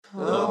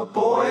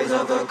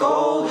of the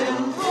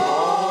Golden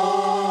Throne.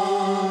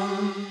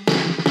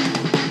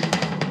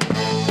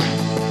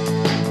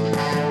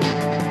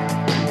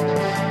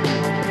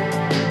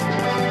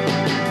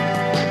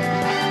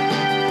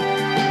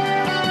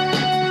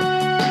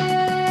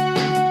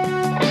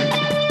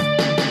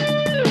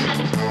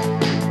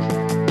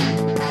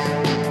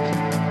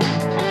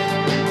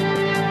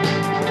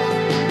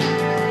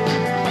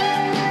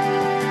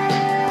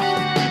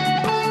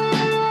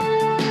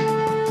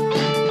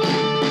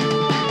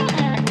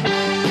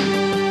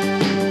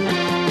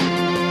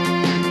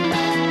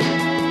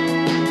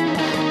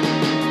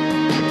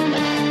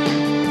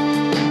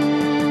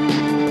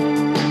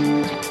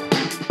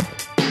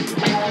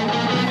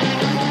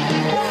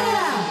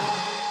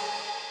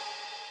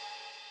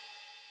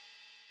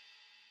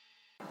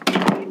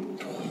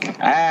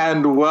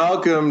 And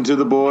welcome to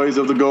the Boys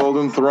of the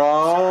Golden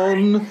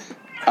Throne.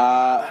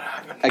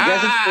 I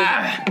guess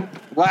it's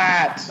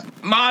what?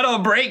 Model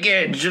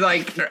breakage,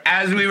 like,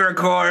 as we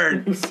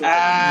record.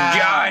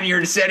 John,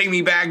 you're setting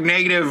me back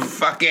negative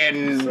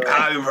fucking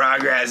hobby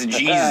progress.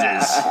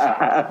 Jesus.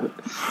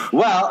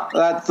 Well,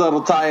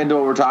 that'll tie into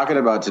what we're talking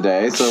about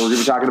today. So we're going to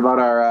be talking about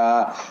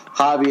our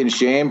hobby and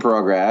shame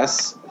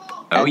progress.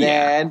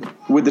 Then,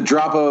 with the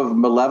drop of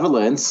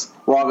malevolence,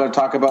 we're all going to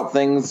talk about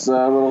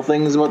little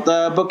things about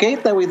the Book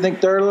 8 that we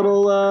think they're a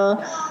little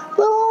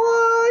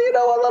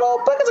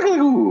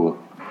buckazagoo.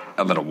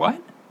 A little what?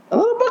 A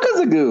little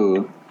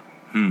buckazagoo.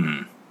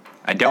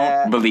 I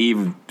don't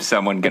believe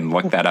someone can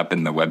look that up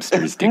in the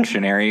Webster's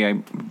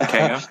Dictionary,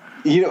 Teo.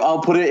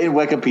 I'll put it in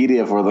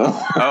Wikipedia for them.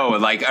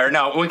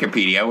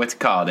 Wikipedia. What's it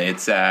called?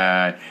 It's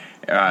the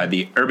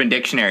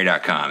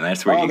urbandictionary.com.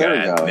 That's where you got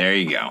it. There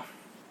you go.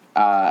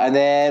 And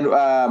then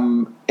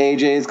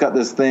AJ's got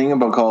this thing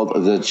called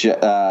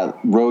the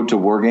Road to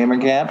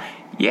Wargamer Camp.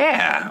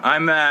 Yeah,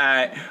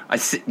 I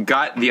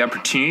got the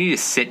opportunity to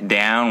sit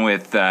down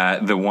with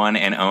the one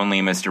and only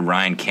Mr.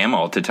 Ryan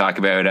Kimmel to talk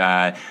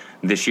about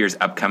this year's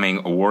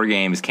upcoming War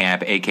Games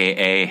Camp,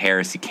 a.k.a.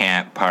 Heresy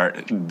Camp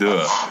Part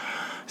 2.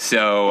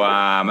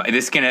 So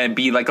this is going to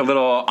be like a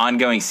little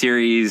ongoing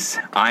series.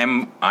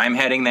 I'm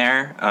heading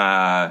there.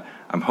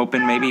 I'm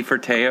hoping maybe for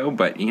Teo,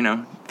 but,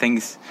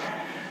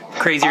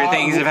 crazier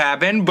things have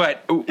happened.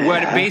 But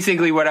what I'm going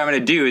to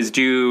do is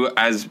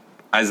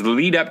as the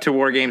lead up to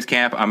War Games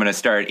Camp, I'm going to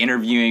start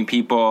interviewing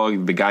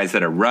people, the guys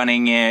that are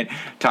running it,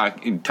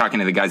 talking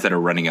to the guys that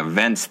are running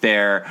events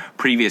there,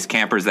 previous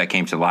campers that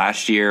came to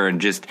last year, and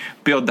just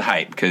build the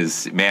hype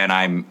because, man,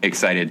 I'm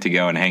excited to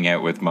go and hang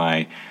out with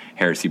my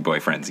Heresy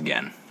boyfriends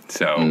again.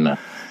 So,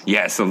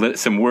 so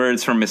some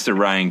words from Mr.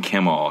 Ryan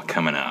Kimmel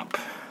coming up.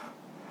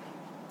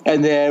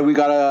 And then we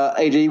got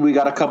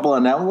a couple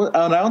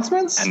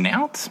announcements.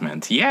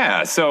 Announcements,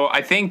 yeah. So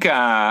I think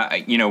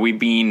we've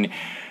been,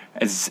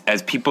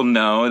 as people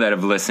know that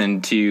have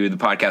listened to the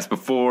podcast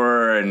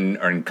before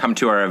and come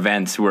to our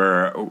events,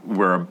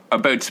 we're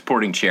about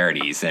supporting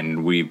charities,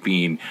 and we've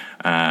been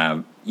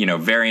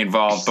very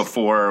involved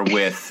before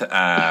with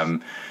the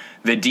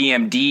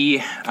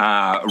DMD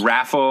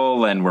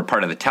raffle, and we're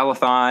part of the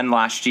telethon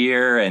last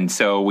year, and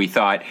so we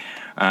thought,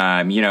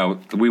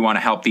 we want to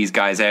help these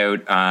guys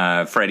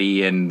out,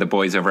 Freddie and the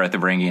boys over at the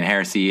Varangian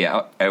Heresy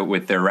out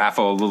with their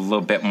raffle a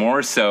little bit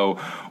more. So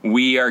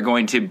we are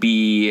going to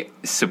be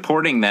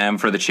supporting them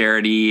for the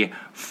charity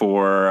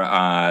for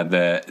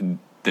the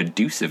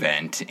Deuce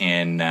event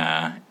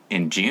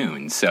in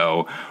June.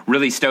 So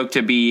really stoked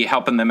to be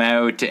helping them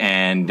out.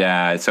 And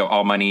so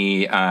all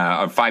money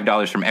of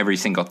 $5 from every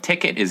single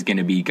ticket is going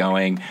to be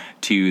going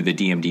to the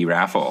DMD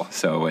raffle.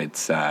 So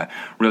it's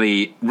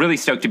really, really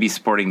stoked to be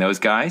supporting those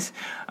guys.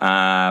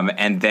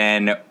 And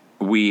then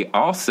we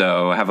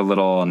also have a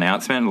little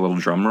announcement, a little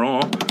drum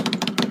roll,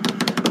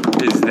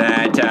 is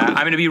that I'm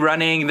going to be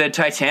running the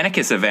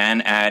Titanicus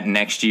event at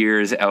next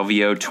year's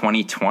LVO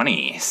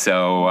 2020.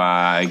 So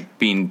I've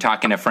been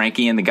talking to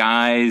Frankie and the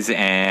guys,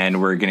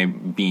 and we're going to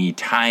be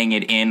tying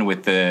it in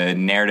with the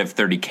Narrative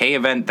 30K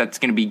event that's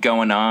going to be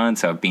going on.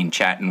 So I've been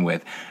chatting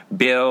with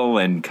Bill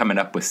and coming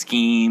up with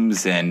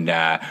schemes, and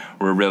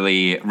we're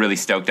really, really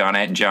stoked on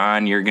it.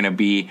 John, you're going to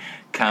be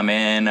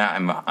coming.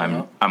 I'm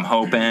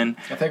hoping.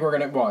 I think we're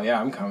gonna. Well,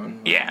 yeah, I'm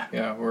coming.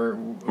 Yeah, we're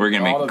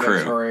gonna make all the crew.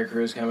 Victoria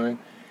crew's coming.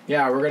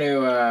 Yeah,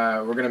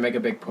 we're gonna make a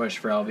big push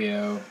for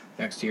LVO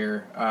next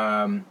year.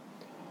 The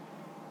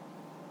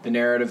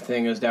narrative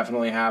thing is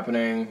definitely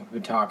happening. We've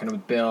been talking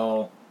with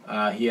Bill.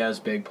 He has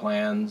big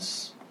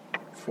plans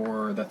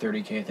for the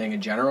 30K thing in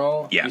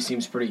general. Yeah. He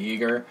seems pretty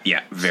eager.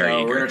 Yeah, very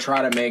eager. So we're going to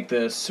try to make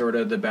this sort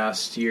of the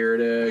best year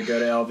to go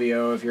to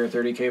LVO if you're a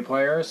 30K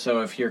player.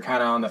 So if you're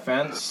kind of on the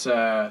fence,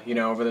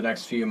 over the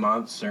next few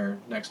months, or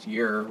next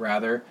year,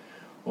 rather,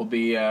 we'll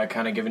be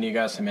kind of giving you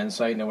guys some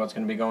insight into what's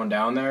going to be going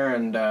down there.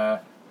 And,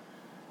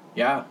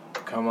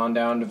 come on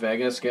down to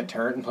Vegas, get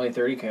turned, and play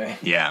 30K.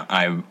 Yeah,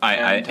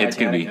 it's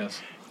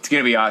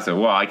going to be awesome.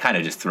 Well, I kind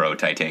of just throw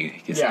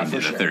Titanicus into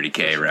the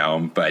 30K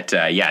realm. But,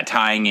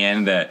 tying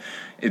in the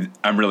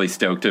I'm really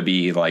stoked to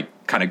be like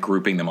kind of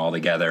grouping them all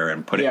together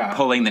and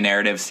pulling the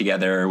narratives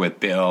together with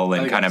Bill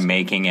and kind of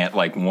making it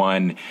like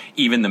one.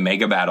 Even the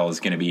mega battle is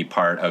going to be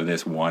part of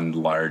this one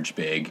large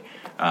big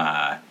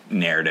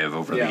narrative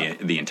over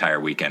the entire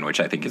weekend, which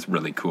I think is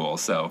really cool.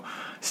 So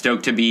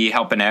stoked to be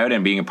helping out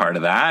and being a part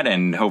of that,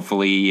 and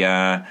hopefully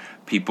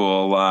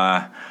people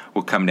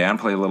will come down and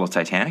play a little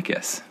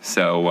Titanicus.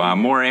 So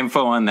more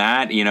info on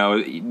that.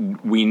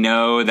 We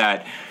know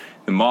that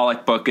the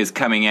Moloch book is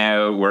coming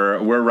out. We're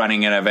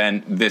running an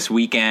event this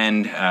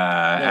weekend.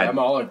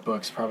 Moloch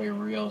book's probably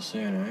real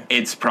soon, eh?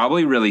 It's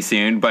probably really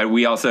soon, but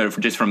we also,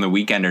 just from the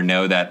Weekender,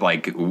 know that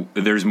like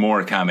there's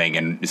more coming,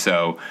 and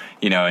so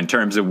in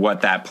terms of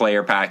what that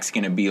player pack's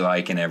going to be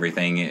like and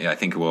everything, I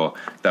think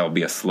that will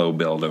be a slow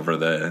build over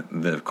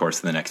the course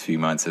of the next few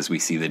months as we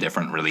see the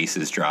different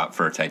releases drop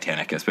for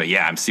Titanicus. But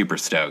yeah, I'm super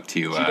stoked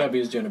to. GW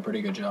is doing a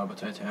pretty good job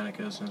with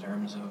Titanicus in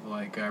terms of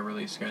like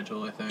release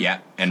schedule, I think. Yeah,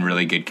 and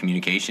really good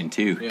communication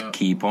too. Yeah.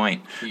 Key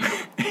point.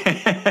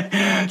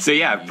 So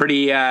yeah,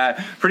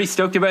 pretty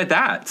stoked about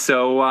that.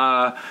 So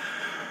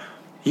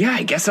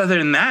I guess other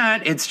than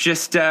that, it's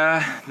just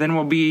then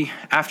we'll be,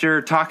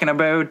 after talking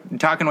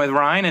with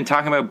Ryan and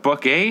talking about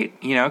book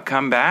 8,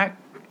 come back,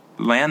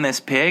 land this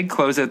pig,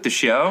 close out the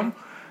show,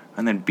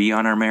 and then be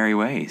on our merry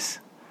ways.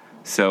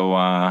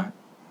 So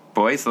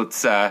boys,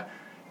 let's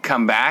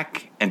come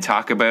back and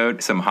talk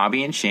about some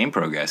hobby and shame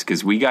progress,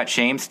 because we got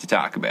shames to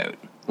talk about.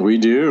 We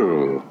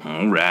do.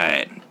 All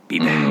right. Be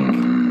back.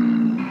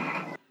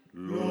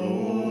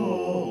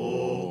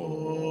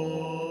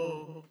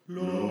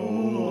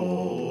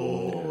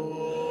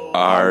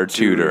 Our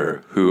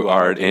tutor, who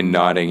art in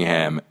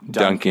Nottingham,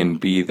 Duncan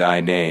be thy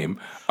name.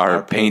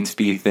 Our paints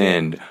be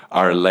thinned,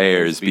 our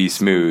layers be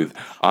smooth,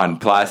 on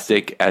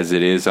plastic as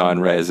it is on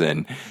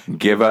resin.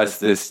 Give us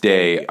this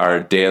day our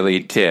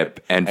daily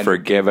tip, and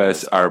forgive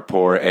us our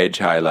poor edge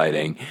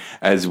highlighting,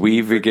 as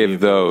we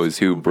forgive those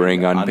who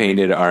bring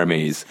unpainted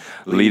armies.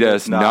 Lead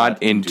us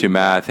not into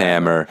math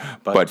hammer,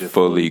 but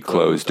fully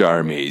closed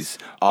armies.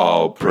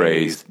 All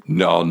praise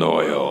Null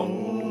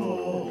Noil.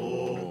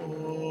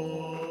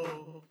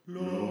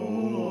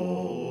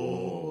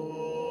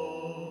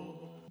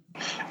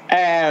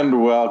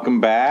 And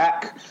welcome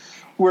back.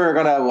 We're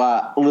gonna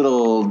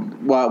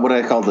what do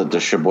I call the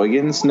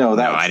Sheboygans? No,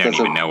 I don't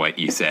even know what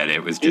you said.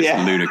 It was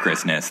just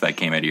ludicrousness that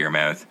came out of your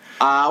mouth.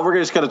 We're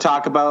just gonna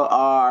talk about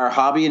our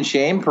hobby and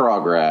shame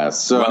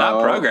progress. So, well,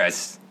 not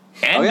progress.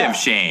 End of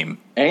shame.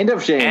 End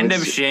of shame. End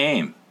of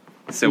shame.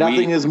 So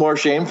nothing is more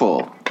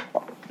shameful.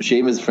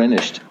 Shame is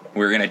finished.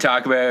 We're going to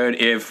talk about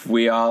if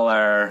we all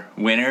are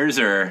winners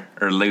or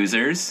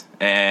losers,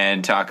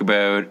 and talk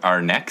about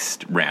our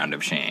next round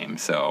of shame.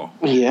 So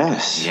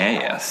yes.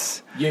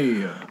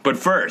 Yeah. But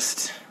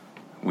first,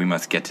 we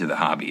must get to the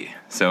hobby.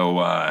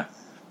 So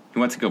who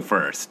wants to go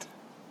first?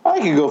 I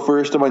can go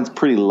first. Mine's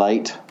pretty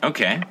light.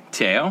 Okay.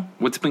 Teo,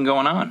 what's been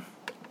going on?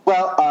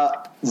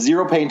 Well,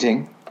 zero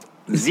painting.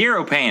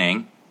 Zero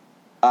painting?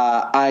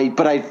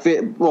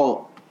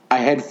 I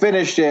had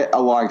finished it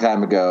a long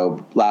time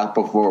ago,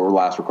 before we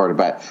last recorded,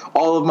 but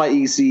all of my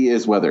EC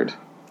is weathered.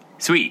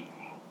 Sweet.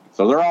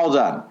 So they're all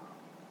done.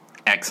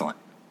 Excellent.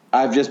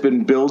 I've just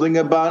been building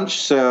a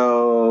bunch,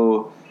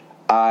 so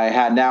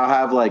I now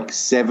have like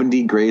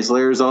 70 Graze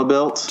layers all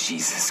built.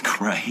 Jesus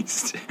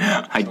Christ.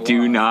 I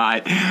don't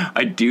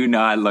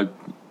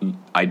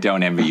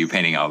envy you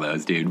painting all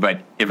those, dude,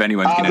 but if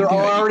anyone's going to do it. They're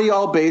already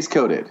all base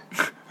coated.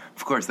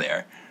 Of course they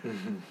are.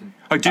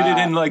 I did it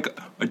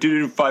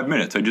in 5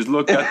 minutes. I just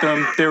looked at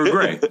them. They were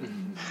great.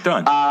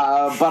 Done.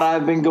 But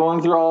I've been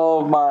going through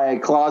all of my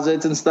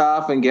closets and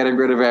stuff and getting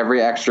rid of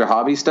every extra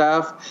hobby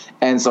stuff.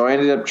 And so I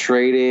ended up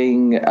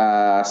trading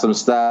some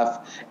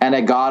stuff. And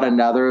I got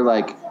another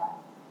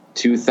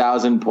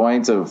 2,000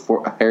 points of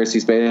Heresy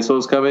Space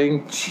was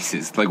coming.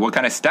 Jesus. What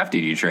kind of stuff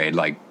did you trade?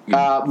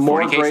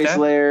 More Grace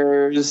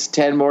layers,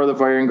 10 more of the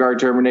Firing Guard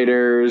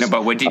Terminators. No,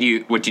 but what did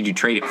you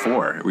trade it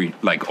for? Were you,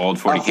 old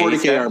 40K 40K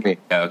stuff? army.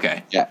 Oh,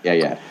 okay.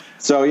 Yeah.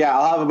 So,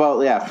 I'll have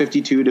about,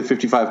 52 to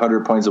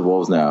 5,500 points of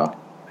wolves now.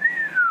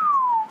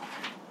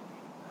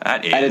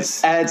 That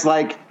is... And it's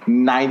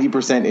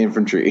 90%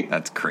 infantry.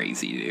 That's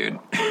crazy, dude.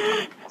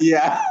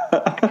 Yeah.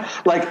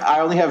 I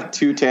only have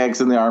 2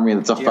 tanks in the army.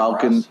 It's a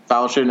Falcon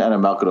and a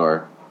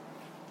Melkador.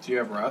 Do you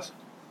have Russ?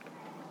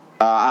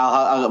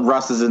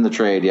 Russ is in the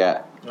trade,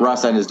 yeah.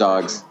 Russ and his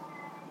dogs.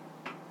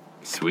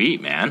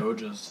 Sweet, man.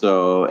 Doges.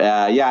 So,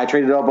 I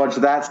traded a bunch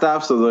of that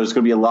stuff, so there's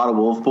going to be a lot of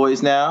wolf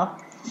boys now.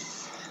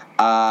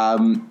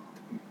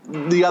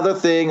 The other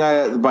thing,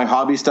 my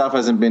hobby stuff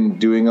hasn't been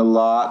doing a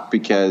lot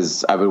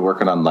because I've been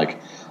working on,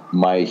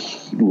 my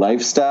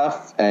life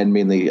stuff and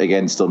mainly,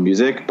 again, still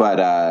music,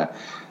 but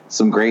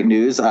some great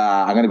news.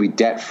 I'm going to be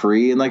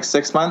debt-free in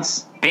 6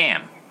 months.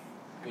 Bam.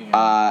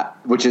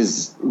 Which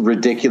is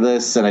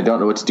ridiculous, and I don't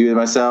know what to do with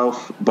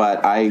myself,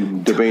 but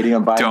I'm debating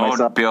on buying myself.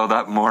 Don't build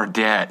up more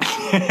debt.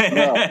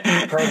 No.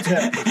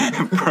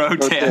 Pro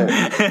tip.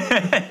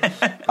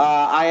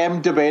 I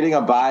am debating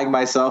on buying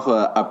myself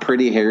a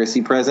pretty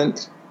heresy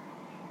present.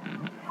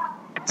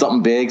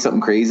 Something big,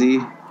 something crazy.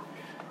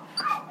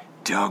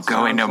 Don't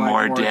go into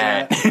more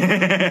debt.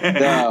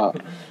 No.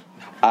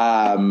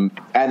 And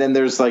then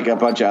there's like a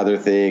bunch of other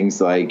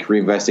things like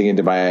reinvesting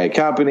into my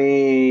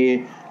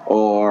company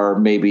or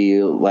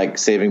maybe like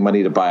saving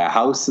money to buy a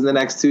house in the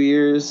next 2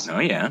 years. Oh,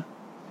 yeah.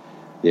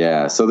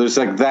 Yeah. So there's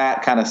like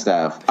that kind of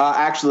stuff. Well,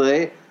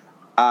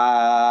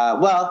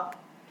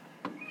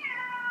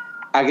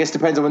 I guess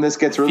depends on when this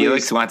gets released.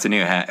 Felix wants a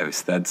new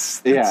house.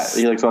 That's Yeah,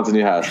 Felix wants a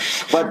new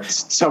house. But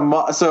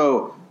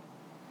so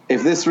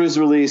if this was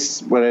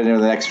released in the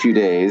next few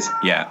days,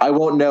 Yeah. I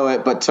won't know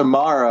it. But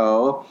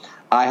tomorrow,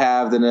 I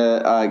have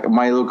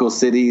my local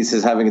cities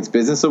is having its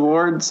business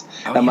awards,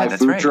 and my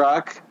food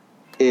truck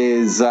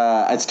is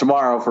it's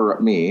tomorrow for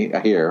me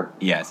here.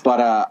 Yes,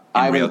 but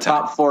I'm in the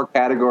top 4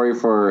 category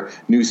for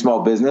new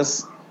small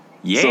business.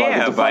 Yeah, so I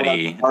get to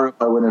buddy. Tomorrow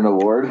if I win an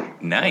award.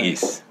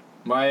 Nice.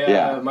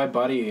 My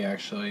buddy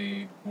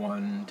actually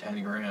won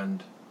 10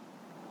 grand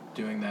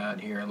doing that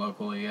here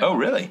locally. Oh,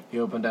 really? He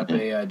opened up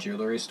a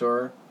jewelry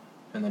store,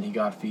 and then he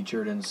got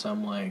featured in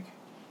some it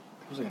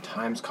was like a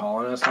Times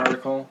Colonist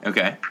article.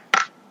 Okay.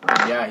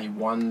 Yeah, he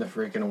won the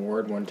freaking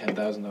award, won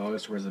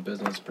 $10,000 towards the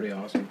business. Pretty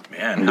awesome.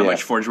 Man, how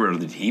much Forge World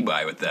did he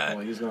buy with that?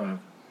 Well, he's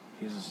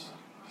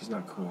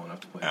not cool enough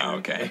to play. Oh,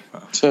 okay.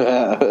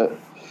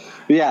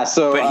 Yeah,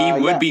 so but he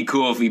would be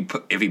cool if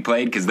he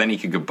played, because then he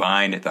could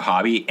combine the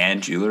hobby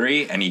and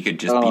jewelry, and he could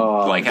just have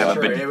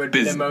a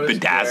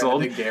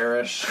bedazzled. The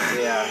garish,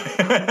 yeah,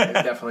 it'd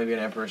definitely be an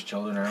Emperor's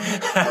Children or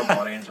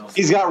Blood Angels.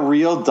 He's got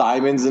real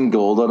diamonds and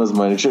gold on his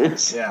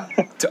miniatures. Yeah,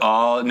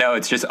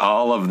 it's just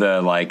all of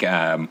the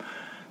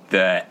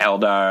the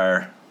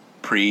Eldar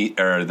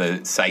the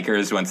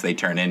Psychers once they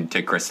turn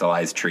into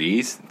crystallized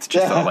trees. It's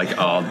just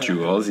all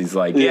jewels. He's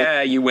like,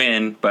 yeah, you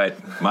win, but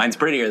mine's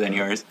prettier than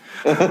yours,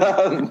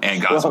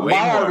 and costs way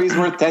my more. army's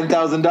worth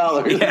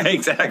 $10,000. Yeah,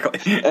 exactly.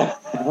 Sweet,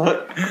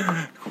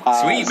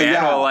 man.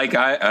 Yeah. Well,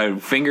 I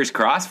fingers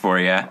crossed for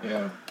you.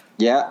 yeah.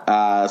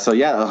 Yeah.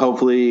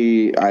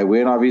 Hopefully I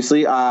win.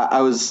 Obviously,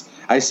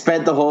 I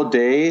spent the whole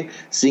day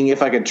seeing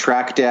if I could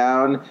track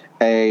down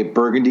a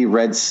burgundy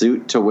red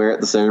suit to wear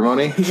at the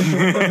ceremony.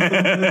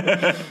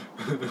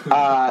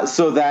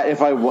 So that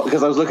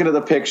because I was looking at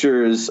the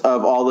pictures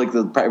of all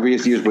the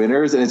previous year's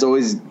winners, and it's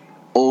always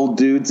old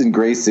dudes in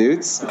gray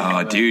suits.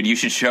 Oh, dude, you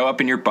should show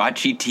up in your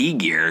bocce tea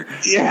gear.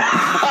 Yeah.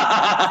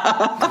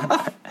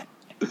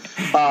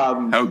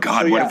 Oh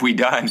God, what have we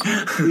done?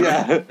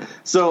 Yeah.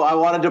 So I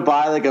wanted to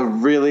buy a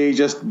really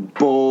just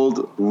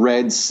bold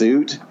red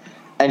suit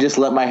and just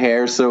let my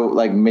hair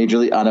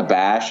majorly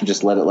unabashed and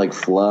just let it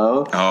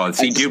flow. Oh,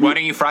 see, dude, why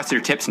don't you frost your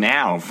tips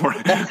now before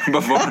Just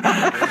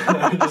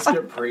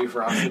get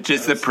pre-frosted.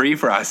 just the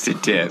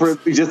pre-frosted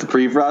tips? Just the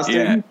pre-frosting?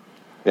 Yeah.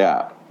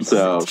 Yeah.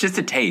 So it's just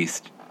a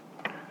taste.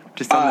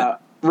 Just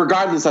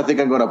regardless, I think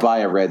I'm going to buy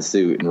a red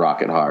suit and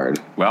rock it hard.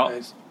 well.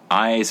 Nice.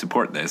 I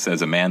support this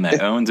as a man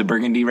that owns a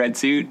burgundy red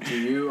suit. Do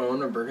you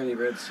own a burgundy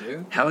red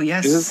suit? Hell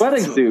yes. It's his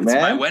wedding suit, man.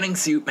 It's my wedding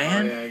suit,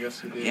 man. Oh, yeah, I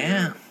guess you do.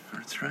 Yeah,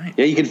 that's right.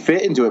 Yeah, you can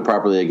fit into it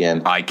properly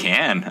again. I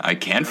can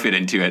fit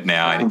into it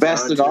now.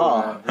 Best of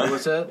all. What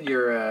was it?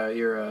 You're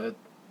a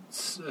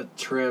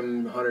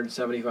trim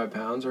 175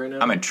 pounds right now?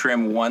 I'm a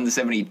trim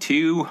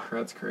 172.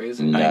 That's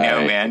crazy. No. I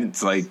know, man.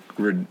 It's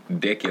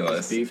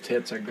ridiculous. Beef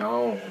tits are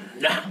gone.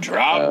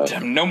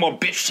 Dropped. No more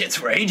bitch tits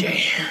for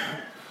AJ.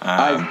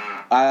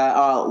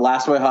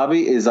 Last my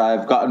hobby is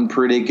I've gotten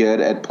pretty good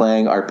at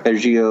playing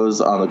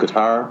arpeggios on the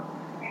guitar.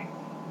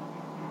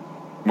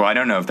 Well, I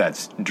don't know if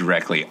that's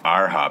directly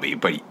our hobby,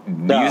 but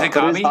music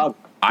hobby?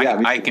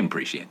 I can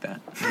appreciate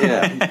that.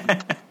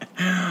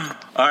 Yeah.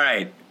 All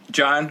right,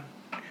 John.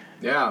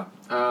 Yeah.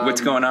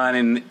 What's going on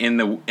in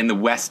the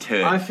West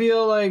Hood? I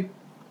feel like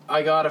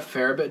I got a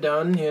fair bit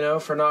done,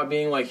 for not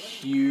being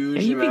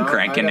huge. Yeah, you've been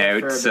cranking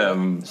out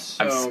some.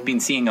 So, I've been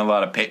seeing a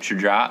lot of picture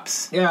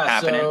drops. Yeah.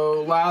 happening.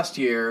 So last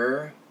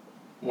year,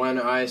 when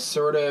I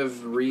sort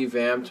of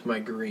revamped my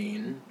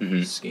green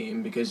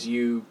scheme, because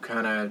you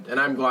kind of, and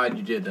I'm glad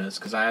you did this,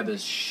 because I had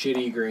this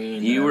shitty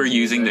green. You were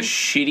using the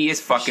shittiest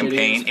fucking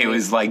paint. It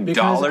was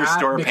dollar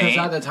store paint. Because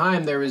at the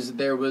time there was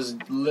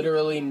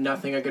literally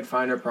nothing I could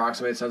find to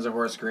approximate Sons of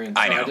Horus green.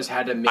 So I know. I just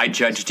had to. I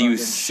judged you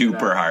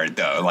super hard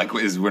though.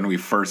 Is when we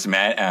first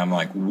met, and I'm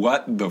like,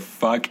 "What the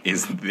fuck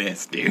is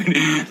this, dude?"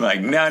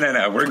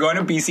 No. We're going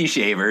to BC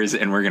Shavers,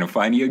 and we're gonna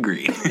find you a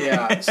green.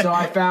 Yeah. So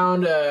I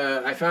found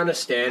a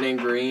standing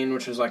green,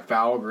 which was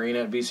foul green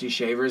at BC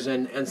Shavers,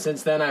 and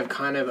since then I've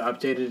kind of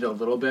updated it a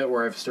little bit,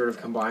 where I've sort of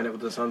combined it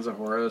with the Sons of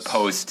Horus.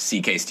 Post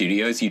CK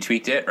Studios, you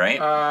tweaked it,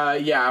 right?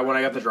 Yeah, when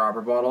I got the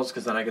dropper bottles,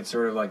 because then I could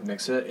sort of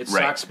mix it. It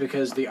sucks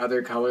because the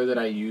other color that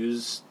I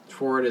use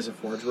for it is a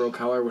Forge World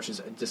color, which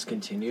is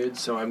discontinued.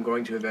 So I'm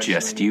going to eventually.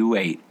 Just you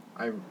wait.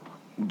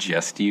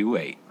 Just you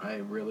wait. I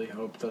really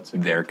hope that's.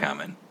 They're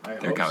coming.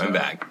 They're coming so.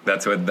 back.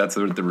 That's what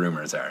the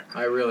rumors are.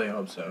 I really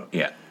hope so.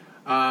 Yeah.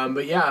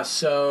 But yeah,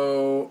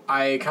 so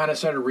I kind of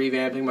started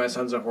revamping my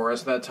Sons of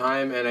Horus at that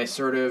time, and I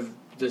sort of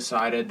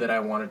decided that I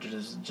wanted to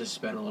just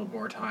spend a little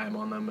more time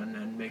on them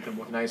and make them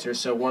look nicer.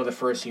 So one of the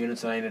first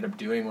units that I ended up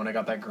doing when I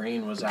got that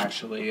green was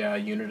actually a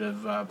unit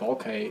of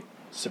Volkite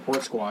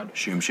support squad.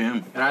 Shoom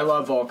shoom. And I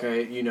love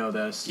Volca, you know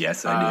this.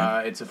 Yes,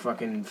 I do.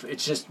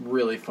 It's just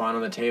really fun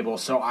on the table.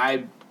 So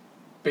I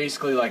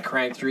basically like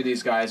cranked through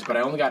these guys, but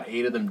I only got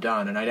 8 of them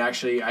done, and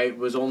I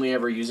was only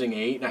ever using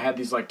 8, and I had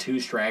these like 2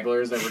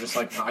 stragglers that were just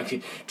like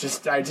I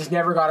just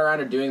never got around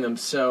to doing them.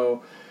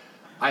 So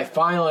I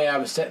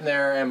was sitting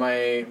there,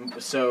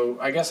 and so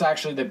I guess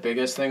actually the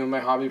biggest thing with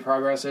my hobby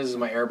progress is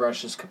my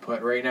airbrush is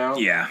kaput right now.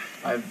 Yeah.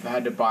 I've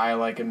had to buy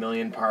like 1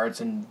 million parts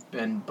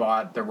and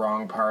bought the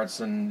wrong parts,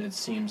 and it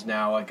seems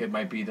now like it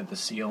might be that the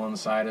seal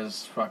inside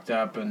is fucked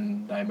up,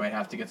 and I might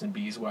have to get some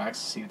beeswax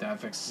to see if that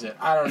fixes it.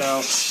 I don't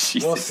know.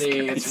 We'll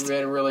see. Christ. It's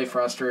been really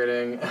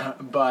frustrating.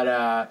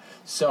 But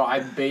so I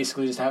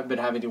basically just have been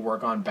having to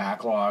work on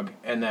backlog,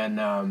 and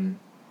then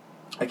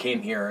I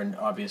came here and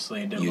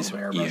obviously did a little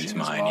bit of airbrushing as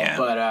well. Yeah.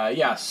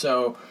 But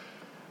so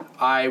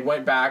I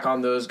went back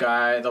on those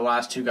guys, the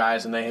last 2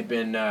 guys, and they had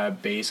been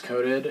base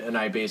coated, and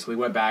I basically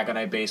went back and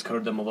I base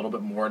coated them a little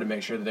bit more to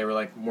make sure that they were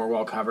like more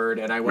well covered.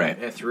 And I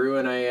went through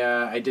and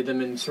I did them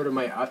in sort of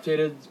my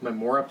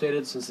more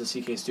updated since the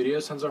CK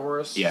Studios Sons of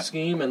Horus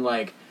scheme, and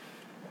like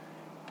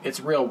it's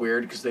real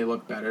weird because they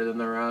look better than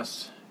the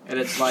rest. And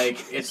it's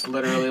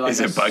literally like... Is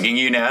it bugging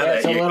you now?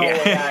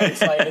 Yeah,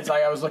 it's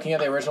like I was looking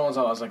at the original ones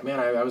and I was like, man,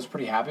 I was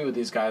pretty happy with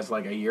these guys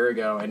like a year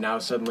ago, and now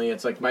suddenly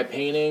it's like my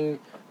painting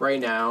right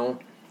now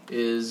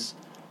is...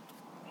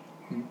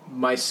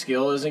 My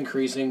skill is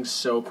increasing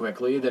so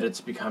quickly that it's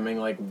becoming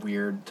like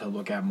weird to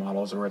look at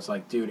models where it's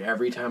like, dude,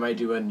 every time I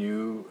do a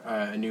new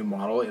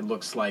model, it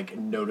looks like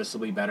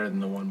noticeably better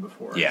than the one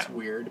before. Yeah. It's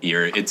weird.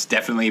 It's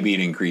definitely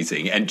been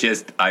increasing. And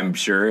just, I'm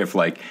sure if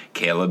like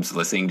Caleb's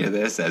listening to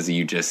this, as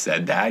you just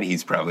said that,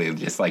 he's probably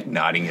just like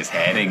nodding his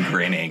head and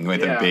grinning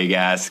with a big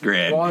ass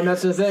grin. Well, and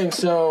that's the thing.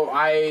 So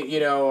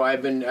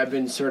I've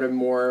been sort of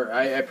more,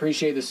 I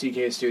appreciate the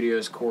CK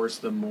Studios course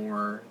the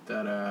more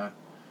that,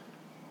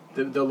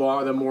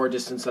 the more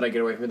distance that I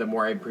get away from it, the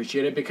more I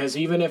appreciate it, because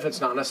even if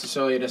it's not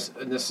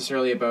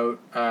necessarily about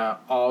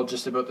all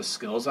just about the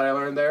skills that I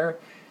learned there,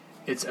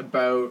 it's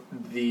about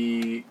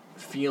the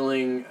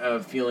feeling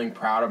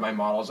proud of my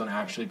models and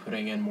actually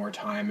putting in more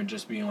time and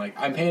just being like,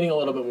 I'm painting a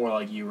little bit more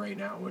like you right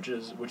now, which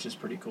is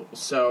pretty cool.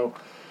 So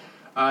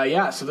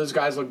so those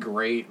guys look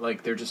great.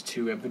 Like, they're just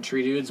 2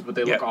 infantry dudes, but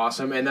they look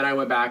awesome. And then I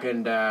went back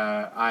and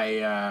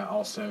I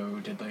also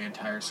did the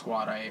entire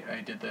squad.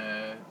 I did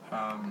the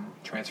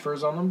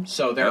transfers on them,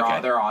 so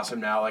they're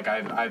awesome now. Like,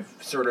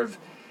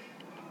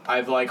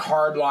 I've like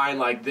hardline,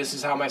 like, this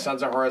is how my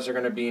Sons of Horus are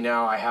going to be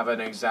now. I have an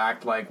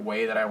exact like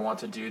way that I want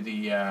to do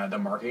the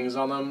markings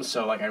on them.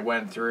 So like I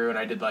went through and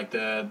I did like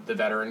the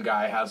veteran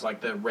guy has like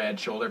the red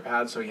shoulder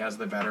pad, so he has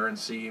the veteran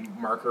C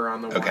marker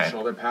on the one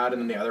shoulder pad,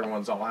 and then the other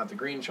ones all have the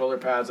green shoulder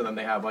pads, and then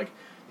they have like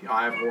the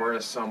Eye of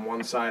Horus on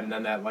one side and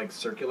then that like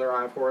circular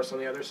Eye of Horus on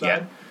the other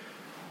side.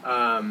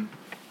 And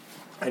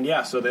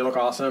so they look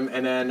awesome.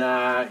 And then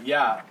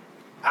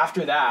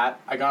after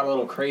that, I got a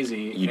little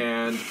crazy,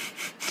 and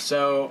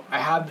so I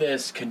had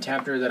this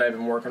Contemptor that I've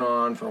been working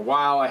on for a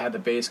while. I had the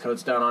base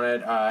coats done on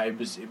it. It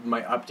was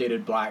my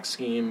updated black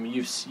scheme.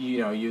 You've seen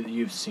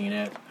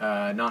it,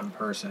 not in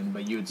person,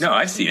 but you'd. No,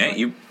 I've seen it.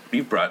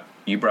 You brought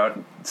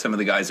some of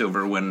the guys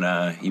over when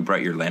you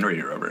brought your Land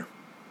Raider over.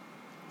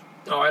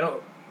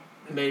 Oh,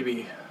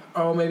 maybe.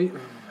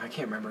 I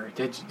can't remember.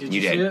 Did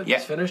you see it? Yeah.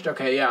 It's finished?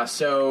 Okay, yeah.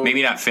 So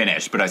maybe not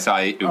finished, but I saw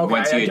it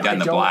once you had done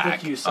the black. I don't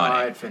think you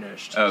saw it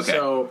finished. Okay.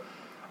 So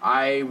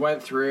I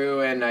went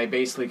through and I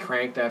basically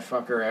cranked that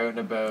fucker out in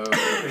about.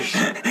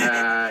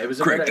 It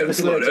was about a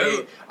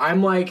day.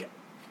 I'm like,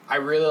 I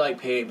really like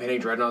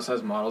painting Dreadnoughts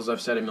as models. I've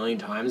said a million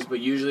times,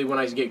 but usually when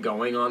I get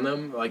going on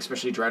them, like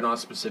especially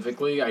Dreadnoughts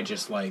specifically, I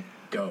just like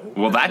go.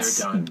 Well,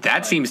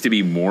 that seems to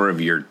be more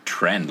of your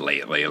trend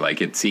lately.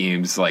 Like, it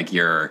seems like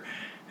you're.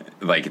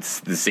 Like, it's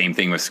the same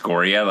thing with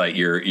Scoria. Like,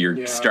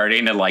 you're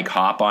starting to like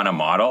hop on a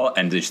model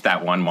and just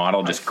that one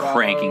model just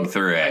cranking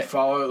through it. I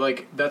follow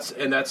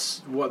that's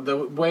what the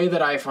way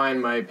that I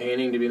find my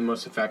painting to be the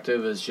most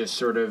effective is just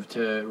sort of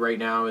to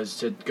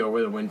go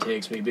where the wind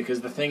takes me.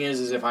 Because the thing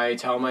is if I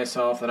tell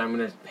myself that I'm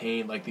going to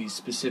paint like these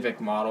specific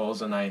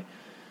models and I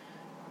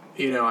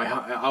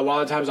a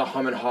lot of times I'll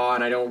hum and haw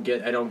and I don't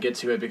get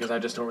to it because I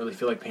just don't really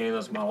feel like painting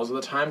those models at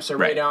the time. So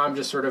right now I'm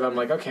just I'm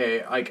like,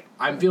 okay, like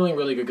I'm feeling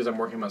really good because I'm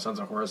working my Sons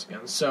of Horus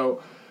again.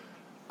 So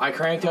I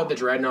cranked out the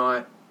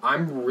Dreadnought.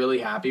 I'm really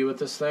happy with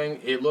this thing.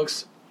 It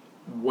looks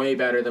way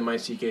better than my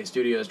CK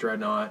Studios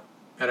Dreadnought,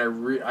 and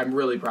I'm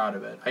really proud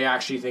of it. I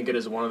actually think it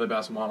is one of the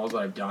best models that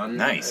I've done.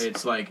 Nice.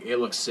 It's like, it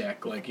looks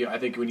sick. Like, I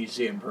think when you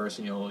see it in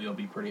person, you'll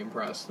be pretty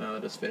impressed now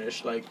that it's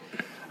finished. Like,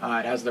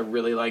 it has the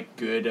really like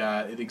good,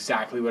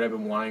 exactly what I've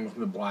been wanting from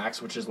the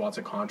blacks, which is lots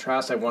of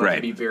contrast. I want it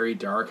to be very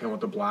dark, and I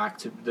want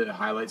the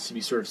highlights to be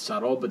sort of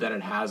subtle, but then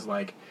it has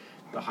like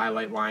the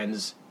highlight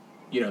lines.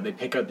 They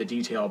pick out the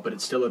detail, but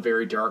it's still a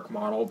very dark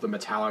model. The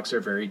metallics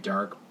are very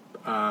dark.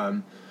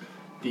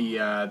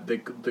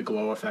 The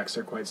glow effects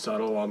are quite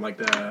subtle on like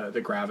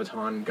the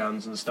graviton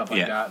guns and stuff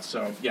like that.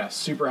 So yeah,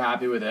 super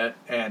happy with it,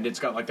 and it's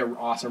got like the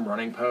awesome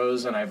running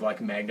pose, and I've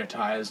like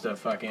magnetized a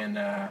fucking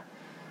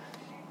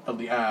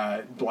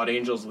Blood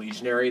Angels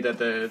Legionary that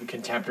the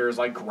Contemptors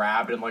like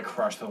grabbed and like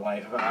crushed the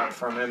life out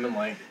from him, and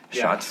like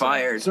shots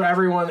fired. So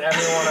everyone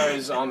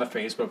who's on the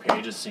Facebook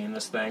page has seen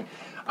this thing.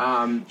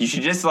 You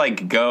should just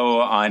like go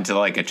onto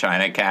like a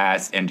China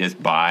cast and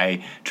just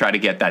try to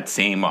get that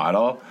same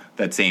model,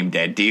 that same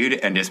dead dude,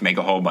 and just make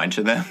a whole bunch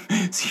of them.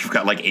 So you've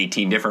got like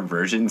 18 different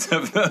versions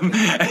of them,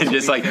 and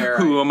just like,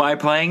 who am I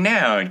playing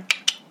now?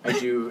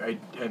 I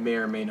may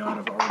or may not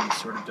have already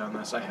sort of done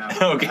this. I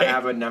have. Okay. I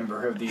have a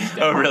number of these.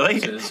 Oh, really?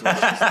 Boxes, which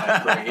is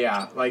like great.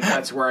 Yeah, like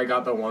that's where I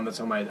got the one that's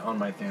on my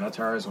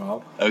Thanatar as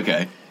well.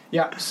 Okay.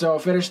 Yeah. So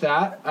finished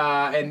that,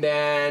 and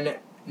then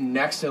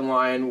next in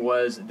line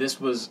was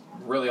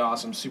really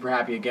awesome. Super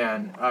happy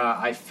again.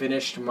 I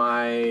finished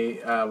my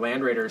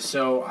Land Raiders.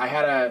 So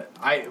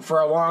for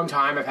a long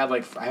time I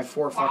have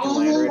 4 fucking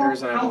Land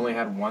Raiders, and I've only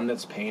had one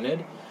that's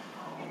painted,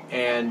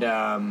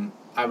 and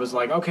I was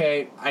like,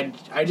 okay,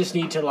 I just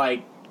need to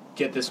like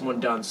get this one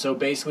done. So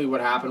basically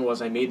what happened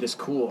was I made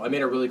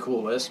a really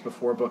cool list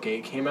before Book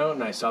 8 came out,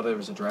 and I saw there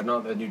was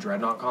the new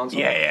Dreadnought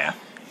console. Yeah.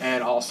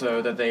 And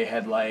also that they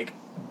had like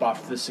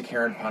buffed the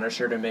Sakaran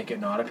Punisher to make it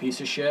not a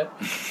piece of shit.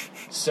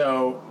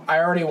 So I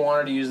already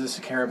wanted to use the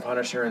Sakaran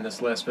Punisher in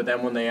this list, but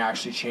then when they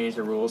actually changed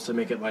the rules to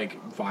make it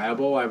like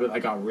viable, I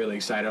got really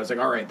excited. I was like,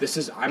 all right,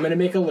 I'm going to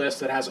make a list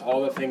that has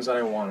all the things that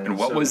I wanted. And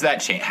what was that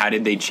change? How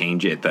did they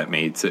change it that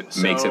makes it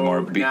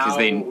more, because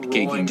they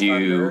can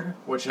do Thunder,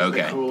 which is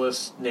the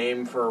coolest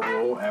name for a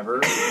rule ever.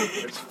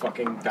 It's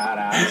fucking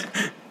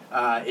badass.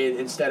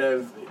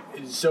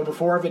 So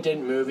before, if it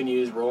didn't move and you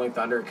used Rolling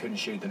Thunder, it couldn't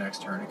shoot the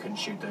next turn. It couldn't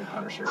shoot the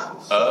Punisher.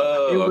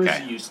 So it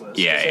was useless.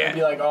 Yeah. So it'd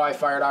be like, I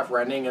fired off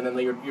Rending, and then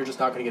you're just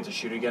not going to get to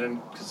shoot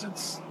again because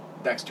it's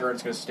next turn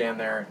it's going to stand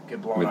there,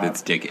 get blown up. With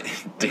its dick.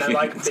 And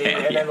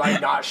then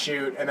not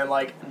shoot, and then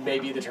like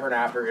maybe the turn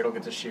after it'll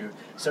get to shoot.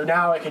 So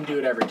now it can do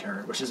it every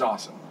turn, which is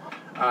awesome.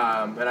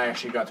 And I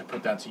actually got to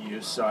put that to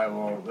use, so I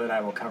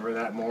will cover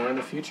that more in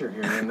the future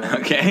here in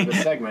the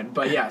segment.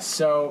 But yeah,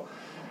 so.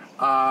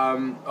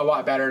 A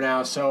lot better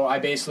now. So I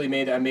basically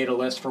made a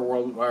list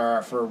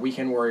for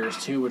Weekend Warriors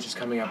 2, which is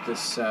coming up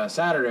this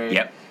Saturday.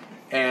 Yep.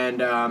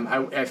 And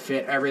I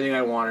fit everything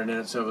I wanted in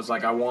it. So it was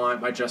like, I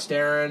want my Just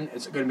Aaron.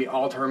 It's going to be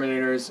all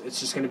Terminators.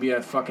 It's just going to be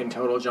a fucking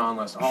total John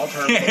list. All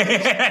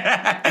Terminators.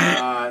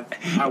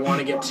 I want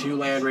to get 2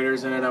 Land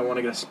Raiders in it. I want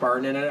to get a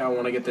Spartan in it. I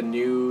want to get the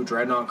new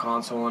Dreadnought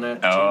console in it.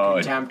 2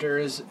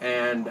 Contemptors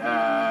and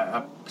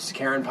a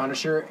Sakaran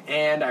Punisher.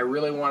 And I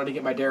really wanted to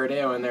get my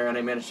Deredeo in there, and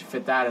I managed to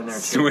fit that in there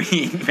too.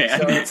 Sweet, man.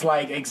 So it's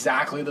like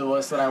exactly the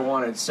list that I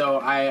wanted. So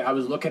I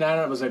was looking at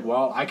it. I was like,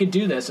 well, I could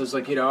do this. It was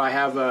like, I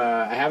have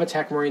a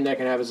Tech Marine that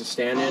can have as a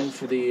stand-in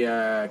for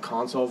the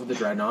console for the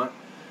Dreadnought.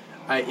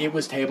 It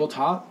was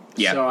tabletop,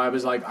 so I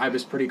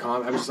was pretty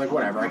calm. I was just like,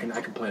 whatever, I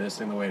can play this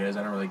thing the way it is.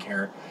 I don't really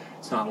care.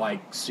 It's not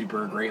like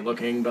super great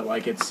looking, but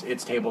like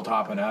it's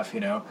tabletop enough,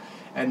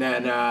 And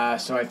then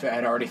so I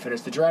had already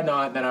finished the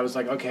Dreadnought. Then I was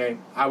like, okay,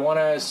 I want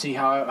to see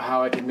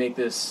how I can make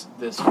this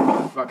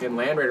fucking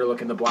Land Raider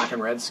look in the black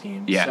and red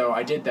scheme. Yeah. So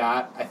I did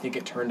that. I think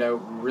it turned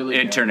out really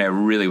good. It turned out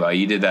really well.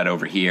 You did that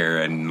over here,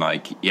 and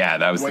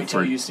that was Wait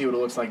till you see what it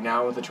looks like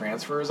now with the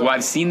transfers. Well,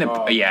 I've seen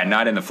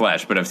not in the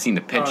flesh, but I've seen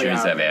the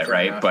pictures of it,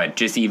 right? Enough. But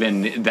just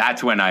even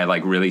that's when I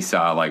like really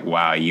saw like,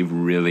 wow, you've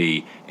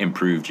really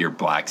improved your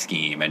black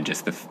scheme and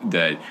just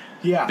the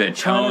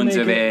tones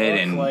of it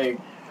and like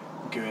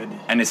good.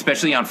 And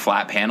especially on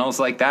flat panels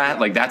like that,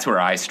 like that's where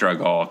I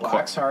struggle.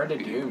 Black's hard to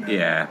do, man.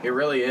 Yeah. It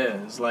really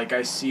is. Like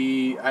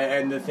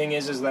and the thing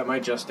is that my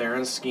Just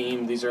Aaron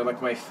scheme, these are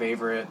like my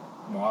favorite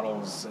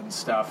models and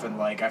stuff, and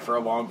like for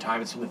a long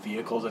time it's from the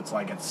vehicles. It's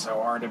like it's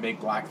so hard to make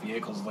black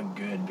vehicles look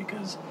good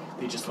because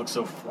they just look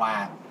so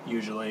flat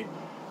usually.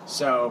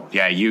 So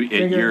yeah, you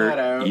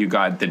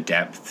got the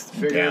depth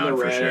figuring down the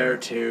red for sure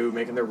too,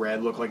 making the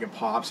red look like it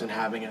pops and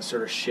having it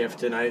sort of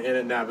shift,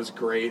 and that was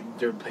great.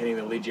 They're painting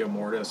the Legio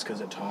Mortis because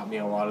it taught me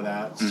a lot of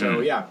that. Mm-hmm. So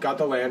yeah, got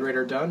the Land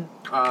Raider done,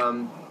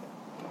 and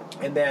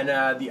then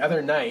the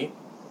other night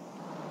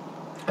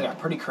I got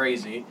pretty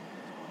crazy,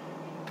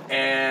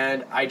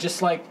 and I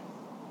just like.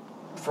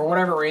 For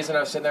whatever reason, I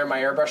was sitting there, my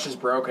airbrush is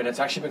broken. It's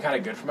actually been kind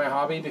of good for my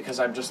hobby because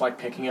I'm just, like,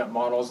 picking up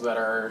models that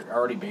are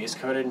already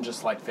base-coated and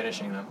just, like,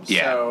 finishing them.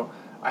 Yeah. So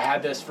I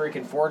had this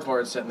freaking Forge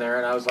Lord sitting there,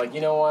 and I was like, you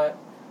know what?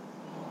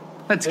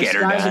 Let's get her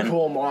done. This guy's a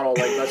cool model.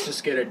 Like, let's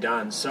just get it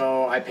done.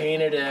 So I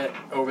painted it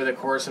over the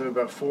course of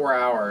about 4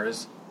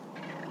 hours.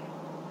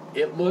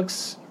 It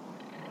looks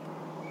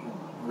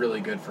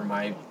really good for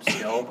my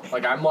skill.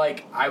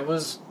 I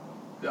was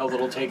a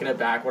little taken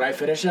aback. When I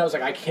finished it, I was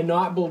like, I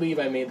cannot believe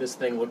I made this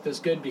thing look this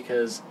good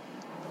because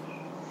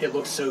it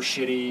looked so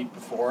shitty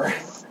before.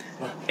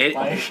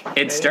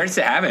 It starts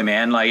to happen,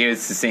 man. Like,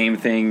 it's the same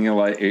thing.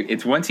 Like,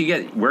 it's once you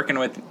get working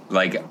with,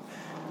 like,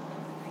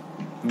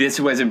 This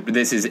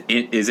is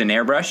an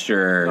airbrushed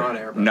or not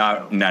airbrushed?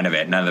 Not none of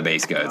it. None of the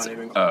base coats.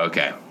 Oh,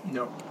 okay.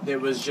 No, it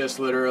was just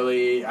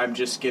literally I'm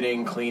just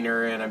getting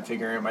cleaner and I'm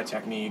figuring out my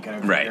technique and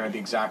I'm figuring out the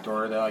exact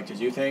order that I like to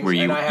do things. Were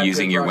you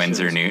using your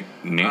Winsor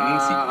Newtons?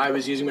 I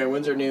was using my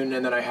Winsor Newton,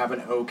 and then I have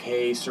an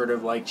okay sort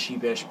of like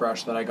cheapish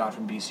brush that I got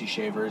from BC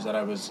Shavers that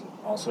I was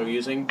also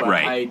using. But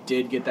I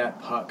did get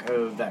that puck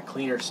of that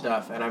cleaner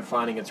stuff, and I'm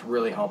finding it's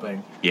really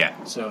helping.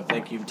 Yeah. So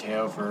thank you,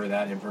 Teo, for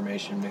that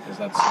information, because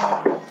that's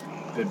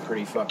been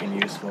pretty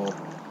fucking useful.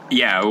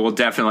 Yeah, well,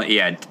 definitely,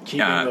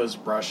 keeping those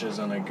brushes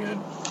in a good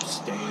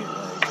state.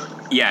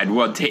 Yeah,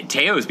 well,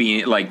 Teo's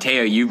being like,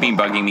 Teo, you've been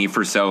bugging me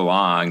for so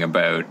long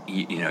about,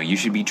 you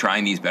should be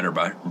trying these better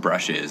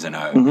brushes, and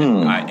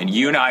and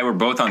you and I were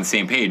both on the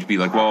same page. Be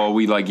like, well,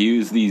 we like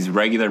use these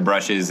regular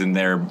brushes, and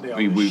they're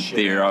always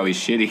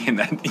shitty, and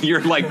that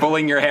you're like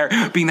pulling your hair,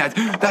 being that's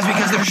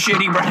because they're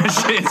shitty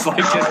brushes. Like,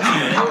 just,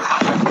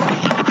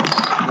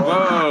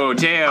 whoa,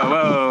 Teo,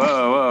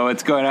 whoa,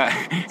 what's going on?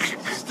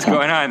 What's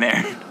going on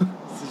there?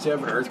 Did you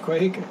have an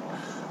earthquake?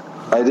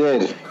 I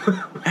did.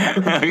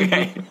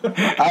 Okay.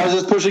 I was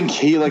just pushing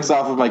helix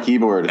off of my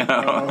keyboard.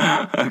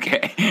 Oh,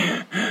 okay.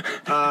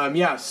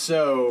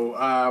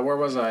 So where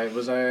was I?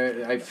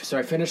 So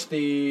I finished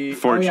the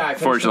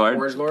Forge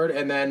Lord,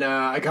 and then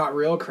I got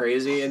real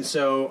crazy, and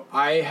so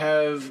I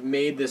have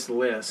made this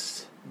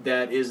list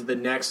that is the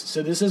next.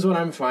 So this is what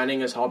I'm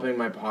finding is helping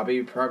my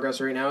hobby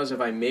progress right now. Is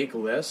if I make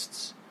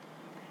lists,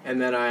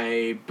 and then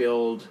I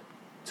build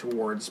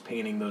towards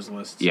painting those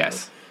lists.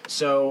 Yes.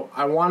 So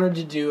I wanted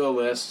to do a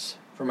list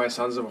for my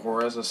Sons of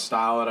Horus, a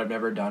style that I've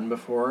never done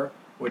before,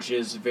 which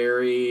is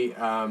very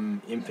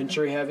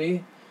infantry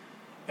heavy,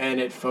 and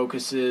it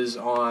focuses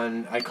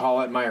on, I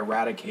call it my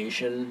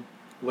eradication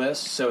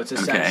list. So it's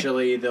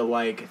essentially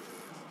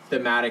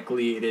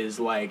thematically it is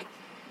like,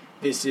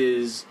 this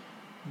is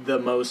the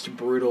most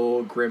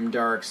brutal,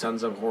 grimdark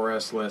Sons of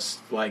Horus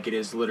list. Like, it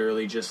is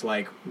literally just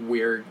like,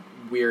 we're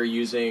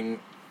using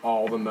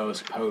all the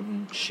most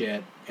potent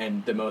shit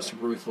and the most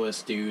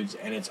ruthless dudes,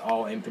 and it's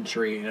all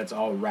infantry, and it's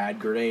all rad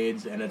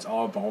grenades, and it's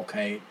all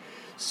Volkite.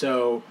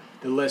 So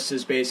the list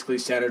is basically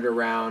centered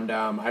around,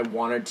 I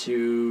wanted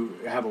to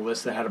have a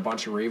list that had a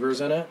bunch of Reavers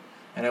in it,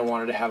 and I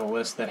wanted to have a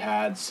list that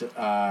had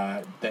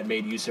that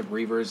made use of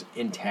Reavers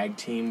in tag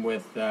team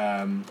with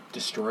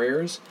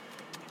Destroyers.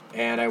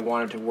 And I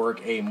wanted to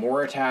work a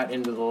Moritat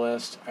into the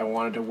list. I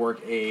wanted to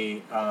work a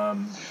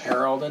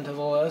Herald into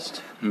the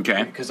list.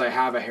 Okay. Because I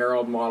have a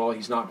Herald model.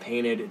 He's not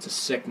painted. It's a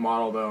sick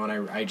model, though,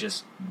 and I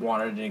just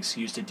wanted an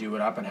excuse to do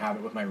it up and have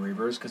it with my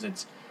Reavers, because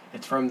it's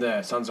from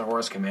the Sons of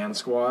Horus Command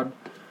Squad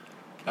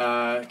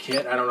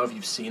kit. I don't know if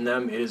you've seen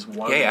them. It is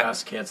one of the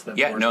best kits that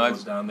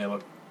Forge done. They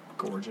look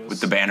gorgeous. With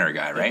the banner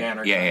guy, right? The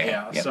banner guy,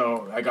 yeah.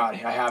 So I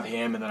have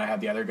him, and then I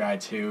have the other guy,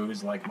 too,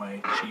 who's like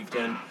my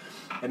chieftain.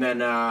 And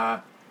then...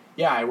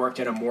 I worked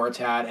in a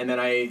Moritat, and then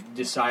I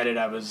decided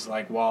I was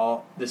like,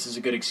 well, this is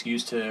a good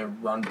excuse to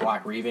run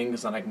Black Reaving,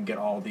 because then I can get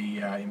all the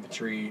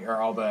infantry, or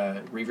all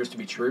the Reavers to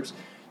be troops.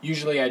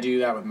 Usually I do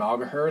that with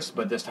Malgahurst,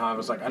 but this time I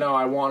was like, I know,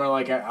 I want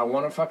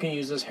to fucking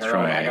use this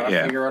Herald. I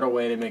gotta figure out a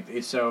way to make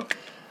it. So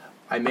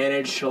I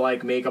managed to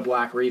make a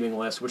Black Reaving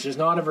list, which is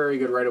not a very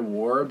good Rite of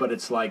War, but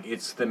it's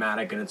it's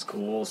thematic and it's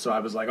cool. So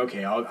I was like,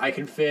 okay, I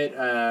can fit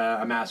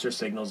a Master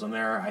Signals in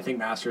there. I think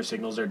Master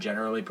Signals are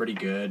generally pretty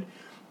good.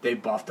 They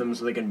buffed them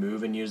so they can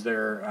move and use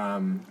their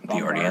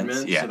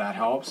bombardment, so that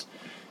helps.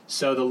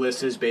 So the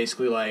list is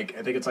basically I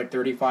think it's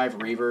 35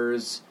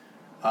 Reavers,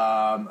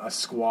 a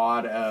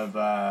squad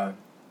of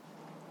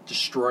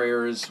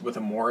Destroyers with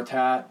a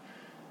Moritat,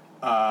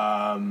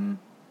 5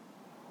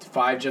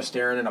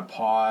 Justaerin in a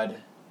pod.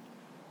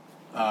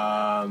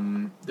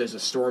 There's a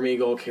Storm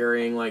Eagle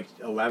carrying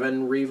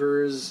 11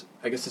 Reavers.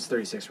 I guess it's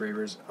 36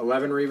 Reavers.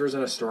 11 Reavers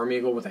and a Storm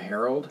Eagle with a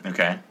Herald.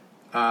 Okay.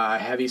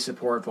 Heavy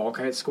support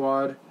Volkite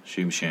squad.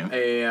 Shoom.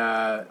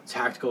 A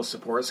tactical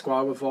support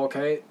squad with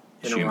Volkite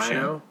in a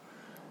Rhino.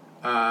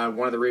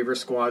 One of the Reaver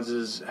squads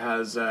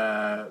has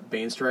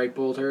Banestrike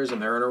bolters, and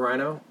they're in a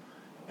Rhino.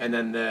 And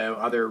then the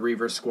other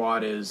Reaver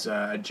squad is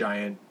a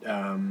giant...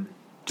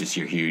 just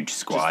your huge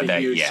squad. That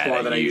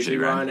I usually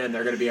run, and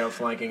they're going to be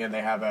outflanking, and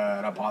they have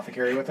an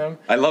apothecary with them.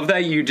 I love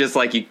that you just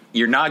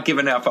you're not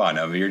giving up on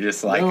them. You're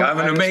just I'm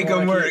going to make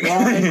them work.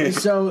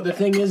 So the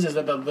thing is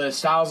that the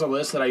styles of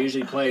lists that I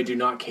usually play do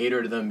not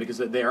cater to them, because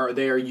they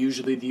are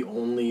usually the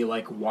only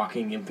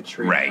walking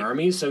infantry in the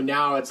army. So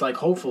now it's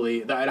hopefully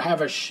that I have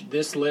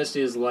this list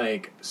is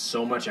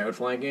so much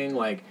outflanking.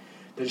 The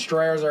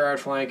Destroyers are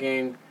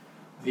outflanking.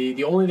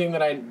 The only thing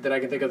that I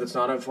can think of that's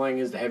not outflanking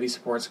is the heavy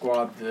support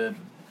squad, the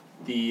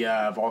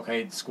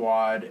Volkite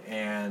squad,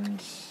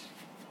 and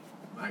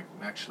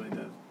actually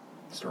the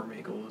Storm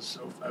Eagle is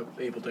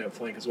able to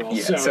outflank as well.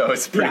 Yeah, so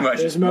it's pretty much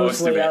there's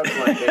most of it.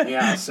 Outflanking,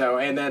 yeah. So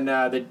and then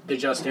the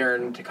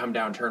Justaerin to come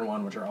down turn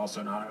 1, which are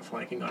also not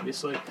outflanking,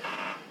 obviously.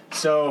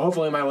 So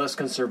hopefully my list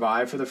can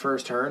survive for the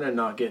first turn and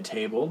not get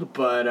tabled.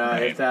 But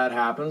if that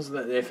happens,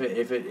 if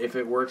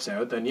it works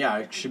out, then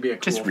it should be a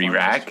cool. Just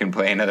re-rack and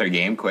play another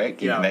game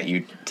quick, even that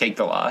you take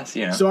the loss.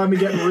 So I'm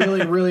getting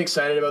really really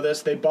excited about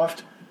this. They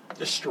buffed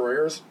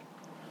destroyers.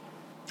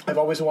 I've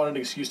always wanted an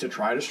excuse to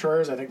try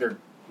destroyers. I think they're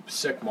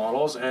sick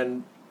models,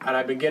 and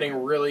I've been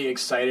getting really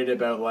excited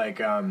about,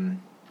 like, I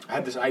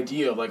had this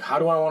idea of, like, how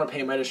do I want to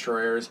paint my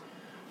destroyers?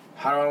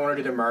 How do I want to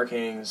do their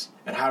markings?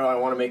 And how do I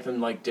want to make them,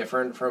 like,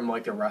 different from,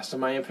 like, the rest of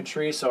my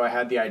infantry? So I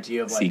had the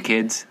idea of, like... See,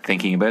 kids,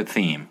 thinking about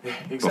theme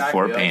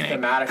before painting.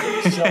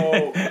 Thematically.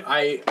 So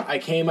I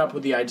came up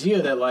with the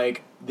idea that,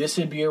 like, this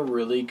would be a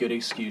really good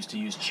excuse to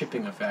use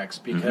chipping effects,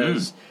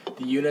 because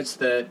the units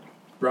that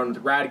run with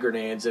rad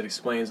grenades, it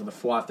explains in the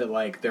fluff that,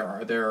 like, their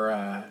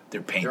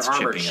paint's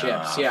armor chipping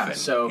chips. off. Yeah, and,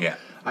 so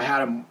I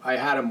had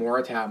a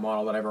Moritat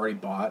model that I've already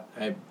bought.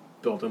 I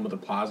built him with a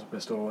plasma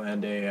pistol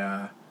and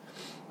a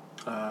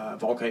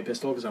Volkite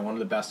pistol, because I wanted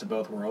the best of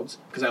both worlds.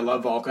 Because I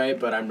love Volkite,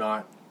 but I'm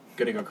not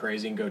going to go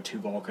crazy and go to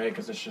Volkite,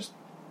 because it's just,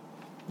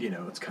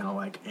 it's kind of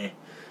like,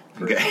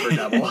 for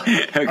double.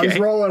 Okay. I was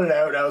rolling it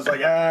out, and I was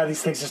like,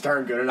 these things just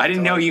aren't good enough. I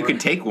didn't know you could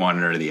take one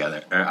or the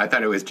other. I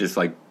thought it was just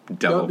like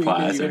double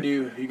plasma.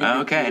 You can do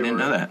okay, I didn't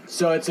know that.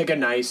 So it's like a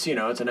nice,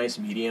 it's a nice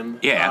medium.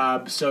 Yeah. I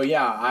was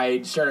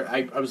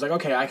like,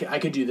 okay, I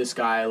could do this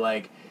guy.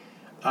 Like,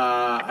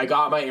 I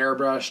got my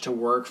airbrush to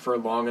work for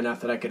long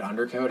enough that I could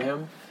undercoat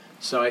him.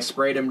 So I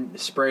sprayed him,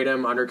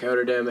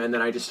 undercoated him, and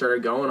then I just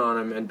started going on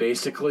him, and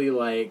basically,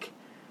 like,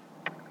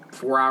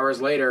 4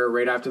 hours later,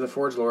 right after the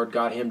Forge Lord,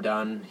 got him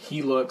done.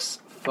 He looks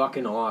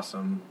fucking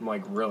awesome. I'm,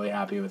 like, really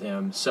happy with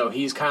him. So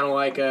he's kind of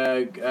like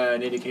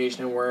an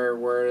indication of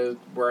where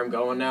I'm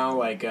going now.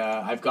 Like,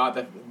 I've got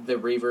the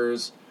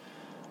Reavers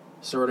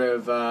sort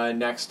of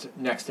next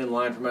in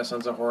line for my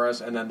Sons of Horus,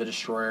 and then the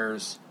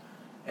Destroyers,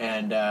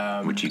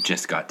 and which you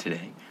just got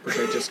today. Which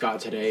I just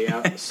got today,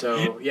 yeah.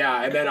 So,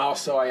 yeah, and then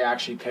also I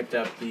actually picked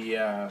up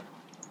the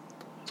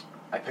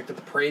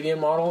Praevian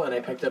model, and I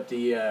picked up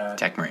the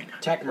Tech Marine.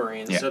 Tech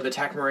Marine. Yeah. So the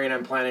Tech Marine,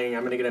 I'm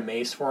going to get a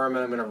mace for him,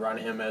 and I'm going to run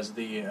him as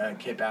the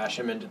Kit Bash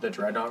him into the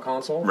Dreadnought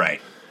console.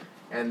 Right.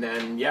 And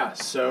then,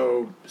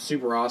 so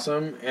super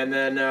awesome. And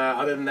then,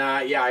 other than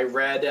that, I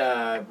read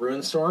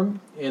Runestorm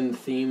in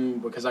theme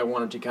because I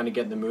wanted to kind of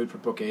get in the mood for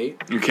Book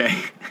 8. Okay.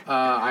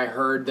 I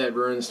heard that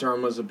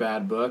Runestorm was a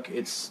bad book.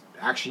 It's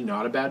actually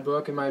not a bad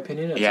book, in my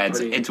opinion.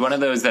 It's one of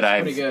those that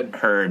I've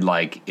heard,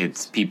 like,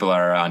 people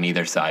are on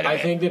either side of it. I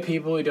think that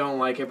people who don't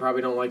like it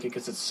probably don't like it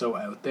because it's so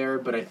out there,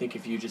 but I think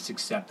if you just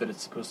accept that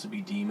it's supposed to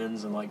be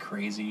demons and, like,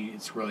 crazy,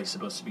 it's really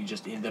supposed to be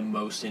just in the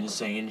most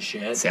insane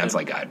shit. Sounds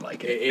like I'd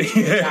like it. It's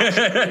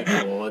actually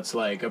pretty cool. It's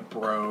like a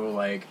bro,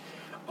 like,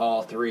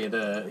 all three of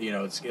the,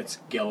 it's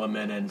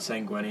Gilliman and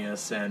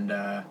Sanguinius and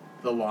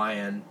the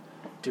Lion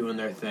doing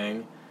their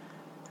thing.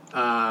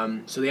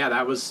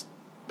 That was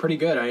pretty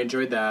good. I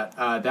enjoyed that.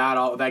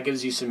 That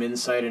gives you some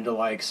insight into,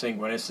 like,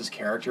 Sanguinius'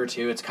 character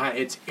too.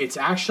 It's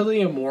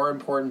actually a more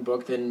important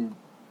book than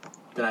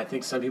I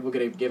think some people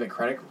give it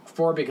credit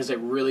for, because it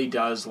really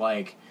does,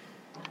 like,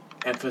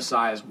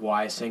 emphasize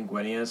why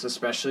Sanguinius,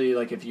 especially,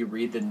 like, if you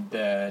read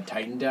the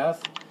Titan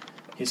Death,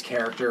 his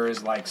character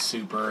is, like,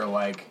 super,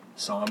 like,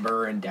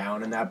 somber and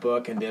down in that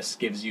book, and this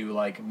gives you,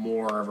 like,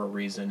 more of a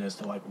reason as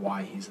to, like,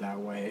 why he's that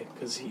way,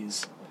 because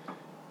he's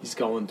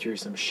going through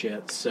some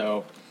shit.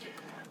 So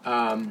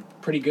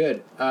pretty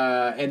good.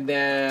 And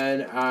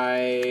then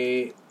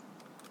I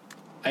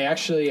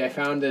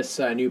found this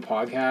new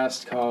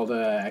podcast called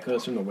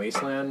Echoes from the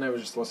Wasteland. I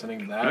was just listening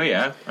to that. Oh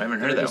yeah, I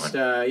haven't heard of that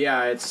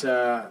one. It's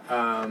a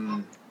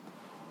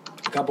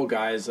couple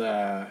guys.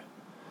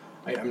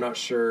 I'm not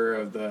sure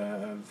of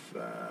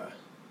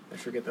I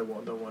forget the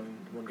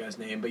one guy's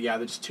name, but yeah,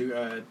 they're just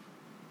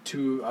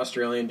two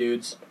Australian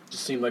dudes.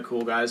 Just seemed like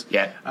cool guys.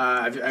 Yeah.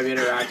 I've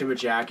interacted with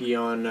Jackie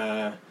on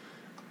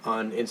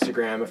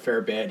Instagram a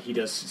fair bit. He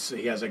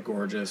has a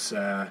gorgeous.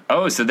 So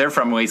they're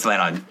from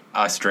Wasteland,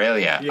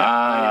 Australia.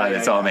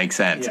 This all makes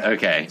sense. Yeah.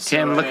 Okay,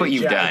 Tim, look what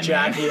you've done.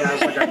 Jackie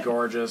has like a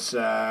gorgeous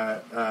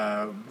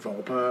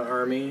Volpa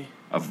army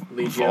of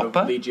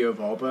Volpa? Legio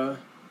Volpa.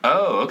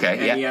 Oh,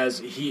 okay. And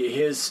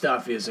his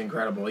stuff is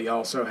incredible. He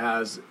also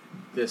has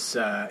this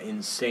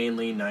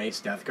insanely nice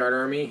Death Guard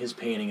army. His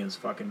painting is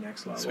fucking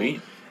next level.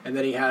 Sweet. And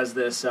then he has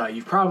this.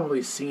 You've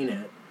probably seen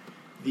it.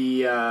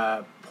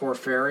 The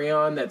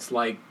Porphyrion that's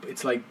like,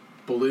 it's like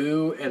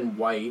blue and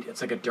white.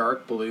 It's like a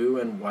dark blue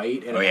and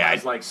white, and it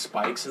has like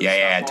spikes and stuff.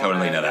 I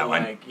totally know that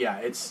one. Like,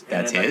 that's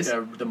his.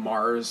 Like the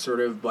Mars sort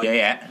of like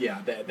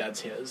that's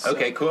his.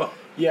 Okay, cool.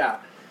 Yeah,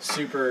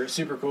 super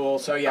super cool.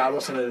 So I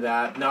listened to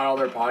that. Not all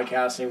their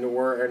podcasts seem to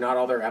work, or not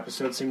all their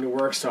episodes seem to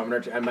work.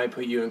 So I might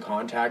put you in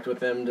contact with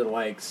them to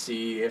like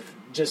see if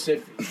so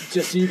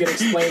you can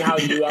explain how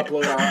you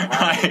upload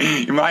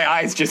our my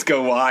eyes just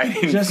go wide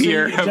in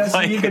fear.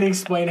 So you can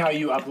explain how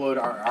you upload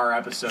our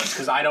episodes,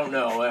 because I don't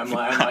know. I'm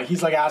like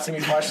he's like asking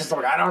me questions.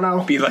 I'm like, I don't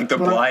know. Be like the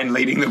blind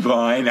leading the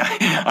blind.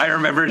 I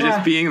remember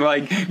just being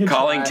like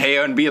calling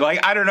Teo and be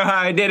like, I don't know how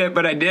I did it,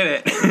 but I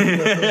did it.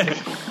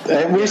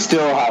 And we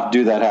still have to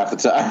do that half the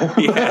time.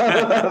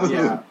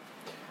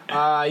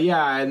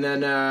 And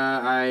then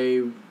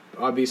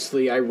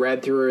obviously, I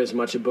read through as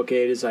much of Book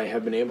 8 as I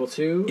have been able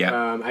to.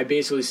 Yeah. I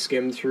basically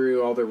skimmed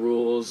through all the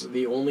rules.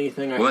 The only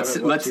thing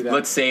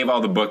let's save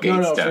all the Book 8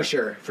 no, stuff.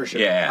 for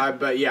sure. Yeah.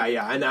 But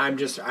and I'm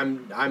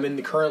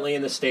currently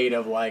in the state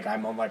of like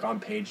I'm on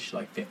page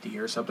like 50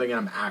 or something, and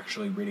I'm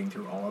actually reading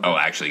through all of it. Oh,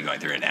 actually going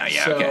through it now.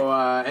 Yeah. So,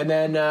 Okay. and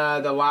then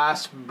the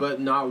last but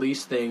not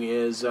least thing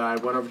is I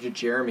went over to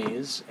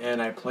Jeremy's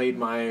and I played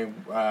my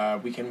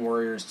Weekend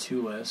Warriors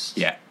 2 list.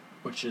 Yeah.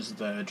 Which is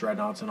the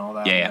Dreadnoughts and all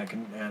that. Yeah.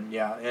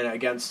 And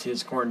against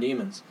his Khorne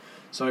Demons.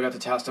 So I got to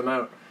test him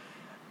out.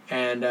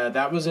 And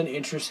that was an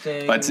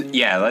interesting, fun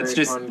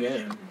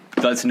game.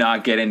 Let's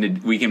not get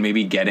into. We can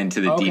maybe get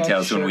into the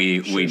details when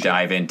we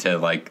dive into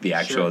like the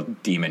actual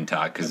demon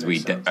talk, because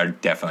we are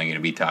definitely going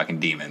to be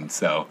talking demons.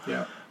 So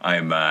yeah.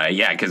 I'm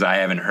because I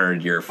haven't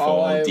heard your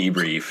full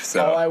debrief.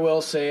 So all I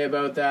will say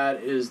about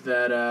that is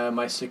that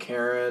my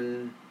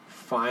Sicaran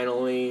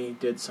finally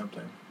did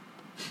something.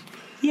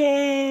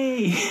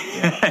 Yay!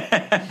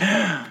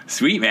 Yeah.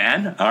 Sweet,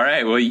 man. All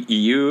right. Well,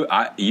 you've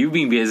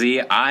been busy.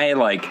 You've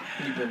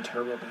been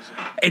turbo busy.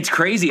 It's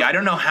crazy. I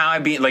don't know how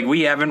I've been. Like,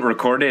 we haven't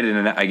recorded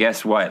in, I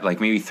guess,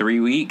 maybe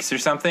 3 weeks or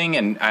something.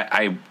 And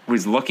I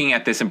was looking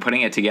at this and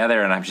putting it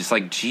together, and I'm just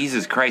like,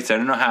 Jesus Christ, I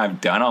don't know how I've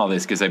done all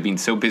this because I've been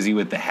so busy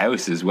with the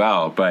house as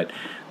well. But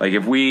like,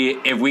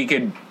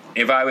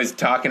 if I was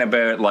talking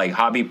about like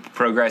hobby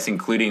progress,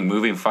 including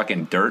moving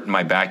fucking dirt in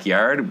my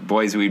backyard,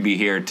 boys, we'd be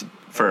here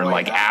for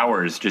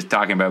hours just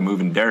talking about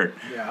moving dirt.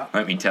 Yeah.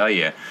 Let me tell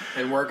you.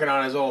 And working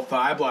on his old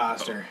thigh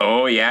blaster.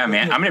 Oh yeah,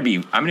 man. I'm gonna be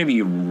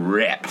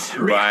ripped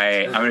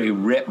by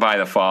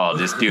the fall,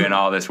 just doing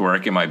all this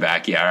work in my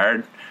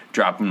backyard,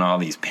 dropping all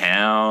these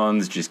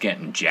pounds, just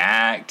getting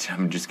jacked.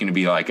 I'm just gonna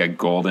be like a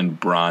golden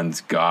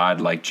bronze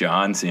god like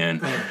John soon.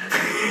 All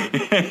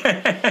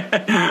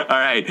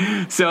right.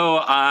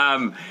 So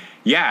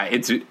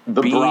it's the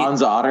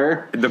bronze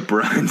otter. The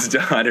bronze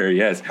otter,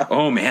 yes.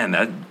 Oh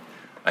man,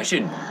 I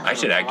should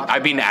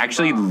I've been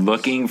actually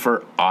looking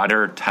for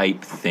otter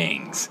type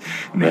things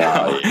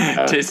now,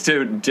 just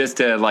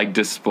to like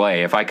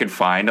display. If I could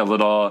find a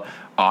little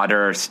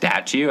otter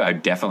statue,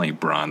 I'd definitely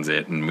bronze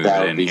it and move it in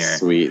here. That'd be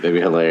sweet. That'd be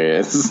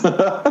hilarious.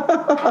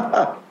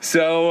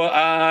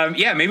 So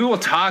maybe we'll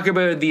talk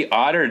about the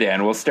otter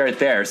den. We'll start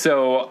there.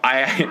 So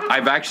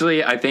I've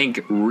actually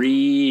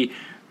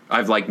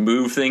I've like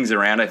moved things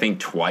around, I think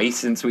twice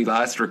since we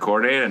last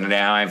recorded, and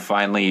now I've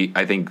finally,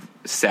 I think,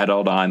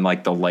 settled on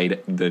like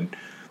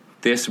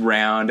this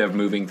round of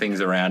moving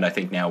things around. I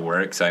think now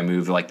works. I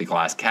moved like the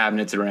glass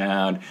cabinets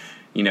around,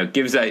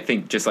 gives, I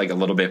think, just like a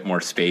little bit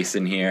more space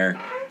in here.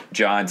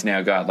 John's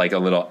now got like a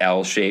little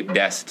L-shaped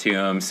desk to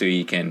him, so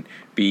he can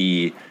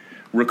be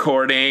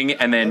recording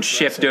and then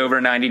shift over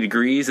 90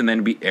 degrees and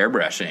then be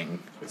airbrushing.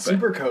 It's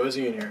super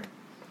cozy in here.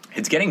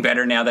 It's getting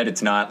better now that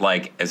it's not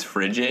like as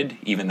frigid,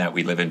 even that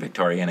we live in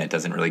Victoria and it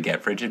doesn't really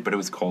get frigid, but it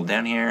was cold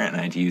down here and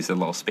I had to use a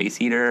little space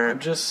heater. I'm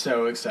just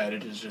so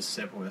excited to just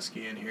sip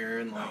whiskey in here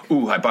and like.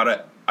 Ooh, I bought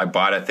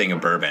a thing of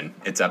bourbon.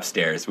 It's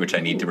upstairs, which I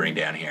need to bring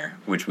down here,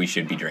 which we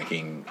should be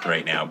drinking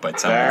right now, but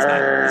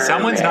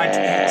someone's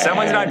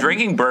not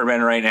drinking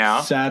bourbon right now.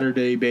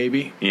 Saturday,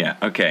 baby. Yeah,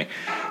 okay.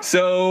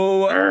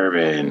 So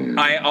bourbon.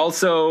 I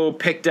also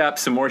picked up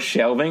some more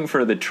shelving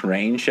for the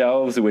train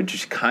shelves,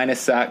 which kind of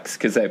sucks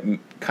because I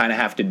kind of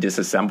have to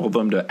disassemble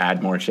them to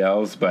add more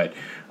shelves, but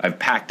I've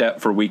packed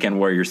up for Weekend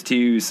Warriors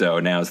 2, so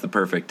now's the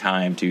perfect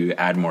time to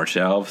add more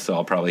shelves, so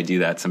I'll probably do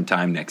that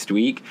sometime next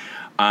week.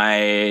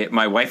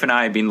 My wife and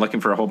I have been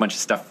looking for a whole bunch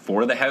of stuff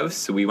for the house,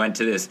 so we went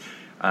to this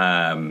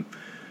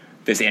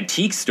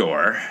antique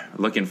store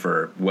looking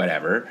for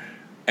whatever,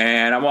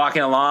 and I'm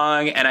walking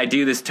along, and I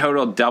do this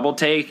total double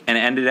take and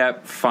ended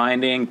up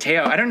finding,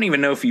 Teo, I don't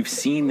even know if you've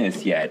seen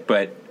this yet,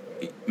 but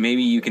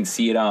maybe you can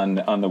see it on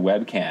the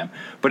webcam,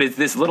 but it's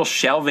this little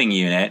shelving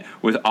unit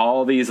with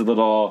all these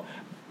little,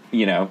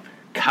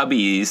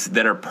 cubbies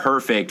that are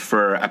perfect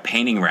for a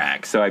painting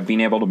rack. So I've been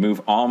able to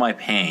move all my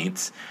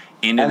paints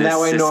into this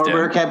system. And that way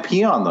Norbert can't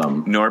pee on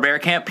them.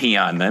 Norbert can't pee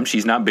on them.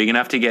 She's not big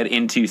enough to get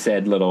into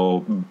said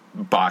little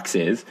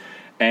boxes.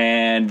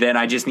 And then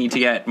I just need to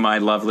get my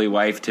lovely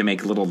wife to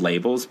make little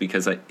labels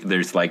because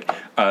there's like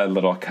a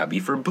little cubby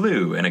for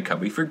blue and a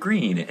cubby for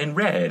green and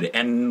red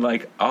and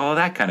like all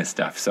that kind of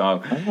stuff.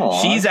 So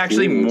she's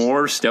actually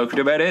more stoked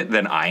about it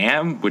than I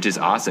am, which is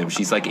awesome.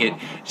 She's like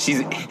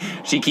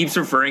she keeps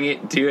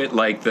referring to it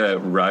like the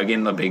rug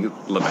in The Big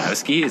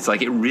Lebowski. It's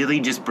like it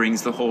really just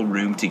brings the whole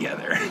room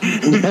together.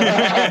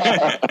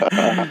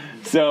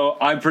 So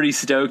I'm pretty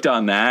stoked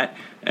on that.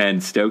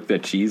 And stoked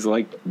that she's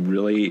like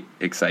really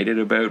excited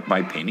about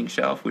my painting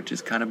shelf, which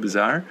is kind of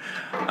bizarre.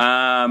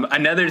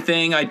 Another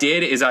thing I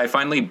did is I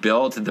finally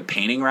built the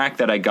painting rack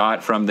that I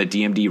got from the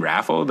DMD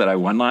raffle that I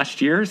won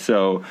last year.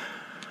 So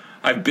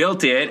I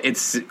built it.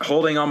 It's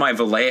holding all my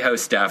Vallejo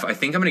stuff. I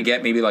think I'm going to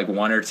get maybe like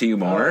one or two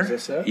more. Is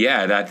this it?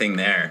 Yeah, that thing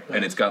there. Nice.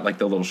 And it's got like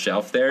the little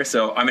shelf there.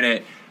 So I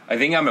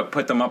think I'm going to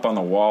put them up on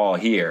the wall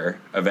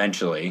here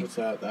eventually. What's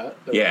that?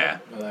 Yeah.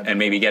 And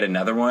maybe get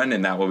another one,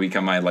 and that will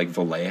become my like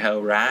Vallejo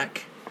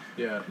rack.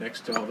 Yeah,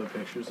 next to all the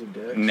pictures of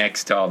dicks.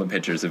 Next to all the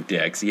pictures of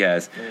dicks,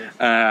 yes.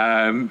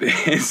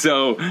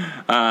 So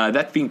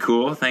that's been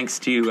cool. Thanks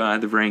to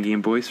the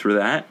Varangian Boys for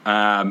that.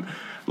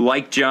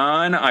 Like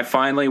John, I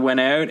finally went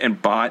out and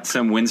bought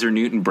some Winsor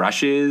Newton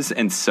brushes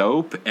and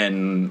soap,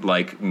 and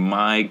like,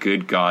 my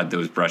good God,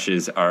 those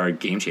brushes are a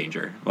game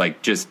changer.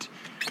 Like,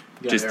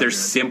 they're good.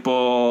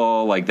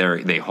 Simple. Like,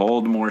 they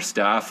hold more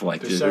stuff.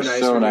 Like, they're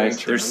so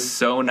nice. They're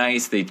so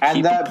nice. They and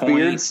keep that a point.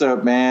 beard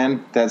soap,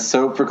 man. That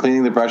soap for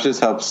cleaning the brushes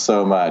helps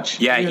so much.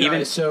 Yeah,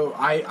 even so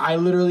I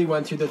literally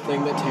went through the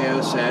thing that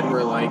Teo said,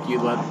 where like you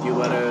let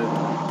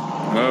a.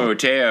 Whoa,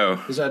 Teo!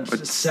 There's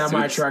a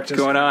semi-truck just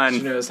going on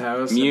into his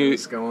house. Mute. And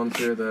it's going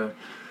through the.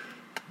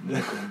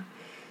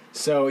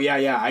 So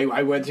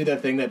I went through the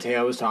thing that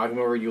Teo was talking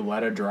about, where you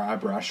let a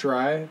brush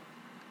dry,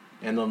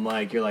 and then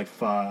like you're like,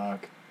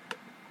 fuck.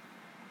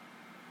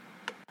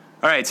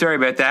 All right, sorry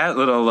about that.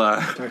 Little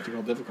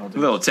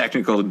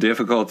technical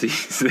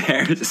difficulties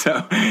there.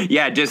 So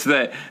yeah, just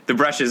the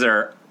brushes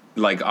are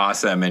like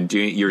awesome, and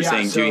doing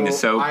the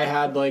soap. I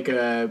had like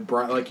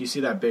you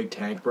see that big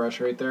tank brush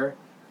right there.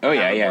 Oh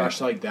yeah, a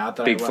brush like that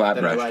big flat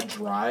brush. I let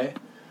dry.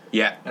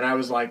 Yeah, and I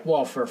was like,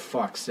 well, for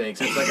fuck's sakes,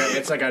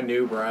 it's like a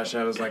new brush.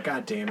 I was like,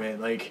 God damn it,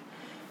 like.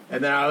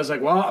 And then I was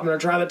like, well, I'm going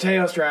to try the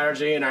Teo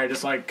strategy. And I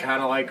just, like,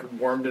 kind of, like,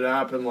 warmed it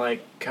up and,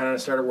 like, kind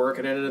of started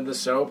working it into the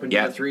soap and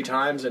did it 3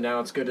 times. And now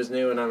it's good as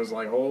new. And I was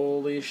like,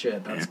 holy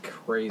shit, that's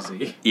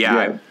crazy.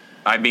 Yeah.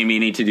 I've been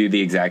meaning to do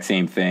the exact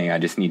same thing. I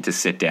just need to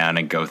sit down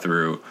and go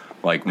through,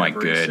 like, my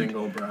every good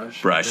single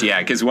brush. Yeah,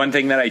 because one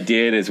thing that I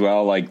did as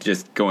well, like,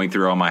 just going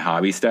through all my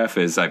hobby stuff,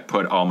 is I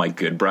put all my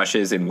good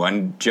brushes in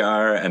one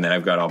jar, and then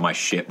I've got all my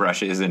shit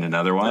brushes in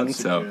another one. That's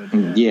so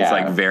it's,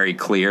 like, very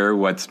clear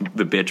what's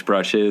the bitch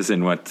brushes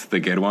and what's the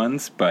good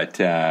ones. But,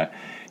 the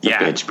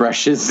bitch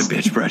brushes. The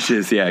bitch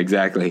brushes, yeah,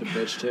 exactly. The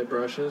bitch tip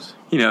brushes.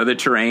 You know, the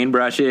terrain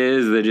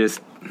brushes, the just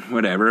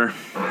whatever.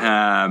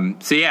 Then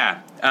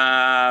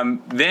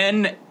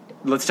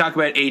let's talk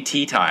about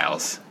AT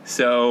tiles.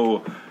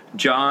 So,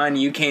 John,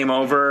 you came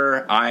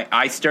over.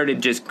 I started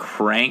just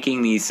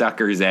cranking these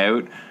suckers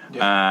out.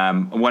 Yeah.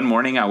 One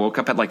morning, I woke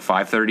up at like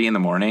 5:30 in the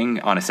morning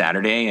on a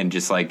Saturday and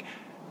just like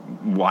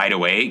wide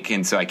awake.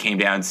 And so I came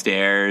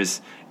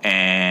downstairs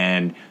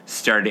and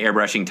started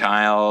airbrushing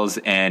tiles.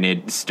 And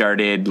it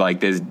started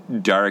like this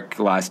dark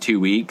last 2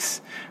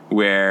 weeks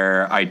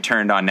where I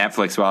turned on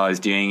Netflix while I was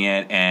doing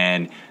it,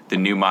 and the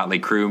new Motley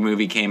Crue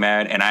movie came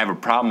out. And I have a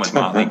problem with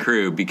Motley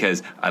Crue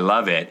because I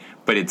love it,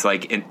 but it's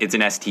like it's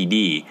an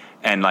STD.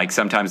 And like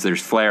sometimes there's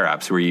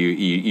flare-ups where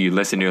you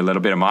listen to a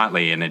little bit of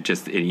Motley, and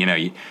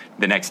the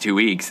next 2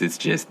 weeks it's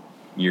just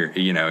you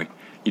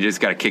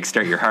just got to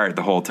kickstart your heart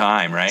the whole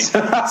time, right? So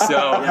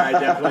yeah, I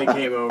definitely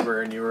came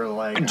over and you were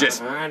like,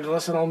 I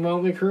listen to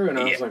Motley Crue, and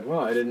I was like,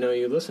 well, I didn't know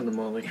you listened to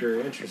Motley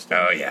Crue. Interesting.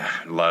 Oh yeah,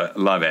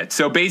 love it.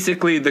 So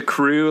basically, the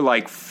Crue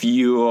like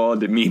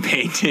fueled me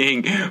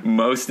painting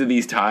most of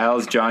these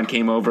tiles. John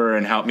came over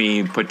and helped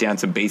me put down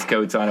some base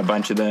coats on a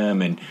bunch of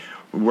them, and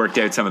worked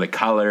out some of the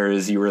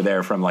colors. You were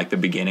there from like the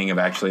beginning of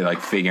actually like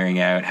figuring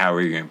out how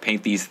we were going to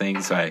paint these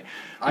things. So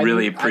I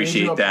really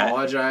appreciate that. I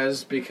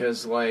apologize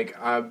because like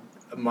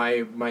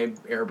my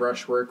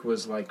airbrush work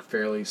was like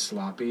fairly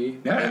sloppy.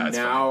 Yeah, and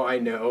now fine. I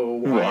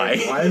know why.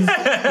 It was.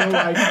 So,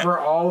 like, for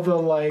all the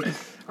like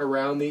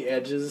around the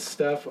edges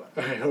stuff,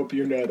 I hope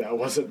you know that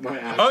wasn't my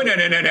actual. Oh no!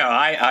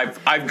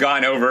 I've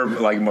gone over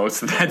like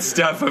most of that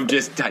stuff of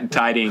just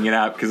tidying it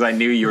up because I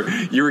knew you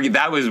were.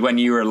 That was when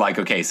you were like,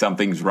 okay,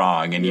 something's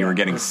wrong, and you were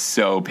getting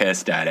so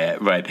pissed at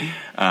it. But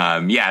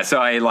so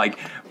I like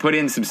put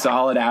in some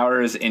solid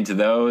hours into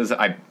those.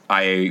 I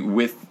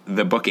with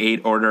the Book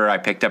 8 order, I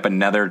picked up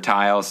another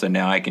tile, so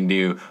now I can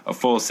do a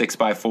full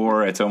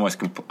 6x4. It's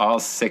almost all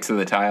 6 of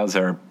the tiles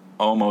are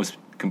almost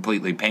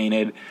completely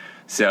painted.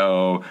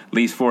 So at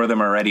least 4 of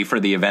them are ready for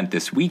the event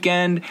this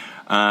weekend.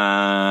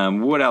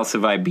 What else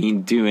have I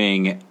been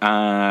doing? So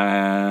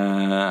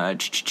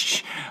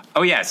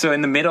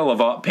in the middle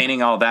of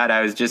painting all that,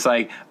 I was just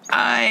like,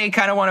 I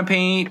kind of want to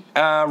paint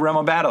a Realm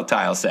of Battle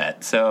tile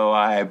set. So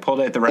I pulled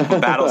out the Realm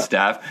of Battle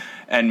stuff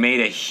and made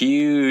a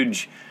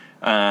huge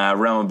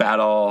Realm of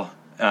Battle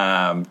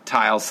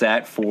tile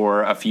set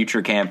for a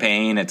future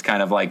campaign. It's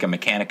kind of like a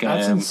Mechanicum.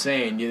 That's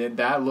insane.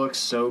 That looks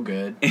so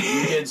good.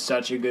 You did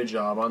such a good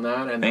job on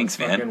that. And thanks,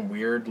 man. Fucking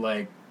weird,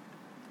 like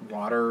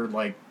water,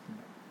 like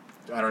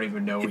I don't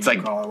even know what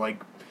you call it.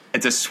 Like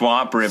it's a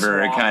swamp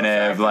river, kind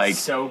of like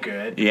so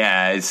good.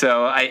 Yeah.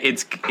 So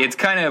it's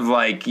kind of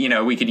like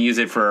we could use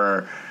it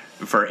for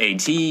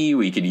AT,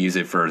 we could use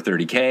it for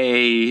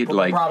 30K.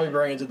 We'll probably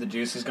bring it to the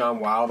Juice Has Gone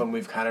Wild, and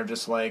we've kind of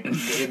just like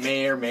it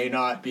may or may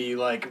not be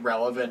like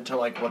relevant to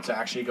like what's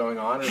actually going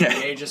on, and we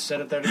may just set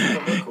it there to make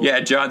it look cool.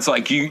 Yeah, John's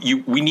like,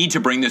 we need to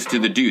bring this to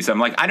the Deuce. I'm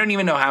like, I don't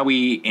even know how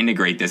we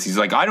integrate this. He's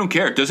like, I don't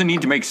care. It doesn't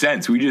need to make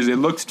sense. It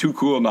looks too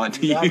cool not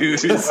to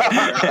use.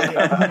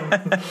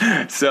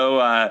 So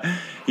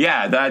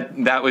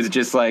that was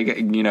just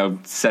like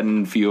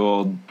setting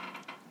fueled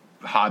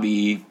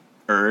hobby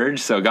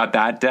urge, so got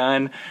that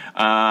done.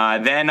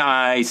 Then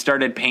I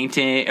started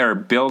painting or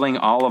building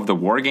all of the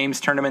War Games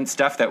tournament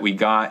stuff that we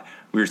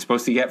were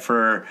supposed to get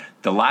for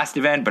the last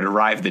event, but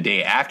arrived the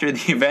day after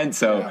the event.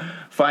 So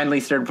finally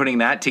started putting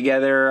that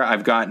together.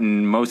 I've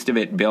gotten most of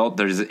it built.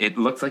 It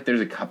looks like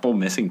there's a couple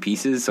missing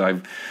pieces, so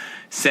I've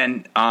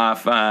sent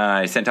off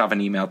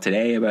an email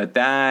today about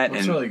that.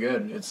 It's really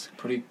good. It's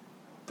pretty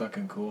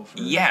fucking cool.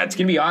 It's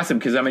gonna be awesome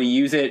because I'm gonna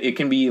use it. It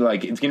can be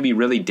it's gonna be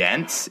really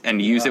dense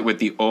and use it with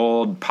the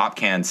old pop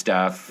can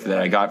stuff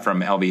that I got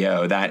from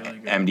LVO, that really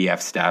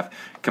MDF stuff.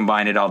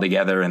 Combine it all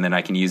together, and then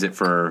I can use it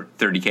for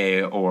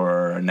 30K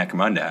or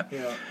Necromunda.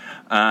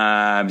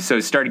 So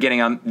started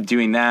getting on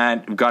doing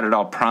that. Got it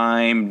all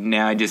primed.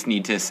 Now I just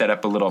need to set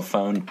up a little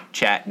phone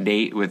chat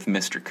date with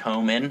Mr.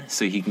 Coman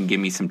so he can give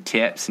me some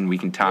tips and we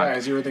can talk. Yeah,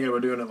 as you were thinking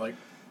about doing it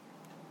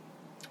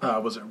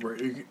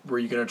were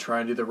you going to try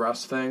and do the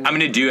Rust thing? I'm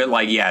going to do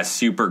it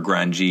super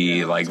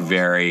grungy,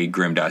 very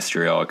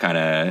Grimdustrial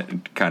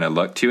kind of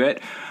look to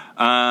it.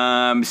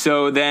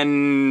 So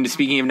then,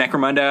 speaking of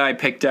Necromunda, I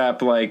picked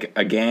up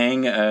a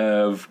gang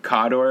of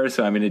Cawdor,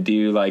 so I'm going to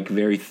do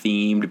very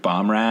themed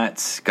bomb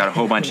rats. Got a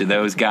whole bunch of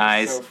those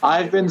guys.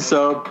 I've been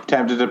so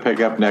tempted to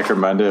pick up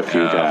Necromunda a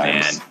few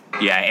times. Man.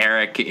 Yeah,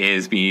 Eric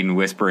is been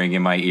whispering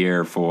in my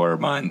ear for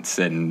months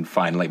and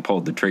finally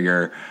pulled the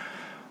trigger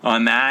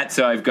on that.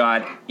 So I've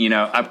got,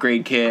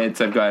 upgrade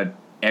kits. I've got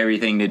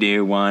everything to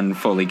do. One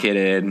fully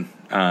kitted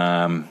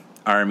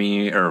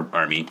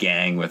army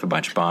gang with a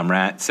bunch of bomb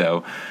rats.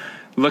 So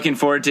looking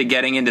forward to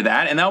getting into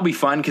that. And that'll be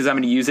fun because I'm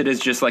going to use it as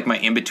just my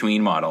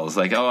in-between models.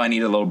 I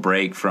need a little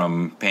break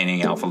from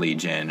painting Alpha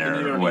Legion or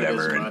you don't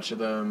whatever. Need as much of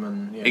them.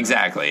 And,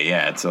 Exactly.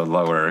 Yeah, it's a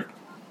lower...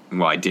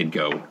 Well, I did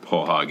go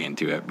whole hog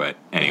into it, but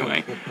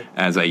anyway,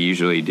 as I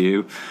usually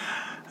do.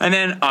 And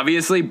then,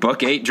 obviously,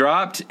 Book 8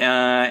 dropped,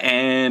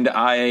 and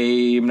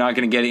I'm not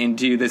going to get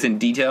into this in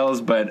details,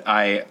 but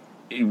I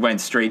went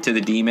straight to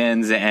the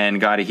demons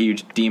and got a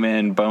huge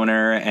demon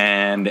boner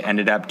and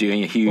ended up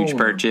doing a huge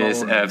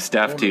purchase of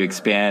stuff to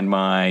expand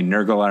my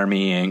Nurgle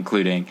army,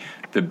 including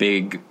the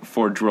big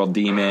Forge World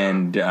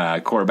demon,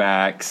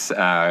 Korvax,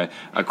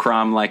 a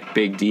Cromlech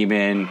big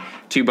demon,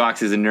 2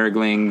 boxes of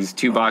Nurglings,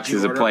 2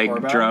 boxes of plague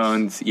Korvax?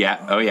 drones.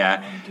 Yeah, oh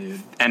yeah.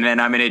 Dude. And then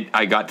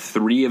I got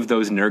 3 of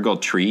those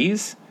Nurgle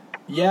trees.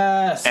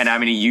 Yes. And I'm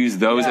going to use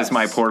those as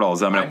my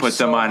portals. I'm going to put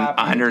them on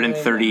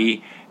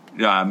 130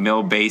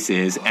 mil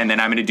bases, and then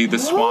I'm going to do the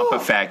swamp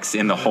effects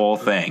in the whole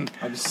thing.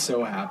 I'm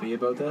so happy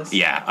about this.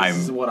 Yeah,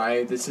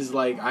 This is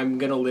I'm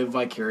going to live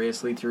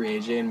vicariously through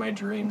AJ in my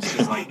dreams.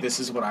 Because this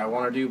is what I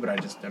want to do, but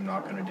I'm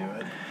not going to do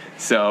it.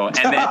 So, and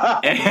then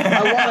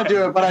I want to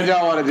do it, but I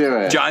don't want to do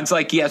it. John's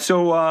like, yeah.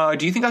 So,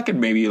 do you think I could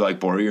maybe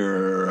borrow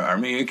your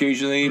army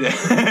occasionally?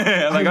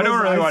 I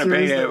don't really want to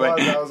pay it. But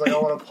I was like, I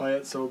want to play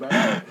it so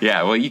bad.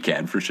 Yeah, well, you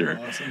can for sure.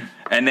 Awesome.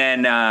 And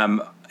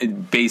then,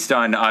 based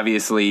on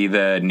obviously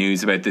the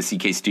news about the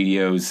CK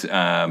Studios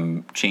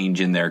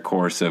change in their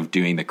course of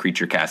doing the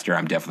creature caster,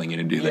 I'm definitely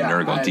going to do the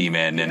Nurgle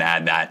demon and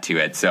add that to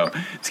it. So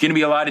it's going to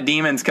be a lot of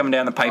demons coming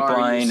down the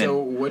pipeline.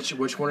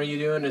 Which one are you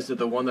doing? Is it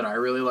the one that I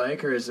really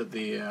like, or is it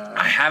the?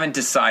 I haven't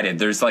decided.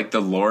 There's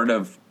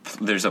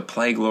there's a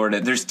Plague Lord.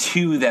 There's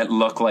 2 that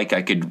look like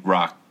I could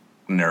rock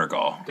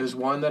Nurgle. There's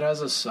one that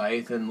has a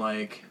scythe and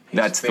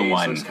that's the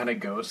one. It's kind of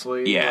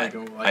ghostly. Yeah,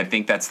 I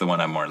think that's the one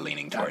I'm more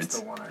leaning towards. That's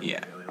the one I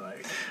really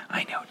like.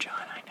 I know, John.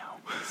 I know.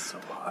 It's so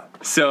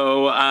hot.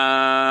 So,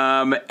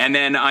 and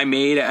then I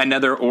made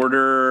another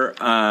order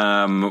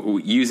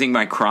using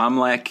my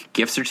Cromlech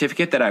gift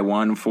certificate that I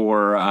won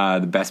for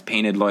the best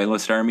painted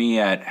loyalist army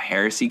at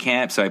Heresy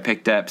Camp. So I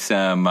picked up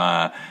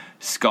some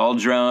skull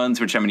drones,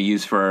 which I'm going to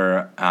use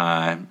for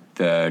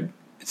the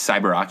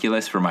Cyber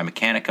Oculus for my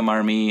Mechanicum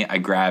army. I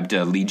grabbed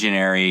a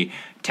Legionary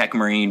Tech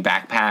Marine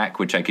backpack,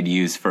 which I could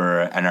use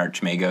for an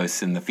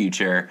Archmagos in the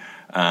future.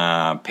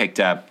 Picked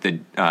up the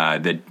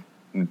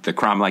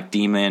Cromlech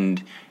Demon,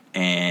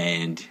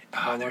 and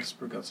Cromlech's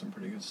got some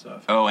pretty good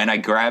stuff. Oh, and I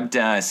grabbed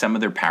some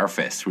of their Power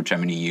Fists, which I'm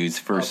going to use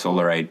for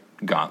Solarite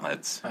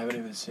gauntlets. I haven't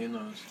even seen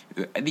those.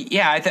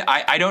 Yeah,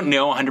 I don't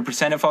know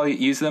 100% if I'll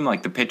use them.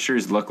 The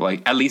pictures look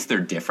at least they're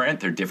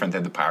different. They're different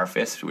than the Power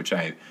Fist, which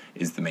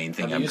is the main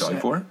thing I'm going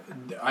for.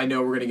 I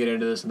know we're going to get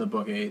into this in the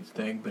Book 8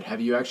 thing, but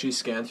have you actually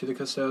scanned through the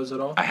Custodes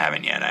at all? I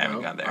haven't yet. I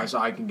haven't got there. So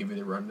I can give you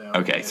the rundown.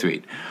 Okay,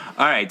 sweet.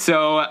 All right,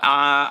 so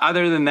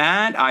other than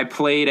that, I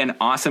played an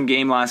awesome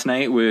game last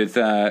night with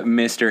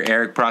Mr.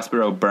 Eric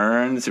Prospero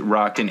Burns,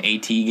 rocked an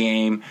AT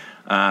game.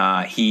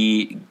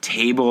 He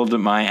tabled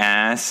my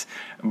ass,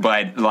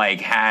 but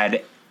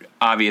had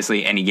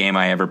obviously any game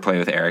I ever play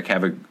with Eric,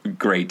 have a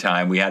great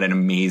time. We had an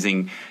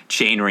amazing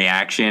chain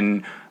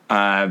reaction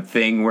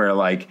thing where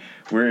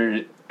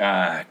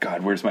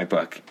God, where's my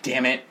book?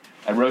 Damn it.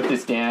 I wrote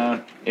this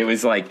down. It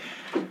was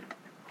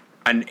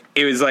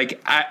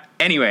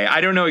Anyway, I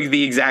don't know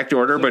the exact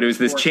order, but it was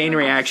this chain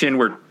reaction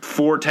where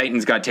 4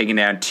 Titans got taken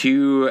down,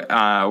 2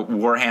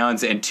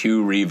 Warhounds and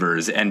 2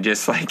 Reavers, and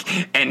just like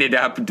ended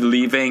up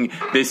leaving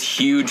this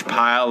huge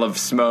pile of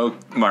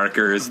smoke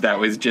markers that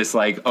was just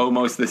like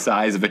almost the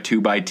size of a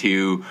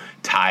 2x2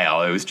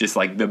 tile. It was just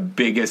like the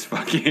biggest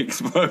fucking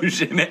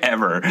explosion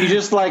ever. You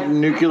just like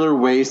nuclear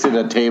wasted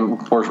a table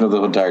portion of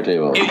the entire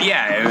table.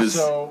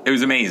 It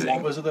was amazing.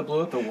 What was it that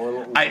blew it? The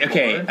war.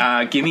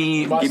 Give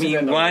me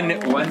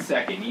one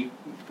second.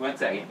 1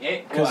 second.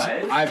 Because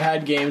I've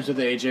had games with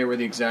AJ where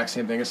the exact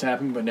same thing has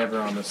happened, but never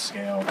on this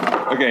scale.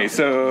 Okay,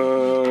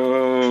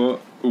 so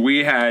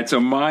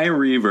my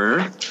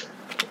Reaver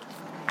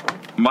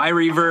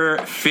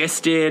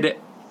fisted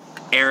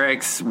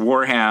Eric's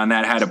Warhound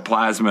that had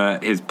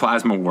his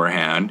plasma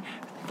Warhound,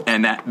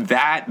 and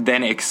that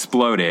then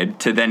exploded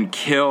to then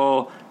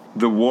kill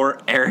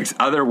Eric's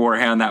other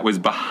Warhound that was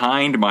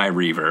behind my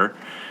Reaver.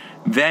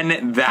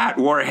 Then that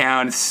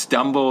Warhound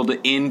stumbled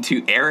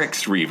into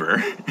Eric's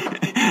Reaver,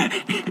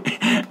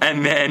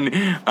 and then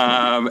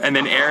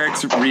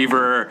Eric's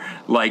Reaver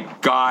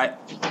like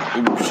got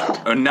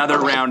another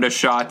round of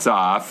shots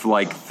off,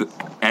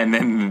 and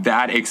then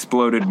that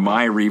exploded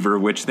my Reaver,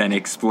 which then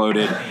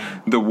exploded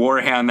the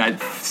Warhound that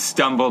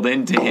stumbled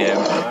into him,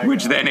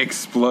 which then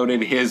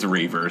exploded his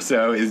Reaver.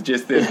 So it's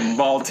just this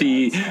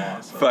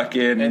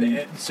fucking.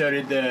 And so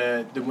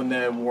did when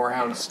the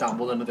Warhound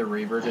stumbled into the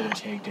Reaver, did it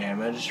take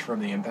damage from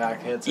the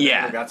impact hits?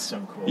 Yeah, that's so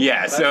cool.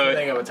 Yeah, that's the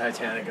thing about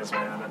Titanicus,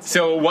 man.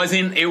 So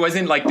it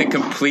wasn't like the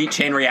complete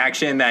chain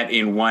reaction that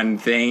in one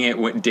thing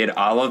it did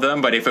all of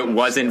them, but if it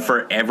wasn't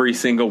for every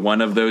single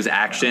one of those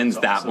actions,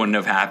 that wouldn't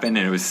have happened,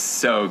 and it was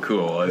so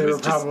cool. They were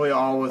probably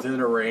all within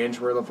a range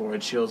where the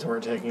void shields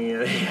weren't taking it.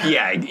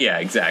 Yeah,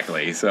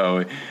 exactly.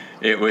 So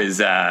it was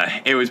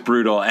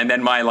brutal. And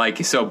then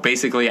so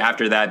basically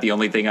after that, the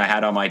only thing I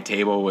had on my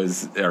table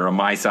on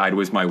my side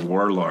was my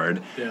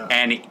Warlord. Yeah.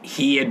 And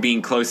he had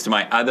been close to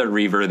my other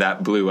Reaver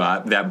that blew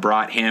up, that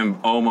brought him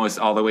almost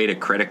all the way to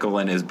critical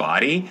in his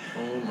body.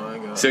 Oh my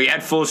god. So he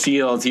had full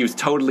shields. He was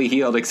totally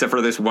healed except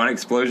for this one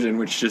explosion,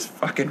 which just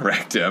fucking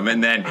wrecked him.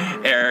 And then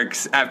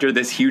after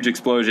this huge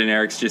explosion,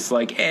 Eric's just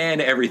like,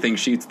 and everything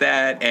shoots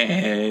that,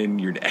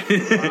 and you're dead.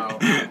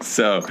 Wow.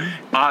 So,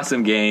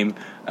 awesome game.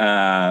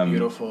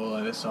 Beautiful.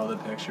 I just saw the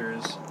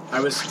pictures. I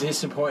was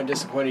disappointed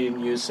you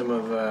didn't use some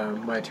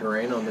of my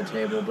terrain on the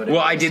table, but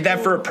I did that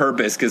for a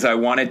purpose because I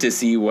wanted to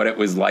see what it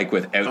was like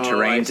without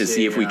terrain to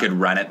see if we could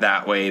run it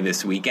that way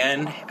this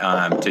weekend,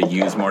 to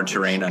use more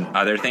terrain on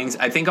other things.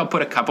 I think I'll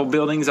put a couple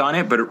buildings on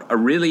it, but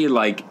really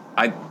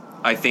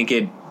I think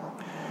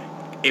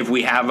if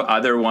we have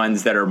other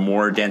ones that are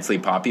more densely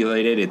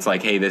populated, it's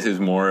like, hey, this is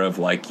more of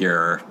like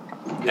your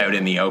out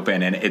in the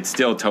open, and it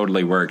still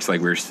totally works. Like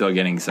we're still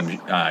getting some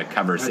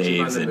cover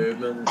saves and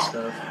movement and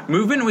stuff.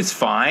 Movement was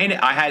fine.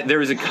 There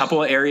was a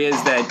couple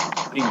areas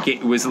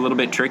that was a little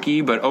bit tricky,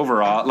 but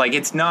overall, like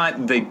it's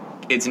not the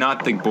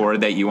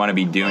board that you want to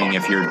be doing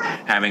if you're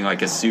having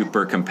like a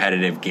super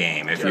competitive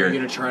game. If you're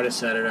going to try to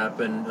set it up,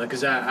 and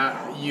because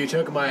you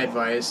took my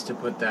advice to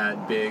put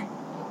that big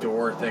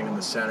door thing in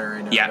the center,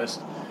 I noticed.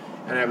 Yeah.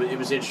 And it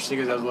was interesting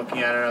because I was looking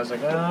at it and I was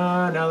like,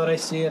 now that I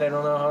see it, I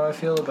don't know how I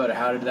feel about it.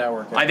 How did that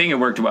work out? I think it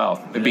worked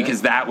well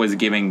because that was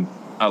giving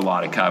a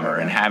lot of cover,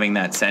 and having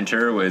that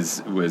center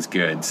was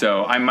good.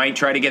 So I might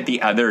try to get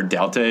the other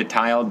Delta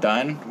tile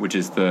done, which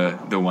is the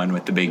one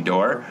with the big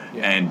door,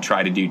 and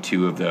try to do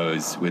 2 of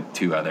those with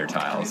 2 other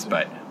tiles.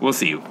 But we'll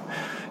see.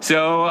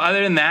 So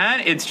other than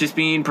that, it's just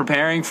been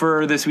preparing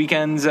for this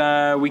weekend's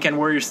Weekend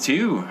Warriors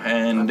 2,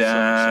 and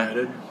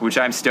so which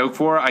I'm stoked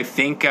for. I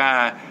think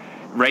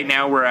right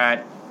now we're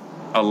at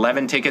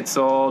 11 tickets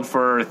sold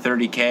for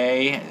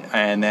 $30K,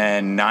 and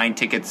then 9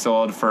 tickets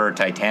sold for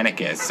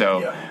Titanicus.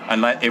 So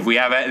if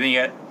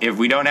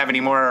we don't have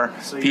any more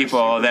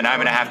people, then I'm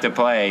going to have to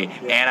play,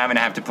 and I'm going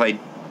to have to play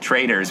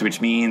Traders,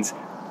 which means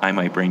I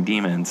might bring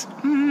demons.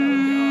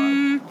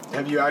 Oh, God.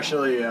 Have you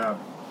actually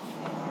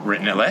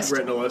written a list?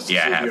 To yeah, see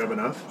if you have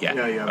enough? Yeah.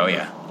 You have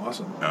enough.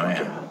 Awesome.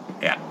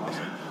 Yeah.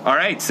 Awesome. All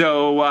right,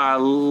 so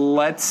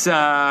let's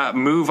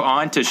move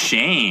on to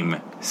shame.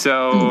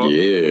 So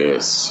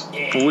yes,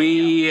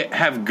 we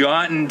have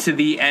gotten to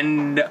the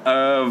end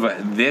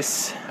of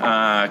this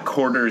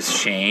quarter's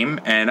shame,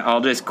 and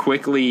I'll just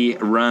quickly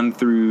run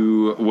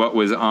through what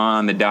was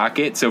on the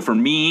docket. So for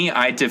me,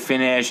 I had to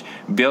finish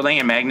building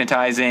and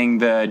magnetizing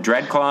the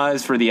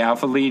Dreadclaws for the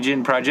Alpha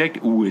Legion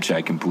project, which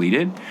I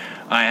completed.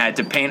 I had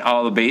to paint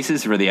all the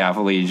bases for the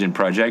Alpha Legion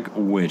project,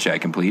 which I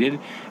completed.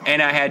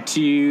 And I had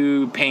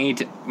to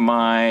paint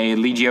my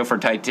Legio for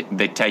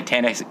the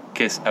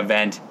Titanicus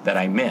event that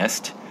I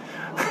missed,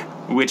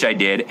 which I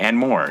did, and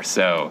more.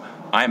 So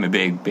I'm a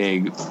big,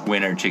 big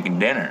winner chicken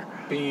dinner.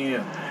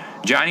 Bam.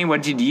 Johnny,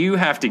 what did you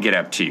have to get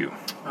up to?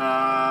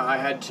 I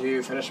had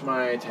to finish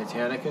my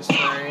Titanicus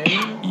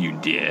terrain. You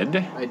did?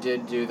 I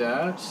did do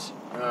that.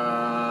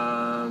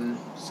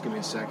 Just give me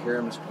a sec here.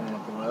 I'm just pulling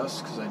up the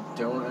list because I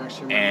don't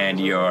actually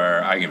remember.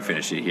 And I can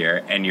finish it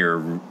here. And your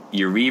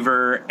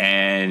Reaver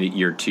and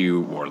your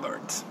 2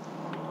 Warlords.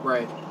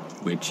 Right.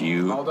 which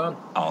you All done.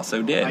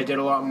 also did. I did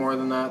a lot more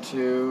than that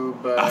too,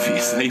 but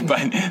Obviously,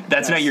 but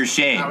that's not your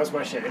shame. That was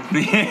my shame.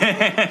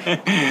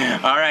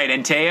 All right,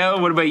 and Teo,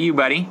 what about you,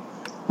 buddy?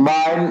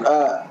 Mine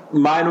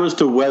was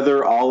to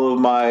weather all of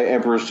my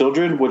Emperor's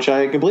Children, which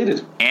I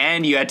completed.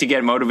 And you had to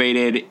get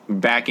motivated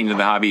back into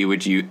the hobby,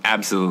 which you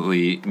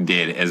absolutely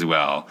did as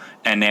well.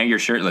 And now you're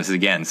shirtless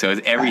again, so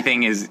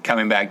everything is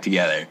coming back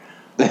together.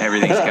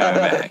 Everything's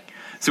coming back.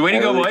 So way to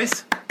go,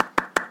 boys.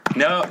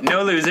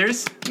 No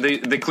losers.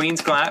 The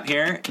Queen's clap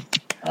here.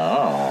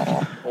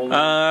 Oh.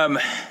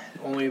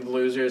 Only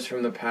losers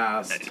from the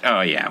past.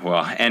 Oh yeah,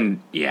 well,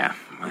 and yeah,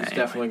 There's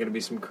definitely going to be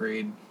some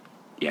Creed.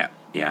 Yeah,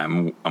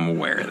 I'm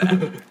aware of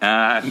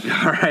that.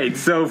 All right,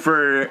 so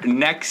for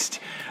next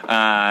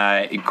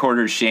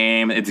quarter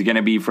shame, it's going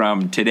to be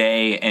from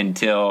today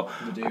until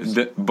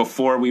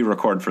before we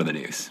record for the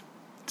Deuce.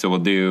 So we'll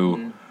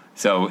do.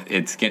 So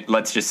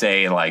let's just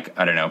say like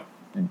I don't know,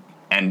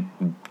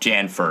 and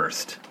Jan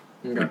 1st,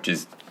 which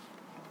is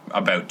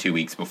about 2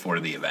 weeks before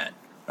the event.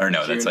 Or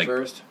no, that's like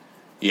 1st?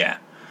 Yeah.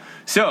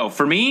 So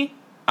for me,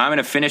 I'm going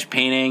to finish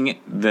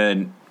painting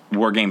the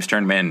War Games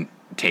tournament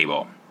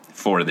table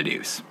for the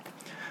Deuce.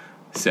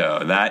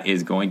 So that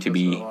is going to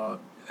be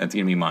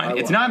mine.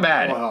 It's not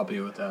bad. I'll help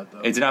you with that, though.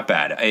 It's not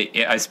bad,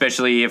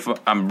 especially if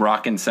I'm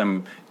rocking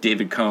some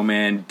David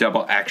Coman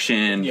double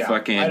action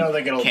fucking I don't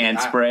think it'll can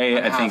spray.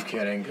 I'm I think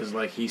kidding because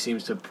like he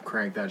seems to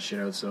crank that shit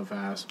out so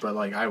fast. But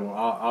like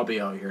I'll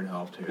be out here to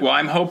help too. Well,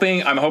 I'm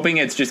hoping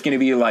it's just going to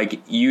be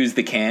like use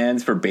the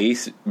cans for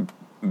base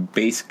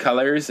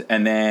colors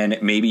and then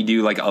maybe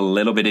do like a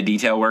little bit of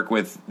detail work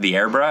with the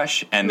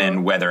airbrush and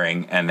then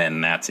weathering and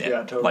then that's it. Yeah,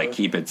 totally. Like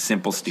keep it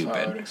simple, stupid.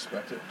 I would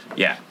expect it to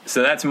be. Yeah.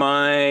 So that's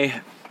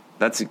gonna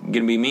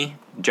be me.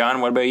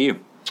 John, what about you?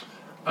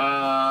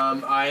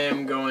 I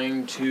am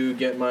going to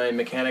get my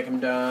Mechanicum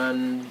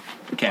done.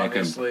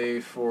 Obviously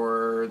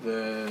for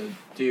the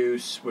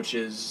Deuce, which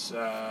is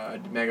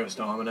Magos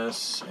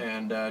Dominus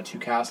and 2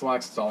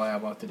 Castellax. That's all I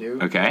have left to do.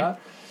 Okay.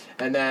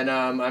 And then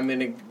I'm going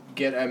to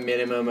get a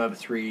minimum of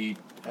 3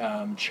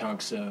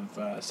 chunks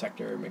of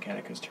Sector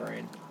Mechanicus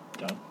terrain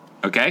done.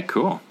 Okay,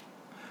 cool.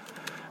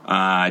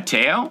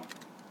 Teo?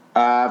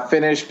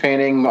 Finished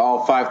painting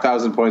all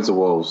 5,000 points of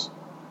wolves.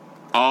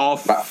 All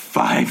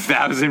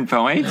 5,000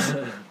 points?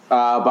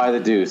 By the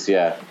Deuce,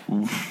 yeah.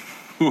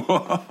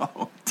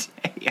 Whoa,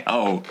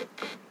 Teo.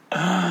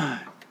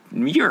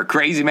 You're a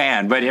crazy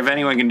man, but if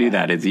anyone can do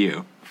that, it's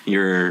you.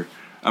 You're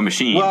a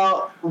machine.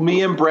 Well,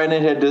 me and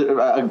Brennan had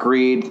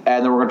agreed, and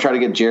then we're going to try to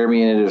get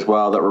Jeremy in it as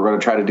well, that we're going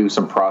to try to do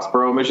some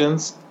Prospero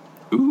missions.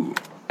 Ooh.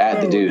 At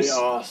the Deuce. That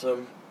would be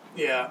awesome.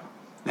 Yeah.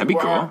 That'd be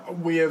cool.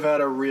 We have had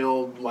a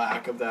real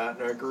lack of that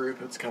in our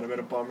group. It's kind of been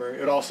a bummer.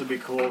 It would also be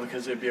cool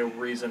because it'd be a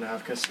reason to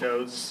have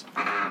custodes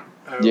out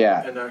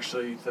and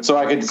actually...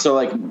 someone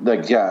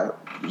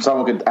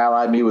could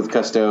ally me with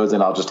custodes,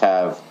 and I'll just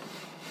have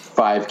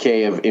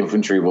 5K of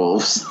infantry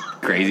wolves.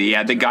 Crazy.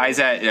 Yeah,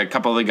 a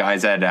couple of the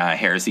guys at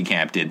Heresy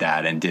Camp did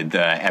that and did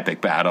the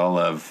epic battle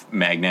of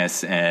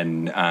Magnus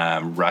and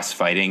Russ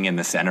fighting in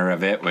the center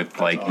of it with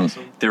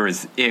awesome.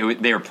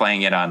 They were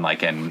playing it on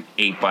like an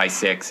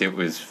 8x6. It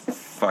was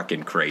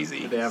fucking crazy.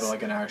 Did they have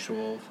like an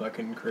actual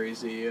fucking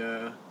crazy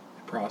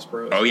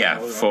Prospero? Oh yeah,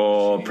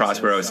 full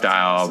Prospero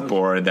style awesome.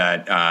 Board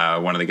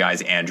that one of the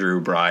guys, Andrew,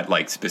 brought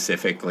like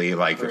specifically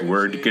like crazy.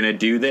 We're gonna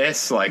do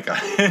this like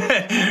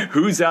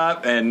who's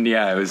up, and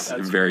yeah, it was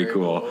That's very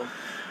cool.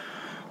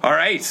 All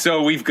right,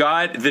 so we've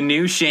got the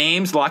new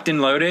shames locked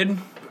and loaded.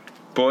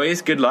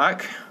 Boys, good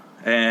luck.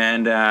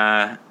 And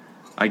I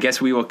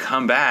guess we will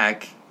come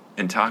back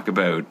and talk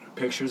about...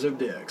 Pictures of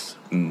dicks.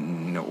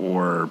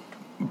 Or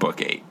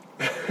Book 8.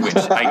 Which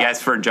I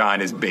guess for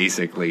John is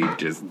basically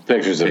just...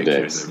 Pictures of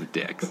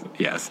dicks.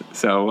 Yes.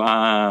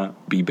 So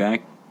be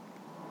back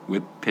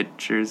with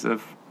pictures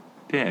of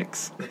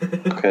dicks.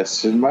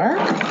 Question mark?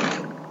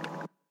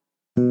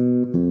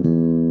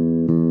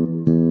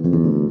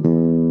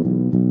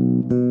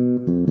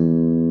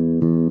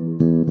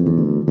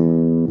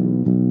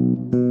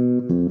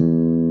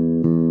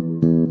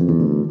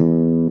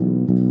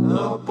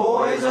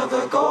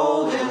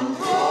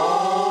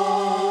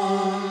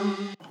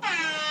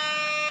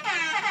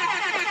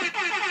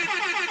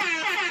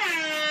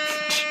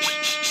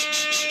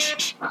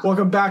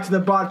 Welcome back to the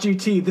Bot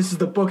GT. This is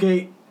the Book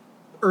 8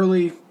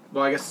 early...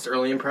 Well, I guess it's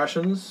early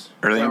impressions.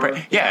 Early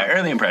impressions. I like that.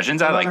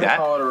 I'm not going to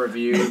call it a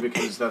review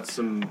because that's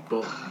some...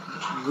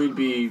 we'd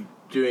be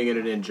doing it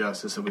an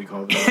injustice if we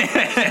called it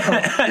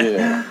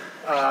yeah.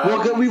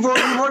 Well, we've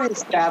already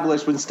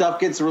established when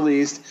stuff gets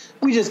released,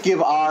 we just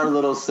give our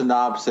little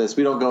synopsis.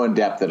 We don't go in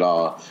depth at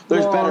all.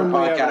 There's better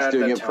podcasts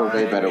doing it for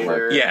way better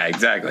work. Yeah,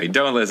 exactly.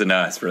 Don't listen to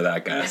us for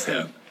that kind of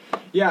stuff.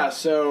 Yeah,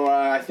 so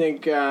I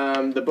think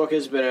the book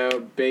has been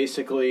out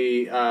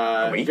basically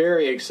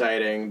very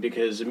exciting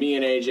because me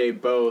and AJ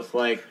both,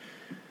 like,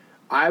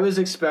 I was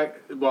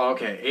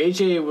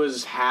AJ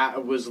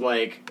was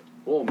like,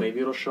 well, maybe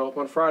it'll show up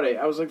on Friday.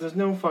 I was like, there's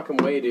no fucking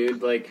way,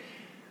 dude. Like,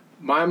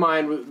 my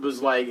mind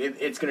was like,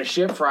 it's going to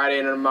ship Friday,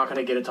 and I'm not going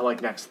to get it till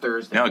like next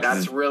Thursday. No,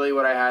 that's really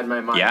what I had in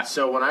my mind. Yeah.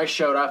 So when I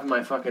showed up and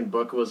my fucking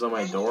book was on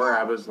my door,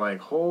 I was like,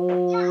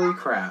 holy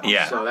crap.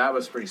 Yeah. So that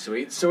was pretty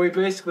sweet. So we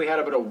basically had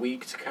about a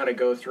week to kind of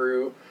go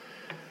through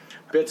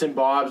bits and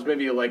bobs,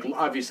 maybe like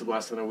obviously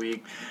less than a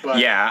week. But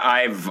yeah,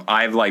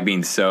 I've like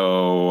been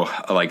so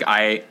like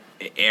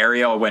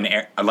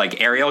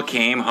Ariel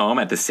came home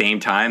at the same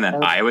time that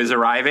I was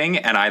arriving,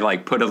 and I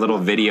like put a little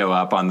video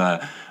up on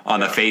the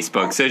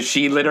Facebook. So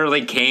she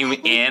literally came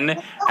in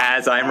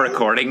as I'm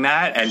recording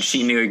that, and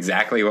she knew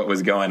exactly what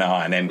was going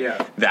on, and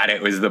that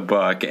it was the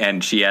book,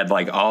 and she had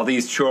like all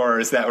these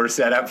chores that were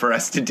set up for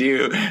us to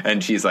do,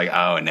 and she's like,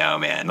 oh no,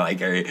 man,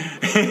 like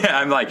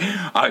I'm like,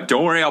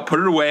 don't worry, I'll put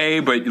it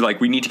away, but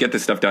like we need to get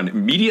this stuff done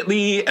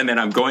immediately, and then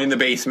I'm going in the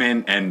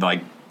basement, and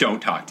like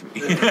don't talk to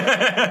me.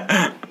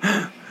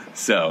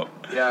 So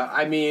yeah,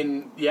 I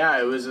mean,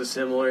 it was a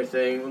similar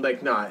thing.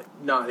 Like not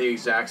the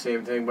exact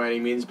same thing by any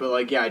means, but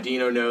like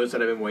Dino knows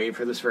that I've been waiting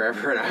for this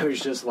forever, and I was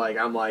just like,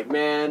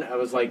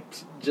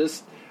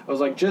 just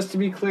to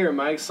be clear,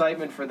 my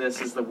excitement for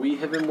this is that we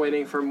have been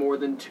waiting for more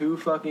than 2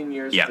 fucking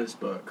years for this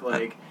book.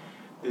 Like,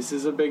 this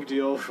is a big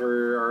deal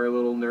for our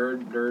little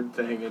nerd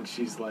thing, and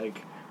she's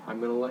like, I'm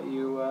going to let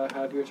you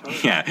have your time.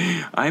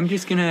 Yeah, I'm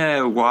just going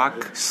to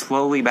walk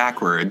slowly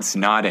backwards,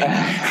 nodding.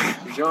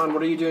 John,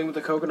 what are you doing with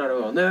the coconut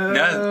oil?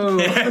 No!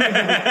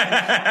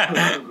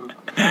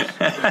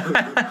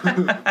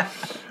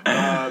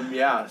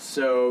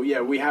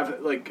 We have,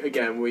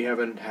 we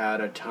haven't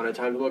had a ton of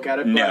time to look at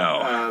it. But,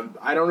 no.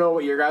 I don't know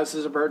what your guys'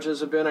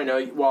 approaches have been. I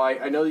know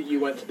that you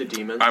went to the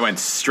Demons. I went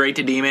straight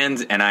to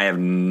Demons, and I have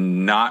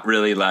not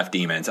really left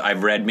Demons.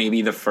 I've read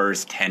maybe the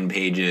first 10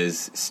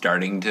 pages,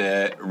 starting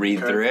to read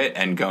through it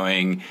and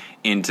going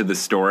into the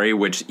story,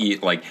 which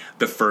like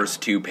the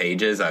first 2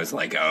 pages, I was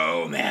like,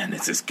 oh man,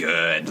 this is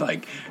good.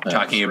 Like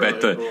talking about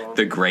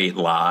the great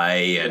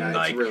lie and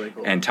really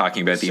cool. And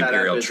talking about the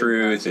Imperial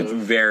Truth. It's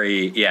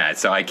very,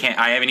 so I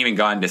haven't even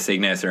gotten to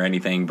Cygnus or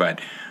anything, but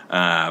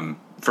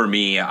for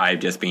me,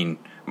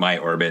 my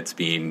orbit's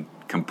been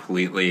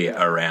completely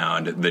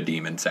around the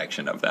demon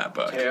section of that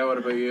book. Teo, what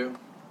about you?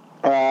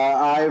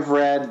 I've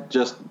read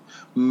just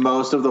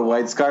most of the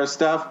White Scar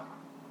stuff.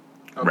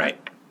 Okay.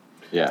 Right.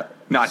 Yeah.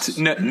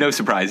 No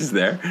surprises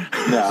there.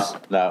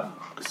 No.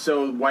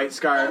 So White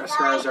Scars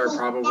are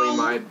probably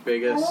my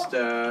biggest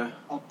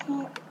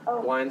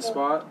blind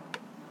spot.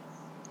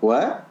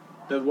 What?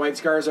 The White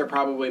Scars are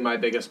probably my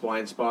biggest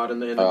blind spot in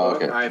the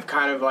book. Okay. I've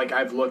kind of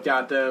I've looked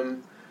at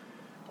them.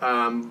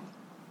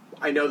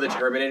 I know the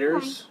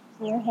Terminators.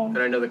 And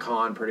I know the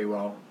con pretty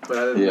well, but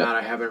other than that,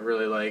 I haven't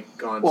really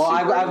gone. Well,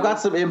 I've got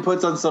some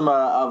inputs on some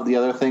of the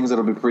other things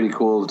that'll be pretty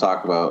cool to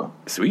talk about.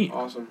 Sweet,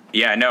 awesome.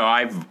 Yeah, no,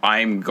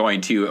 I'm going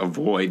to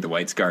avoid the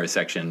White Scar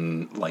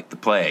section like the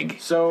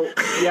plague. So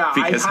yeah,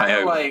 because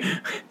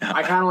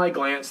I kind of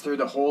glanced through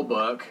the whole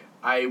book.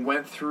 I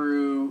went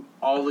through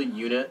all the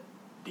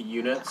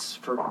units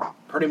for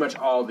pretty much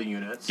all the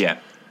units. Yeah.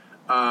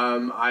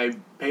 I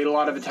paid a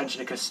lot of attention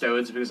to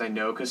Custodes because I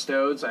know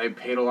Custodes. I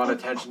paid a lot of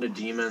attention to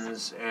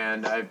Demons,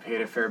 and I've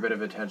paid a fair bit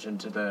of attention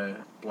to the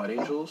Blood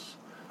Angels.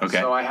 Okay.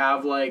 So I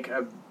have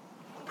a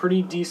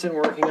pretty decent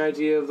working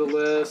idea of the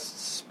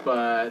lists,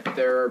 but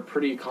they're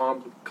pretty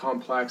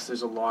complex.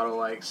 There's a lot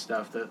of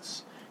stuff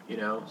that's,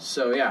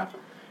 so yeah.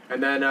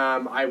 And then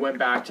I went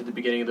back to the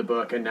beginning of the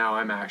book, and now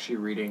I'm actually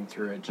reading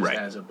through it just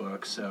as a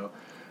book. So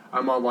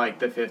I'm on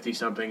the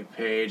 50-something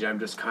page. I'm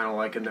just kind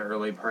of in the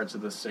early parts of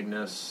the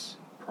Cygnus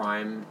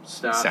Prime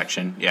stuff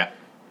section, yeah.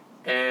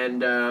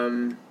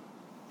 And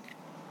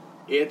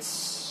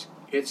it's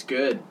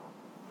good.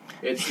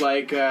 It's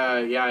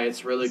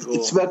it's really cool.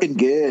 It's fucking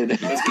good.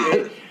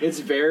 It's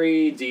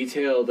very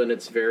detailed, and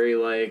it's very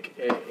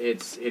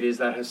it is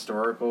that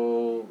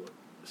historical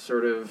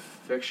sort of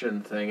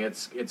fiction thing.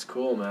 It's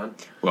cool, man.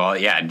 Well,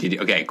 yeah.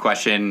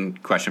 Question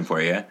for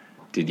you.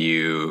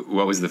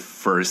 What was the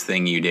first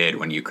thing you did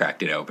when you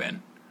cracked it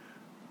open?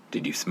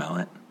 Did you smell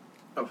it?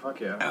 Oh, fuck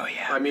yeah. Oh,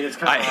 yeah. I mean, it's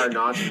kind of hard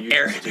not to. You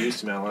just do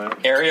smell it.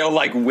 Ariel,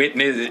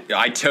 witnessed.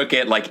 I took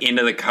it,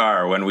 into the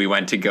car when we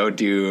went to go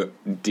do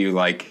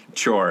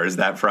chores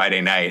that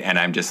Friday night, and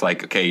I'm just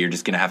okay, you're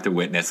just going to have to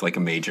witness, a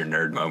major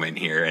nerd moment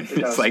here. And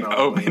it's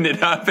opened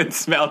it up and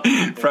smelled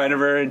in front of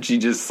her, and she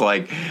just,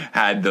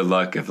 had the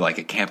look of, I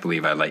can't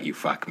believe I let you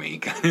fuck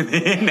me.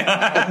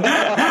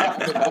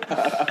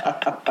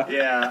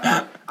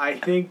 Yeah.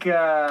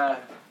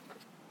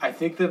 I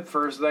think the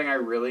first thing I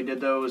really did,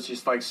 though, was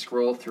just,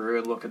 scroll through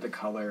and look at the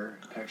color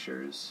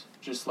pictures.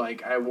 Just,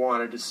 I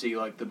wanted to see,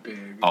 the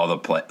big... All the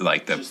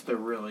just the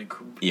really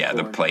cool... Yeah,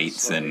 gorgeous, the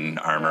plates and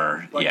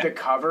armor. The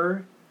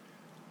cover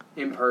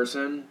in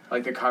person,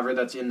 the cover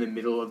that's in the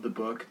middle of the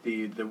book,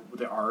 the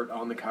art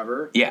on the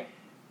cover. Yeah.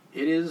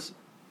 It is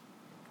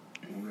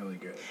really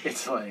good.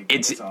 It's awesome.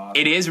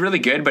 It is really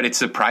good, but it's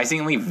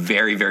surprisingly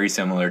very, very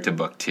similar to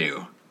book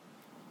 2.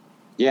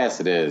 Yes,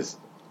 it is.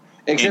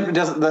 Except it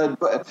doesn't.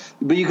 But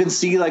you can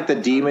see the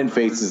demon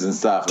faces and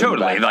stuff.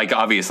 Totally,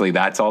 obviously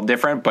that's all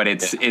different, but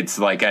it's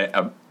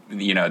a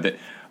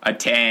a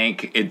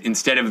tank.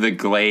 Instead of the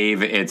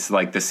glaive, it's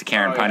like the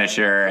Sicaran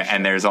Punisher,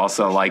 and there's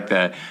also like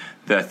the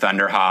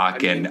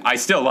Thunderhawk, and I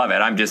still love it.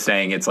 I'm just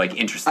saying it's like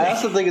interesting. I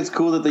also think it's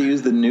cool that they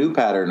use the new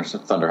pattern of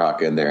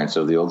Thunderhawk in there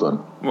instead of the old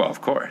one. Well,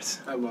 of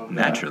course. I love that.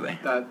 Naturally.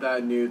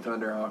 That new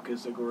Thunderhawk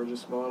is a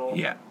gorgeous model.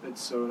 Yeah.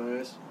 It's so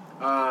nice.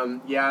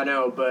 Yeah, I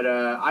know, but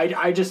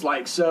I just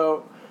like,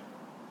 so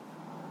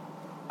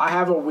I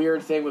have a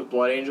weird thing with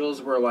Blood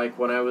Angels where, like,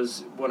 when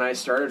I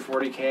started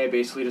 40K, I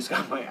basically just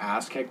got my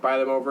ass kicked by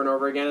them over and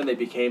over again, and they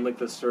became like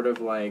this sort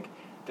of like,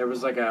 there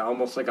was like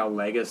almost like a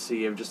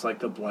legacy of just like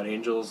the Blood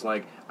Angels.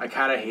 Like, I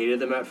kind of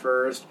hated them at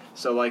first,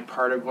 so like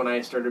part of when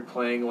I started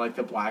playing like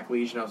the Black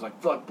Legion, I was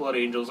like, fuck Blood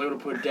Angels, I'm gonna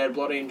put dead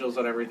Blood Angels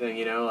on everything,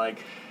 you know,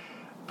 like.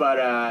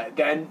 But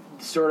then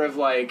sort of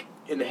like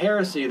in the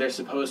Heresy, they're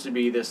supposed to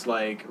be this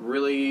like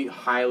really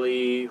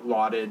highly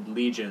lauded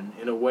legion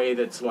in a way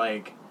that's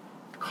like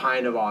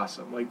kind of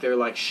awesome. Like, they're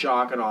like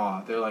shock and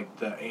awe. They're like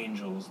the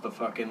angels, the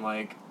fucking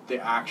like the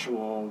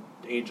actual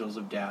angels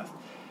of death.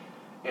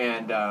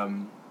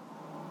 And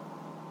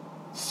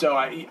so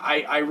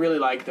I really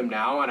like them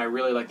now, and I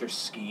really like their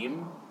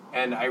scheme,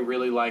 and I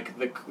really like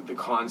the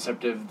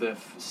concept of the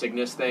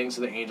Cygnus thing,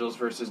 so the angels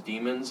versus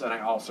demons, and I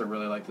also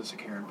really like the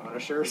Sicaran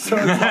Punisher. So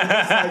it's like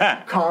this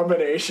like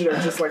combination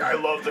of just like, I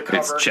love the cover.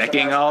 It's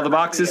checking all the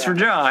boxes for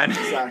John.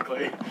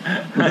 Exactly.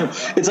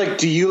 It's like,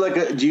 do you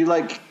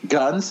like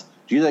guns?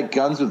 Do you like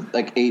guns with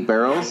like 8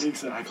 barrels?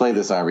 Exactly. Play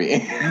this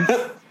army.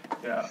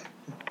 Yeah.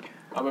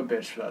 I'm a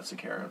bitch for that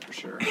Sicaran, for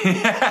sure.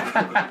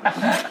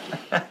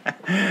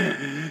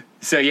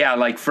 So yeah,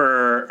 like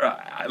for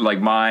like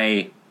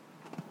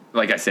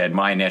I said,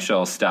 my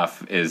initial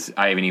stuff is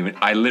I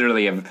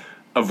literally have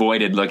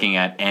avoided looking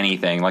at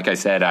anything. Like I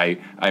said,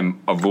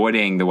 I'm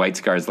avoiding the White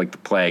Scars like the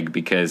plague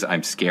because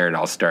I'm scared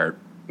I'll start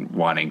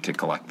wanting to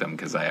collect them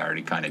because I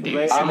already kind of do.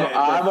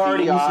 I'm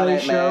already on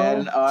it,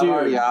 man. I'm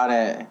already on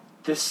it.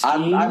 The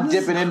schemes, I'm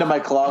dipping into my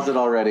closet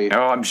already.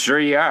 Oh, I'm sure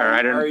you are.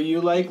 Are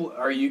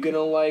you gonna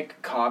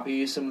like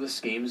copy some of the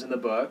schemes in the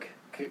book?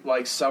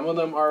 Like, some of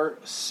them are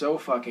so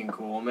fucking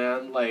cool,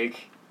 man.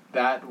 Like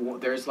that.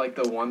 There's like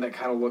the one that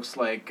kind of looks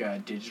like a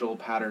digital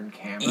pattern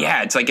camera.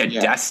 Yeah, it's like a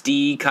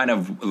dusty kind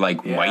of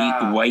like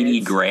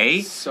whitey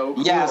gray. So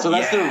cool. Yeah, so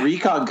that's the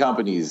recon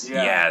companies.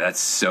 Yeah, that's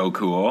so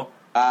cool.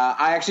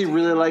 I actually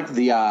really like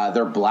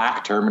their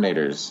black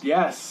Terminators.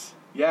 Yes.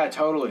 Yeah,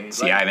 totally.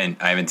 See, I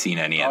haven't seen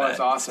any of that. Oh, that's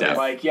awesome. Stuff.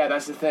 Like, yeah,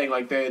 that's the thing.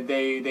 Like,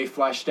 they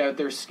fleshed out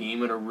their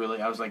scheme in a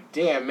really. I was like,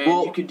 damn,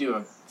 man, you could do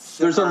a.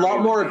 There's a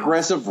lot more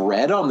aggressive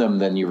red on them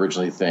than you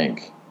originally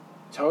think.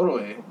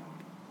 Totally.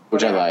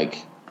 Which I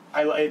like.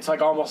 It's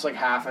like almost like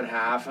half and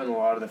half in a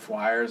lot of the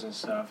flyers and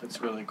stuff.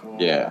 It's really cool.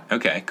 Yeah.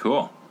 Okay.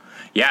 Cool.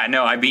 Yeah.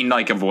 No, I've been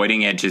like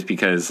avoiding it just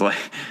because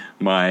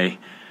like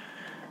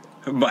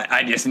But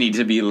I just need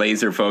to be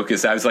laser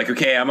focused. I was like,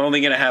 okay, I'm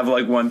only going to have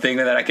like one thing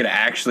that I could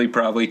actually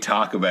probably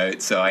talk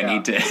about. So I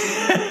need to.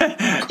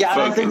 Yeah,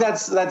 I think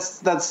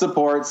that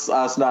supports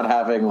us not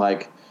having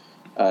like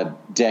a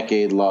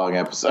decade-long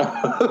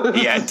episode.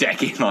 Yeah,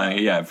 decade-long.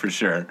 Yeah, for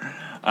sure.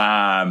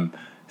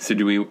 So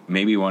do we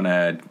want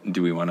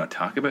to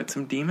talk about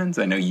some demons?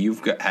 I know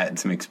you've had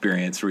some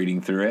experience reading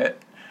through it.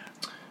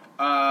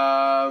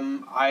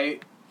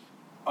 I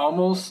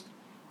almost.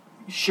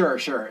 Sure.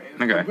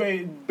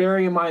 Okay.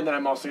 Bearing in mind that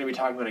I'm also going to be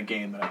talking about a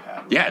game that I've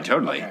had. Yeah,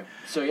 totally. Okay.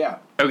 So, yeah.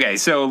 Okay,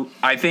 so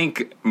I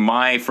think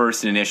my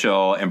first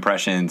initial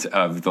impressions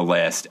of the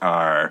list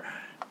are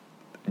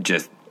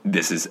just,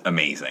 this is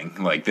amazing.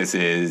 Like,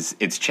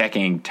 it's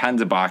checking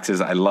tons of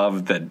boxes. I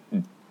love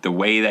the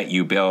way that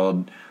you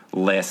build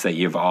lists, that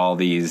you have all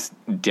these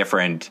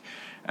different...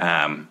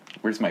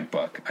 where's my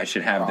book? I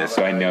should have this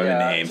so I know the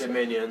names.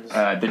 Dominions.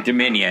 The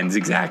Dominions,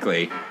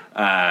 exactly.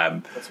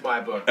 That's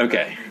my book.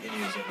 Okay. You can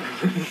use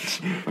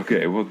it.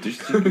 Okay, well,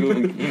 just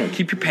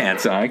keep your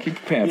pants on. Keep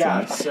your pants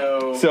on.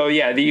 Yeah, So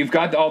yeah, you've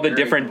got all the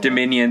different cool.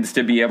 dominions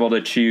to be able to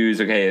choose.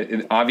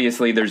 Okay,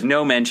 obviously there's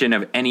no mention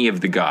of any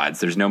of the gods.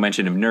 There's no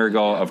mention of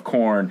Nurgle, of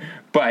Khorne,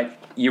 but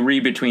you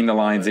read between the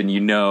lines and you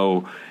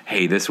know,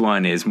 hey, this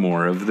one is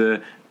more of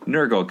the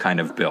Nurgle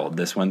kind of build.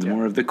 This one's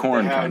more of the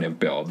Khorne kind of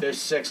build.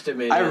 There's 6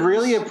 dominions. I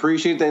really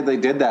appreciate that they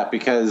did that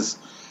because,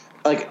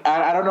 like,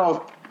 I don't know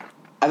if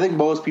I think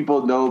most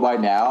people know by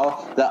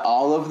now that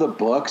all of the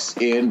books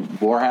in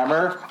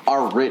Warhammer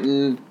are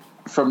written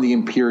from the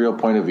Imperial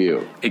point of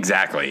view.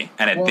 Exactly.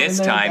 And at this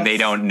time, they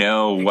don't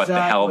know what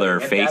the hell they're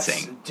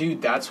facing.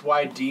 Dude, that's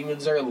why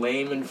demons are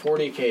lame in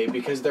 40K,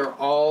 because they're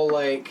all,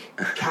 like,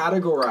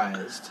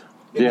 categorized.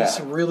 It's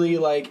really,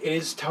 like, it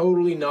is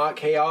totally not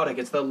chaotic.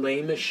 It's the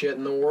lamest shit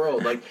in the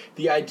world. Like,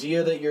 the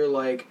idea that you're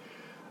like,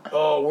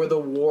 oh, we're the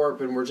warp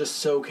and we're just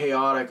so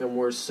chaotic and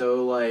we're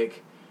so,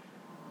 like,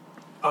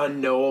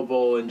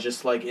 unknowable and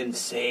just, like,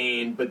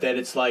 insane. But then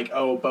it's like,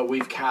 oh, but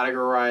we've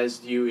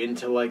categorized you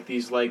into, like,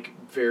 these, like,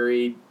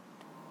 very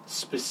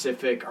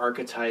specific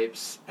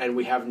archetypes and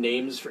we have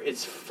names for...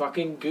 It's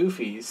fucking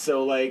goofy.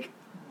 So, like...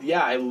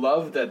 Yeah, I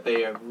love that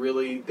they are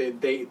really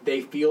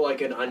they feel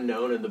like an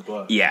unknown in the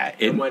book. Yeah,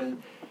 and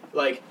when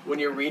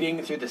you're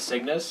reading through the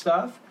Cygnus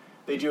stuff,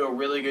 they do a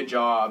really good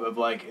job of,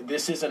 like,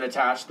 this isn't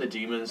attached to the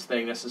demons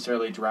thing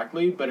necessarily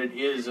directly, but it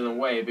is in a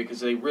way,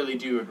 because they really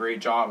do a great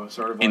job of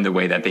sort of, like, in the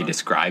way that they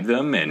describe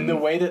them, and in the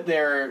way that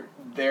they're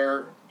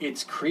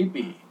it's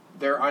creepy.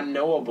 They're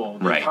unknowable.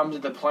 They come to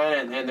the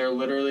planet and they're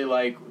literally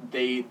like,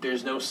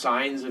 there's no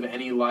signs of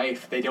any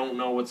life. They don't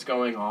know what's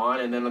going on,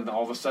 and then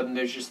all of a sudden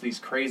there's just these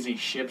crazy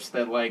ships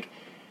that, like,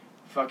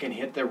 fucking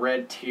hit the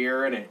red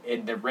tier,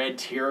 and the red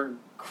tier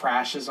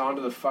crashes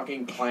onto the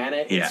fucking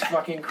planet. Yeah. It's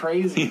fucking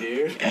crazy,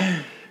 dude.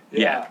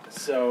 Yeah.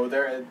 So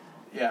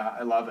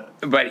I love it.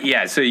 But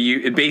yeah, so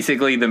you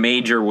basically, the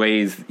major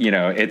ways,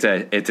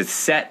 it's a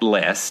set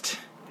list,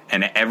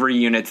 and every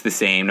unit's the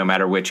same no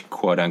matter which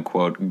quote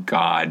unquote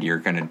god you're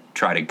going to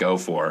try to go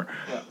for.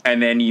 Yeah.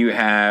 And then you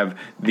have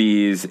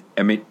these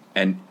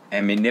and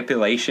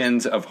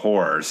manipulations of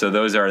horror. So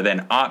those are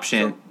then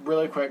options. So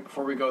really quick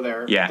before we go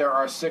there, there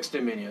are 6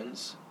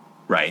 dominions.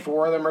 Right.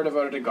 4 of them are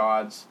devoted to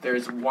gods.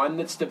 There's one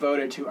that's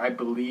devoted to, I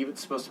believe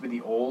it's supposed to be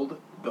the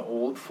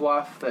old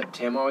fluff that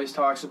Tim always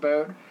talks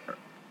about.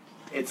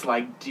 It's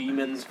like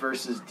demons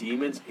versus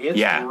demons. It's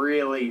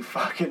really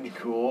fucking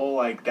cool.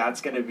 Like, that's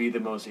going to be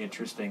the most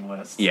interesting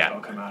list that'll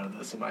come out of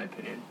this, in my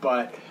opinion.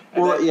 But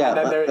and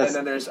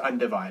then there's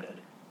undivided.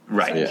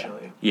 Right.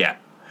 Essentially. Yeah.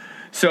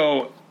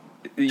 So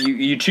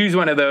you choose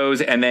one of those,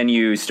 and then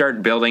you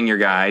start building your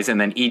guys, and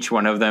then each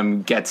one of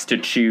them gets to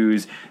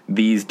choose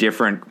these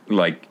different,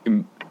 like,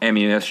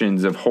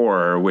 ammunitions of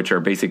horror, which are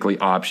basically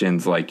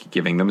options like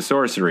giving them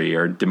sorcery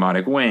or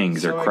demonic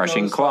wings or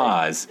crushing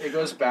claws. It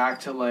goes back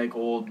to, like,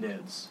 old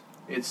NIDS.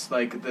 It's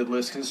like the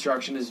list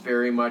construction is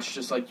very much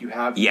just like you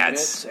have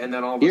units, and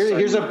then all of a sudden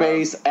here's a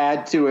base,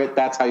 add to it.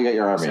 That's how you get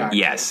your army. Exactly.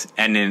 Yes,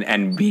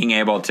 and being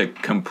able to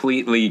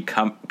completely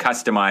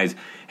customize.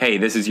 Hey,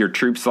 this is your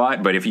troop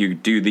slot, but if you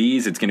do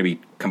these, it's going to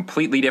be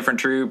completely different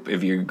troop.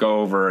 If you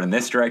go over in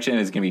this direction,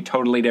 it's going to be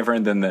totally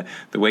different than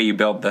the way you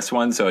built this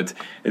one. So it's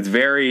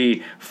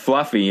very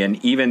fluffy,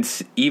 and even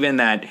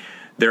that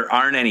there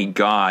aren't any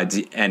gods,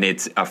 and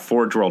it's a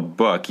Forge World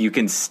book, you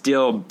can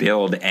still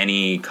build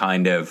any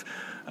kind of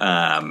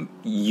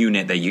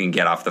unit that you can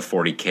get off the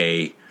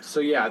 40K. So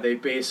yeah, they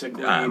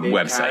basically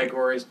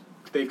website.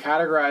 They've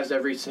categorized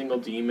every single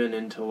demon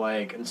into,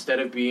 like, instead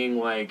of being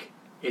like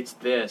it's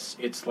this,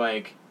 it's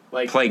like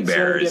plague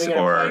bearers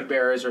or plague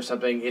bearers or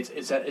something. It's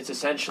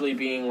essentially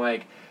being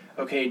like,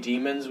 okay,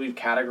 demons, we've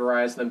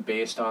categorized them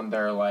based on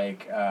their,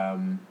 like,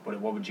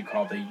 what would you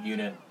call the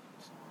unit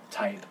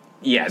type?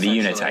 Yeah, the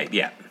unit type.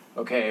 Yeah.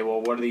 Okay,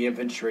 well, what are the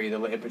infantry?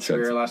 The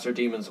infantry are lesser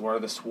demons. What are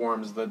the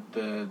swarms?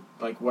 The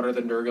what are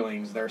the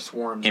Nurglings? They're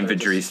swarms.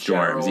 Infantry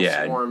swarms,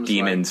 swarms,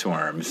 demon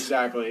swarms.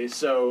 Exactly.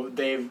 So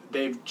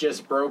they've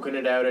just broken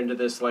it out into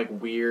this, like,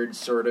 weird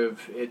sort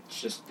of,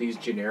 it's just these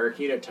generic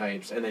unit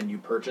types, and then you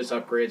purchase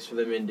upgrades for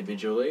them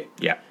individually.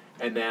 Yeah.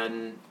 And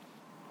then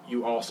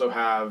you also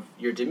have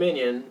your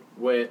Dominion,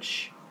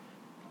 which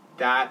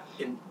that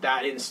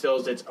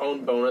instills its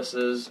own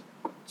bonuses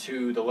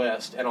to the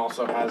list, and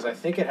also I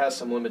think it has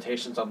some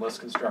limitations on list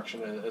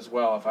construction as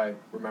well, if I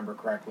remember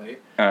correctly.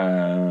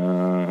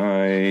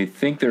 I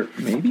think there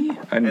maybe.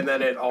 And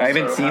then it also I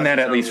haven't seen that,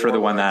 at least for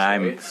the one that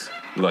I'm traits.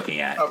 Looking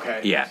at.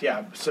 Okay.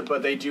 Yeah. So,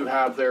 but they do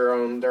have their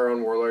own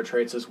warlord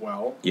traits as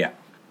well. Yeah.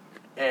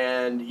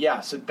 And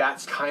so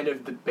that's kind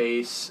of the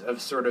base of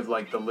sort of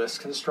like the list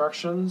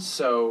construction.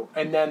 So,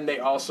 and then they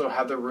also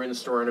have the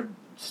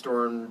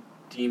Runestorm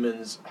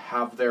demons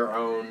have their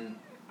own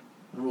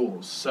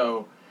rules.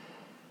 So,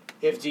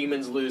 if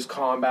demons lose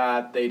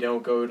combat, they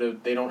don't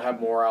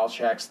have morale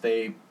checks.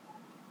 They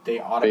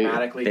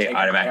automatically take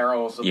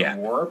Perils of the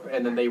Warp,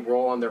 and then they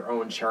roll on their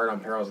own chart on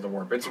Perils of the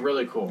Warp. It's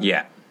really cool.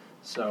 Yeah.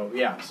 So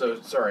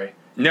sorry.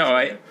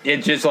 No,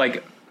 it's just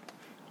like,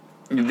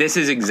 this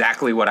is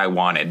exactly what I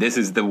wanted. This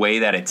is the way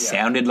that it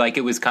sounded like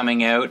it was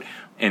coming out,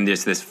 and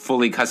just this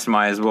fully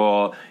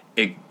customizable,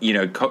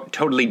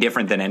 totally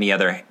different than any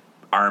other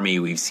army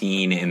we've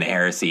seen in the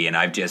Heresy. And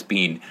I've just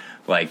been,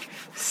 like,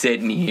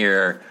 sitting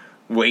here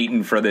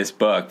waiting for this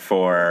book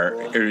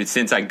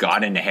since I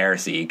got into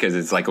Heresy, because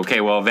it's like,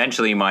 okay, well,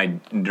 eventually my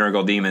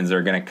Nurgle demons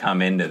are going to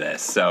come into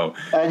this. So,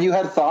 and you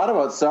had thought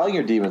about selling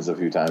your demons a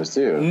few times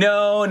too.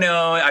 No,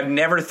 I've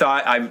never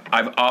thought.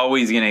 I've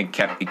always going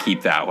to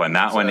keep that one.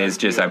 That one is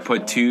just, I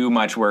put too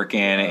much work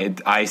in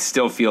it. I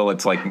still feel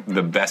it's like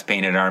the best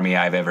painted army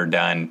I've ever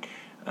done.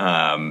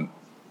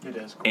 It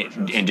is gorgeous.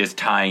 And just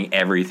tying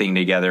everything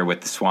together with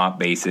the swamp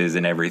bases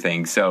and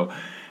everything. So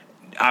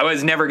I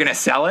was never going to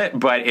sell it,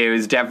 but it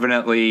was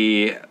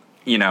definitely,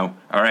 all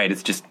right,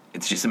 it's just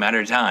a matter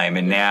of time.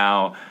 And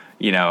now,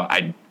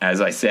 I,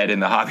 as I said in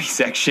the hobby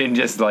section,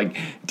 just like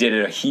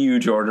did a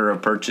huge order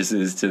of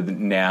purchases to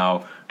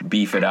now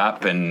beef it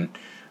up. And,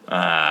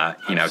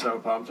 I'm so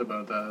pumped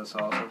about that. It's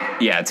awesome.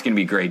 Yeah, it's going to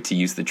be great to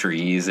use the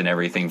trees and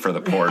everything for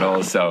the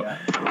portal. So,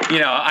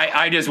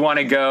 I just want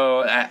to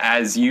go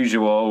as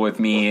usual with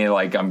me.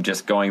 Like, I'm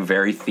just going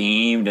very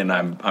themed, and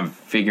I'm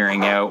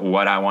figuring out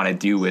what I want to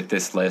do with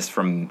this list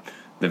from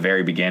the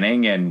very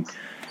beginning. And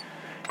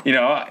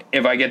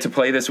if I get to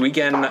play this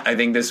weekend, I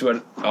think this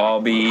would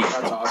all be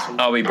awesome.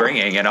 I'll be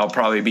bringing, and I'll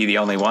probably be the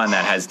only one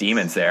that has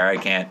demons there. I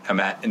can't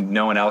imagine.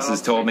 No one else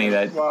has told me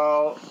that.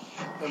 Well,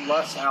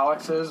 unless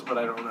Alex is, but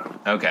I don't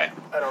know. Okay.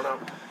 I don't know.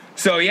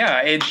 So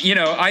yeah,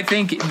 I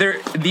think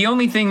the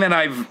only thing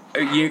that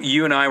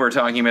you and I were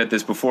talking about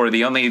this before.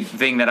 The only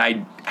thing that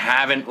I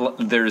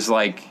haven't, there's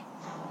like,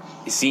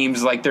 it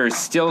seems like there's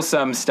still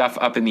some stuff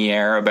up in the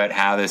air about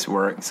how this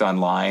works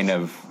online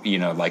of,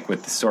 like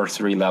with the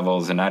sorcery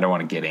levels, and I don't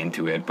want to get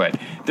into it, but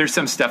there's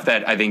some stuff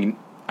that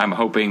I'm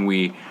hoping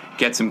we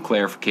get some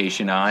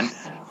clarification on.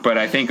 But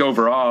I think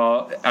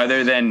overall,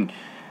 other than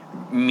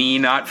me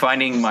not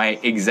finding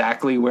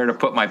exactly where to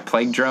put my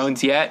plague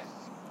drones yet,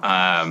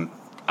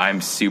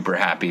 I'm super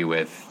happy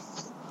with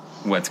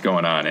what's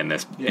going on in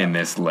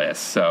this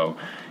list. So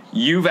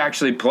you've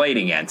actually played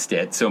against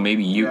it, so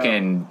maybe you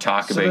can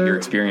talk about your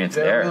experience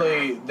there.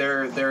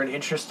 They're an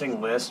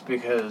interesting list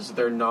because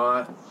they're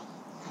not.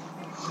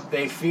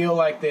 They feel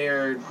like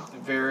they're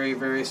very,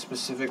 very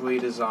specifically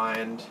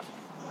designed.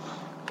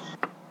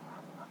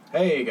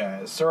 Hey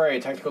guys, sorry,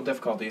 technical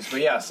difficulties,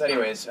 but yes.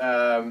 Anyways,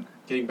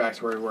 getting back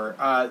to where we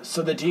were.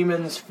 So the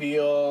demons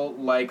feel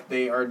like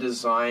they are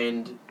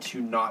designed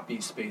to not be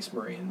Space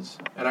Marines,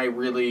 and I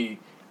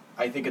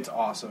think it's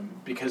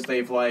awesome because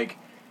they've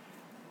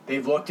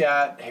looked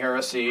at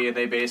Heresy and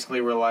they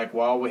basically were like,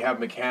 well, we have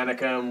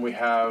Mechanicum, we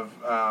have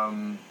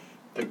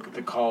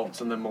the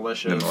cults and the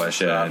militia,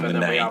 and then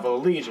the we have the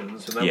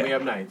legions, and then we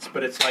have knights.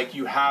 But it's like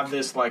you have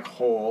this like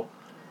whole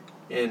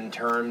in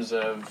terms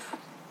of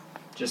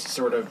just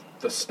sort of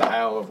the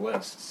style of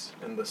lists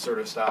and the sort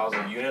of styles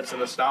of units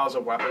and the styles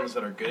of weapons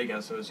that are good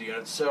against those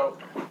units. So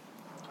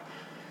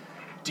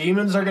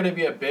demons are going to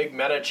be a big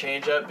meta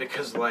change-up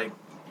because, like,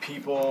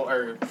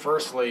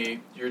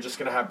 firstly, you're just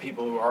going to have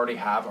people who already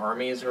have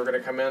armies who are going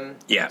to come in.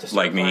 Yeah, to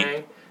start like playing.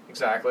 me.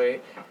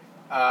 Exactly.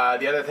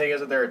 The other thing is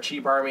that they're a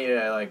cheap army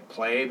to, like,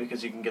 play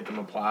because you can get them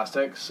in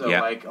plastic. So,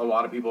 like, a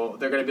lot of people,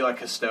 they're going to be, like,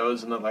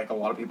 custodes, and, like, a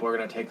lot of people are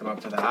going to take them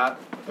up to that.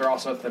 They're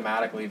also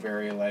thematically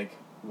very, like,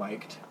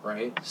 liked,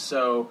 right?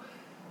 So,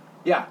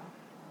 yeah,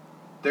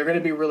 they're going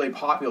to be really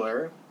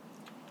popular.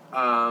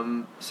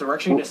 So we're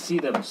actually going to see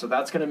them. So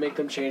that's going to make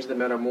them change the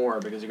meta more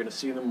because you're going to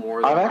see them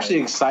more. I'm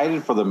actually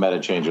excited for the meta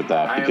change with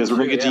that because we're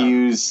going to get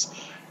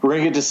we're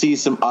going to get to see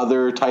some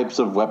other types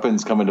of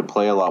weapons come into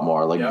play a lot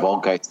more. Like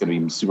Volkite's going to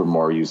be super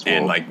more useful,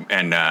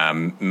 and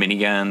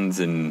miniguns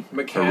and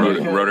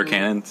rotor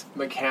cannons.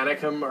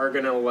 Mechanicum are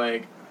going to,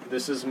 like,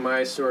 this is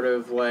my sort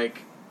of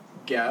like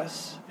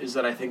guess is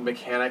that I think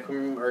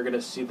Mechanicum are going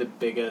to see the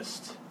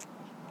biggest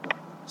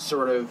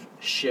sort of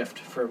shift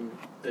from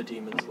the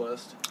demons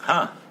list.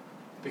 Huh.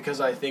 Because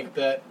I think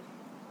that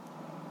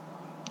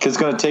it's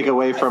going to take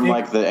away from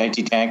like the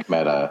anti-tank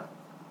meta.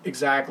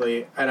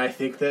 Exactly, and I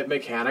think that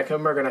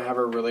Mechanicum are going to have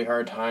a really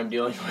hard time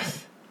dealing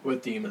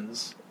with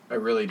demons. I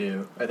really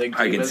do. I think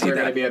demons are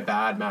going to be a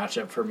bad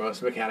matchup for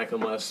most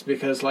Mechanicum lists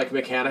because, like,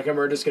 Mechanicum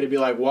are just going to be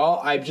like, well,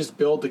 I just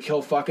build to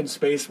kill fucking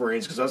Space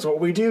Marines because that's what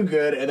we do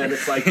good, and then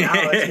it's like now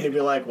it's going to be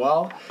like,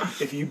 well,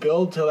 if you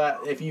build to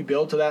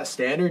that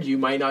standard, you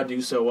might not do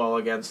so well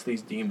against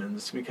these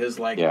demons because,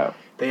 like,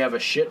 they have a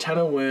shit ton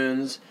of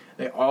wounds.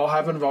 They all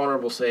have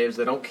invulnerable saves.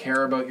 They don't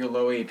care about your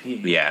low AP.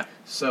 Yeah.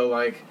 So,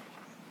 like,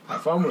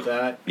 have fun with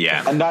that.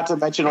 Yeah. And not to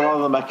mention, a lot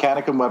of the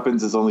Mechanicum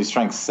weapons is only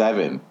strength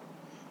 7.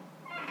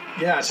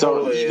 Yeah, so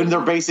totally. even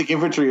their basic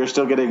infantry are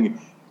still getting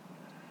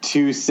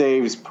 2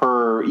 saves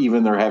per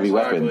even their heavy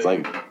weapons.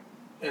 Like,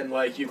 and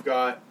like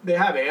they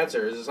have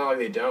answers. It's not like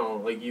they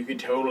don't. Like, you could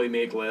totally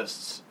make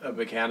lists of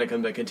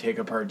Mechanicum that can take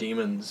apart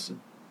demons,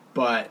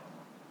 but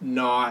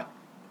not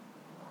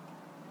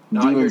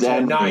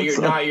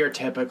your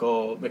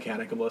typical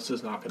Mechanicum list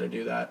is not going to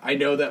do that. I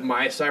know that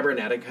my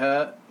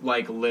Cybernetica,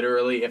 like,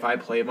 literally, if I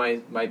play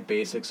my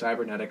basic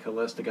Cybernetica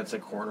list against a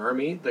Khorne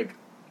army, like,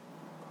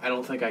 I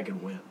don't think I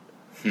can win.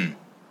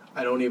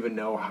 I don't even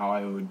know how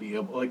I would be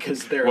able, like,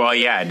 because they're... Well,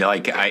 yeah,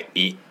 like,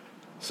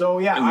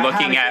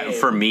 looking at,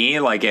 for me,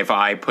 like, if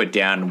I put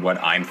down what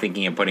I'm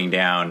thinking of putting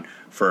down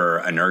for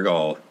a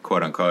Nurgle,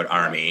 quote-unquote,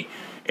 army,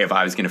 if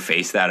I was going to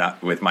face that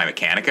up with my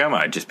Mechanicum,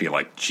 I'd just be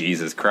like,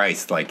 Jesus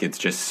Christ, like, it's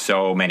just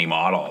so many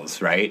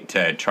models, right,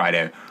 to try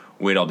to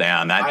whittle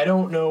down that. I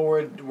don't know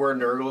where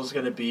Nurgle's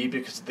going to be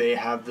because they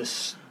have the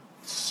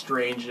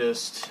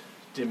strangest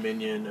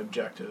Dominion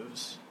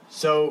objectives.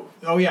 So,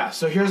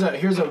 so here's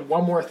a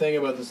one more thing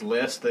about this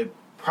list.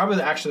 Probably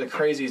the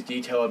craziest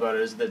detail about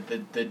it is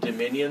that the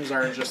Dominions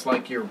aren't just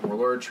like your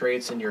warlord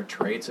traits and your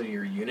traits of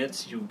your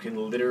units. You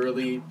can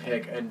literally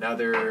pick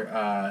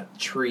another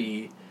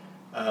tree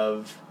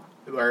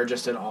or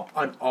just an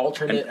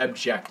alternate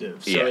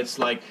objective. So it's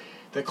like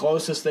the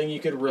closest thing you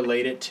could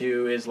relate it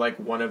to is like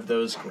one of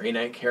those Grey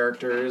Knight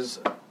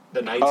characters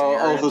the Knights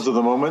Errant. Those are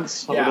the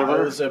moments? Yeah,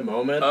 whatever? Those are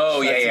moments.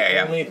 Oh, That's yeah.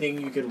 the only thing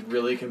you could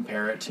really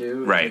compare it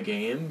to in the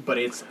game. But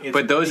it's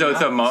but those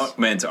nice.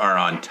 moments are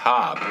on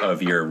top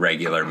of your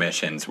regular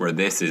missions, where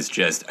this is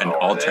just an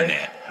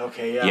alternate.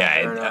 Okay,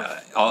 yeah.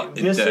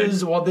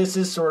 This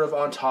is sort of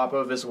on top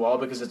of as well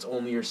because it's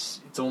only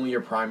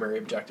your primary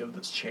objective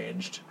that's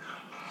changed.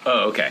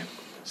 Oh, okay.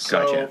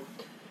 Gotcha.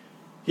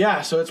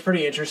 Yeah, so it's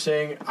pretty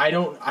interesting. I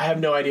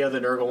have no idea how the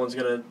Nurgle one's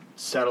going to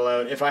settle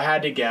out. If I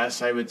had to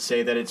guess, I would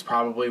say that it's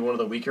probably one of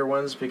the weaker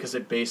ones because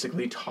it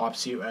basically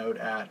tops you out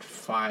at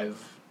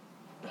 5.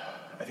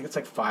 I think it's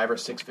like 5 or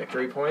 6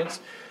 victory points.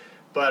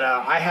 But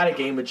I had a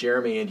game with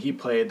Jeremy, and he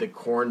played the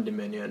Khorne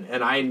Dominion,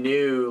 and I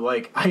knew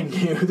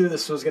that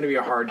this was going to be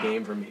a hard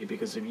game for me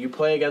because if you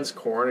play against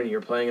Khorne and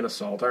you're playing an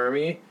assault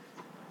army,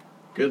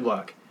 good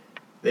luck.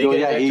 They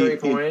get a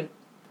victory point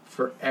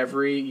for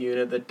every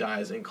unit that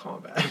dies in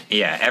combat.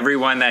 Yeah,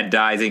 everyone that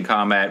dies in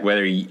combat,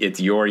 whether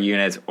it's your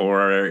units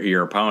or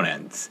your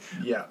opponents.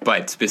 Yeah.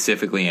 But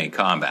specifically in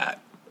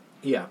combat.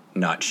 Yeah.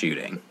 Not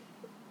shooting.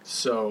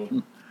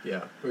 So, yeah.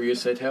 What were you going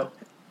to say, Tail?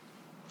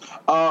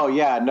 Oh,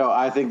 yeah, no,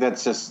 I think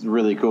that's just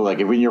really cool. Like,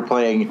 when you're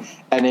playing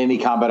an any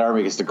combat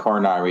army against a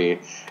Khorne army,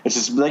 it's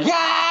just like,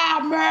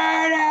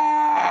 murder!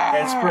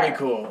 It's pretty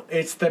cool.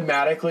 It's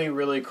thematically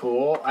really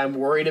cool. I'm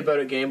worried about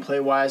it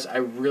gameplay-wise. I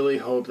really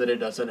hope that it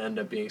doesn't end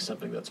up being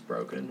something that's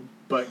broken.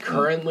 But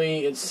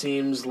currently, it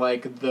seems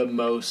like the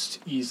most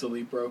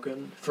easily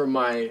broken from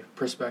my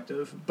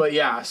perspective. But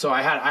yeah, so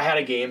I had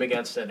a game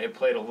against it. I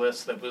played a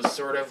list that was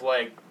sort of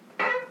like...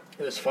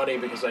 It was funny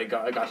because I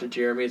got to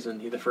Jeremy's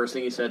and the first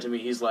thing he said to me,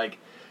 he's like,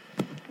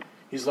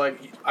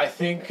 I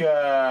think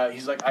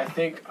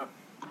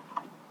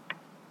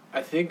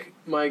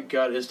my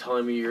gut is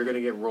telling me you're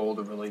gonna get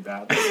rolled really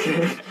bad.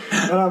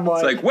 And I'm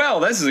like, it's like, well,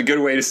 this is a good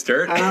way to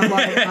start. And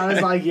I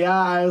was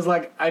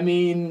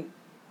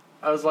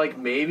like,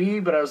 maybe,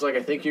 but I was like,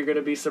 I think you're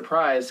gonna be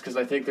surprised because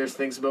I think there's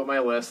things about my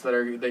list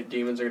that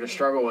demons are gonna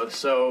struggle with.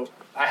 So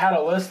I had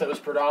a list that was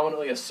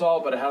predominantly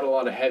assault, but it had a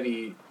lot of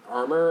heavy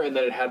armor, and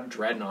then it had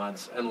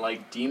dreadnoughts, and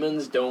like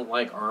demons don't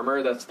like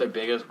armor. That's their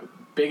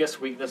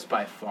biggest weakness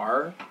by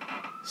far.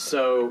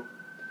 So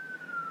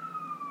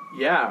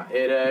yeah,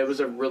 it was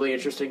a really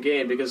interesting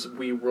game because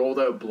we rolled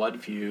out Blood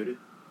Feud.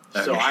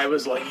 So I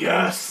was like,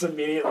 yes,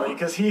 immediately,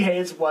 because he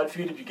hates Blood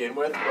Feud to begin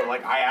with, but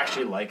like I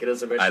actually like it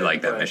as a mission. I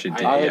like that mission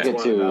too. I like it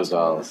too as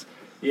well.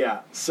 Yeah,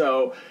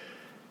 so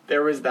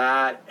there was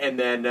that, and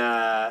then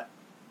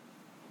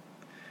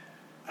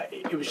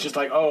it was just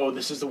like, oh,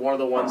 this is one of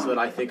the ones that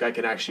I think I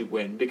can actually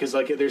win because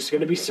like there's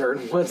going to be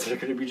certain ones that are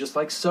going to be just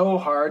like so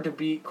hard to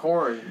beat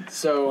Khorne.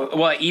 So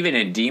well, even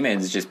in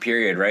demons, just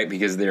period, right?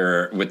 Because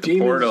they're with the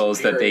demons, portals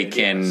period,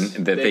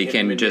 that they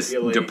can just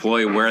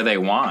deploy where they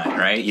want,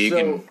 right?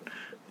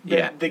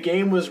 The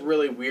game was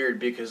really weird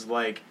because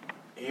like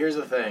here's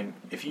the thing.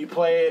 If you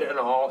played an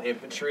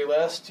all-infantry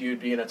list, you'd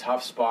be in a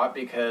tough spot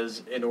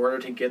because in order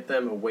to get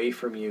them away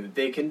from you,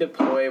 they can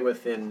deploy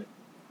within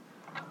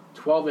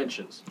 12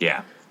 inches.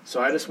 Yeah. So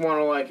I just want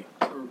to, like,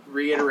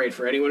 reiterate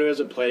for anyone who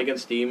hasn't played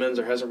against demons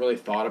or hasn't really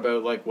thought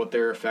about, like, what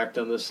their effect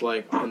on this,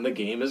 like, on the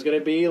game is going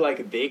to be,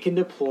 like, they can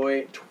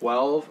deploy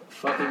 12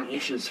 fucking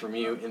inches from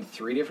you in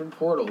 3 different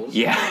portals.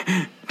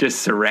 Yeah.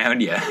 Just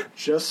surround you.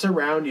 Just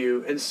surround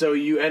you. And so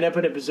you end up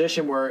in a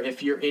position where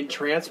if you're in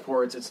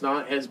transports, it's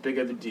not as big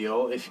of a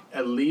deal.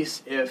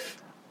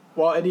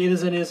 Well, it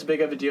isn't as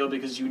big of a deal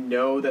because you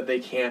know that they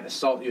can't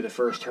assault you the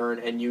first turn,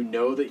 and you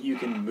know that you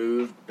can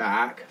move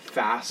back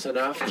fast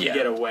enough to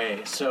get away.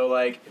 So,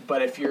 like,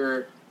 but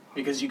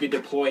because you could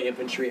deploy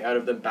infantry out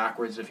of them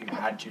backwards if you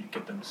had to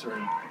get them sort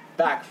of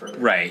back further.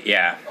 Right,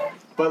 yeah.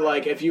 But,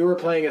 like, if you were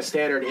playing a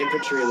standard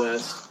infantry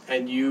list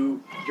and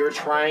you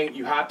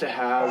have to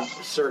have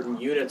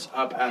certain units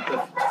up at the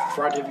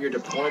front of your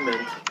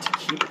deployment to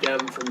keep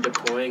them from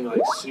deploying, like,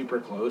 super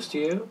close to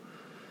you.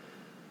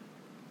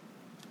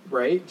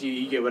 Right? Do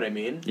you get what I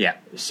mean? Yeah.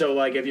 So,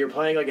 like, if you're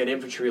playing, like, an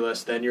infantry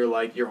list, then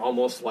you're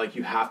almost, like,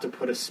 you have to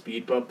put a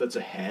speed bump that's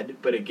ahead,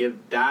 but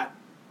that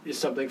is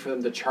something for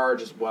them to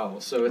charge as well.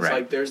 So it's,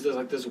 like, there's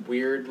this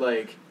weird,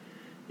 like,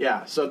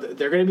 yeah, so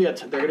they're going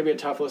to be a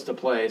tough list to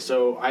play.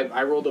 So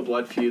I rolled a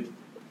Blood Feud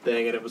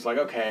thing, and it was like,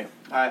 okay,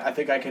 I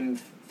think I can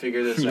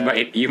figure this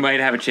out. You might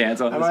have a chance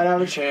on this. I might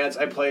have a chance.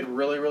 I played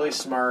really, really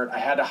smart. I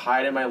had to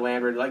hide in my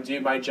land raid. Like,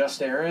 dude, my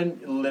Just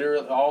Aaron,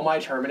 literally, all my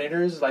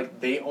Terminators,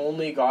 like, they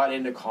only got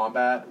into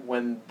combat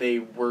when they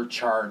were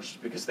charged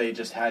because they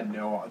just had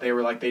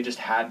they just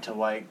had to,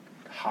 like,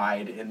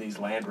 hide in these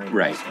land raiders.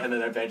 Right. And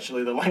then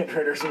eventually the land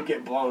raiders would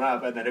get blown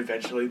up, and then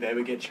eventually they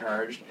would get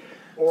charged.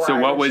 So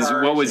what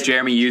was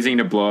Jeremy using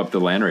to blow up the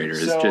Land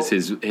Raiders? Just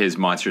his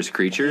monstrous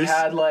creatures? He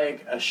had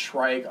like a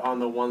Shrike on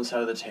the one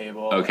side of the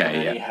table. Okay,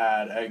 and then he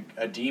had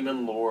a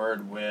Demon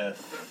Lord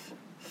with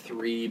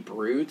 3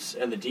 Brutes,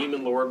 and the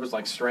Demon Lord was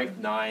like strength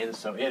 9,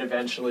 so it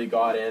eventually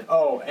got in.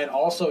 Oh, and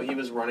also he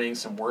was running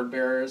some Word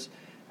Bearers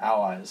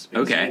allies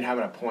because he didn't have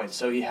enough points.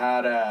 So he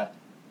had a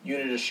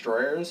unit of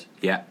Destroyers.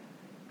 Yeah.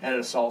 And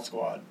an Assault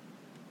Squad.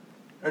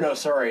 Or no,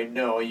 sorry,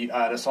 no, an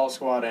assault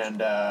squad and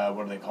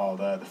what do they call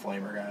the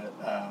flamer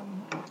guy?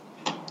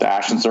 The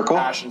Ashen Circle?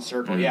 Ashen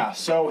Circle, yeah.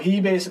 So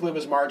he basically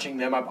was marching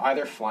them up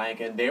either flank,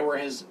 and they were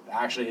his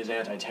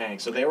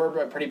anti-tank. So they were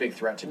a pretty big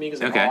threat to me because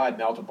they all had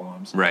melta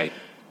bombs. Right.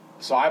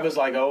 So I was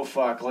like, oh,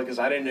 fuck, like, because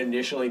I didn't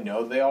initially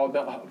know they all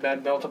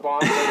had melta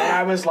bombs. And then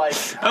I was like...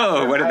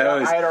 Oh, what are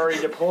those? I had already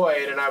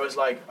deployed, and I was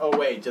like, oh,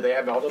 wait, do they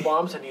have melta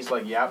bombs? And he's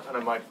like, yep. And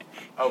I'm like,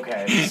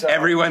 okay. So,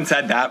 everyone's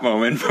had that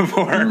moment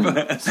before.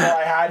 So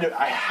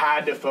I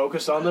had to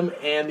focus on them,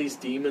 and these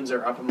demons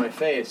are up in my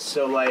face.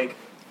 So, like...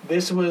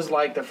 This was,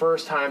 like, the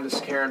first time the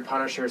Scarran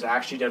Punisher has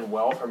actually done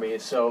well for me.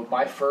 So,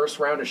 my first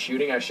round of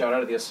shooting, I shot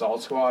out of the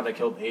assault squad, and I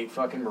killed 8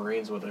 fucking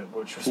Marines with it,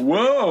 which was...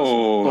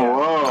 Whoa!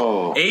 Awesome.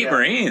 Whoa! 8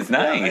 Marines,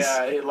 nice.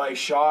 Yeah, it, like,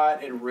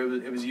 shot, it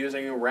was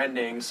using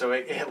rending, so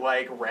it,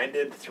 like,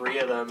 rended 3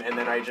 of them, and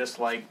then I just,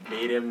 like,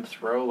 made him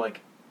throw,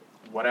 like,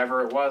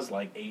 whatever it was,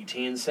 like,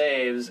 18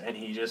 saves, and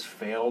he just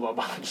failed a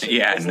bunch.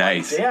 Yeah,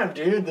 nice. Like, damn,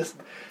 dude, this...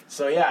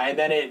 So, yeah, and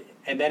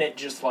then it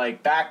just,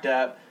 like, backed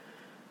up,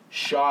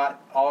 shot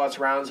all its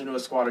rounds into a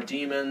squad of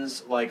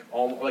demons,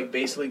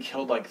 basically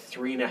killed like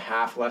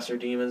 3.5 lesser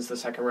demons the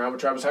second round,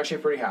 which I was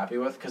actually pretty happy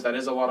with because that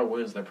is a lot of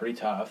wounds. They're pretty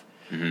tough.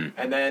 Mm-hmm.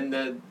 And then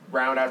the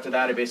round after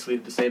that, I basically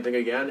did the same thing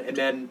again, and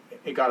then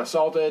it got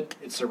assaulted,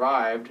 it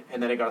survived,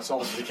 and then it got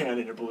assaulted again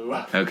and it blew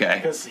up. Okay.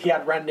 Because he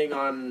had rending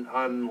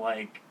on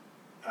like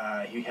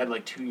he had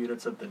like 2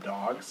 units of the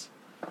dogs.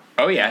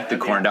 Oh yeah, the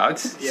corn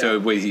dogs. Yeah. So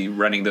was he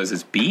running those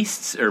as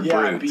beasts or brutes?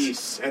 Yeah,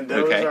 beasts, and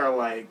those are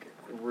like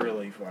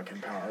really fucking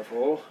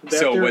powerful. They're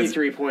so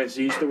 33 points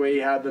each the way he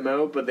had them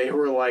out, but they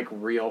were like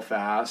real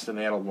fast and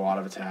they had a lot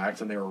of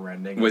attacks and they were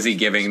rending. Was he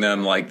giving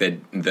them like the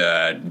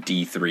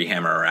D3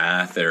 Hammer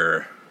Wrath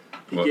or?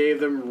 He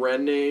gave them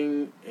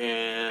rending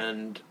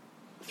and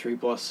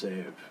 3+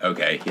 save.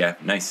 Okay, yeah,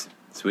 nice,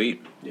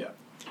 sweet. Yeah.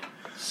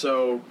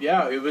 So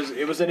yeah, it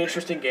was an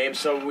interesting game.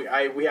 So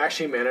we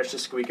actually managed to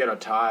squeak out a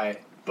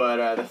tie.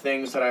 But the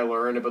things that I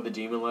learned about the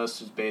demon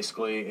list is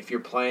basically if you're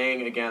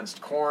playing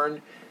against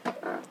Khorne,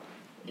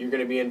 you're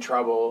going to be in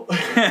trouble,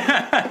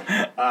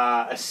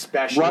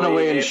 especially run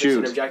away and if shoot.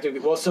 It's an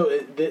objective. Well, so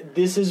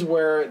this is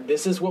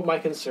what my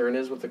concern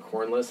is with the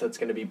Khorne list that's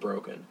going to be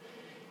broken.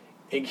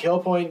 In kill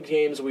point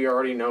games, we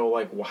already know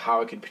like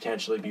how it could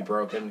potentially be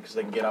broken because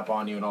they can get up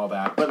on you and all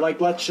that. But like,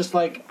 let's just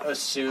like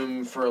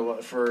assume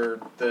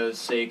for the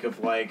sake of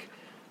like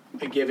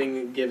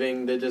giving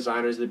the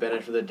designers the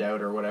benefit of the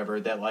doubt or whatever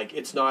that like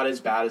it's not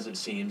as bad as it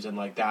seems and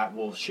like that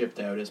will shift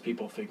out as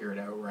people figure it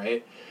out,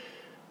 right?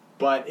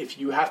 But if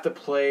you have to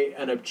play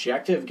an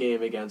objective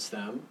game against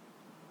them,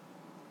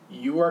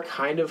 you are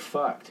kind of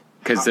fucked.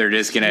 Because they're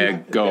just going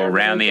to go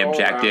around the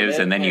objectives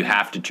and then you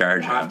have to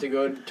charge them. You have to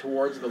go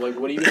towards them. Like,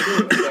 what are you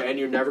going to do? And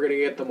you're never going to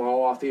get them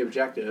all off the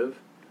objective.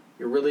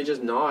 You're really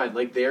just not.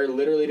 Like, they're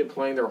literally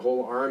deploying their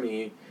whole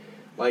army,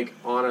 like,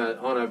 on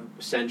a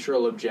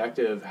central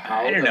objective.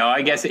 I don't know.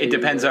 I guess it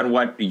depends on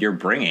what you're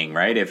bringing,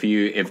 right? If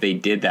they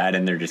did that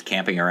and they're just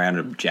camping around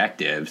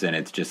objectives and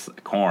it's just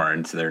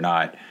Khorne, so they're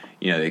not...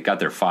 You know, they got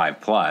their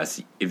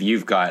 5+. If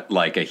you've got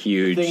like a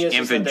huge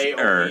infantry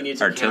or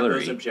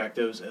artillery, those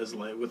objectives as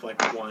like with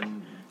like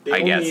one. They I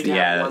only guess need to yeah,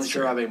 have that's one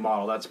true. surviving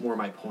model. That's more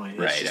my point.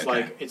 It's right. just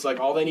Okay. it's like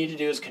all they need to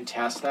do is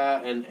contest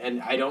that,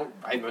 and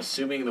I'm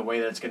assuming the way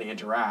that it's going to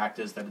interact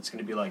is that it's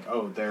going to be like,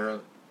 oh,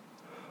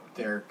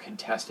 they're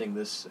contesting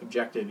this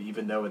objective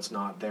even though it's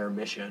not their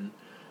mission.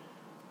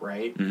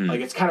 Right? Mm-hmm.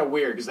 Like, it's kind of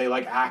weird because they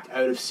like act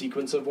out of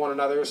sequence of one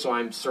another. So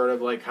I'm sort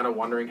of like kind of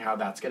wondering how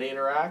that's going to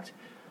interact.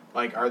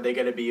 Like, are they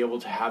going to be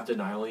able to have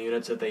denial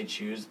units if they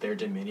choose their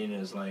Dominion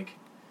as, like,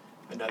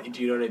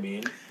 do you know what I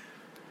mean?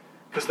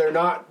 Because they're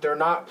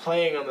not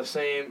playing on the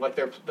same, like,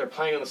 they're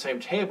playing on the same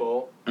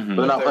table. Mm-hmm.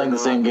 They're not playing the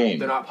same game.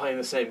 They're not playing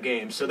the same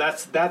game. So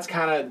that's going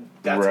to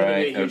be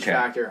a huge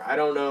factor. I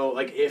don't know,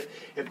 like,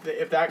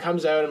 if that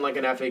comes out in, like,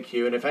 an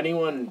FAQ, and if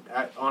anyone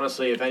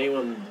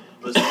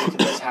listening to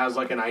this has,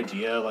 like, an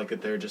idea, like,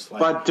 that they're just, like...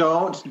 But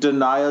don't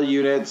denial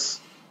units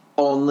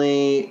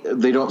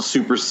they don't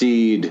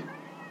supersede...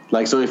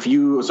 Like, so if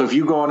you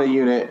go on a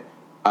unit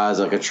as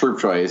like a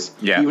troop choice,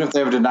 even if they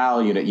have a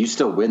denial unit, you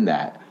still win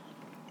that.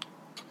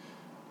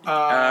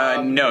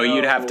 No,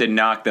 you'd have to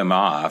knock them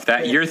off.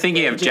 That you're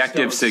thinking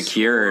objective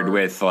secured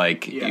with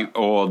like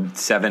old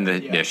 7th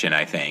edition,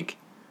 I think.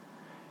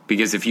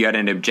 Because if you had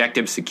an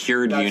objective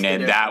secured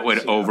unit, that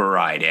would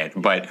override it.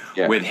 But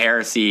with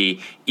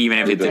Heresy, even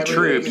if it's a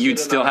troop, you'd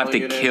still have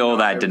to kill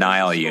that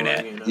denial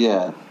unit.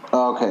 Yeah.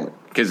 Okay.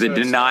 Because the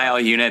denial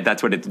unit,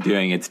 that's what it's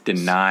doing. It's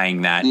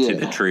denying that to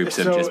the troops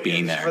of just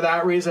being there. For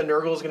that reason,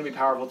 Nurgle is going to be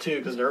powerful too,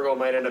 because Nurgle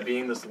might end up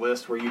being this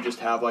list where you just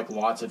have like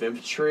lots of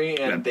infantry,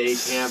 and they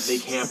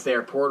camp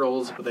their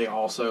portals, but they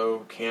also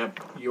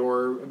camp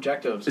your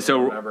objectives.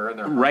 So whatever,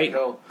 and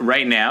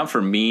right now,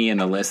 for me in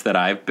the list that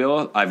I've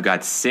built, I've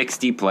got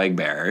 60 Plague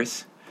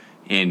Bearers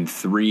in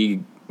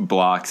 3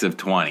 blocks of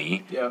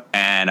 20,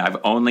 and I've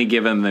only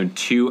given them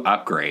 2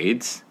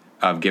 upgrades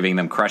of giving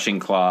them Crushing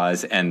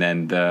Claws and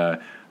then the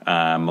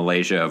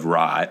Malaysia of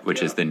Rot,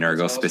 which is the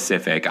Nurgle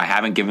specific. I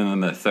haven't given them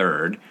the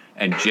 3rd,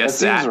 And just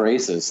that seems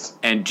racist.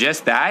 And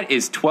just that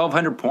is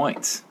 1,200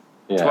 points.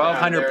 Yeah.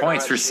 1,200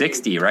 points for cheap.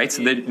 60, right?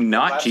 So they're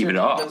not cheap at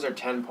all. Demons are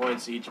 10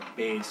 points each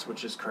base,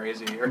 which is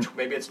crazy. Or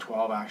maybe it's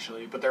 12,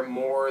 actually. But they're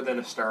more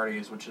than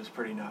Astartes, which is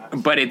pretty nuts.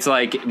 But it's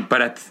like,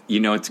 you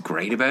know what's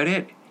great about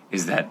it?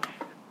 Is that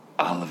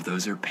all of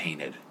those are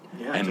painted.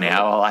 Yeah, and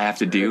now all I have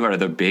to do are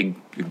the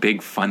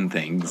big fun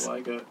things. I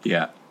like it.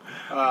 Yeah.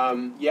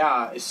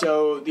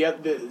 So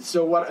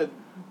so what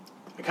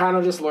I kind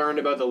of just learned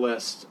about the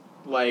list,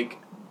 like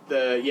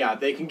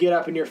they can get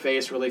up in your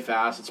face really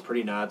fast. It's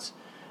pretty nuts.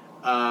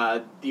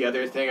 The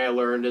other thing I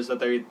learned is that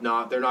they're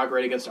not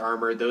great against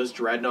armor. Those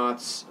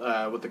dreadnoughts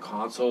with the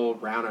console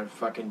round and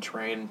fucking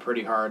train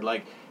pretty hard.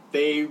 Like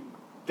they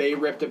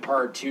ripped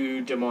apart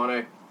 2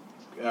 demonic,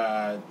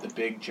 the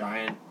big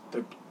giant,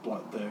 the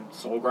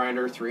Soul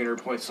Grinder,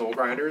 300-point Soul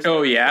Grinders.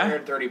 Oh, yeah?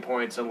 330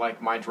 points, and, like,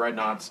 my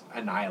Dreadnoughts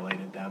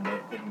annihilated them. They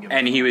didn't give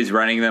and he was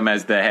running them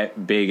as the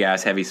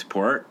big-ass heavy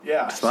support?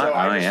 Yeah. Slot? So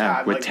I just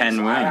had, with like, 10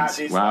 I had wins.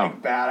 these, Wow. like,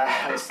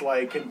 badass,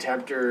 like,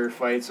 Contemptor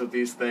fights with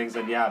these things,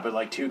 and, but,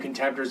 like, 2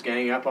 Contemptors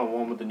ganging up on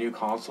one with the new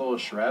console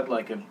with Shred,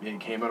 like, it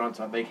came out on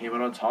top. They came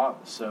out on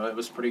top. So it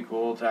was pretty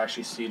cool to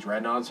actually see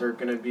Dreadnoughts are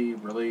going to be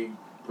really,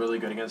 really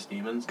good against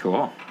demons.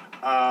 Cool.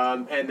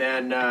 And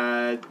then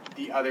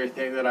the other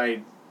thing that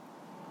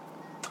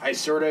I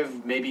sort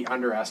of maybe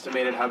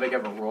underestimated how big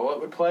of a role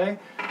it would play.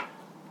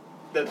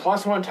 The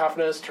 +1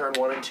 toughness, turn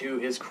 1 and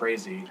 2 is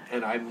crazy.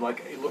 And I'm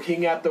like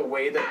looking at the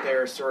way that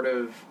their sort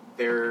of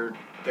their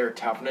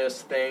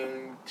toughness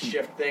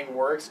shift thing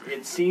works.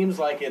 It seems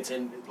like it's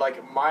in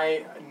like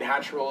my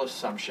natural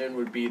assumption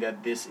would be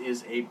that this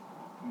is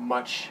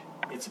much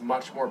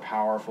more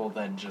powerful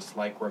than just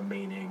like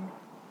remaining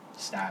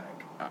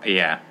static.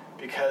 Yeah.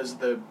 Because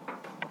the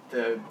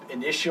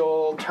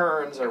initial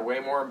turns are way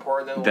more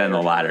important than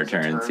the latter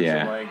turns.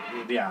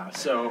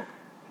 So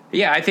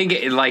yeah, I think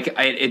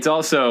it's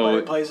also but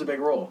it plays a big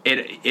role.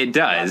 It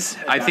does.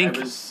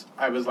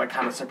 I was like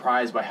kind of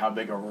surprised by how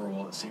big a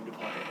role it seemed to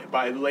play.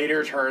 By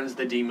later turns,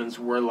 the demons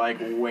were like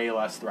way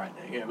less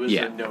threatening. It was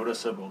a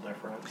noticeable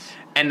difference.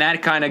 And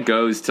that kind of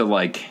goes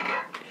to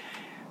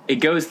it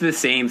goes to the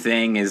same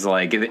thing as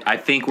I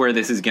think where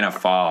this is gonna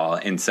fall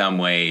in some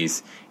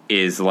ways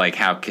is like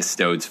how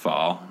Custodes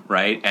fall,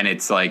 right? And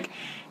it's like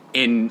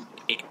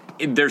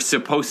they're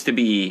supposed to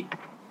be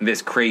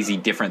this crazy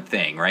different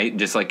thing, right?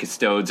 Just like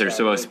Custodes are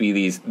supposed to be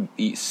these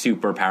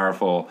super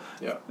powerful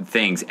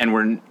things,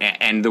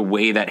 and the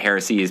way that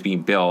Heresy is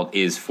being built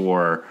is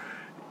for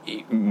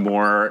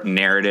more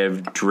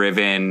narrative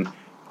driven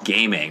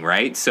gaming,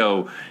 right?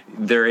 So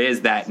there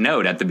is that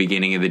note at the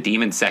beginning of the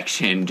demon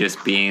section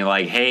just being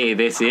like, hey,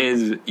 this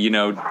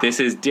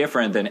is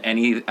different than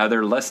any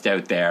other list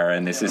out there,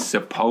 and this is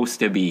supposed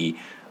to be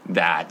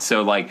that.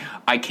 So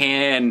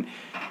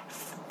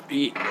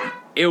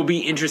it'll be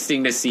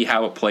interesting to see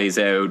how it plays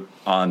out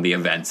on the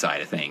event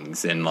side of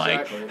things, and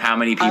how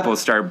many people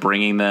start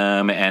bringing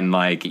them, and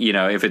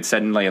if it's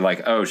suddenly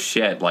oh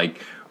shit,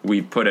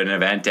 we've put an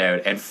event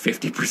out and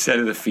 50%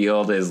 of the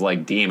field is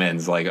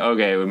demons,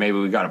 okay, well, maybe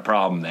we got a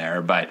problem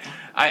there. But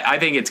I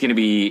think it's going to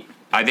be,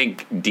 I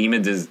think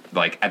demons is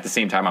at the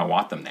same time I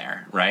want them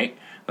there, right?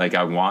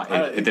 I want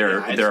they're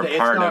a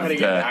part of the.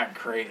 Get that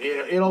crazy.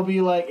 It'll be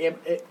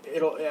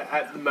it'll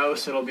at the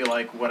most it'll be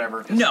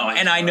whatever. No,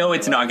 and I know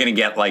it's not going to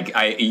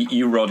get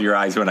you rolled your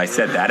eyes when I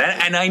said that,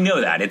 and I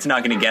know that it's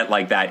not going to get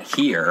like that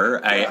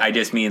here. Yeah. I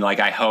just mean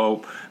I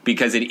hope,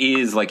 because it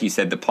is like you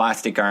said, the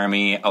plastic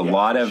army. A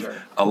lot of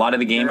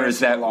the gamers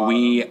that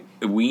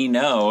we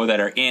know that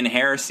are in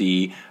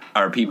Heresy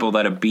are people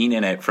that have been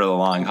in it for the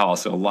long haul,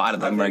 so a lot of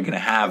them are going to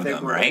have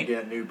them, right?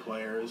 Get new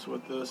players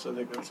with this. I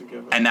think that's a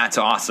given, and that's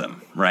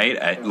awesome, right?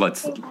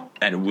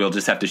 And we'll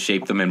just have to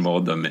shape them and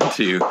mold them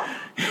into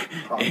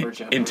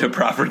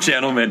proper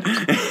gentlemen.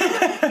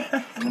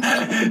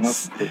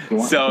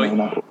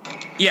 So,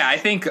 yeah, I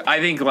think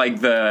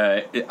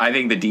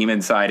the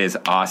demon side is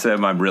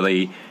awesome. I'm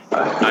really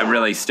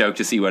stoked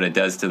to see what it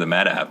does to the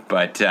meta,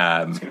 but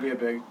it's going to be a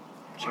big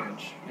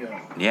change.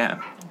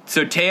 Yeah.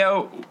 So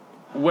Teo,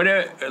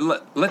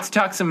 let's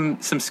talk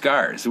some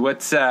scars.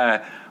 What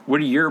are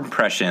your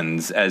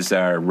impressions as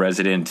our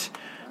resident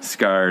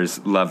scars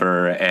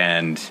lover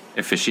and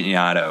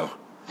aficionado?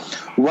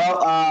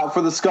 Well,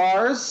 for the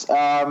scars,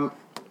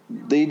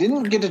 they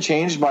didn't get to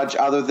change much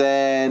other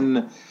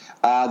than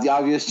the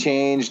obvious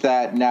change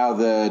that now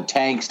the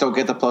tanks don't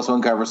get the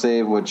 +1 cover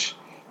save, which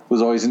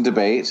was always in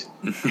debate.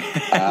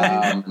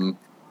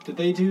 Did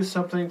they do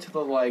something to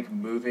the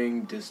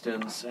moving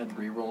distance and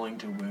re-rolling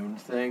to wound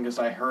thing? Because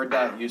I heard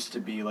that used to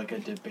be a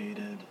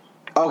debated.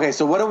 Okay,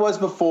 so what it was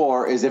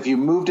before is if you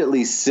moved at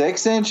least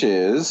 6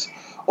 inches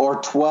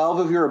or 12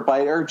 of your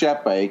bite or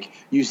jet bike,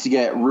 you used to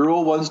get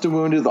reroll 1s to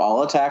wound with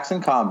all attacks in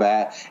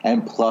combat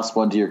and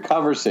 +1 to your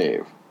cover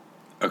save.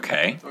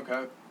 Okay.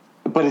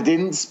 But it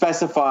didn't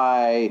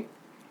specify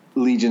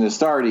Legion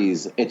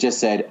Astartes. It just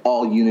said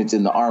all units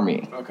in the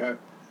army. Okay.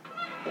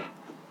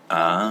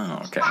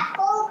 Oh, okay.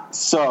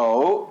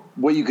 So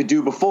what you could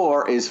do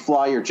before is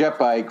fly your jet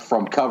bike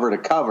from cover to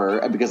cover,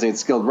 and because they had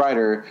skilled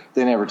rider,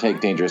 they never take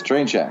dangerous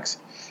terrain checks.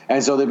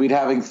 And so they'd be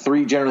having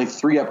generally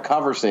three up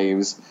cover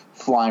saves,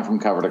 flying from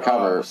cover to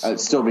cover,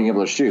 still being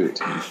able to shoot.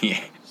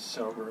 Yeah.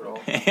 So brutal.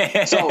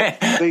 So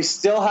they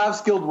still have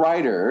skilled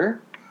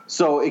rider,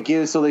 so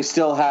they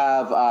still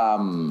have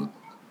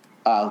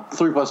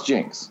 3+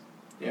 jinx.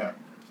 Yeah.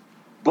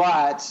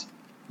 But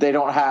they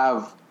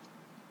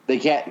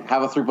can't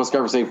have a 3+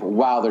 cover save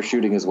while they're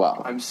shooting as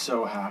well. I'm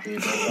so happy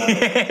about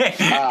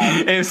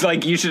that. It was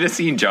like, you should have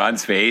seen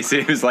John's face.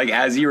 It was like,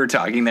 as you were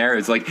talking there, it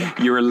was like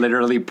you were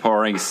literally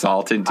pouring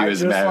salt into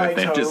his mouth.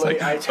 I totally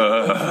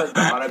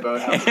forgot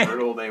about how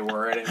brutal they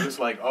were, and it was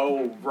like,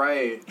 oh,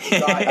 right.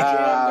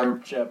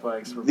 Their jet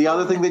bikes were the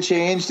other thing that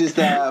changed is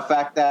the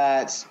fact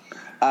that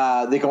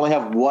they can only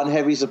have one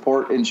heavy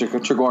support in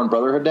Trigoran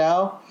Brotherhood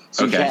now.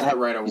 So you can't have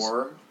Rite of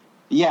War.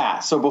 Yeah,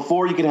 so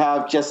before you could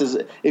have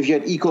if you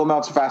had equal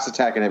amounts of fast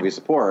attack and heavy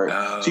support.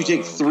 So you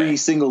take 3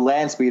 single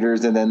land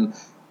speeders, and then,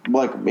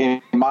 like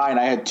in mine,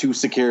 I had 2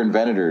 Sakiran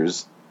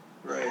Venators.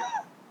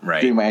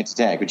 Right. Doing my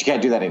anti-tank, but you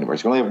can't do that anymore. So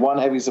you can only have 1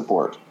 heavy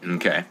support.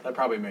 Okay. That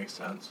probably makes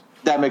sense.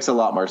 That makes a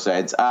lot more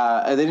sense.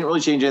 They didn't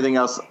really change anything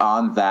else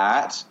on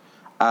that.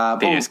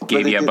 They just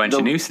gave you a bunch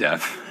of new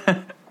stuff.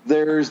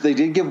 They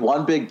did give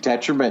one big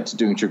detriment to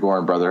doing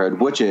Trigoran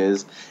Brotherhood, which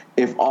is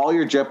if all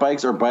your jet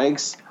bikes or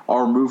bikes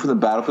are removed from the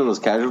battlefield as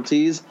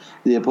casualties,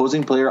 the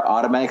opposing player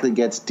automatically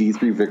gets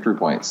D3 victory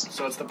points.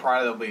 So it's the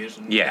Pride of the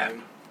Legion. Yeah.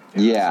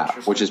 Yeah,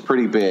 which is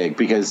pretty big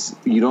because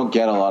you don't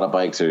get a lot of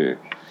bikes. I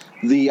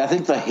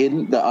think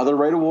the other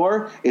Rite of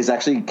War is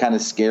actually kind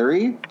of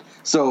scary.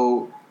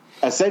 So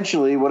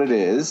essentially what it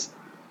is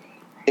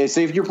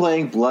say if you're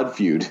playing Blood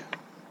Feud.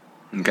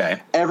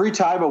 Okay. Every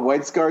time a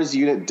White Scars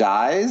unit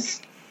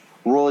dies,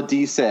 roll a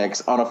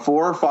d6. On a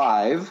 4 or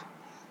 5,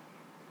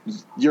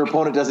 your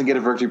opponent doesn't get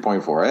a victory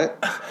point for it.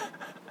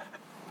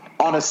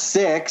 On a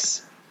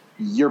 6,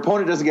 your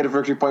opponent doesn't get a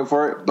victory point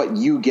for it, but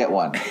you get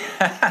one.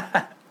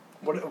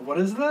 What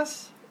is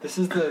this? This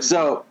is the...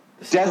 So,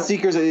 Death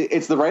Seekers,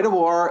 it's the Rite of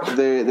War.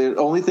 The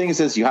only thing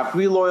is you have to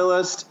be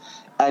loyalist,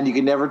 and you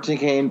can never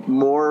contain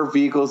more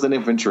vehicles than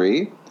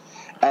infantry.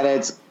 And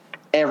it's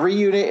every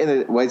unit in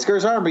the White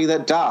Scars army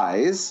that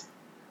dies,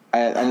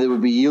 and it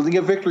would be yielding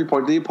a victory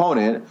point to the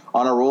opponent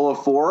on a roll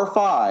of 4 or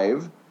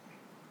 5.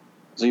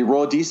 So you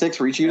roll a d6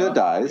 for each unit that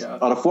dies. Yeah.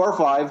 On a 4 or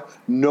 5,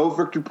 no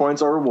victory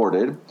points are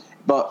rewarded.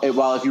 But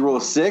while if you roll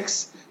a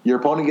 6, your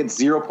opponent gets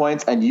 0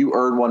 points and you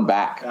earn 1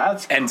 back.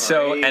 That's that's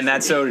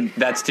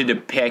to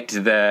depict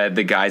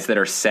the guys that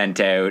are sent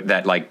out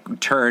that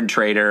like turn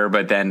traitor,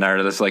 but then are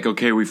just like,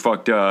 okay, we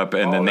fucked up,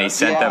 and then they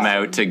sent them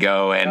out to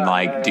go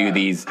and do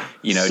these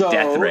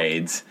death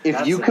raids.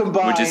 If you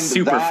combine, which is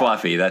super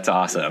fluffy, that's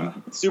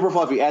awesome. Super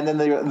fluffy, and then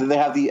they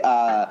have the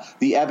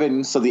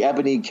Ebon, so the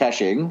Ebony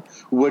Keshing,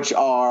 which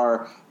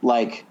are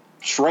like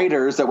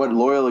traitors that went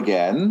loyal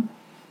again.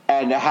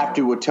 And have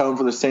to atone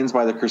for their sins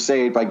by the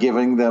Crusade by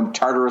giving them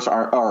Tartarus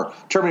or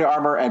Terminator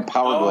armor and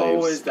power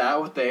glaives. Oh, is that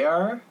what they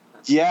are?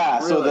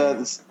 Yeah. Really?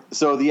 The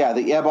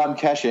Ebon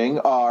Keshing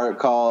are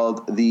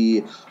called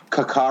the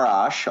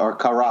Kakarash or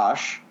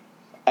Karash,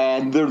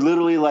 and they're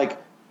literally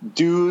like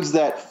dudes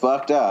that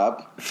fucked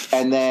up,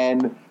 and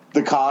then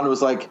the Khan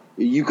was like,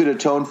 you could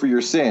atone for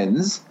your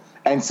sins,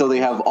 and so they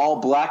have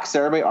all black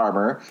Cerebrate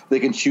armor. They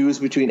can choose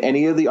between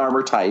any of the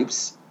armor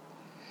types.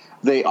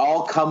 They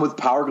all come with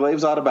power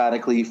glaives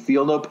automatically,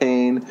 feel no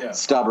pain,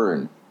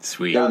 stubborn.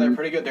 Sweet. Yeah, they're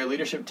pretty good. They're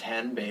leadership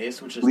 10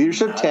 base, which is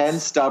leadership nuts. 10,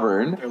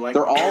 stubborn.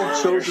 They're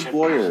all chosen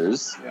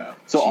warriors. Yeah.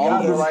 So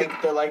all they're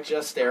like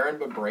just Aaron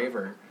but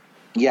braver.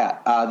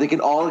 Yeah, they can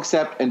all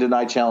accept and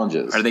deny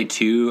challenges. Are they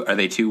two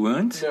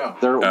wounds? No.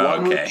 They're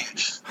one okay.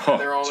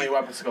 They're only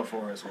weapon skill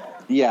 4 as well.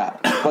 Yeah,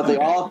 but they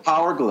all have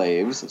power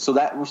glaives, so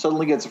that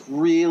suddenly gets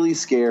really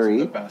scary.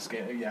 The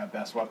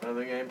best weapon of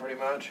the game, pretty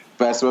much.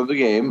 Best weapon of the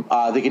game.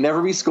 They can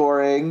never be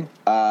scoring.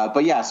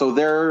 But yeah,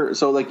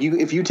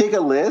 if you take a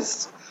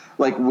list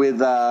like with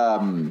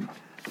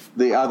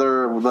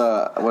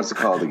what's it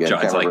called again?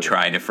 John's like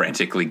trying to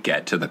frantically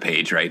get to the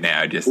page right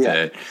now to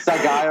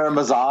Sagai or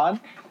Mazan.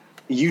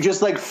 You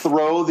just like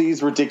throw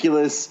these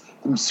ridiculous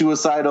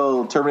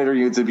suicidal Terminator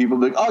units at people,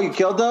 like, oh, you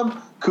killed them?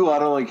 Cool, I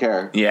don't really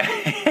care. Yeah.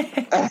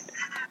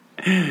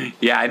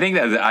 Yeah, I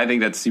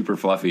think that's super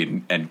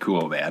fluffy and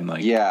cool, man.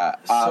 Like, yeah,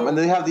 and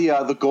they have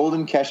the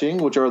Golden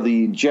Keshing, which are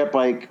the jet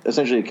bike,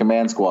 essentially a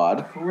command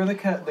squad. Who are the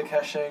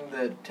Keshing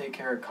that take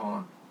care of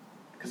Khan?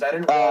 Because I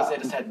didn't realize they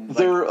just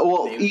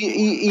had.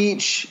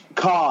 Each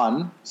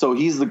Khan, so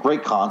he's the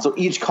Great Khan. So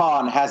each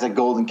Khan has a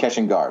Golden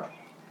Keshing guard.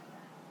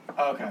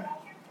 Okay.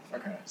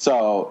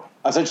 So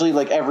essentially,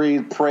 like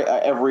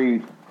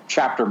every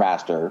chapter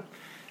master,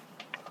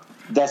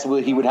 that's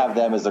what he would have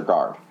them as their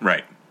guard.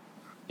 Right.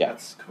 Yeah,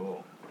 that's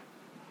cool.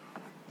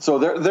 So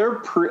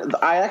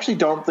I actually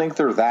don't think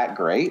they're that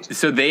great.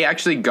 So they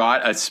actually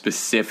got a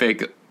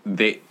specific.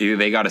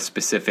 They got a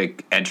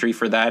specific entry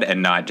for that,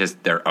 and not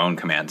just their own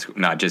command.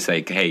 Not just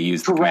like, hey,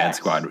 use the command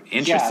squad.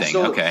 Interesting.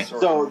 Yeah, okay.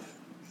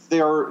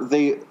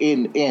 they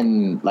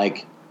in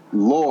like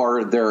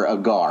lore they're a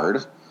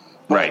guard,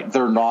 but right?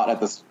 They're not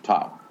at the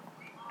top.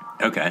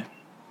 Okay.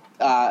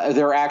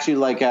 They're actually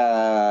like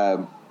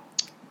they're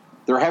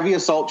heavy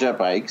assault jet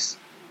bikes,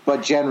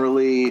 but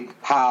generally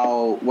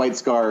how White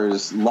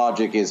Scar's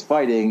logic is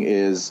fighting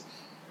is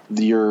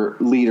your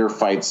leader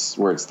fights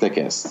where it's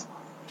thickest.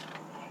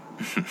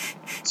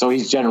 So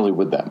he's generally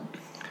with them.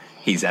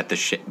 He's at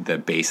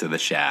the base of the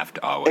shaft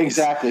always.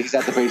 Exactly, he's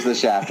at the base of the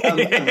shaft.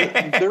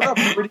 They're a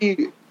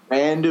pretty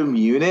random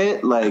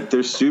unit. Like,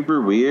 they're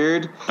super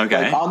weird.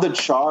 Okay. Like, on the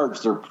charge,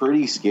 they're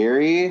pretty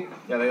scary.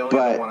 Yeah, they only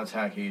have one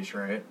attack each,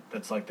 right?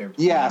 That's like their...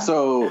 Yeah,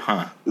 so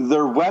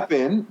their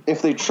weapon,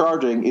 if they're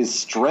charging, is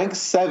Strength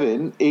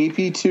 7,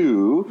 AP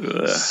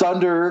 2,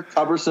 Sunder,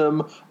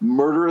 Cumbersome,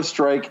 Murderous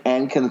Strike,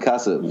 and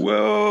Concussive.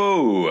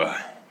 Whoa.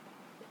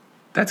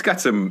 That's got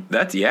some...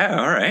 That's...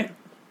 Yeah, all right.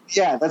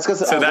 Yeah, that's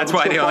because... So that's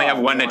why they only have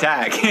one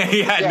attack.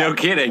 yeah, no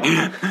kidding.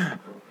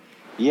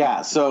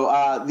 Yeah,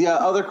 so the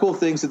other cool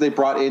things that they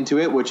brought into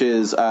it, which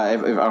is, if I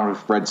don't know if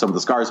you've read some of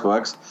the Scars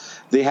books,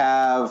 they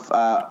have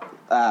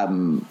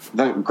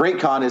the Great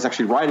Khan is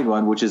actually riding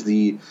one, which is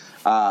the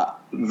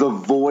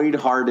void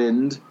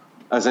hardened,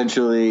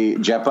 essentially,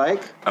 jet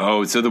bike.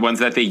 Oh, so the ones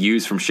that they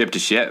use from ship to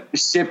ship.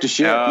 Ship to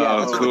ship. Oh, yeah,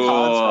 that's cool. what the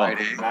Khan's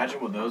riding.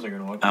 Imagine what those are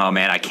going to look like. Oh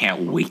man, I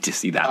can't wait to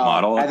see that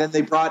model. And then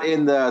they brought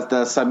in the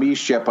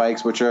Samish jet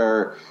bikes, which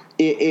are,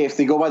 if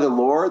they go by the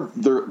lore,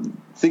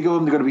 think of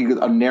them going to be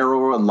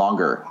narrower and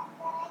longer.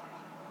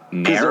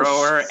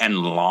 Narrower and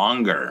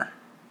longer.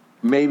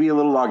 Maybe a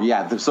little longer,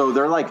 yeah. So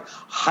they're like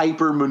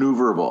hyper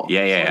maneuverable.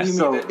 Yeah.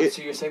 So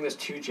you're saying there's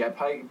 2 jet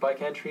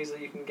bike entries that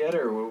you can get,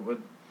 or what?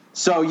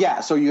 So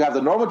you have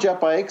the normal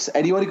jet bikes.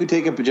 Anyone who could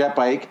take a jet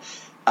bike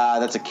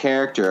that's a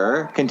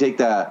character can take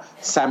the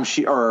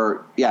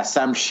Samshir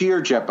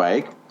jet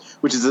bike,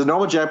 which is a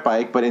normal jet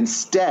bike, but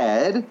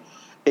instead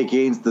it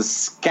gains the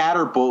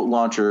Scatterbolt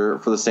launcher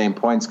for the same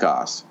points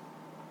cost.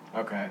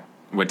 Okay.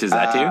 What does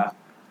that do?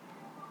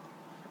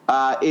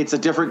 It's a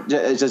different.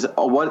 It's just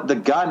what the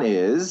gun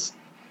is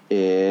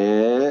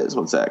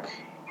 1 sec.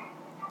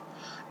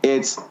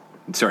 It's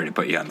sorry to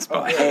put you on the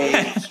spot.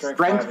 a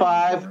Strength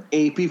 5,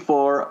 AP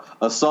 4,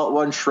 Assault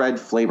 1 Shred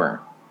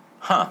Flamer.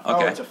 Huh.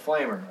 Okay. Oh, it's a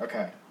flamer.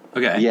 Okay.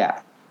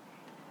 Yeah.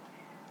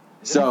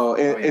 So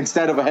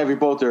instead of a heavy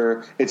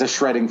bolter, it's a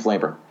shredding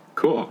flamer.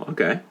 Cool.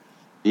 Okay.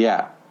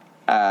 Yeah.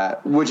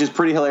 Which is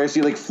pretty hilarious.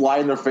 You like fly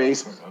in their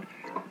face,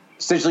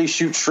 essentially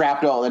shoot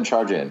shrapnel and then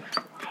charge in.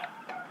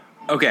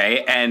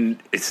 Okay, and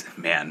it's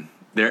and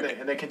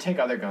they can take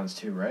other guns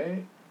too,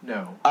 right?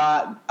 No.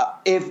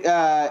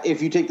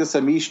 If you take the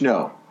Samish,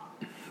 no.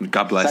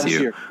 God bless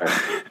you.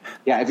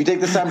 Yeah, if you take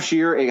the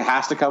Samshir, it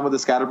has to come with a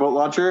Scatterbolt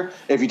launcher.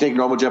 If you take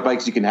normal jet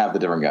bikes, you can have the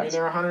different guns. I mean,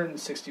 they're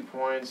 160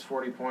 points,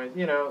 40 points.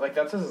 You know, like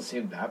that doesn't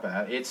seem that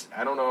bad.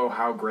 I don't know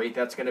how great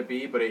that's going to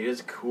be, but it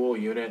is a cool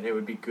unit. It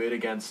would be good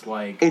against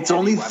like. It's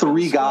only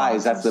 3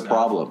 guys. That's the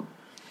problem.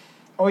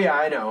 Oh yeah,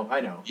 I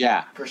know.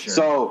 Yeah, for sure.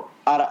 So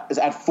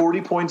at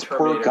 40 points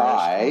per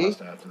guy.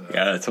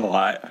 Yeah, that's a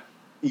lot.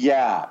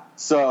 Yeah.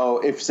 So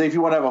if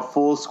you want to have a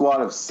full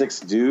squad of 6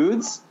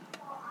 dudes,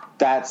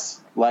 that's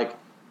like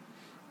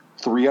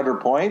 300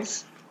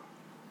 points.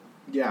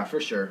 Yeah,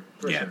 for sure.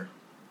 Sure.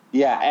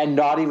 Yeah, and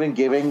not even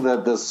giving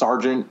the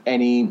sergeant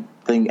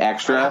anything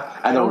extra.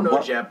 I don't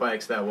know jet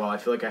bikes that well. I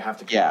feel like I have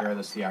to compare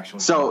this to the actual.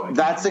 So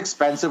that's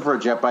expensive for a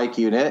jet bike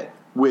unit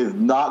with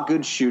not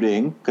good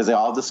shooting because they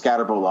all have the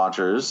Scatterbolt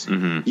launchers.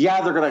 Mm-hmm.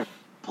 Yeah, they're going to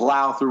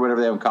plow through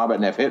whatever they have in combat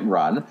and have hit and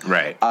run.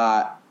 Right.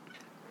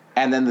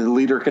 And then the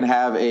leader can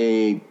have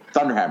a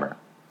Thunderhammer.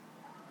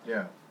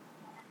 Yeah.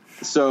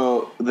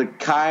 So the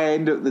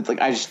kind of it's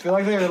like I just feel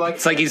like they're like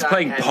it's like he's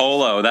playing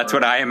polo. That's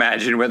what I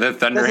imagine with a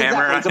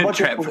Thunderhammer on a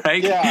jet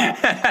bike. Yeah.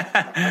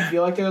 I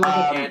feel like they're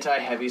like an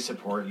anti-heavy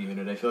support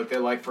unit. I feel like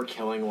they're like for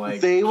killing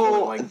like they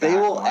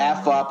will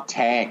f up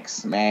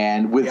tanks,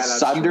 man. With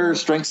Sunder true.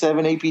 Strength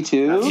 7 AP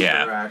 2. That's true,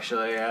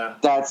 actually, yeah.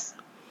 That's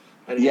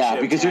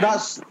because you're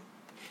not.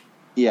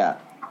 Yeah.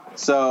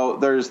 So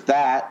there's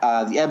that.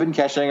 The Eben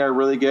Keshang are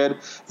really good.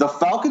 The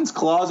Falcon's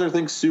Claws are, I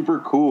think, super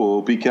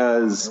cool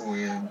because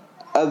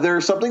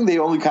they're something they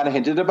only kind of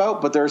hinted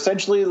about, but they're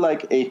essentially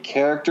like a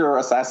character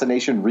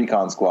assassination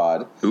recon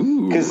squad.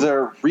 Because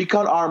their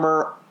recon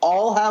armor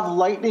all have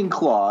lightning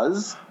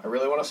claws. I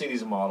really want to see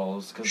these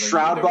models.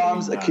 Shroud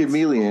Bomb's a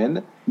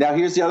chameleon. Now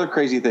here's the other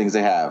crazy things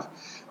they have.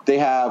 They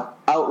have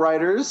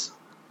Outriders,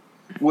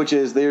 which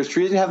is there's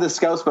trees that have the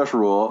scout special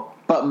rule,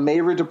 but may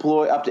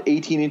redeploy up to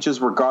 18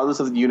 inches regardless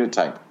of the unit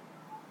type.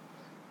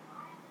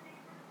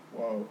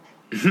 Whoa.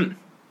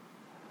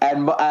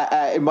 And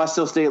it must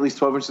still stay at least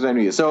 12 inches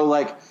underneath you. So,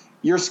 like,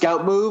 your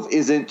scout move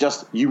isn't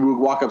just you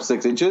walk up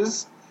 6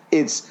 inches.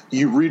 It's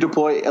you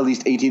redeploy at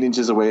least 18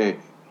 inches away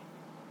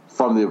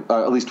from the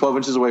at least 12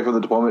 inches away from the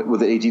deployment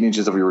with the 18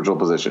 inches of your original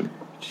position.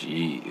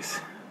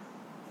 Jeez.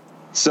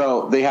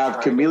 So they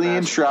have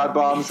chameleon, shroud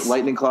bombs,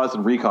 lightning claws,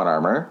 and recon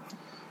armor.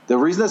 The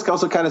reason that's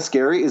also kind of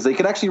scary is they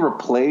can actually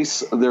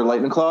replace their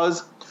lightning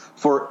claws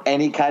for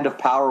any kind of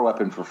power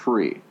weapon for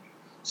free.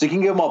 So you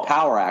can give them all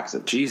power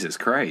axes. Jesus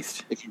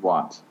Christ. If you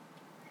want.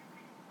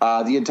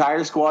 The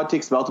entire squad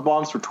takes melta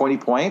bombs for 20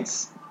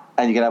 points,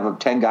 and you can have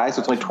 10 guys,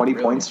 so it's only 20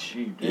 really points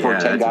cheap, for Yeah,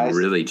 10 that's guys.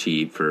 really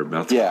cheap for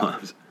melta Yeah.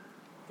 bombs.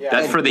 Yeah,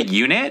 That's and for the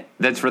unit?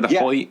 That's for the Yeah.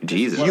 whole...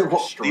 Jesus. What? The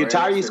Destroyers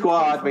entire for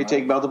squad may 25.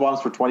 take melta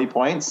bombs for 20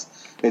 points.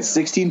 It's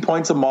 16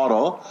 points a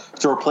model.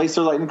 To replace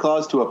their lightning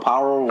claws to a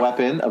power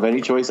weapon of any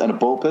choice and a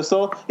bolt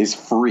pistol is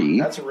free.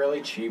 That's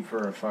really cheap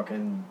for a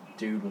fucking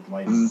dude with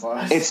lightning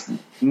claws. It's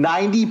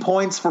 90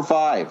 points for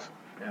 5.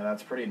 Yeah,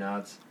 that's pretty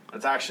nuts.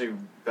 That's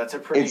a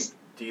pretty It's-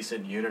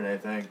 decent unit, I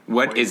think.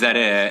 What, is that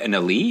an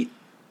elite?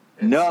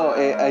 No,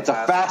 it's a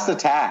fast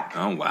attack.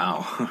 Oh,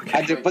 wow.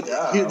 Okay. But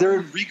Yeah. they're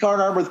in recon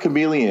armor with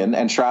chameleon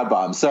and shroud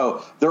bomb,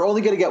 so they're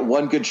only going to get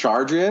one good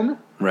charge in.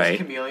 Right.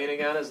 Chameleon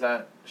again? Is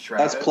that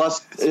shrouded? That's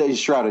plus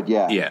shrouded,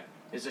 yeah. Yeah.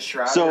 Is it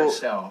shrouded So- or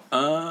stealth?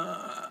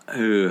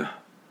 Either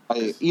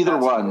That's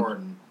one.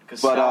 important.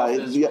 Because But, stealth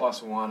is yeah.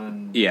 +1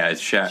 and Yeah,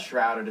 it's shot.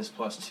 shrouded is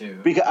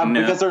 +2. Because,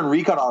 No. because they're in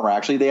recon armor,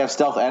 actually, they have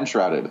stealth and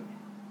shrouded.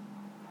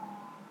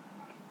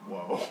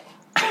 Whoa.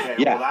 Okay,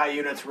 Yeah. well, that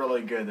unit's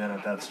really good then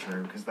if that's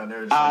true. Because then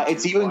there's.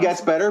 It's even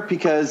gets better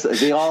because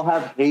they all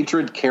have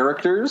hatred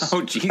characters.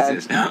 Oh,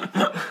 Jesus.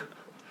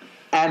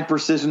 And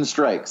precision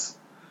strikes.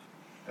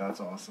 That's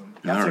awesome.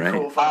 That's All a right.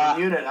 cool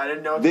fucking unit. I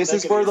didn't know. what to This think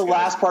is of where these the guys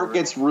last part before.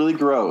 gets really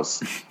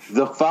gross.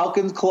 The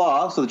Falcon's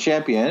Claw, so the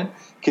champion,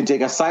 can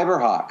take a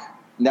Cyberhawk.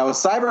 Now, a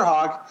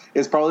Cyberhawk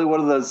is probably one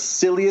of the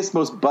silliest,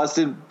 most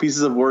busted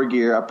pieces of war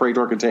gear a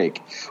Praetor can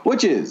take,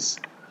 which is...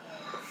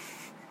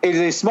 It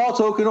is a small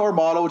token or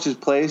model which is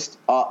placed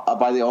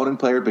by the owning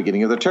player at the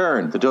beginning of the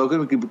turn. The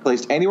token can be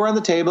placed anywhere on the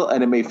table,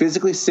 and it may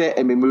physically sit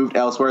and be moved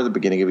elsewhere at the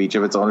beginning of each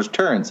of its owner's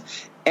turns.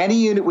 Any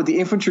unit with the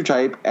infantry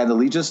type and the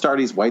Legion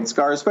Astartes White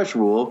Scar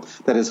special rule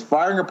that is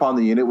firing upon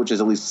the unit, which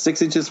is at least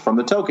 6 inches from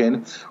the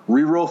token,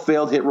 reroll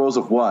failed hit rolls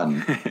of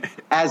 1.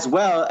 As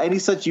well, any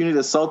such unit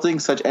assaulting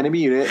such enemy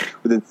unit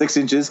within 6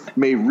 inches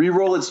may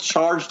reroll its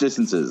charge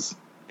distances.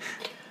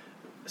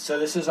 So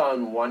this is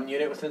on one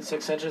unit within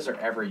 6 inches, or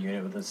every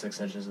unit within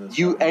 6 inches of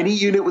this. Any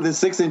unit within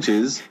 6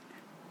 inches,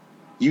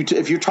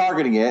 if you're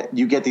targeting it,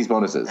 you get these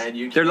bonuses. And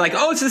you They're like,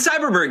 oh, it's the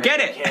Cyberbird. Get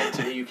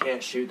it. You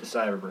can't shoot the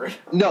Cyberbird.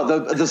 No,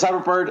 the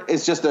Cyberbird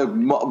is just a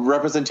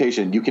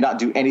representation. You cannot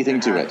do anything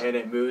to it. And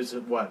it moves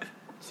what,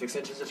 6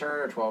 inches a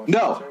turn or 12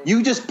 inches a No, turn?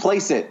 you just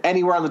place it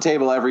anywhere on the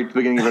table every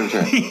beginning of every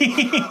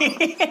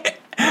turn.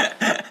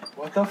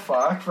 What the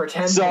fuck for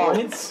 10 So-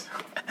 points?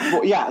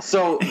 Well, yeah,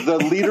 so the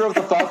leader of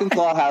the Falcon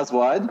Claw has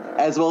one,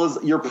 as well as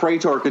your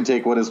Praetor can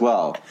take one as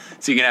well.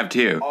 So you can have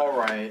 2. All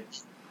right.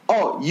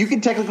 Oh, you can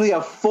technically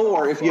have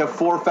 4 if you have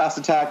 4 fast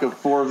attack of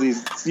 4 of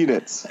these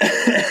units.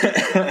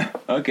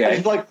 Okay.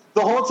 And, like,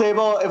 the whole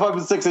table, if I'm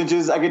 6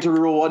 inches, I get to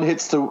reroll 1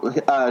 hits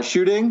to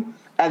shooting.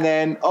 And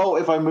then,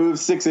 if I move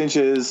 6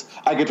 inches,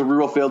 I get to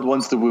reroll failed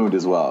ones to wound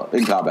as well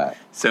in combat.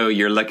 So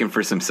you're looking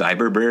for some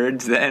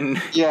Cyberbirds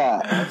then?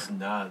 Yeah. That's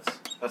nuts.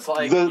 That's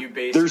like The- you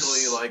basically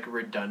there's- like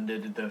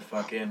redundant the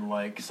fucking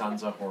like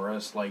Sons of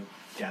Horus like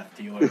Death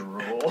Dealer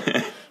rule.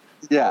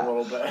 Yeah. A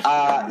little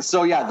bit.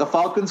 So yeah, the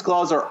Falcon's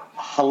Claws are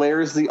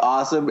hilariously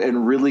awesome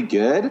and really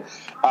good.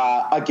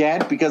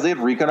 Again, because they have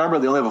recon armor,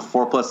 they only have a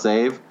 4+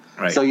 save.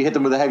 Right. So you hit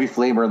them with a heavy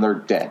flamer and they're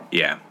dead.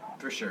 Yeah.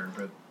 For sure,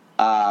 but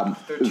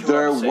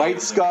Their up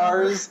White saves,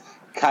 Scars,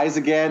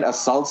 Kaizagan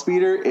Assault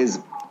Speeder is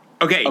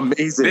Okay.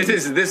 Amazing.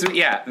 This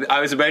yeah, I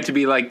was about to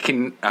be like,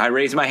 can I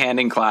raise my hand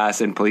in class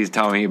and please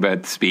tell me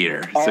about the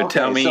speeder? So Okay,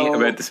 tell me so-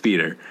 about the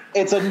speeder.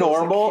 it's a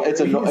normal it's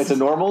a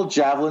normal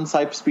javelin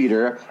type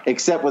speeder,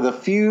 except with a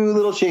few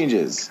little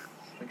changes.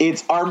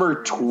 It's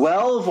armor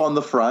 12 on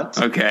the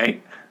front, Okay.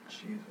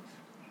 Jesus.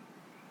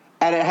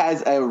 and it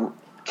has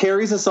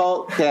carries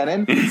assault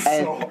cannon and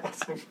So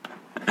awesome.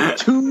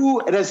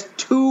 it has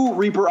 2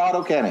 Reaper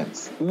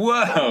autocannons.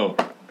 Whoa.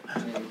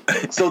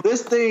 So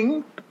this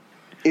thing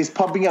is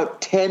pumping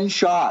out 10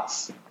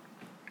 shots.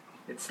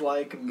 It's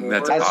like more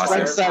That's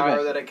awesome.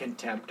 firepower than a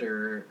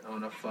Contemptor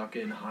on a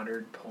fucking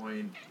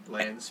 100-point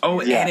land speed.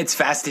 Oh, Yeah. and it's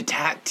fast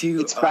attack too.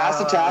 It's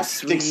fast Oh, attack.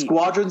 sweet. Take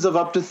squadrons of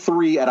up to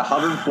 3 at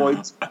 100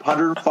 points,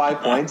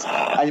 105 points,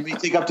 and you may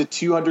take up to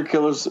 200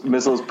 killers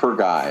missiles per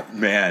guy.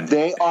 Man.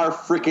 They are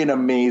freaking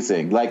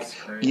amazing. Like,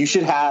 crazy. you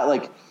should have,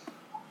 like,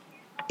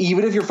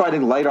 even if you're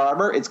fighting light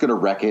armor, it's going to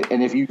wreck it,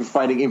 and if you're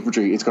fighting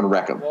infantry, it's going to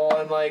wreck them. Well,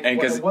 and like, And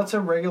 'cause- what's a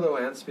regular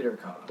land speeder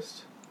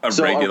cost? a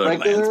So a regular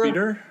land regular-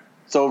 speeder?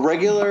 So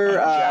regular,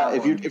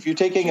 Javelin. if you're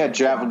taking a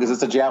javelin, because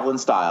it's a javelin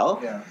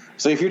style. Yeah.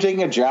 So if you're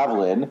taking a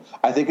javelin,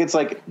 I think it's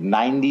like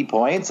 90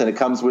 points, and it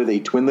comes with a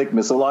twin link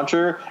missile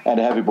launcher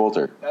and a heavy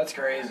bolter. That's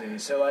crazy.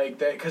 So like,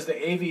 because the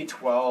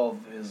AV-12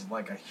 is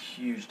like a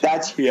huge.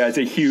 That's Yeah, it's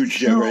a huge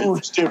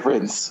huge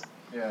difference.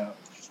 yeah,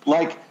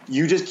 Like,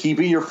 you just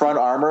keeping your front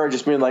armor and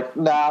just being like,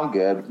 nah, I'm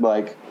good.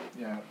 Like,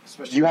 yeah.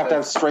 Especially you have to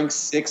with, have strength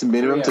 6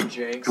 minimum Yeah, to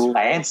Jinx.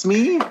 glance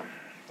me?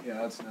 Yeah,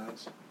 that's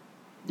nuts.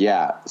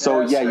 Yeah. So,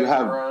 yeah, you straight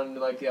have... run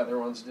like the other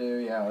ones do.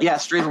 Yeah. Yeah,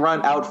 straight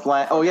run,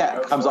 outflank. Oh, yeah,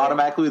 it comes Outflank.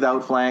 automatically with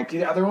outflank.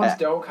 The other ones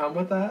don't come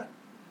with that.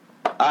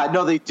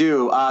 No, they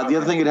do. The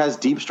other thing, it has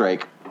deep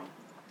strike.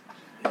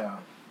 Yeah.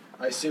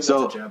 I assume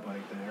So that's a jet bike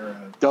there.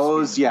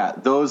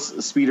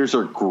 Those speeders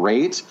are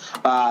great.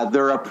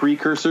 They're a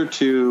precursor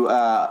to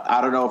I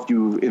don't know if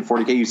you in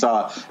 40K you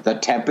saw the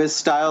Tempest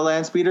style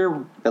land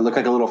speeder that looked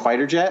like a little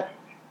fighter jet.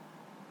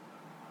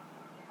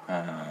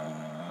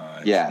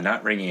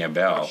 Not ringing a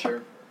bell. Not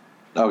sure.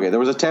 Okay, there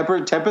was a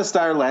Tempest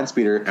style land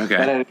speeder that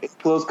had an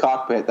enclosed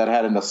cockpit that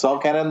had an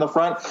assault cannon in the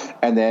front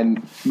and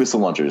then missile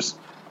launchers.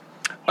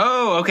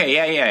 Oh, okay,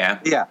 yeah.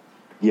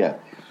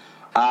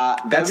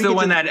 That's the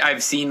one that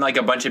I've seen like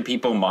a bunch of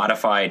people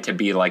modify to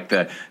be like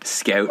the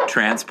scout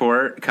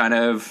transport kind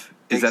of.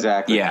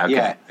 Exactly. Yeah.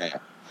 Okay. Yeah.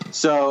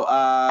 So,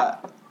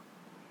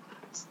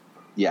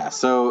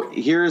 So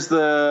here's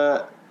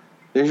where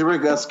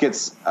Gus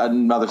gets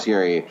another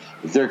scary.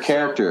 Their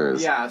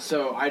characters.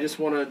 So I just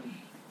want to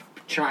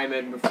chime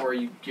in before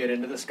you get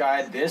into this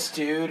guy. This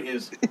dude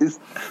is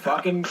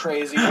fucking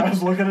crazy. I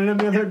was looking at him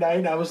the other night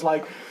and I was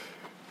like,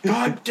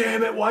 God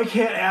damn it, why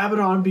can't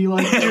Abaddon be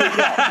like this?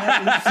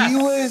 He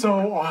was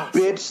so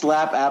awesome. Bitch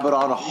slap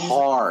Abaddon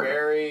hard. He's a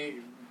very,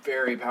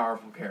 very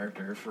powerful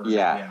character.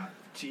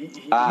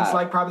 He's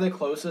like probably the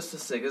closest to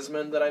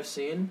Sigismund that I've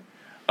seen.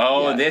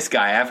 Oh, this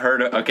guy. I've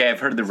heard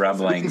the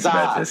rumblings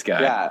about this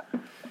guy. Yeah.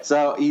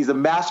 So he's a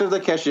master of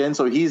the Keshin,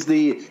 so he's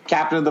the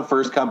captain of the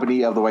first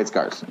company of the White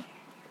Scars.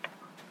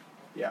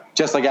 Yeah.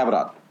 Just like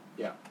Abaddon.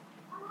 Yeah.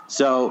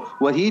 So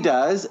what he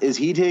does is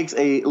he takes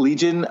a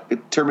Legion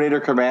Terminator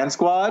command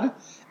squad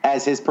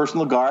as his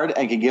personal guard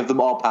and can give them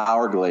all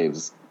power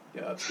glaives.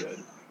 Yeah, that's good.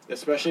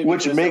 Especially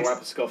because they're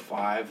weapon skill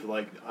 5,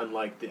 like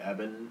unlike the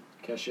Eben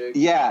Keshig.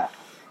 Yeah.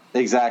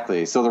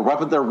 Exactly. So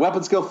their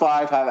weapon skill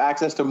 5 have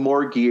access to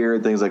more gear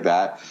and things like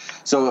that.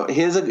 So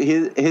his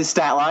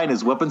stat line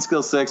is weapon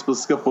skill 6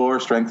 plus skill 4,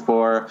 strength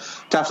 4,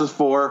 toughness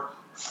 4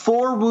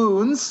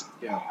 wounds.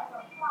 Yeah.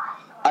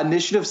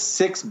 Initiative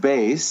 6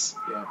 base.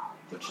 Yeah.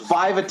 Which is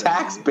 5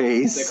 attacks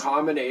base. The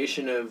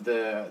combination of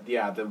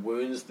the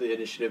wounds, the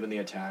initiative, and the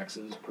attacks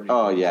is pretty.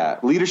 Oh cool. Yeah.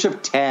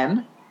 Leadership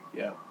 10.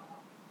 Yeah.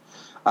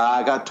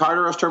 Got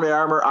Tartarus Terminator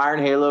armor, Iron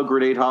Halo,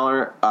 grenade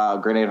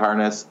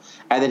harness,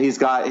 and then he's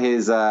got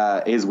his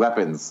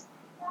weapons.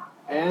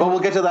 But we'll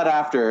get to that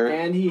after.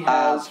 And he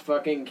has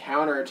fucking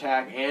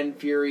counterattack and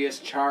furious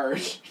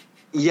charge.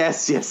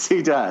 Yes,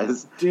 he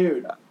does.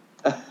 Dude.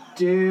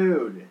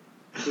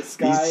 This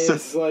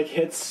guy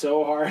hits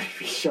so hard if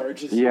he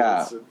charges.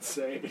 Yeah. It's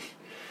insane.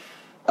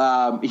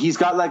 He's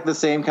got like the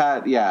same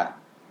kind. Yeah.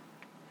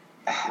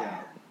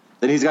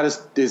 Then he's got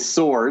his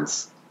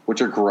swords,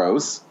 which are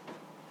gross.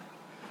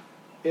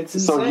 It's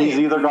insane. So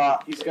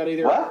he's got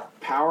either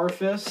Power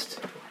Fist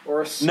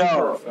or a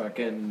super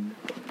fucking.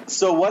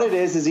 So what it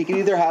is he can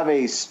either have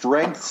a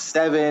Strength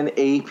 7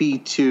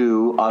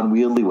 AP2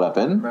 unwieldy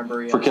weapon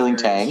for killing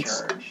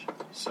tanks,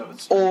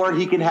 or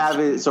he can have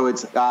it. So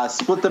it's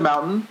Split the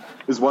Mountain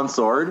is one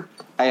sword,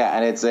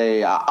 and it's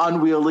a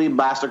unwieldy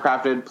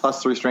mastercrafted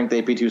 +3 Strength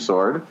AP2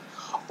 sword.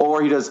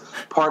 Or he does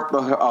Part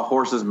the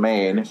Horse's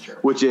Mane,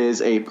 which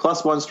is a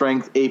 +1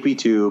 Strength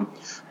AP2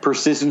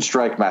 Precision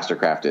Strike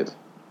mastercrafted.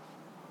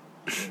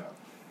 Yeah.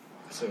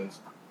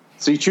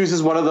 So he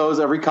chooses one of those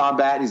every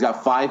combat. And he's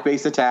got 5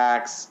 base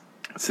attacks.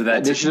 So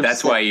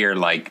that's why you're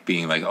like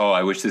being like, oh,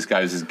 I wish this guy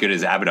was as good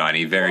as Abaddon.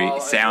 He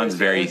sounds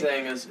very.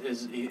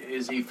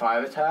 Is he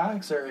 5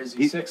 attacks or is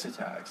he 6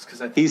 attacks?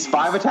 Because I think he's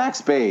 5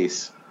 attacks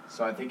base.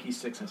 So I think he's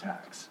 6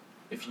 attacks.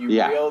 If you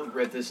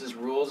this is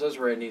rules as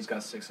written, he's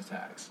got 6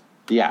 attacks.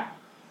 Yeah.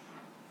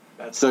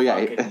 That's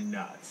fucking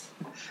nuts.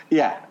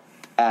 Yeah,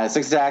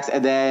 6 attacks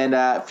and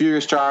then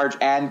furious charge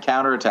and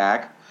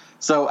counterattack.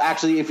 So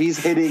actually, if he's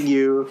hitting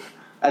you,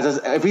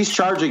 if he's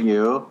charging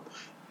you,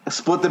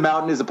 Split the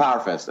Mountain is a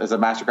power fist, as a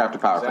mastercrafted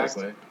power fist.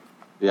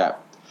 Yeah.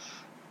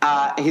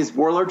 His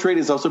warlord trait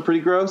is also pretty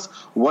gross.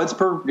 Once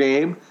per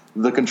game,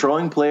 the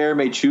controlling player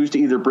may choose to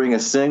either bring a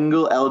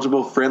single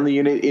eligible friendly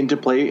unit into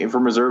play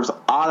from reserves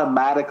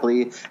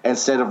automatically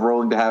instead of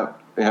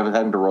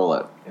having to roll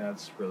it. Yeah,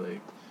 that's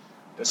really.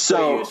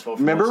 So, useful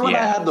remember when I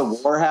had the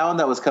Warhound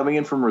that was coming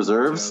in from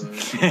reserves?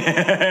 Totally.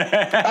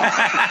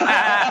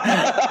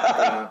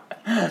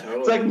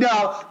 It's like,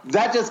 no,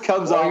 that just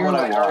comes on when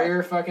I want. Or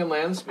your fucking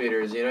land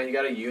speeders. You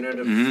got a unit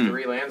of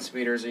 3 land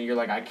speeders, and you're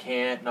like, I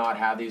can't not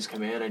have these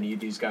come in. I need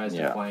these guys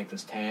to flank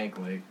this tank.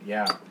 Like,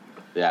 yeah.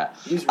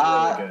 He's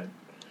really good.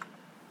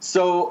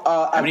 So,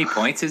 how many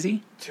points is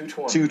he?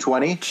 220.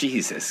 220.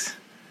 Jesus.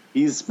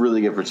 He's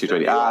really good for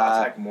 220.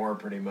 Attack more,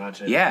 pretty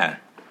much. Yeah.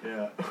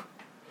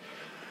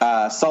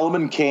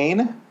 Solomon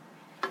Kane.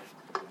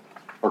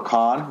 Or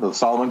Khan, the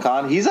Solomon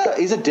Khan. He's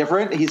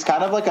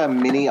kind of like a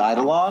mini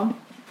Eidolon.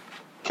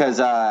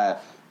 Because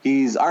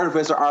he's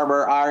Artificer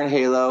Armor, Iron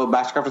Halo,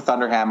 Mastercrafted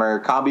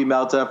Thunderhammer, Combi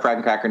Melta, Frag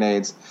and Crack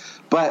Grenades.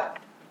 But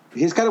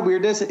his kind of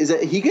weirdness is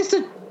that he gets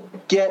to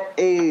get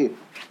a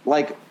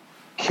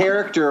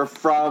character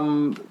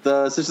from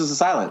the Sisters of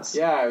Silence.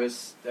 Yeah,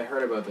 I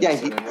heard about this.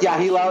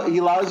 He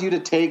allows you to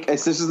take a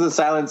Sisters of the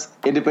Silence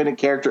independent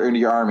character into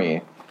your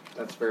army.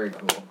 That's very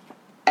cool.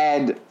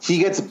 And he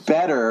gets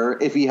better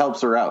if he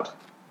helps her out.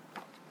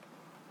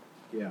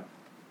 Yeah.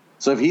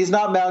 So if he's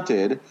not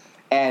mounted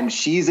and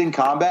she's in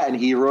combat and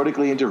he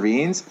heroically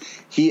intervenes,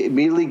 he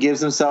immediately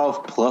gives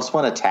himself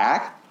 +1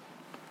 attack.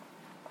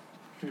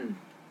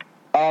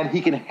 And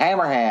he can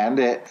hammer hand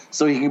it,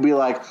 so he can be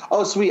like,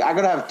 oh, sweet, I'm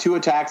going to have 2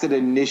 attacks at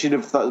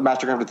Initiative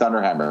Mastercraft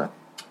Thunderhammer.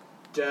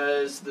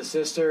 Does the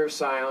Sister of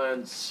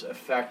Silence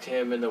affect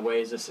him in the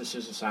ways the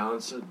Sisters of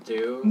Silence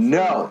do?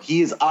 No,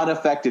 he is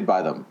unaffected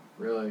by them.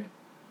 Really?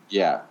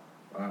 Yeah.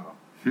 Wow.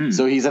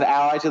 So he's an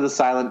ally to the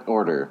Silent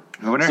Order.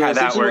 I wonder So how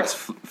that essentially works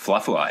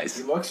fluff-wise.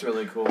 He looks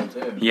really cool,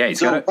 too. Yeah, he's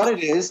So got what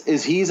it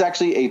is he's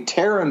actually a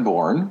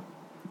Terran-born.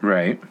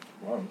 Right.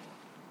 Wow.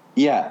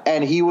 Yeah,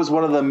 and he was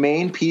one of the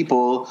main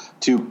people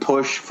to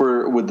push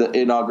with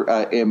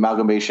the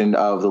amalgamation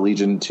of the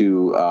Legion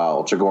to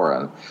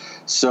Ultragoran.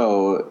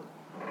 So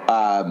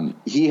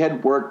he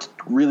had worked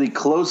really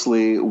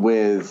closely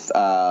with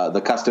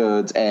the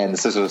Custodes and the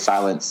Sisters of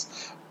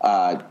Silence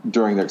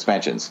during their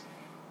expansions.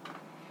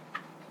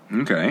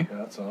 Okay. Yeah,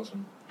 that's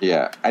awesome.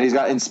 Yeah, and he's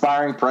got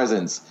inspiring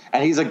presence,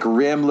 and he's a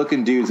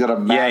grim-looking dude. He's got a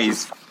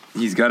massive...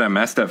 he's got a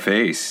messed up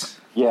face.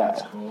 Yeah.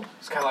 That's cool.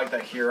 It's kind of like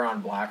that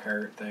Huron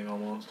Blackheart thing,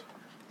 almost.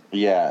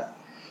 Yeah.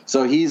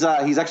 So he's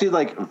actually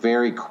like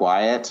very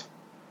quiet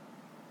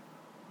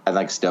and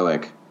like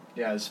stoic.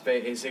 Yeah,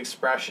 his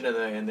expression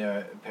in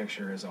the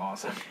picture is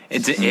awesome.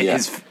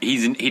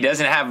 He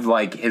doesn't have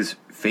like his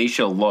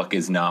facial look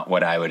is not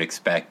what I would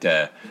expect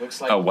a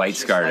White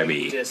Scar to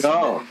be.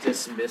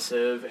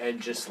 Dismissive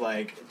and just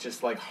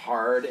like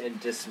hard and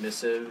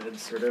dismissive and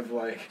sort of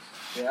like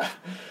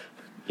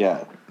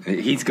Yeah.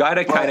 He's got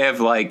a kind of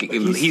like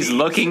he's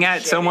looking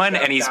at someone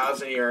and he's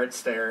 1,000-yard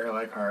stare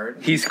like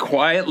hard. He's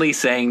quietly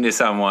saying to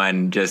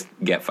someone, "Just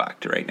get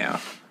fucked right now."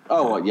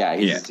 Oh well, yeah.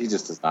 He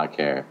just does not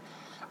care.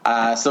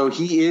 So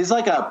he is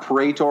like a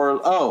Praetor.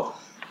 Oh,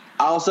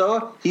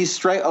 also he's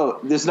straight. Oh,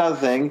 there's another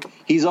thing.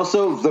 He's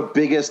also the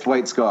biggest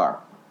White Scar.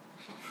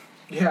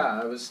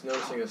 Yeah, I was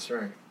noticing his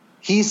strength.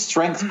 He's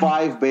strength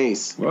 5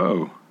 base.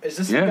 Whoa. Is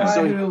this the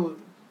guy who?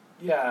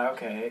 Yeah.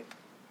 Okay.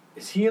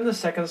 Is he in the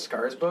second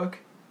Scars book?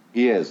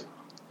 He is.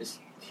 Is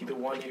he the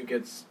one who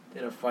gets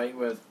in a fight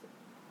with?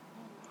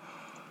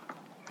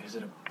 Is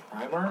it a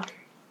Primarch?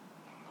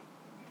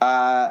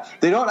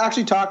 They don't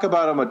actually talk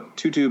about him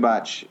too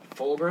much.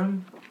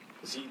 Fulgrim?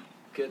 Does he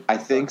get? I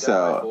think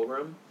so.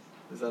 Fulgrim?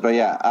 Is that? But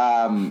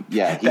yeah.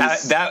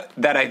 He's,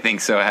 that I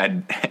think so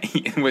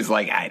was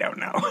like I don't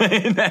know.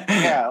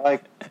 Yeah,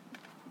 like.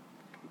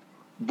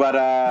 But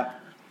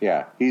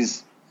yeah,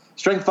 he's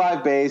strength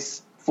 5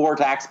 base, 4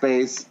 attack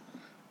base.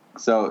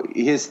 So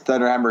his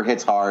Thunderhammer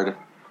hits hard.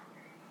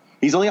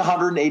 He's only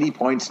 180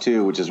 points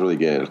too, which is really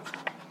good.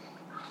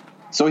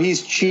 So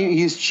he's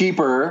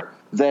cheaper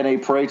than a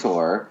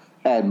Praetor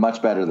and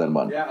much better than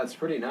one. Yeah, it's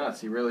pretty nuts.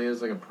 He really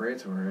is like a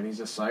Praetor, and he's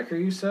a Psyker,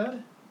 you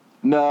said?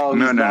 No.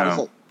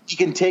 No. He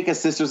can take a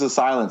Sisters of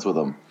Silence with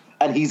him,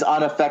 and he's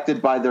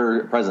unaffected by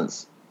their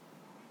presence.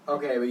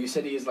 Okay, but you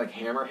said he's like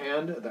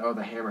Hammerhand? The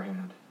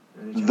Hammerhand.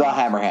 The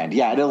Hammerhand,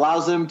 yeah. It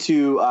allows him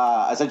to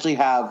essentially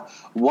have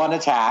 1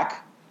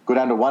 attack, go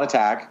down to 1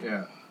 attack,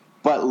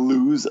 but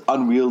lose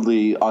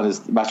unwieldy on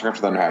his Mastercraft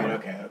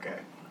Thunderhammer. Okay.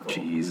 Cool.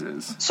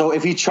 Jesus. So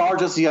if he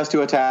charges, he has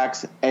 2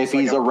 attacks. If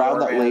he's around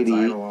that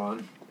lady,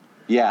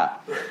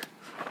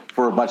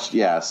 for a bunch,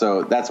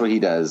 so that's what he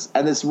does.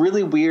 And it's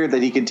really weird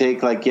that he can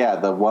take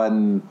the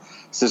one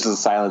Sisters of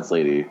Silence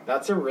lady.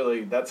 That's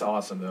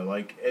awesome though.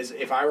 Like,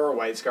 if I were a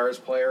White Scars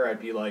player, I'd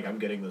be like, I'm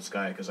getting this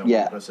guy because I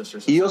want my Sisters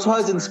of Silence. He also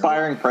has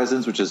inspiring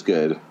presence, which is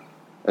good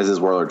as his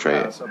warlord trait.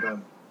 Yeah, that's not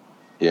bad.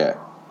 Yeah.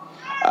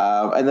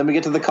 And then we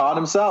get to the Khan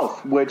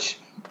himself, which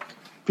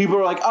people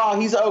are like, oh,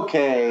 he's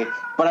okay.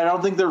 But I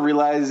don't think they're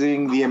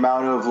realizing the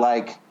amount of,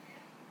 like,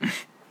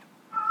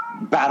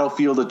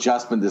 battlefield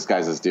adjustment this guy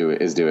is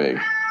doing.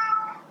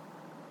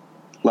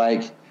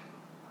 Like,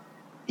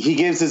 he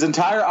gives his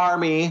entire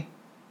army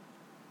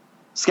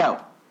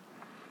scout.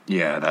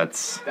 Yeah,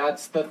 that's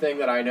the thing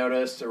that I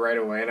noticed right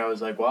away, and I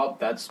was like, well,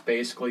 that's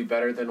basically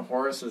better than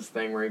Horus's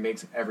thing where he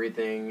makes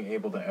everything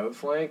able to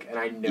outflank, and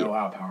I know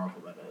how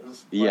powerful that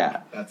is.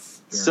 Like,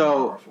 that's very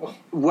powerful.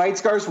 White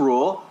Scars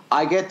rule,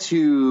 I get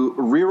to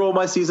reroll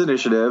my Seize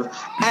Initiative,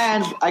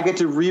 and I get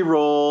to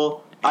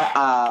reroll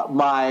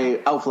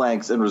my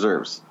outflanks and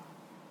reserves.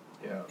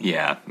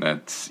 Yeah,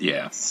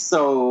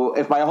 So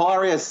if my whole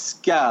area is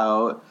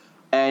scout,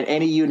 and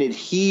any unit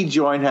he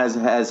joined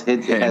has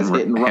hit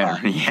and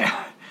run.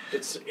 Yeah.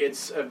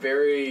 It's a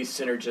very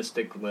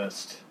synergistic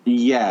list.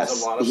 Yes.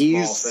 There's a lot of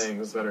small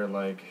things that are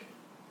like...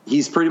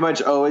 He's pretty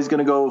much always going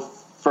to go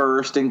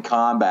first in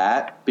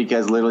combat,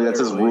 because literally that's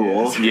his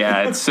rule.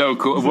 Yeah, it's so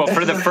cool. Well,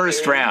 for the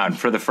first round.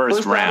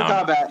 First round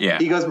combat,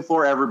 he goes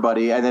before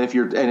everybody, and then if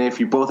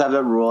you both have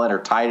that rule and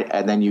are tied,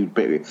 and then you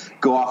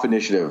go off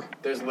initiative.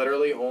 There's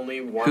literally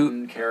only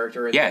one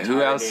character in the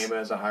entire game that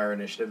has a higher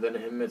initiative than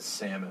him. It's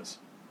Samus.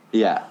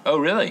 Yeah. Oh,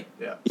 really?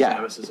 Yeah.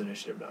 Samus is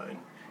initiative 9.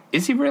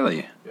 Is he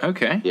really? Yeah.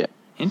 Okay. Yeah.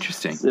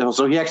 Interesting.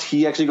 So he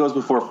actually goes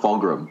before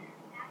Fulgrim.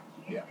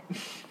 Yeah.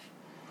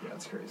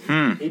 That's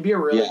crazy. He'd be a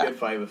really good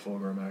fight with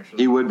Fulgrim,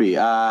 actually. He would be.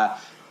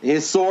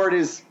 His sword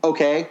is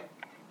okay.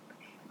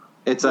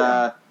 It's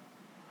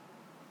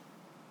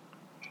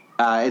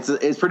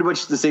It's pretty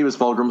much the same as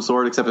Fulgrim's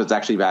sword, except it's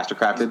actually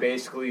mastercrafted.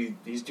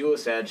 He's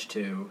Duelist Edge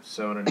too,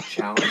 so in a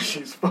challenge,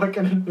 he's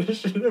fucking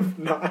initiative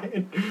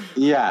 9.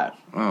 Yeah.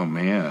 Oh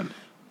man.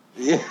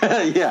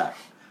 Yeah.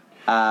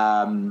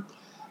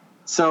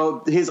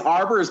 So his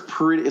armor is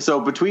pretty.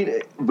 So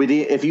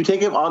if you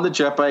take him on the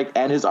jet bike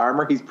and his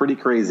armor, he's pretty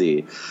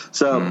crazy.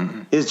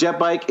 So his jet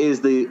bike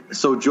is the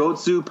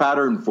Sojotsu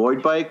pattern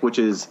void bike, which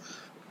is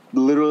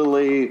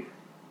literally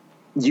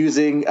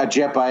using a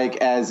jet bike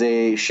as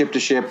a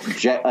ship-to-ship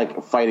jet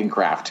fighting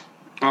craft.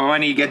 Oh,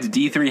 and he gets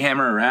D3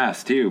 Hammer of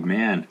Wrath too,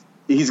 man.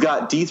 He's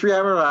got D3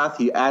 Hammer of Wrath.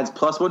 He adds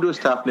 +1 to his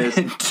toughness.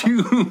 2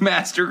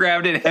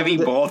 mastercrafted heavy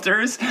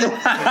bolters.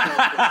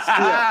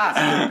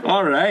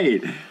 All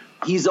right.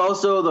 He's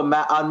also the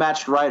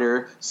unmatched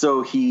rider,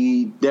 so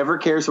he never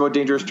cares about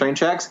dangerous train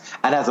checks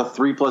and has a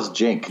 3+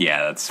 jink.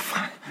 Yeah,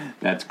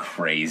 that's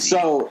crazy.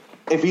 So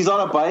if he's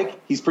on a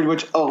bike, he's pretty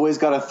much always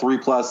got a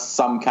 3+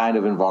 some kind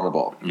of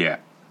invulnerable. Yeah.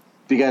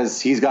 Because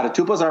he's got a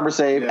 2+ armor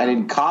save, and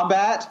in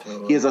combat,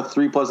 he has a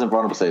 3+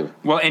 invulnerable save.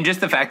 Well, and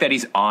just the fact that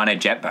he's on a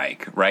jet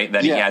bike, right?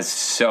 That he has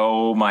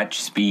so much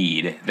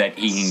speed that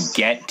he can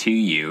get to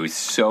you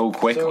so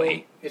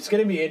quickly. So it's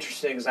going to be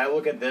interesting because I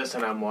look at this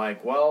and I'm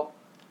like, well,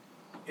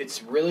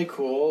 it's really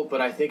cool, but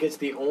I think it's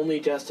the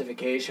only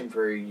justification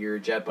for your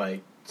jet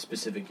bike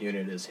specific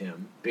unit is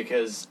him.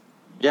 Because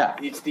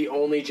it's the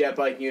only jet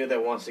bike unit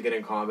that wants to get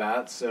in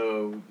combat,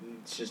 so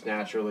it's just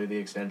naturally the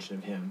extension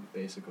of him,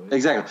 basically.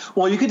 Exactly.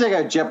 Well, you could take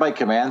a jet bike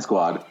command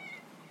squad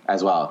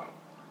as well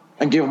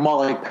and give them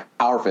all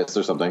power fists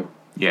or something.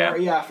 Yeah.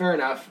 Yeah, fair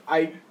enough.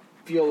 I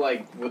feel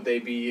like would they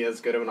be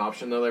as good of an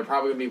option though? They're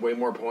probably gonna be way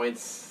more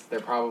points. They're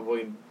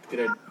probably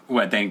gonna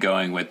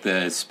going with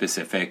the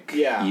specific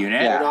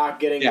unit? They're not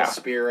getting the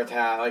spear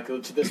attack.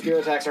 The spear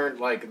attacks aren't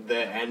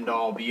the end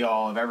all be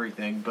all of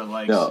everything, but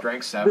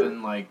strength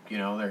 7, they're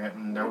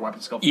hitting their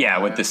weapon skill 5. Yeah,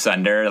 with the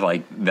Sunder,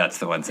 that's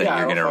the ones that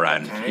you're gonna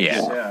run.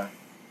 Tanks,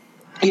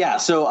 Yeah,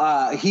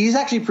 so he's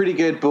actually pretty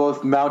good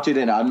both mounted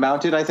and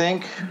unmounted, I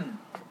think.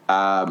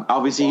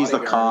 Obviously, he's the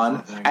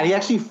Khan, and he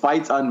actually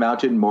fights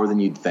unmounted more than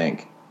you'd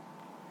think.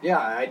 Yeah,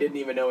 I didn't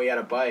even know he had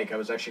a bike. I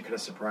was actually kind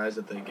of surprised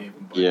that they gave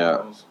him bike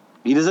models.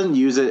 He doesn't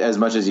use it as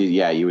much as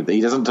you would.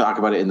 He doesn't talk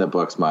about it in the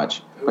books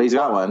much, but he's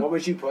got one. What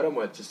would you put him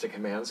with? Just a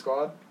command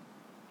squad?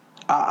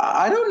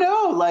 I don't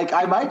know.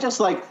 I might just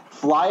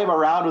fly him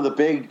around with a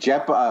big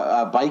jet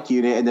bike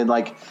unit, and then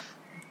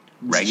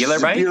regular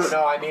bikes.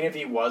 No, I mean if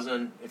he was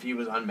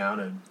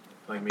unmounted.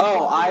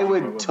 I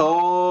would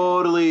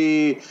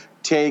totally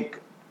take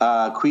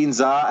Queen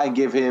Za and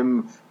give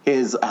him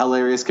his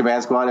hilarious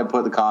command squad and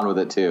put the Khan with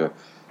it too.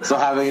 So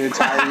having an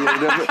entire unit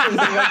of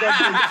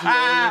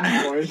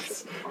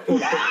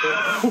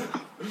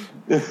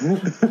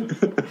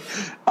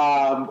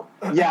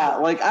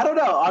I don't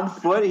know. On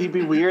foot, he'd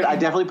be weird. I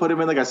definitely put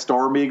him in a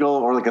Storm Eagle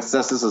or a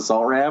Cestus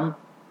Assault Ram.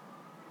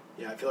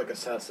 Yeah, I feel like a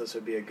Cestus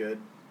would be a good.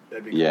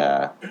 That'd be cool.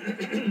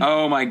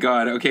 Oh my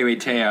god. Okay, wait,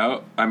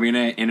 Teo. I'm going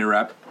to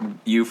interrupt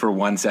you for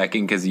 1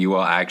 second because you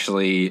will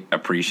actually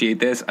appreciate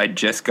this. I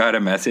just got a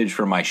message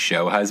from my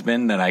show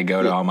husband that I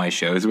go to all my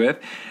shows with,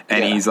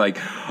 and he's like,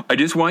 I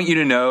just want you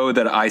to know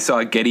that I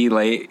saw Geddy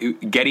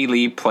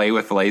Lee play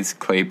with Lace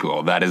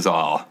Claypool. That is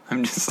all.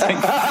 I'm just like,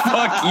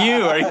 fuck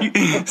you. Are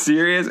you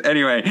serious?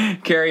 Anyway,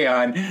 carry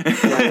on.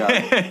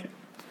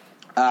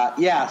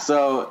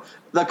 So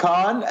the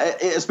Khan,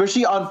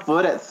 especially on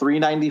foot at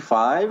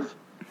 $395.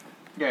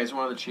 Yeah, he's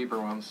one of the cheaper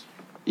ones.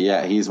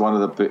 Yeah, he's one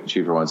of the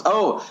cheaper ones.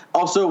 Oh,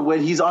 also,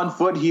 when he's on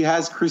foot, he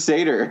has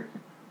Crusader.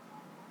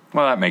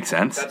 Well, that makes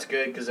sense. That's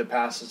good because it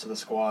passes to the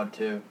squad,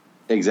 too.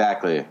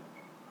 Exactly. He's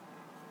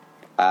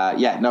got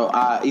an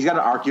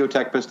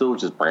Archaeotech pistol,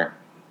 which is frag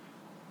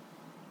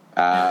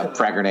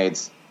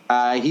grenades.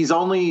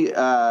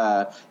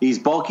 He's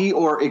bulky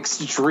or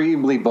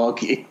extremely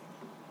bulky.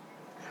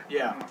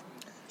 Yeah.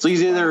 So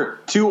he's either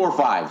 2 or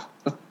 5.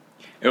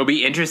 It'll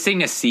be interesting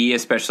to see,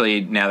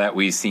 especially now that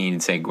we've seen,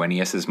 say,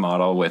 Gwenius's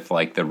model with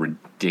the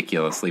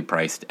ridiculously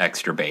priced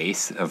extra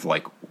base of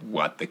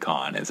what the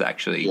Khan is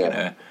actually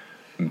gonna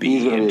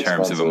be in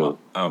terms of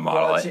a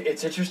model. Well,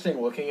 it's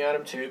interesting looking at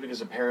him too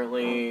because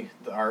apparently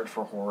the art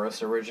for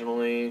Horus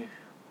originally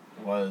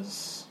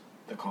was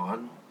the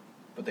Khan,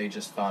 but they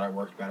just thought it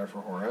worked better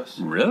for Horus.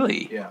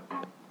 Really? Yeah.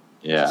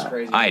 Yeah,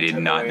 crazy. I did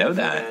not know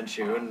that.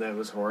 Manchu, and that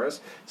was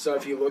Horus. So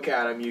if you look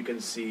at him, you can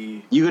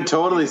see. You could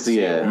totally see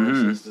it.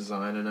 Horus's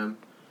design in him.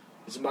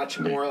 It's much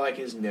more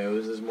his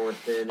nose is more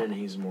thin, and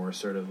he's more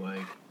sort of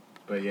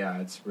But yeah,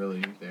 it's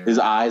really there. His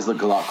eyes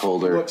look a lot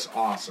colder. He looks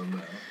awesome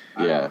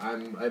though. Yeah,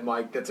 I'm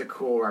that's a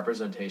cool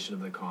representation of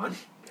the Khan.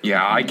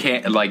 Yeah, I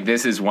can't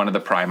this is one of the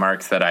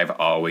Primarchs that I've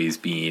always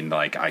been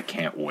I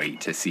can't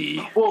wait to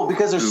see. Well,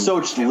 because there's so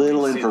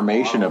little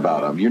information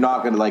about him, you're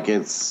not gonna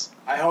it's.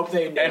 I hope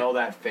they nail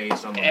that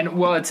face on the wall.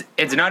 Well,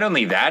 it's not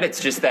only that,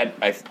 it's just that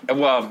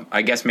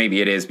I guess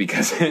maybe it is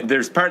because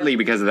there's partly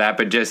because of that,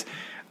 but just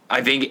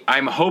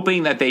I'm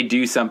hoping that they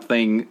do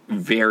something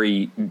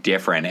very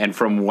different. And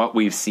from what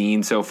we've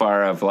seen so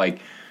far of the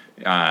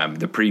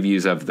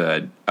previews of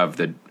the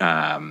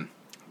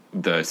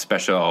the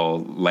special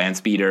land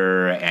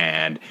speeder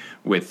and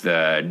with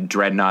the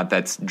dreadnought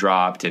that's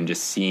dropped, and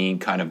just seeing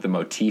kind of the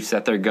motifs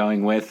that they're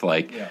going with.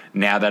 Like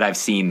now that I've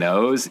seen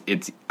those,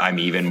 I'm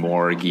even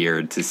more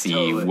geared to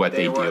see what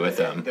they do with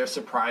them.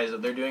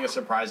 They're doing a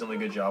surprisingly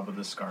good job with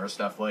the Scar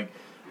stuff. Like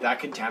that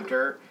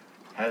Contemptor.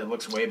 It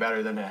looks way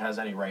better than it has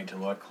any right to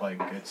look.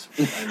 Like it's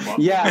seeing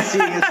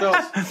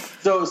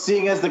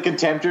as the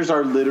Contemptors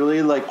are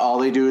literally like all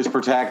they do is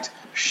protect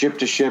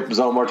ship-to-ship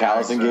Zone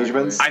Mortalis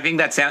engagements. I think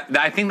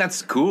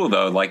that's cool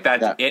though. Like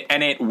that,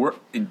 it works.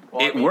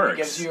 It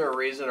gives you a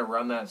reason to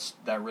run that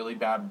really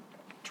bad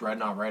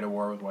Dreadnought Rite of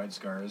War with White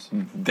Scars.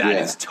 That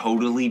is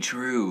totally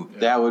true. Yeah.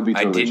 That would be.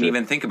 Totally I didn't true.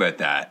 even think about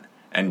that.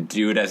 And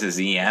do it as a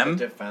ZM.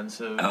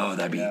 Defensive. Oh,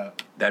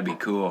 that'd be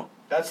cool.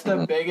 That's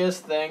the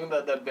biggest thing,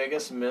 the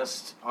biggest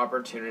missed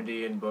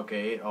opportunity in Book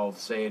 8, I'll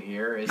say it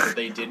here, is that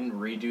they didn't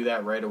redo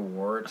that Rite of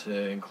War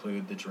to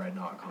include the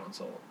Dreadnought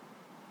console.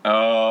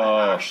 Oh.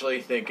 I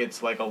actually think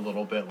it's like a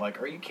little bit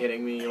like, are you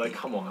kidding me? Like,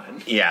 come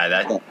on.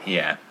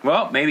 Yeah.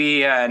 Well,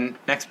 maybe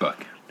next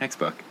book.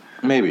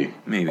 Maybe.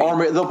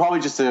 Or they'll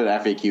probably just say an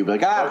FAQ,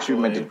 like, actually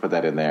we meant to put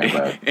that in there.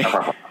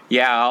 But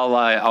yeah,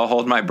 I'll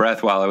hold my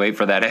breath while I wait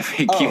for that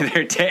FAQ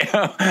there,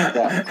 Teo.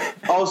 Yeah.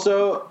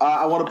 Also,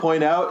 I want to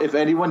point out, if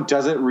anyone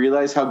doesn't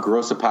realize how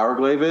gross a Power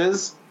Glaive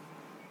is.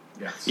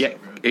 So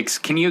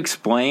can you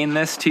explain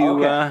this to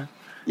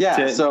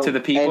to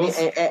the people?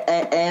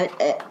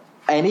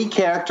 Any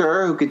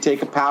character who can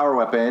take a power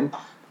weapon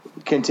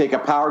can take a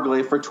Power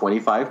Glaive for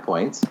 25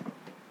 points.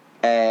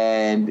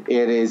 And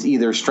it is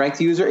either Strength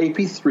User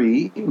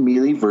AP3,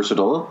 melee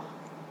versatile.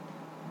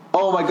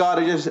 Oh my god,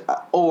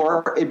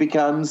 or it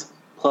becomes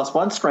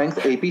 +1 Strength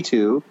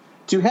AP2,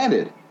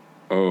 two-handed.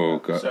 Oh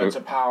god. So it's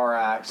a power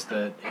axe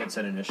that hits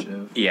an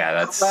initiative. Yeah,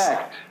 that's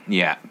Correct.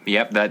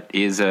 that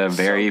is a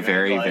very,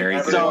 very,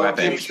 very good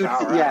weapon. So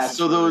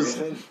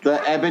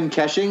the Eben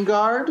Keshing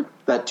Guard,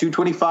 that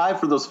 225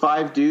 for those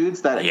 5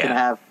 dudes that can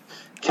have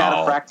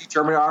Cataphractic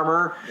Terminate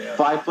Armor,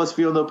 5+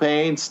 Feel No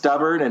Pain,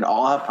 Stubborn, and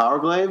all have Power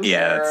Glaives.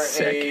 Yeah, that's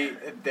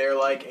sick. They're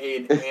like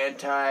an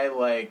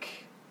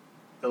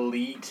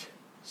elite.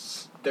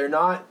 They're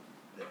not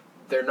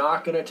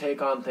going to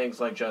take on things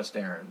like Just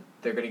Aaron.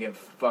 They're going to get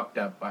fucked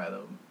up by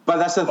them. But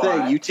that's the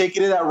thing. You take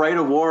it in that Rite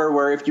of War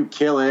where if you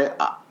kill it,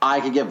 I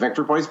can get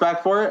victory points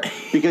back for it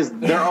because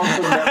they're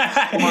also never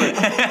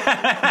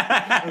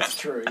That's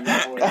true.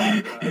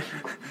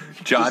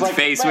 John's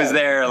face was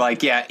there,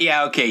 like,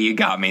 yeah, okay, you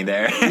got me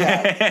there.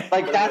 Yeah,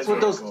 like that's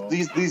what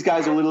these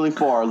guys are literally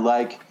for.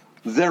 Like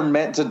they're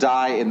meant to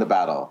die in the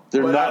battle.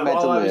 They're not meant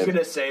to live. All I was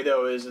gonna say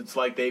though is it's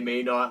like they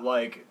may not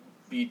like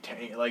be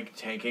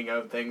tanking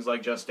out things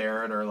like Just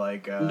Aaron or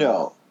like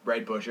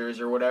Red Bushers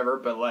or whatever,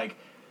 but like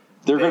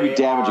they're going to be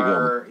damaging them.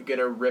 They're going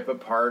to rip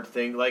apart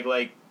things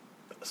like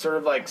sort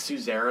of like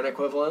Suzerain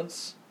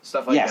equivalents,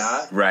 stuff like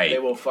that. Right. They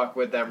will fuck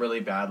with them really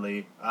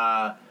badly.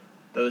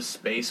 Those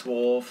Space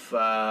Wolf,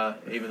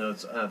 even though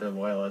they're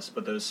loyalists,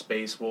 but those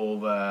Space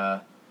Wolf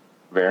Varangar?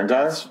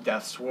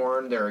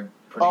 Deathsworn, they're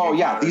pretty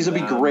good. These would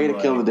be great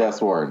at killing the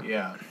Deathsworn.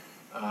 Yeah.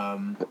 A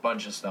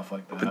bunch of stuff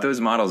like that. But those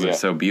models are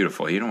so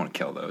beautiful. You don't want to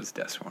kill those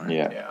Deathsworn.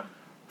 Yeah.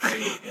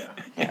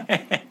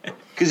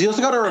 Because you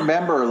also got to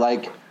remember,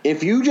 like,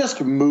 if you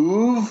just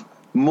move,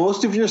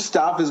 most of your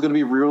stuff is going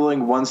to be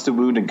rerolling once to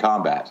wound in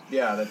combat.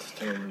 Yeah, that's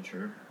totally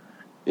true.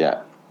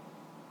 Yeah.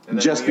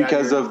 Just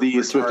because of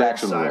the swift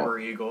action rule.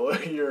 Cyber Eagle,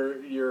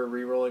 you're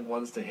rerolling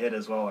ones to hit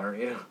as well,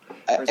 aren't you?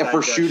 If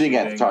we're shooting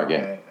at the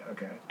target.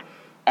 Okay.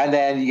 And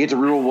then you get to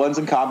reroll ones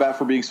in combat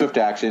for being swift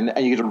action,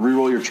 and you get to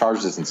reroll your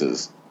charge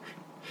distances.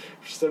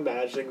 Just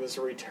imagining this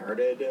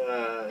retarded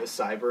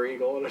Cyber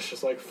Eagle, and it's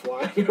just like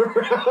flying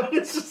around.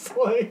 It's just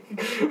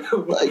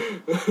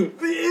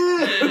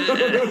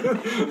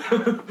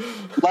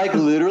like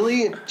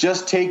literally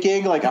just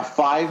taking like a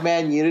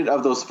 5-man unit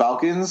of those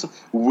Falcons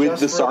with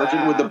the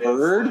sergeant with the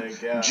bird.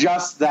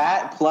 Just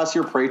that plus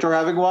your Praetor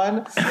having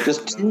one.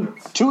 Just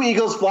two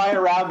eagles flying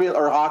around,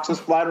 or hawks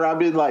just flying around,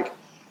 being like,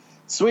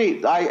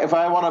 sweet. If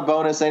I want a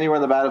bonus anywhere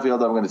in the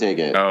battlefield, I'm going to take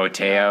it. Oh,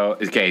 Teo.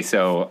 Okay,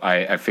 so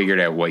I figured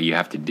out what you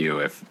have to do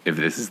if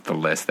this is the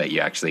list that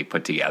you actually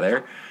put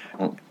together.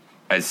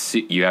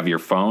 You have your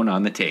phone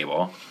on the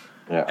table,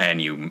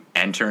 and you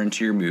enter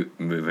into your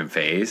movement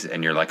phase,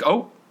 and you're like,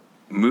 oh,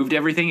 moved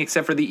everything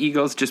except for the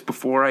eagles. Just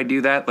before I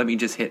do that, let me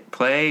just hit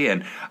play,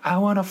 and I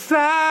want to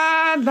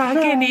fly like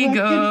an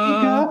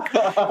eagle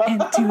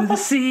into the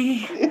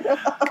sea.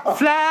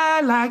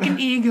 Fly like an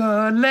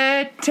eagle,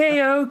 let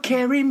Teo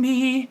carry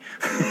me.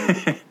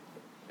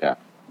 Yeah.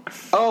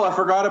 Oh, I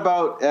forgot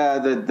about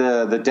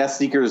the Death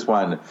Seekers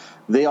one.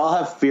 They all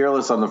have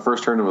Fearless on the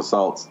first turn of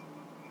assaults.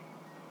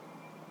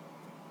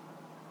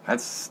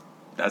 That's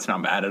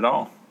not bad at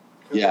all.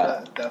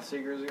 Yeah. Death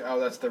Seekers. Oh,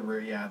 that's the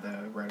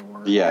Red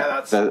War.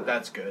 Yeah,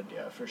 that's good.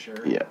 Yeah, for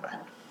sure. Yeah.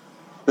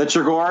 The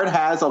Trigord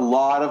has a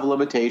lot of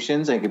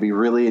limitations and can be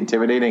really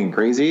intimidating and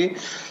crazy,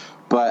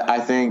 but I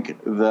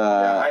think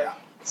the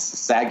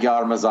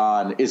Magyar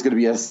Mazan is going to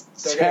be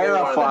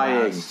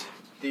terrifying.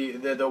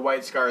 The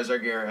White Scars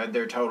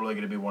they're totally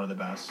going to be one of the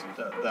best,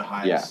 the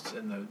highest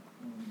in the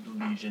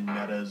Legion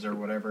metas or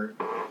whatever.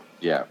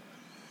 Yeah.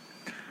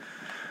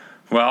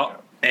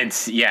 Well,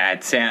 it's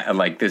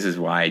like this is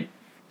why I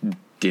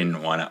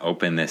didn't want to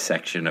open this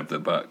section of the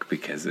book,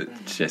 because it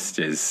just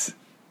is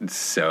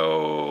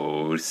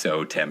so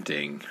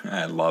tempting.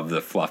 I love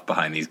the fluff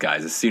behind these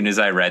guys. As soon as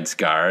I read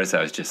Scars,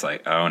 I was just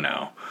like, oh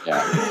no.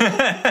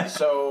 Yeah.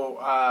 So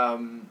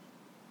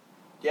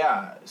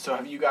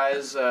have you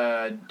guys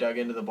dug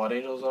into the Blood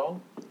Angels at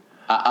all?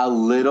 A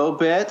little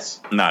bit.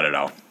 Not at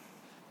all.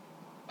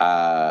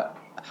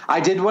 I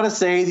did want to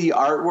say the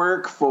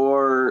artwork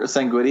for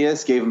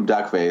Sanguinius gave him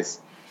duck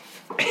face.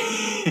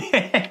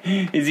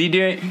 Is he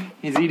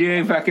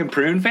doing fucking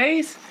prune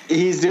face?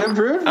 He's doing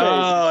prune face.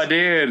 Oh,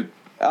 dude.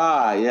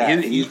 Ah, yeah.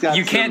 You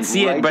can't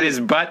see it, but his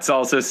butt's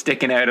also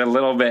sticking out a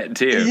little bit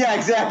too. Yeah,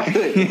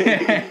 exactly.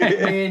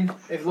 I mean,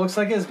 it looks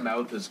like his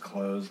mouth is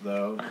closed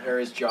though, or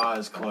his jaw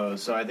is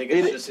closed. So I think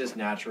it's just his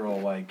natural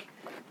like.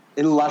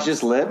 In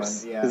luscious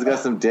lips. Yeah. He's got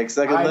some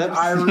dick-sucking lips.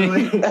 I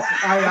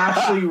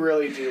actually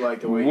really do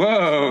like the way.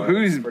 Whoa,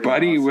 who's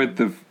Buddy awesome. with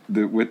the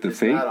Isn't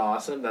fake? that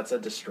awesome? That's a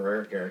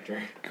Destroyer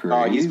character. Crazy.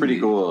 Oh, he's pretty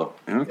cool.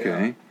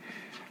 Okay. Yeah.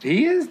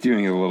 He is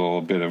doing a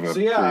little bit of a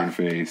prune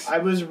face. I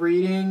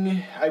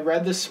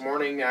read this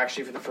morning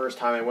actually for the first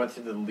time. I went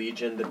through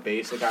the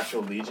basic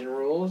actual Legion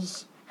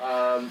rules.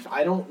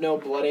 I don't know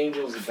Blood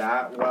Angels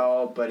that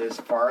well, but as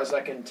far as I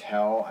can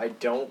tell, I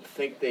don't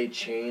think they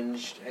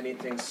changed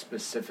anything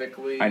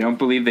specifically. I don't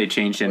believe they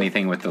changed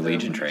anything with the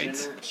Legion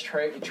traits.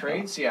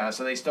 Traits, yeah.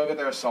 So they still get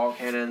their assault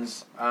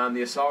cannons.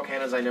 The assault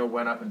cannons I know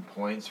went up in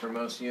points for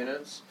most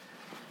units.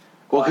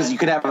 Well, because you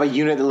could have a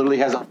unit that literally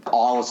has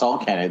all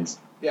assault cannons.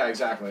 Yeah,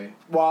 exactly.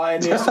 Well,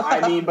 and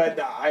but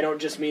I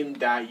don't just mean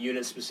that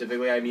unit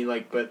specifically. I mean,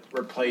 but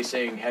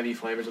replacing heavy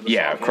flamers with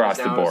assault across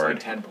the board, board,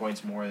 is like 10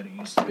 points more than it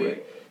used to be.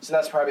 Right. So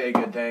that's probably a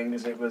good thing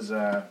because it was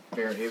a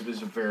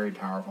very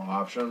powerful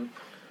option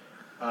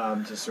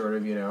to sort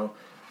of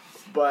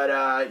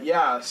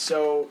But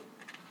so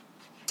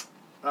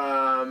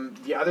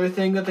the other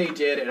thing that they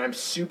did, and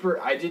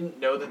I didn't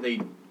know that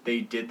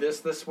they did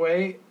this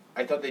way.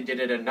 I thought they did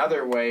it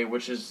another way,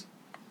 which is.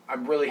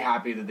 I'm really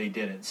happy that they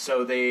did it.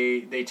 So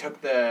they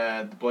took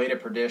the Blade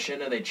of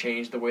Perdition and they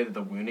changed the way that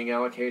the wounding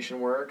allocation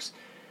works.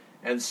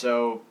 And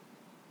so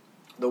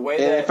the way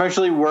it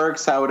essentially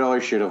works how it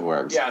always should have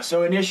worked. Yeah,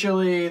 so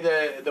initially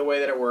the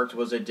way that it worked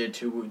was it did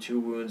two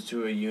wounds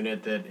to a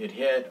unit that it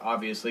hit.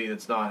 Obviously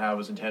that's not how it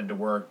was intended to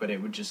work, but it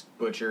would just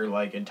butcher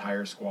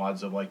entire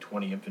squads of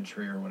 20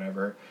 infantry or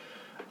whatever.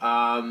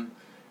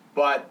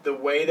 But the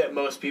way that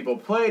most people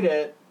played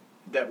it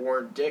that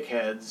weren't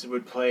dickheads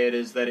would play it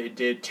is that it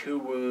did 2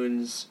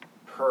 wounds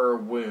per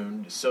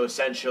wound. So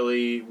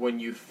essentially,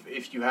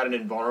 if you had an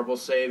invulnerable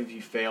save, if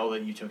you failed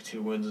it, you took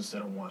 2 wounds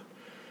instead of 1.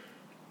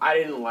 I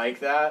didn't like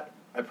that.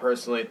 I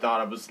personally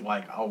thought it was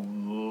a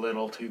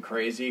little too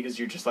crazy because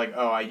you're just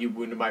you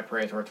wounded my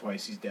Praetor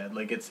twice, he's dead.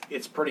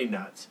 It's pretty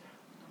nuts.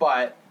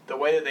 But the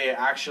way that they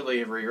actually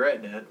have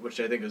rewritten it, which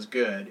I think is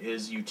good,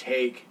 is you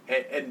take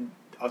and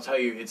I'll tell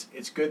you,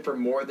 it's good for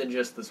more than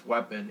just this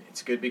weapon.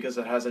 It's good because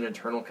it has an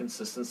internal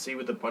consistency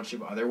with a bunch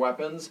of other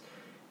weapons,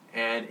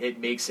 and it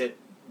makes it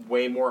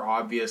way more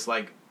obvious.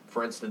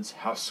 For instance,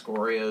 how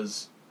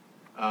Scoria's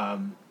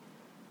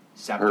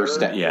scepter works.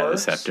 The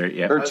scepter,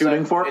 yeah. Her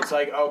tuning fork. It's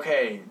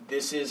okay,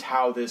 this is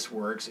how this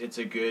works. It's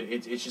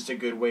just a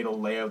good way to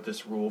lay out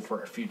this rule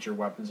for future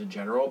weapons in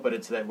general. But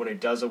it's that when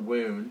it does a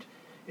wound,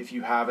 if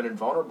you have an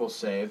invulnerable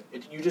save,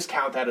 you just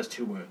count that as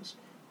 2 wounds.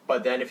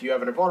 But then if you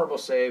have an invulnerable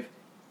save,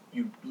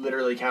 you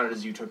literally count it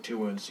as you took 2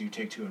 wounds, so you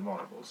take 2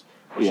 invulnerables,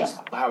 which is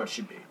how it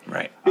should be.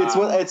 Right. It's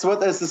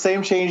the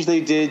same change they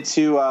did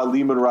to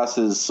Leman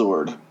Russ's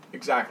sword.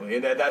 Exactly,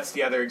 and that's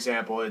the other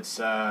example. It's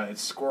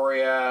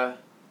Scoria,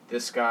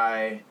 this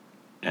guy,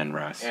 and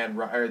Russ,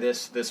 or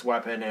this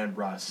weapon and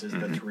Russ is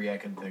the 3 I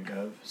can think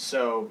of.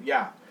 So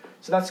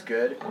so that's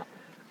good.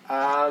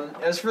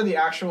 As for the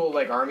actual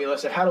army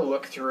list, I've had to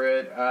look through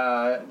it.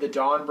 The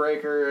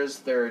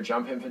Dawnbreakers, their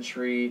jump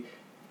infantry.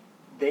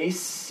 They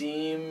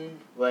seem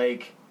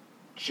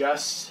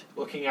just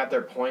looking at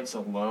their points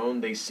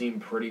alone, they seem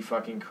pretty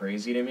fucking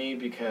crazy to me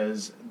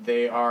because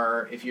they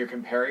are, if you're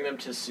comparing them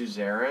to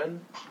Suzerain,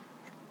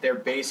 they're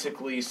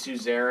basically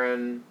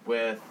Suzerain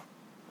with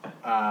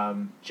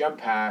jump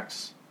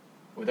packs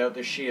without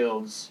the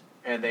shields,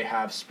 and they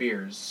have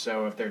spears.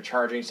 So if they're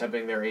charging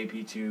something, they're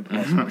AP2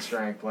 plus 1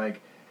 strength.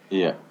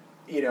 Yeah.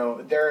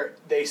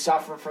 They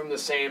suffer from the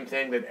same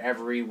thing that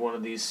every one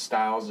of these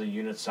styles of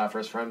unit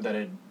suffers from, that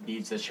it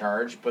needs to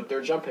charge, but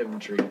they're jump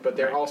infantry. But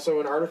they're also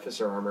an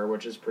artificer armor,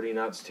 which is pretty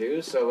nuts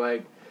too.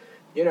 So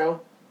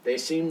they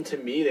seem to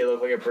me, they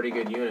look like a pretty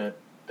good unit.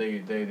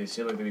 They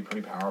seem like they'd be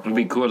pretty powerful. It'd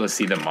be cool to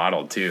see them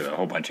modeled too. A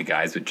whole bunch of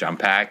guys with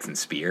jump packs and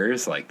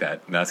spears like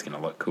that. That's gonna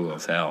look cool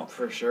as hell.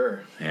 For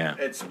sure. Yeah.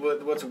 It's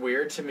what's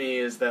weird to me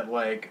is that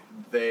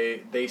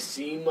they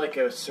seem like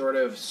a sort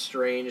of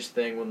strange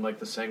thing when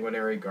the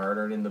Sanguinary Guard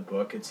are in the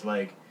book. It's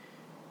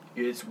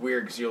it's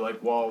weird because you're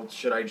like, well,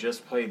 should I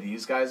just play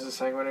these guys as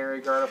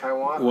sanguinary guard if I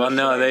want? Well,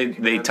 no,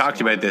 they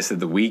talked about this at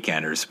the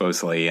weekender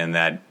supposedly, and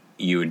that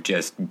you would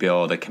just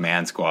build a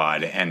command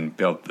squad and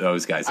build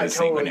those guys as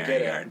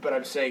sanguinary guard. But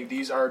I'm saying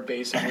these are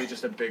basically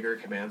just a bigger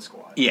command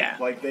squad. Yeah,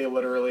 like they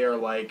literally are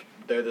like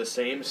they're the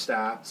same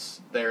stats.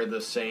 They're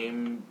the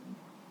same.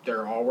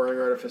 They're all wearing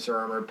artificer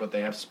armor, but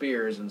they have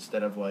spears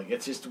instead of like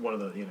it's just one of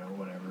the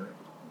whatever.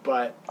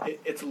 But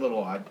it's a little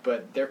odd,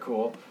 but they're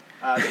cool.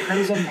 The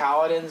Crimson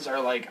Paladins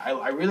are like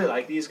I really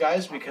like these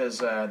guys because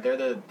they're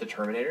the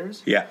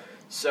Terminators. Yeah.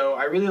 So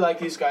I really like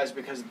these guys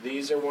because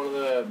these are one of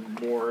the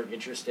more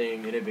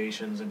interesting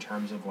innovations in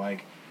terms of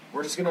like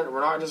we're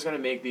not just gonna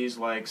make these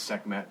like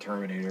Sekhmet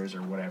Terminators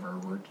or whatever.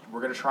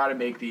 We're gonna try to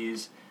make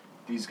these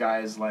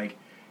guys like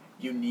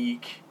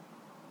unique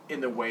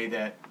in the way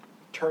that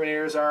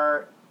Terminators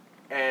are,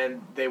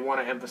 and they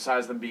want to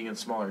emphasize them being in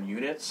smaller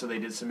units. So they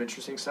did some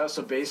interesting stuff.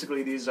 So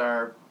basically, these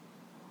are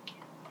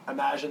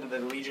imagine the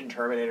Legion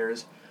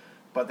Terminators,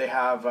 but they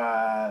have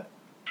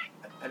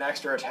an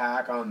extra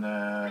attack on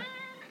the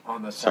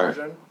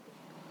Sergeant,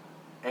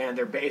 and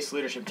their base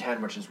leadership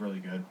 10, which is really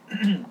good.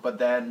 But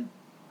then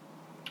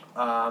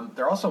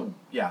they're also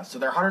so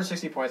they're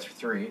 160 points for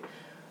 3.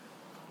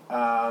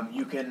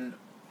 You can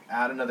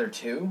add another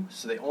 2,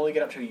 so they only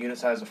get up to a unit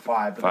size of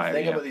 5. But the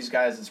thing about these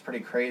guys that's pretty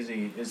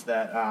crazy is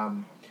that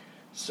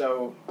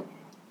so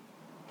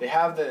they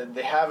have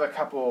a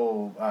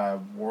couple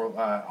war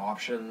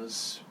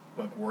options,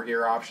 like war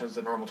gear options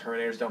that normal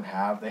Terminators don't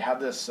have. They have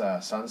this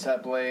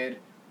Sunset Blade,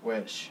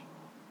 which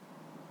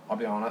I'll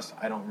be honest,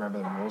 I don't remember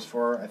the rules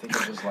for. I think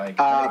it was like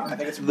I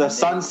think it's the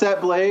Sunset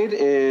Blade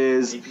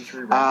is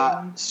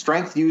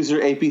strength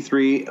user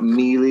AP3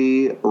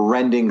 melee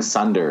rending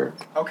sunder.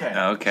 Okay.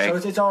 So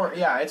it's all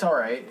it's all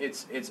right.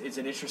 It's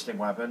an interesting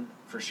weapon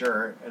for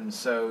sure. And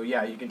so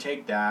you can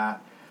take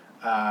that.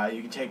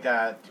 You can take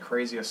that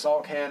crazy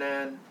assault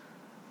cannon.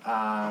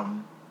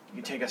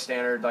 You can take a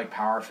standard like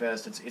power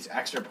fist. It's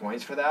extra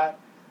points for that,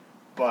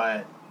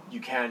 but you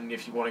can,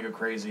 if you want to go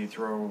crazy,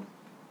 throw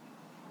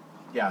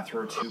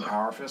 2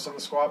 power fists on the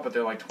squad, but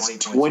they're like 20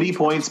 points. 20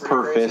 points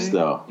per fist,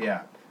 though.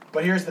 Yeah.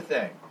 But here's the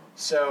thing.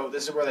 So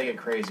this is where they get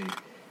crazy.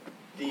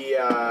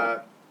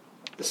 The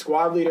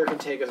squad leader can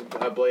take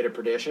a Blade of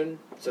Perdition,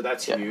 so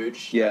that's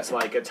huge. Yeah. It's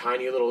like a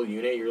tiny little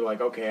unit. You're like,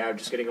 okay, I'm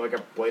just getting like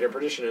a Blade of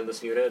Perdition in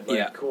this unit.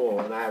 Like,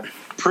 cool. And I have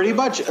pretty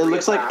much. It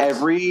looks attacks. like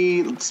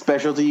every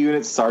specialty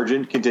unit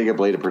sergeant can take a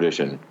Blade of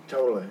Perdition.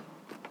 Totally.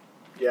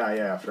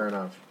 Yeah, fair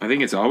enough. I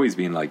think it's always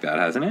been like that,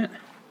 hasn't it?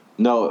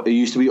 No, it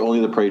used to be only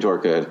the Praetor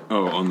could.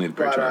 Oh, only the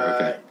Praetor.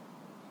 Okay.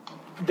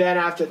 Then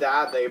after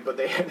that, they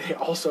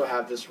also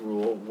have this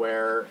rule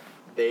where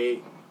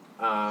they,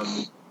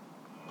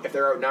 if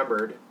they're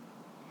outnumbered,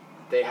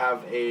 they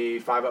have a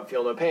 5-up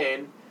feel no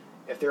pain.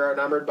 If they're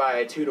outnumbered by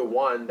a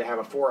 2-to-1, they have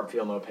a 4-up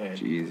feel no pain.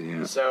 Jeez,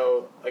 yeah.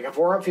 So like a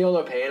 4-up feel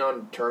no pain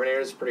on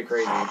Terminators is pretty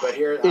crazy. But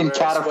here in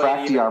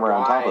Cataphractii armor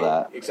on top of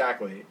that.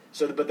 Exactly.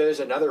 So, but there's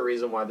another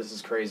reason why this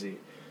is crazy.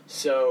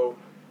 So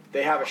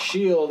they have a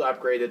shield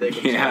upgrade that they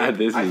can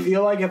take. I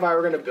feel like if I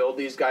were going to build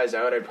these guys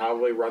out, I'd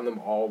probably run them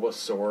all with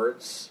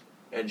swords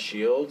and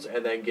shields,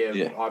 and then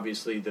give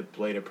obviously the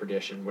Blade of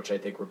Perdition, which I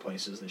think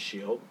replaces the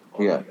shield.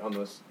 On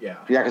those,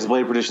 because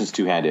Blade of Perdition's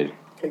two-handed.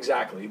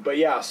 Exactly, but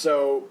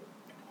so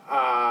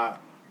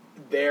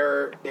they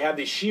have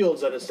these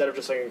shields that instead of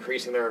just like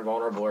increasing their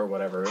invulnerable or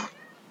whatever,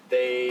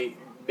 they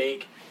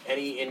make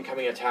any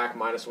incoming attack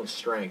 -1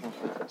 strength.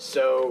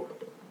 So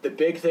the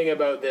big thing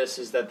about this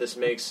is that this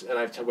makes, and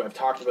I've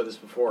talked about this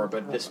before,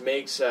 but this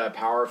makes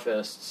Power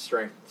Fist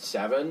strength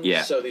 7.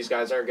 Yeah. So these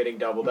guys aren't getting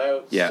doubled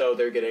out. Yeah. So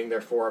they're getting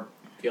their 4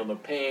 Feel No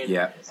Pain.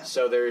 Yeah.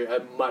 So they're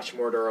a much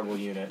more durable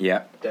unit.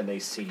 Yeah. Than they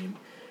seem.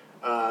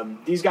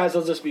 These guys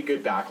will just be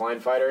good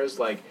backline fighters.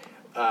 Like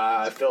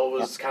Phil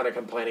was kind of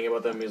complaining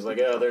about them. He was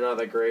like, "Oh, they're not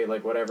that great."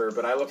 Like whatever.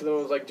 But I looked at them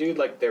and was like, "Dude,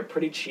 like they're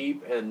pretty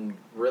cheap and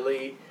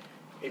really,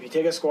 if you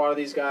take a squad of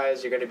these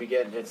guys, you're going to be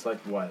getting. It's like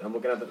what? I'm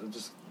looking at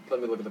just." Let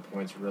me look at the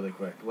points really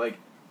quick. Like,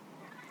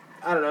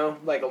 I don't know,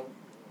 like a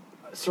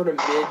sort of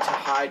mid to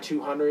high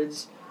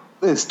 200s.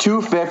 It's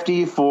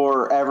 250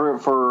 for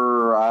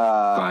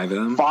 5 of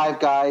them, 5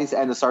 guys,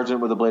 and the sergeant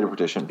with a Blade of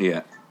Perdition.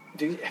 Yeah.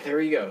 Dude,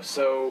 there you go.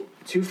 So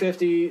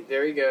 250.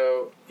 There you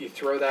go. You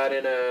throw that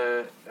in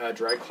a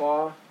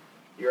Dreadclaw,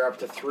 you're up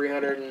to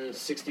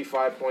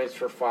 365 points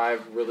for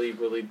 5 really,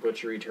 really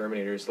butchery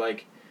Terminators.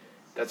 Like,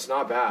 that's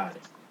not bad.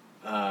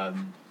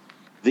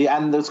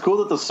 And it's cool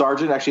that the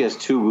sergeant actually has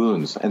 2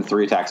 wounds and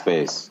 3 attack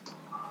space.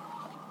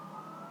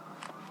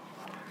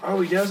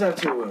 Oh, he does have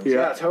 2 wounds.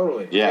 Yeah,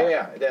 totally.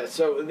 Yeah.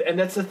 So, and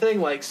that's the thing.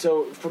 Like,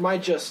 so for my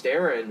Just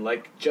Aaron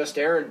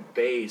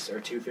base are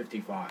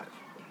 255.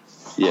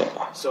 Yeah.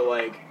 So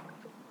like,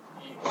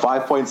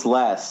 5 points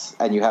less,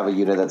 and you have a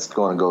unit that's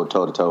going to go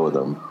toe to toe with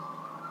them.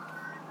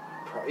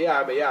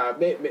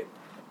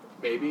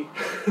 maybe,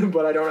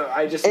 but I don't know.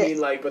 I just mean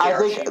like. But I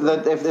think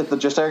that if the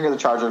Justarian or the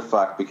Charge are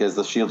fucked because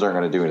the shields aren't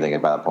going to do anything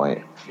at that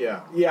point.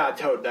 Yeah,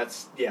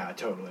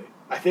 totally.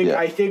 I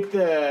think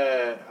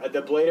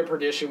the Blade of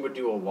Perdition would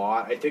do a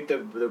lot. I think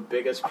the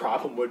biggest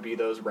problem would be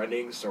those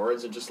rending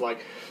swords and just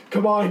like,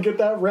 come on, get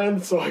that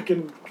rend so I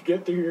can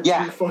get through your 2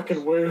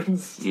 fucking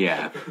wounds.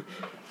 Yeah.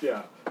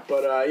 Yeah,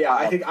 but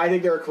I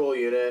think they're a cool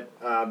unit.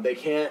 They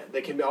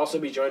can also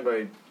be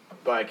joined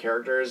by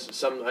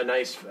characters. A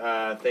nice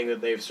thing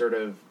that they've sort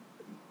of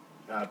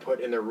put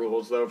in their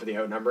rules though for the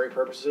outnumbering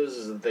purposes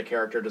is that the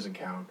character doesn't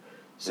count,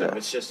 so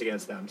it's just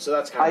against them. So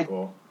that's kind of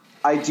cool.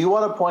 I do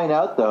want to point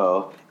out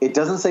though, it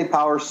doesn't say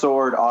power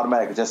sword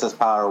automatic; it just says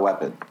power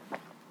weapon.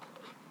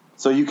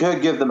 So you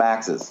could give them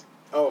axes.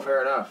 Oh,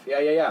 fair enough.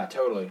 Yeah,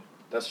 totally.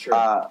 That's true.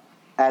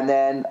 And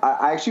then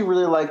I actually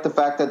really like the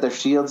fact that their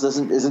shields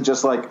isn't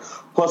just like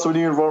 +1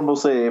 invulnerable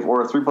save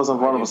or a 3+1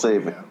 invulnerable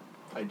save. Yeah.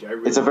 I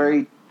really it's a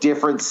very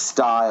different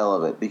style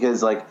of it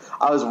because like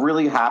I was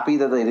really happy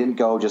that they didn't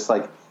go just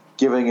like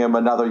giving him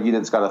another unit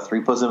that's got a 3+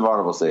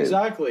 invulnerable save.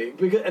 Exactly,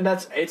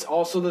 it's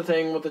also the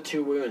thing with the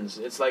 2 wounds.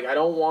 It's like I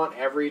don't want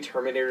every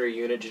Terminator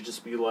unit to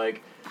just be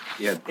like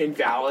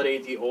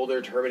invalidate the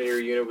older Terminator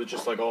unit with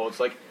just like it's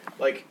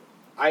like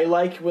I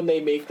like when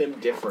they make them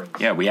different.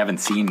 Yeah, we haven't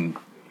seen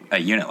a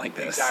unit like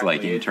this,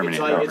 like in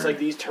Terminator. It's like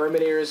these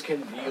Terminators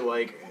can be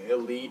like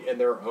elite in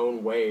their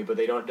own way, but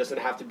it doesn't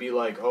have to be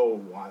like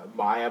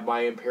my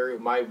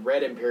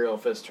red Imperial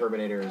Fist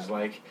Terminator is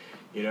like.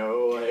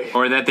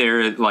 Or that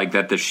they're like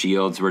that the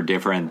shields were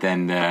different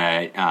than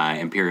the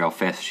Imperial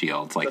Fist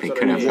shields. Like they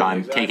could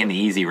have taken the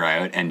easy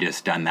route and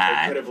just done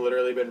that. It could have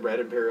literally been red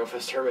Imperial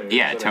Fist Terminator.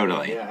 Yeah,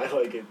 totally.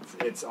 Like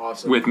it's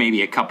awesome. With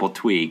maybe a couple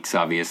tweaks,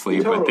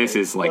 obviously, but this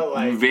is like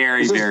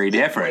very, very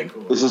different.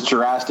 Cool. This is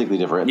drastically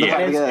different. Yeah,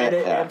 and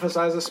it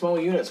emphasizes small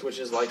units, which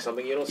is like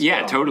something you don't see.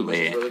 Yeah,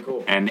 totally. Which is really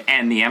cool.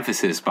 And the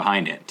emphasis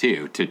behind it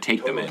too, to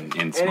take them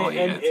in small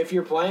units. And if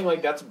you're playing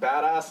like that's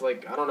badass.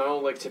 Like I don't know.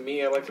 Like to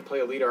me, I like to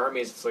play elite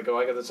armies. It's like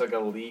I got this like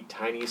elite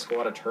tiny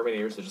squad of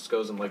Terminators that just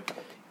goes and like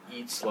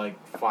eats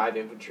like 5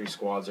 infantry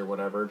squads or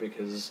whatever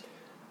because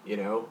they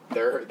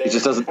it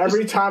just doesn't.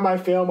 Every time I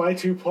fail my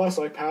 2+,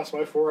 I pass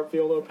my 4 up,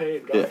 feel no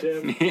pain.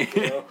 Goddamn.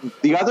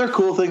 The other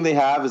cool thing they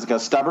have is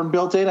got Stubborn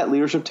built in at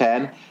Leadership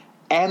 10,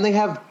 and they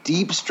have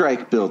Deep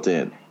Strike built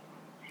in.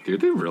 Do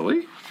they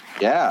really?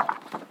 Yeah.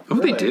 Oh,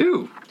 really? They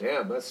do.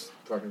 Damn, that's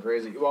fucking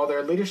crazy. Well,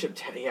 their Leadership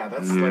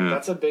 10,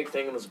 that's a big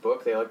thing in this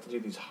book. They like to do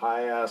these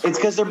high-ass... It's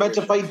because they're meant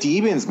to fight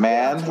demons,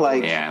 man.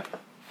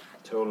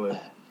 Totally.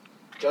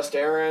 Just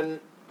Aaron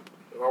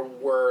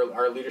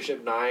are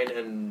Leadership 9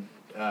 and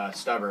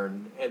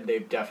Stubborn, and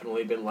they've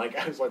definitely been like...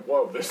 I was like,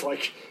 whoa, there's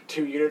like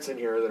 2 units in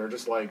here that are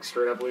just like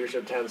straight-up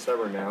Leadership 10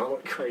 Stubborn now.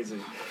 Like, crazy.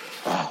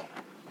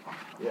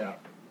 Yeah.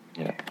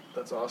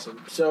 That's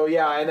awesome. So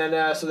and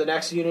then so the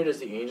next unit is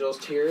the Angels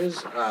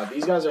Tears.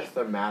 These guys are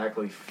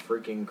thematically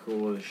freaking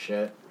cool as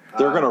shit.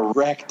 They're gonna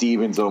wreck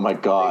demons. Oh my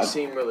god! They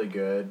seem really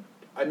good.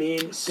 I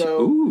mean,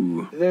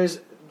 so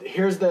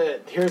here's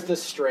the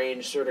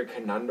strange sort of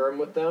conundrum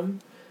with them.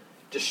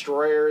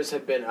 Destroyers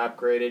have been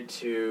upgraded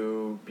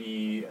to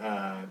be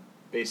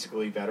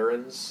basically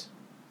veterans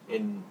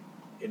in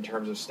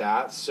terms of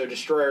stats. So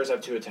Destroyers have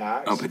 2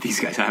 attacks. Oh, but these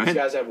guys haven't? These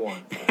guys have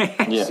 1.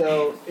 Yeah.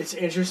 So it's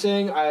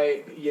interesting.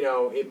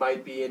 It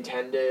might be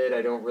intended.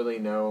 I don't really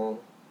know.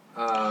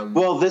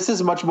 Well, this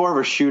is much more of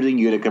a shooting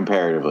unit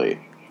comparatively.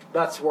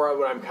 That's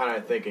what I'm kind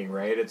of thinking,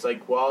 right? It's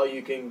like, well,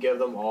 you can give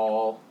them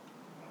all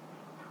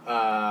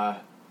assault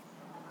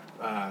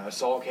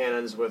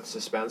cannons with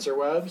suspensor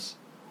webs.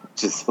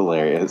 Which is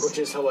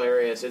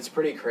hilarious. It's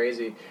pretty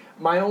crazy.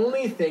 My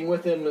only thing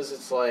with them is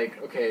it's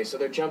like, okay, so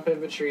they're jump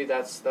infantry,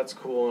 that's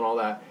cool and all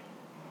that.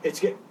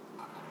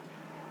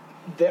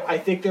 I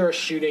think they're a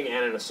shooting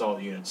and an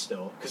assault unit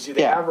still. Because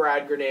they have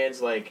rad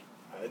grenades, like,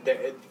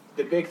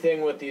 the big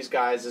thing with these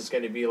guys is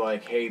going to be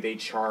like, hey, they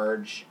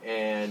charge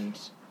and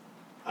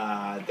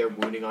they're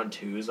wounding on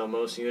 2s on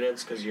most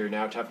units because you're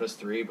now toughness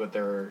 3, but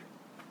they're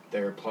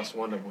 +1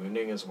 to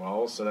wounding as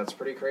well, so that's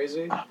pretty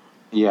crazy.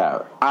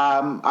 Yeah,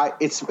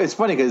 it's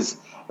funny because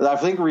I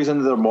think the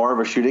reason they're more of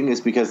a shooting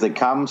is because they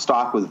come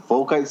stocked with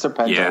Volkite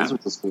Serpentos,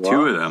 which is 4,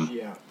 2 of them,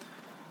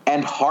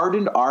 and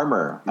hardened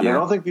armor. And I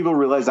don't think people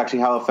realize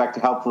actually how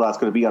helpful that's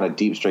going to be on a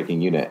deep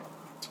striking unit.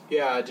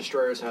 Yeah,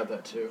 Destroyers have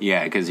that too.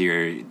 Yeah, because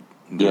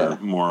they're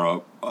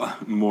more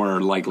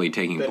likely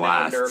taking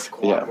blasts. Nerfed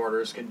quad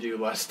mortars can do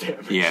less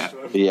damage.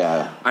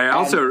 Yeah.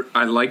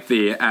 I like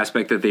the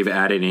aspect that they've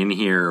added in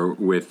here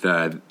with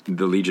the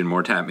Legion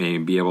Mortat may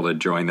be able to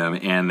join them,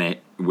 and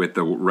with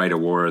the Rite of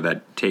War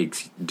that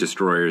takes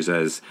Destroyers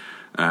as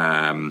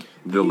the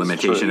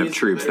limitation of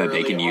troops that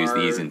they can use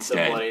these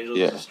instead. The Blood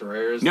Angels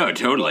Destroyers. No,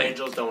 totally. Blood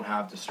Angels don't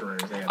have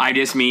Destroyers. I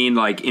just mean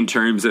like in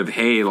terms of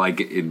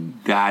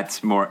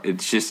that's more.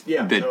 It's just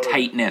the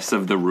tightness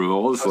of the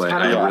rules.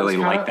 I really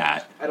like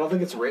that. I don't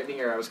think it's written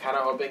here. I was kind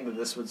of hoping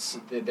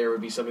that there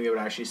would be something that would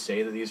actually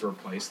say that these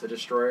replace the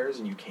Destroyers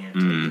and you can't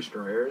take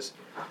Destroyers.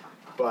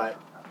 But,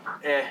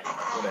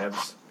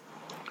 whatevs.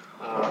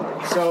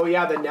 So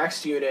yeah, the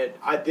next unit.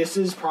 This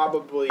is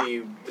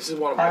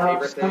one of my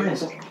favorite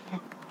things.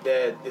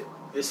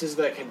 This is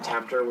the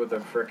Contemptor with the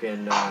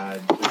frickin'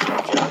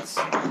 jets.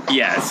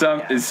 Yeah,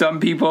 some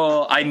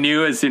people, I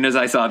knew as soon as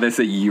I saw this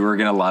that you were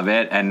gonna love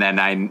it, and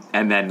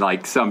then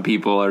like some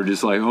people are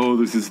just like, oh,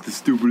 this is the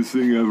stupidest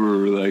thing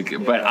ever. Like,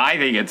 but I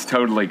think it's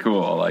totally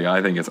cool. Like,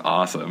 I think it's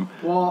awesome.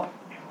 Well,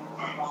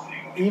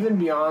 even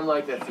beyond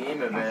like the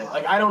theme of it,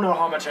 like I don't know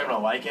how much I'm gonna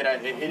like it.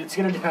 It's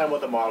gonna depend on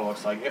what the model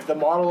looks like. If the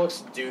model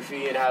looks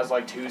doofy and has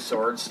like 2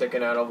 swords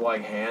sticking out of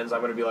like hands,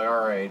 I'm gonna be like,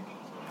 all right.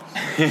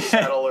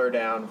 Settle her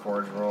down,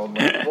 Forge World.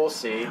 Like, we'll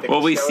see.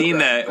 We've seen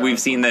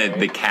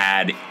the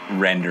CAD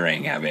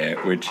rendering of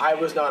it, which I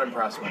was not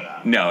impressed with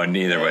that. No,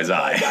 neither was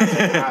I. That's a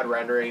CAD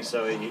rendering,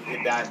 so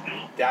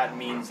that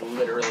means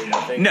literally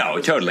nothing.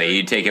 No, totally.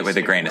 You take it with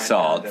a grain of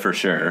salt, for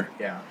sure.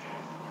 Yeah.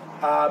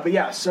 But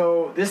yeah,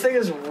 so this thing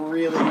is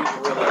really, really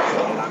good,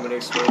 and I'm going to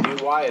explain to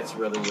you why it's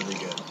really, really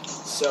good.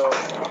 So,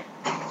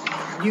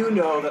 you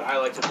know that I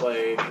like to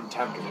play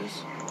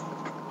Contemptors.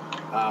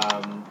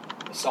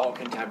 Assault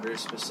Contemptors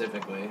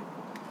specifically.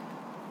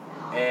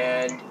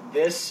 And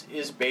this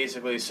is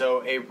basically,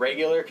 so a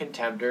regular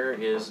Contemptor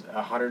is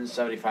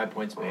 175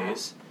 points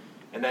base.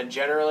 And then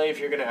generally, if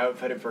you're going to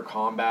outfit it for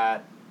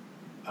combat,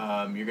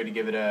 you're going to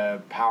give it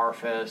a Power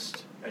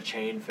Fist, a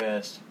Chain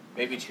Fist,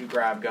 maybe 2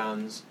 Grab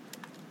Guns,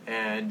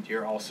 and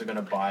you're also going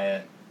to buy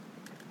it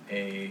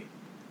a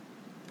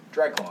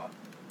Dreadclaw.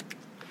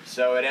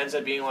 So it ends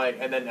up being like,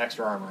 and then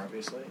extra armor,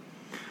 obviously.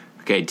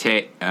 Okay,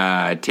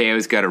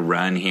 Teo's got to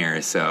run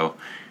here, so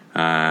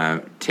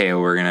Teo,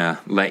 we're gonna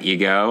let you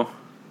go,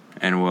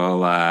 and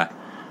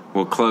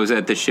we'll close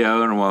out the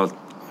show, and we'll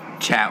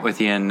chat with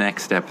you in the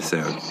next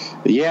episode.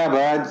 Yeah,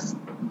 bud.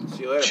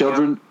 See you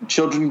later.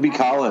 Children be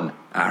calling.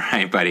 All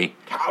right, buddy.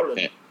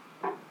 Calling.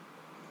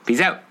 Peace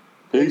out.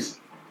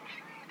 Peace.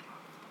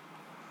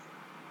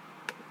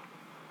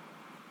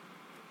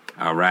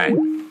 All right.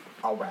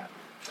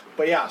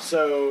 But yeah,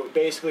 so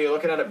basically,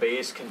 looking at a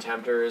base,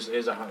 Contemptors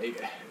is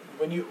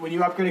when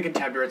you upgrade a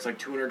Contemptor, it's like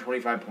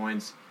 225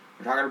 points.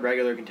 We're talking a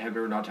regular Contemptor.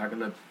 We're not talking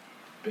the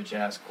bitch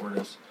ass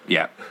Quartus.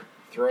 Yeah.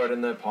 Throw it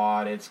in the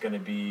pod. It's going to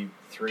be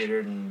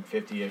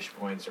 350-ish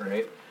points,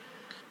 right?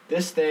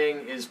 This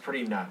thing is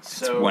pretty nuts.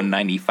 So it's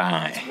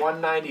 195. It's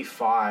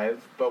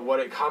 195, but what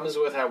it comes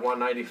with at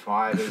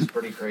 195 is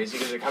pretty crazy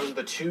because it comes with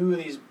the 2 of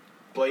these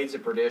Blades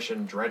of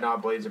Perdition,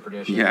 Dreadnought Blades of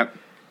Perdition. Yep.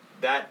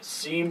 That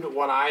seemed,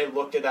 when I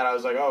looked at that, I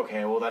was like, oh,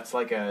 okay, well, that's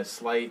like a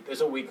slight,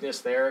 there's a weakness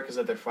there, because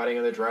if they're fighting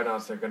other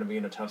Dreadnoughts, they're going to be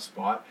in a tough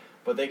spot.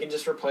 But they can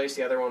just replace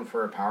the other one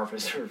for a Power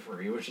Fist for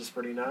free, which is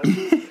pretty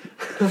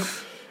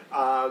nice.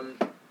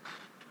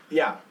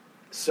 Yeah.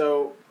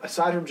 So,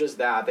 aside from just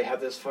that, they have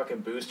this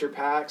fucking booster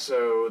pack.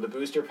 So, the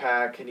booster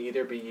pack can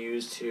either be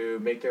used to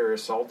make their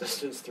assault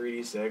distance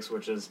 3d6,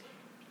 which is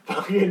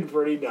fucking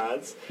pretty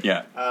nuts.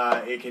 Yeah.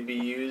 It can be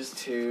used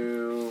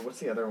to, what's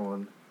the other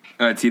one?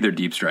 It's either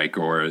Deep Strike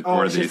or it's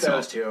the just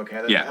those 2. Okay,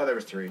 I thought there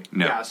was 3.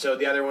 No. Yeah, so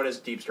the other one is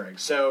Deep Strike.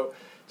 So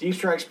Deep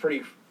Strike's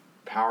pretty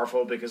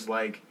powerful because,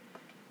 like,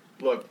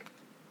 look,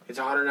 it's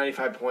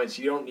 195 points.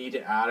 You don't need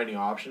to add any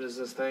options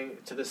to this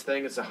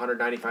thing. It's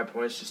 195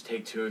 points. Just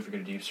take 2 if you're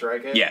gonna Deep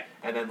Strike it. Yeah.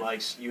 And then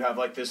like you have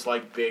like this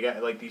like big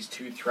like these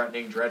 2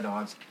 threatening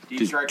Dreadnoughts. Deep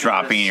just Strike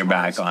dropping in your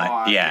back spot.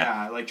 line.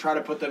 Yeah. Like try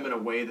to put them in a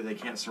way that they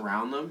can't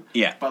surround them.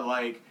 Yeah. But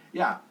like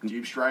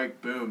Deep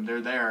Strike, boom,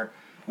 they're there.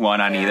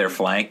 One on either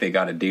flank. They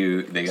got to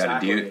deal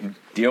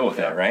with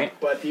it, right?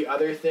 But the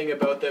other thing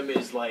about them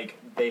is like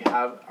they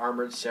have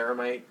armored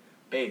ceramite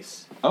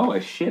base. Oh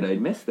shit! I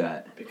missed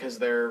that because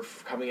they're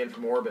coming in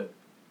from orbit.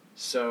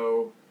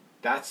 So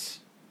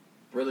that's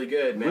really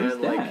good, man. Where's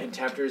that? Like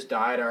Contemptors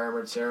die to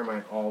armored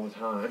ceramite all the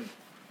time.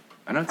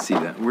 I don't see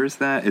that. Where's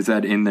that? Is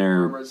that in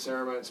their armored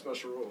ceramite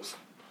special rules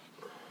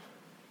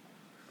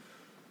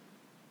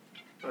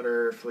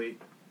under fleet?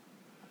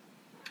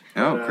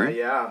 Oh, great.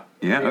 Yeah,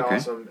 okay.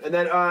 Awesome. And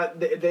then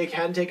they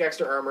can take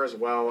extra armor as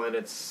well, and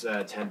it's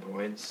 10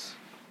 points.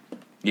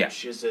 Yeah.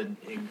 Which is an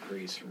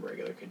increase from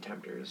regular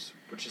Contemptors,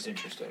 which is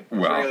interesting.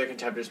 Well, regular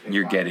Contemptors pay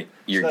you're 5.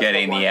 you're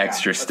getting the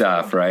extra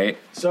stuff, right?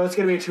 So it's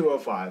going to be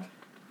 205.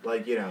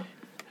 Like,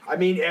 I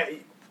mean...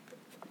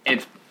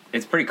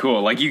 It's pretty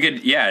cool. Like, you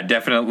could,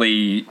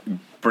 definitely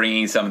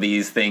bringing some of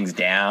these things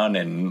down,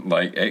 and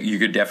like you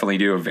could definitely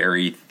do a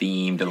very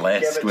themed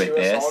list with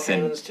this,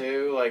 and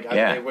too, like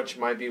I think, which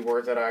might be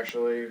worth it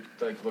actually.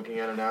 Like looking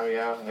at it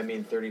now, I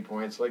mean 30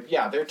 points. Like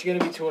they're going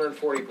to be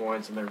 240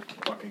 points, and they're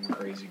fucking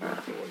crazy good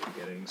for what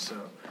you're getting. So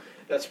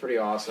that's pretty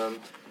awesome.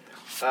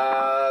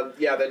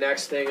 The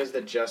next thing is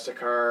the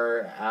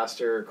Justicar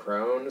Aster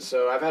Crone.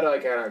 So I've had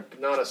like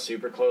not a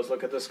super close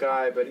look at this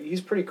guy, but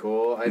he's pretty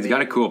cool. He's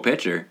got a cool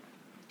picture.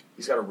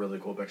 He's got a really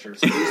cool picture.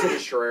 So he's a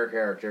Destroyer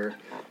character.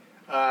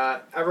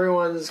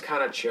 Everyone's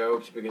kind of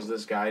choked because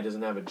this guy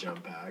doesn't have a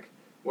jump pack,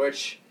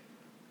 which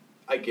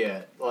I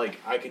get. Like,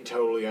 I can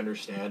totally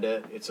understand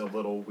it. It's a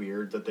little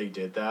weird that they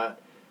did that.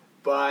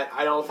 But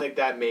I don't think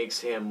that makes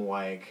him,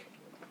 like...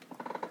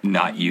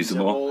 not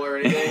usable or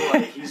anything.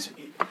 Like, he's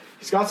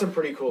got some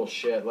pretty cool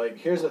shit. Like,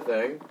 here's the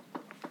thing.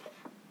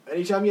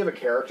 anytime you have a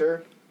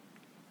character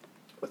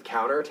with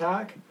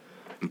counterattack,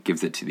 it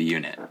gives it to the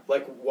unit.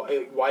 Like,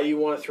 why do you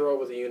want to throw it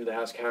with a unit that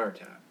has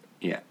counterattack?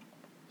 Yeah.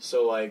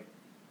 So, like,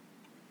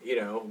 you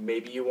know,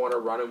 maybe you want to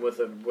run him with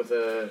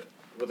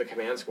a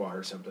command squad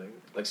or something,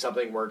 like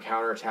something where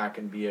counterattack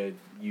can be a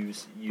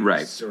use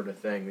right. sort of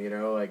thing. You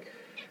know, like,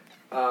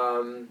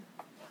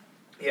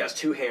 he has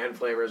 2 hand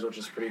flamers, which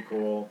is pretty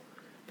cool,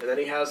 and then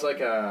he has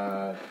like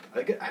I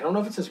don't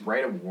know if it's his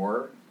Rite of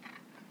War.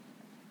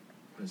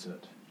 What is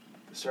it?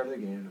 The start of the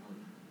game.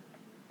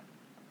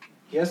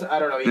 He has, I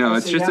don't know. No,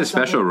 it's just a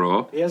special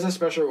rule. He has a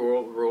special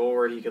rule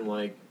where he can,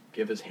 like,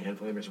 give his hand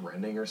flamers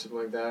rending or something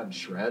like that and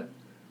shred,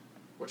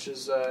 which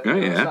is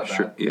yeah,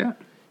 sure, yeah.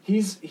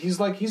 He's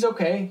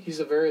okay. He's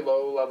a very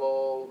low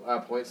level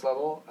points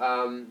level.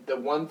 The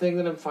one thing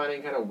that I'm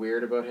finding kind of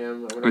weird about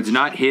him, it's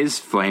not his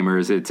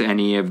flamers. It's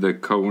any of the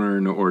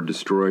Khorne or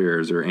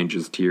destroyers or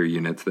Angels tier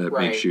units that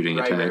make shooting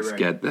attacks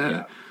get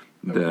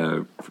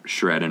the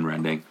shred and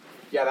rending.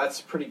 Yeah,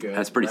 that's pretty good.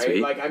 That's pretty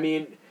sweet. Like, I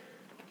mean,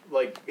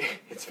 like,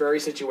 it's very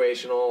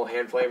situational.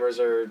 Hand flamers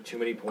are too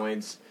many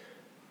points.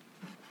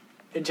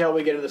 Until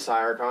we get into the Psi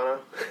Arcana,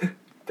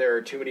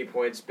 they're too many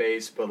points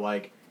base, but,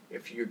 like,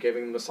 if you're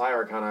giving them the Psi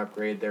Arcana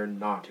upgrade, they're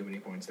not too many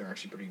points. They're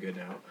actually pretty good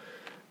now.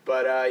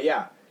 But,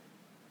 yeah.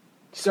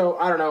 So,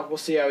 I don't know. We'll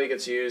see how he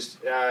gets used.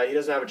 He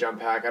doesn't have a jump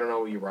pack. I don't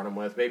know what you run him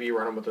with. Maybe you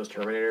run him with those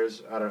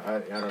Terminators. I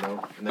don't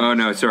know. Oh,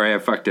 no, sorry. I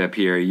fucked up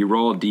here. You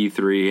roll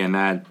D3, and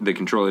that the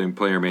controlling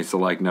player may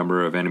select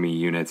number of enemy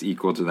units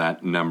equal to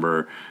that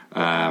number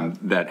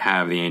that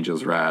have the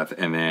Angel's Wrath,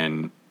 and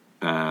then...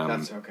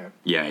 that's okay.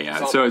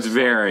 Yeah. So it's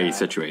very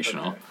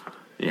situational. Okay.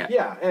 Yeah.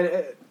 Yeah,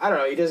 and I don't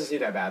know. He doesn't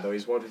seem that bad though.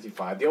 He's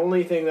 155. The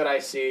only thing that I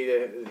see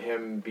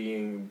him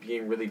being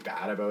really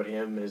bad about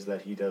him is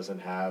that he doesn't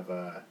have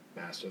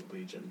Master of the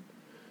Legion.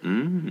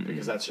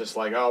 Because that's just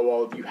like, oh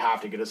well, you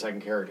have to get a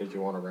second character if you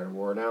want to Rite of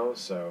War now.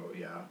 So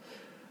yeah.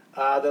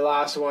 The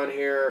last one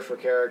here for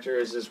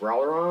characters is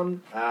Releron.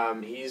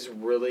 He's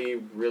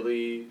really,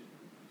 really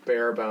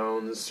bare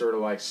bones, sort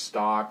of like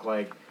stock,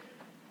 like.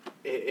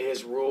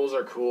 His rules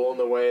are cool in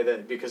the way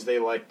that because they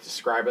like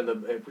describe him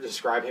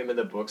in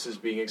the books as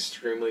being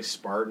extremely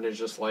Spartan, is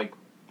just like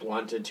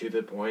blunt and to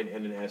the point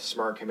and a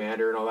smart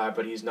commander and all that,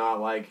 but he's not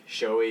like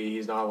showy,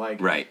 he's not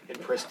like in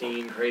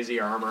pristine crazy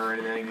armor or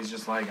anything. He's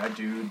just like a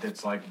dude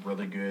that's like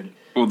really good.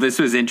 Well, this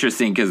was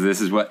interesting because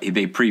this is what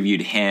they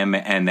previewed him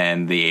and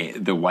then the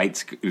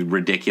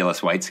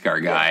ridiculous White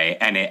Scar guy,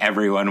 and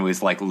everyone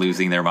was like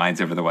losing their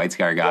minds over the White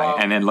Scar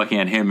guy, and then looking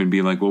at him and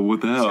being like, well, what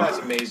the hell? This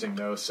guy's amazing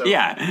though. So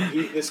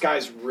this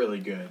guy's really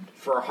good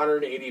for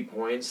 180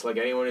 points. Like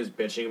anyone who's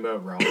bitching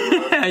about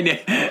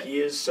Releron, he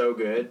is so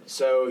good.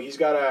 So he's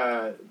got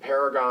a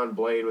Paragon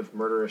Blade with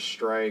Murderous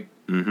Strike,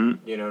 you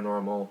know,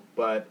 normal,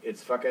 but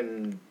it's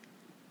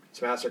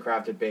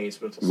Mastercrafted base,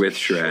 but it's also with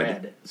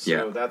shred.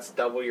 So that's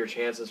double your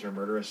chances for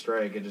Murderous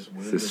Strike. It just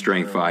it's a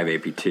strength 5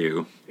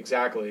 AP2.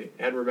 Exactly.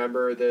 And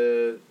remember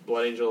the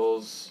Blood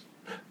Angels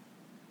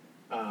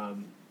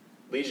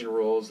Legion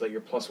rules that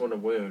you're +1 to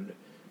wound.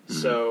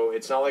 So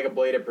it's not like a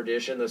Blade of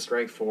Perdition that's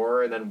strength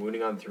 4 and then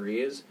wounding on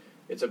 3s.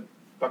 It's a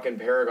fucking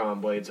Paragon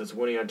Blade, so it's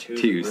wounding on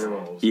 2s and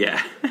rolls.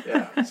 Yeah.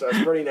 So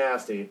it's pretty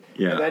nasty.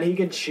 Yeah. And then he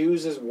can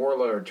choose his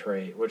Warlord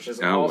trait, which is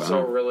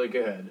also really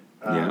good.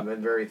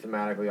 And very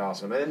thematically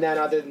awesome. And then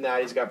other than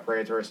that, he's got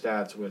Praetor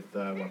stats with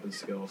weapon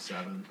skill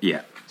 7.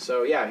 Yeah.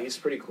 So yeah, he's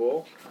pretty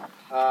cool.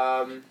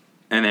 And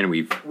then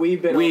we've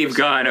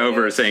gone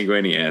over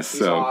Sanguinius.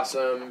 He's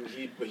awesome.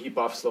 He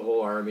buffs the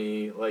whole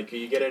army. Like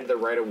you get into the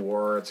Rite of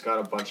War, it's got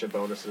a bunch of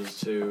bonuses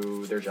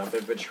to their jump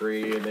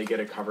infantry, and they get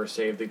a cover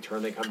save the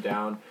turn they come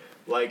down.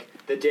 Like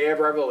the Day of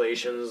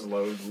Revelations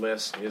load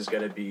list is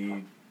gonna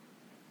be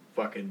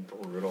fucking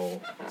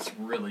brutal. It's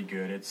really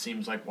good. It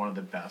seems like one of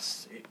the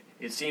best.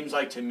 It seems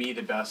like to me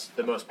the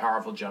most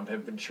powerful jump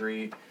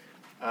infantry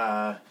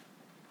option.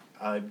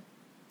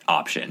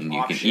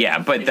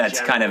 But that's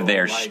general, kind of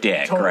their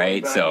shtick, totally,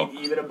 right? So I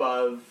mean, even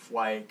above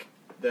like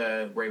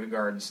the Raven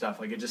Guard and stuff,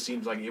 like it just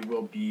seems like it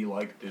will be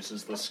like this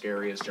is the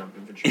scariest jump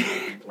infantry.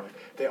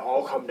 They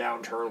all come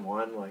down turn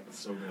 1, like it's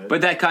so good.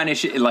 But that kind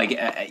of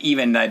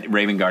even that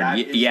Raven Guard,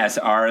 yes,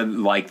 are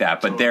like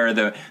that, but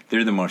totally.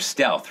 they're the most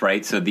stealth,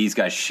 right? So these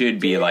guys should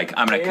be like,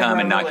 I'm going to come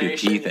and knock your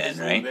teeth in,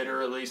 right?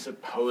 Literally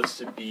supposed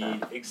to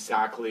be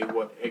exactly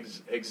what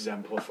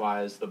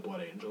exemplifies the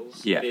Blood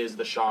Angels. Yeah. It is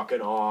the shock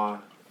and awe,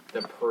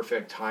 the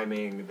perfect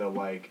timing,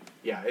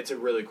 it's a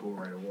really cool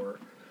Rite of War.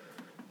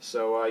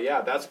 So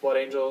that's Blood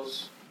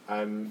Angels.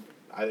 I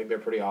think they're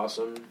pretty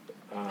awesome.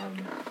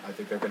 I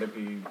think they're going to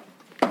be.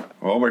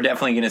 Well, we're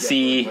definitely going to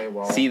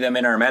see them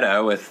in our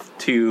meta with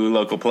 2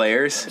 local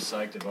players. I'm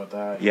psyched about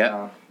that.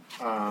 Yeah.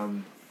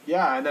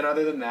 Yeah, and then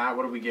other than that,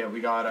 what do we get?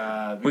 We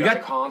got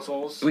the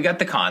consoles. We got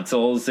the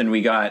consoles, and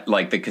we got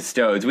like the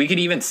custodes. We could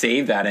even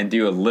save that and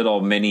do a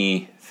little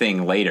mini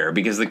thing later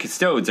because the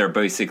custodes are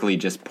basically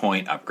just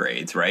point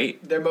upgrades,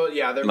 right? They're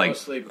they're like,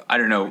 mostly I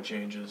don't know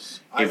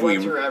changes. I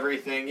went through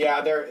everything. Yeah,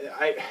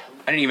 I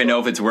don't even know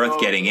if it's worth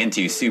getting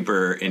into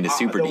super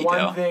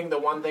detail. The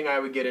one thing I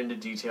would get into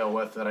detail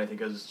with that I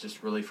think is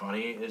just really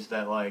funny is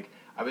that like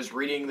I was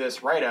reading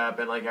this write-up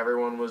and like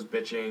everyone was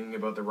bitching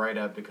about the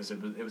write-up because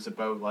it was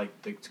about like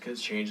the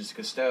changes to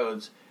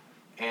custodes,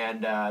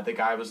 and the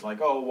guy was like,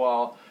 oh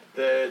well,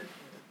 they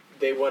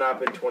went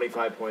up in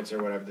 25 points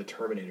or whatever, the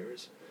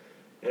Terminators.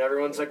 And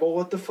everyone's like, well,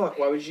 what the fuck?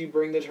 Why would you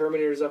bring the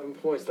Terminators up in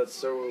points? That's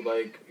so,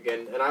 like,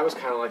 again, and I was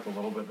kind of like a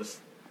little bit this,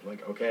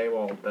 like, okay,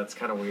 well, that's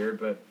kind of weird,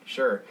 but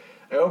sure.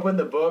 I opened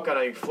the book and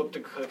I flipped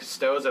to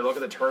custodes. I look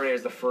at the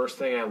Terminators. The first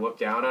thing I look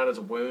down at is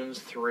wounds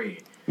 3.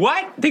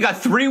 What? They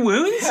got 3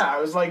 wounds? Yeah, I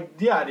was like,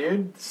 yeah,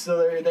 dude.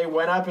 So they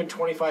went up in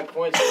 25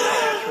 points and they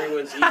had 3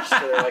 wounds each, so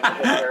they're like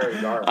a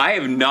Terran guard. I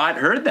have not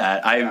heard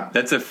that.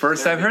 That's the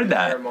first I've heard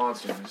that. They're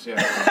monsters, yeah.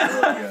 It's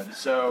really good.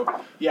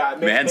 So, yeah.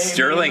 Man,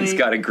 Sterling's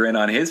got a grin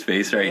on his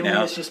face right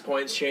now. It's just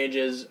points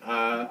changes.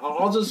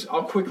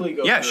 I'll quickly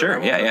go through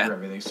sure. Yeah.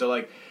 everything. So,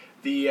 like,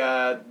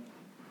 because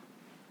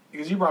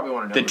you probably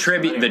want to know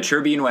the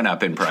Tribune went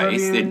up in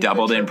price. It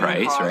doubled in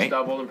price, right?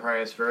 Doubled in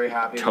price. Very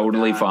happy.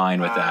 Totally with that.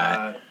 fine with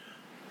that.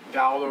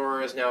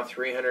 Valdor is now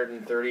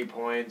 330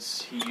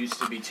 points. He used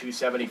to be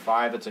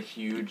 275. It's a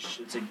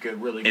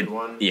really good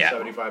one. Yeah.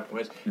 75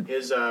 points.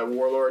 His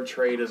Warlord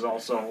trait is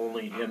also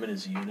only him and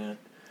his unit.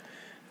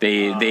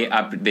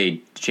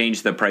 They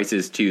changed the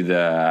prices to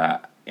the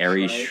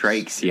Ares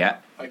Shrikes. Yeah.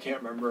 I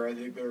can't remember. I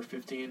think they were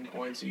 15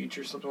 points each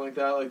or something like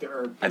that. Like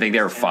I think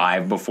they were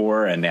 5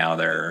 before, and now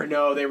they're...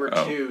 No, they were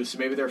 2, so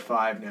maybe they're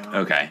 5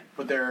 now. Okay.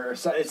 But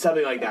it's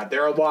something like that.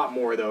 They're a lot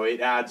more, though.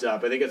 It adds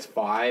up. I think it's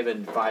 5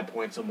 and 5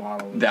 points a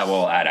model. That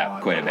will add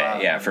up quite a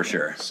bit, yeah, for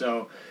sure.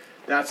 So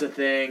that's a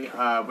thing,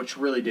 which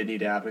really did need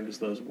to happen because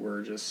those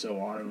were just so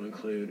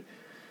auto-include.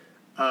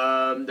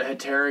 The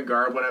Heteran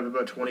Guard went up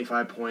about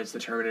 25 points. The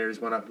Terminators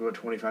went up about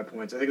 25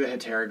 points. I think the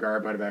Heteran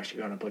Guard might have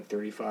actually gone up like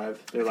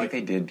 35. I think they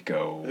did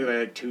go...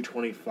 They're like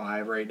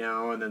 225 right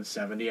now, and then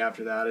 70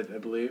 after that, I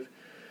believe.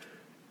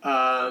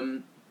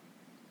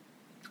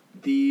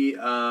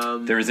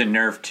 There was a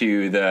nerf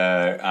to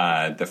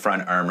the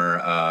front armor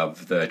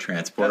of the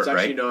transport, right? That's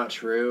actually right? not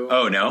true.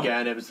 Oh, no?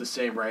 Again, it was the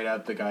same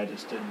write-up. The guy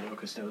just didn't know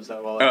custodes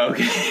that well. Oh,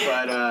 okay.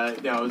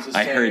 But, no, it was the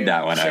same. I heard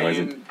that one. I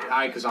wasn't...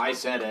 Because I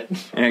said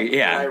it.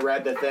 Yeah. I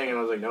read the thing, and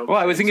I was like, nope. Well,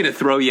 I wasn't going to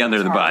throw you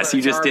under the bus.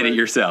 You just did it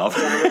yourself.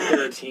 It's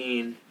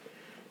 13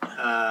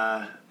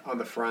 on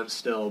the front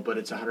still, but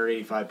it's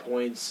 185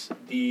 points.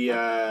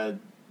 The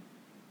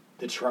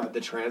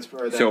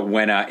transfer. So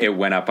it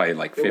went up by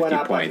like 50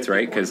 points,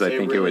 right? Because I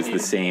think it was the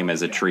same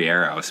as a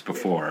Trieros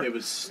before. It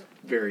was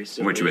very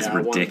similar. Which was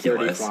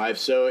ridiculous. 135.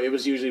 So it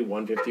was usually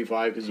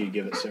 155 because you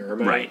give it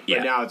ceremony. Right, yeah.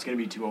 But now it's going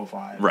to be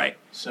 205. Right.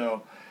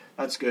 So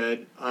that's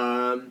good.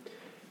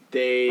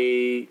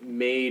 They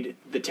made...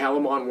 The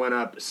Telemon went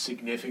up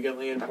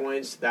significantly in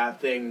points. That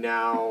thing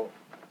now...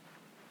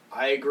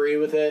 I agree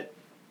with it,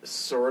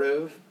 sort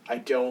of. I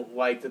don't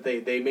like that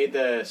they made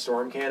the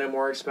Storm Cannon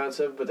more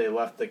expensive, but they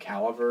left the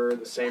Caliver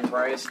the same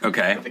price.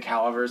 Okay. But the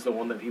Caliver is the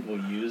one that people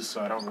use,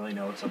 so I don't really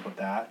know what's up with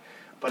that.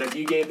 But if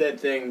you gave that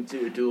thing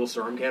to dual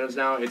Storm Cannons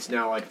now, it's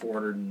now like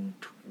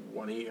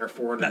 420 or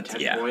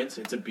 410 points.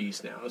 It's a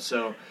beast now.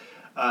 So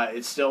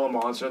it's still a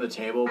monster on the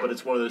table, but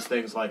it's one of those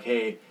things like,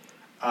 hey,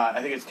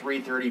 I think it's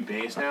 330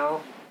 base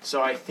now.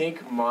 So I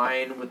think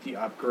mine with the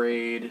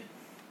upgrade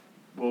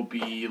will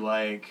be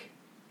like...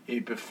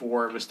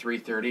 Before it was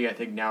 330, I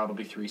think now it'll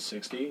be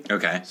 360.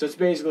 Okay. So it's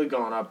basically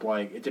gone up,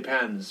 like, it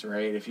depends,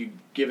 right? If you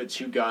give it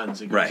 2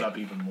 guns, it goes up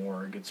even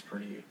more. It gets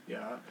pretty,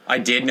 yeah. I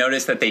did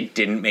notice that they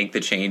didn't make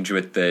the change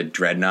with the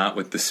Dreadnought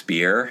with the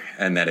spear,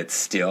 and that it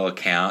still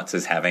counts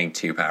as having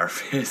 2 power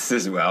fists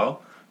as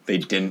well. They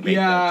didn't make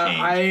that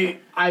change.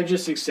 I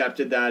just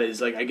accepted that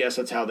as, like, I guess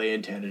that's how they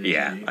intended it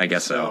to be. I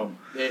guess so.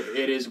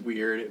 It is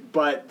weird.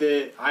 But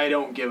I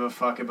don't give a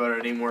fuck about it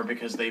anymore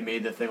because they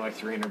made the thing like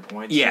 300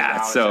 points.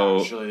 Yeah, so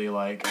it's actually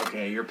like,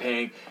 okay, you're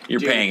paying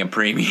a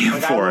premium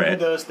like, for I look it. at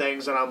those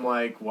things and I'm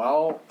like,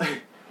 well,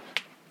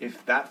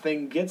 if that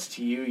thing gets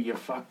to you, you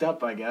fucked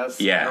up, I guess.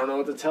 Yeah. I don't know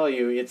what to tell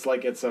you. It's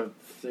like it's a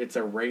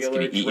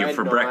regular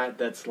Dreadnought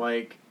that's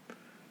like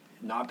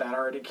not that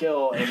hard to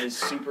kill and is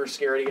super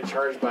scary to get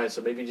charged by,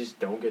 so maybe just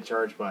don't get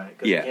charged by it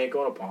because you can't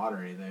go in a pod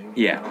or anything.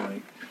 Yeah. You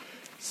know,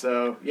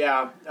 so,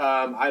 yeah,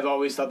 I've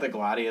always thought the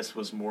Gladius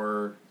was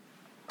more...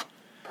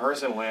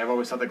 Personally, I've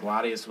always thought the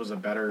Gladius was a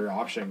better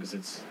option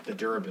because the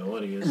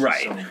durability is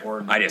so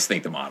important. I just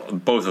think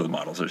both of the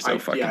models are so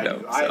fucking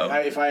dope. So.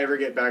 If I ever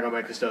get back on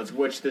my custodes,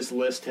 which this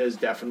list has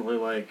definitely,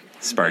 like...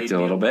 Sparked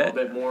a little bit? A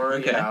little bit more.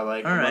 Okay. Yeah,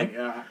 like, all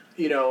right.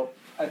 you know...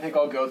 I think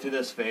I'll go through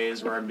this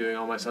phase where I'm doing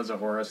all my Sons of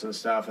Horus and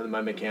stuff, and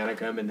my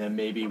Mechanicum, and then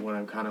maybe when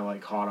I'm kind of like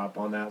caught up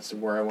on that, so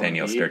where I want to be, then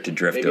you'll start to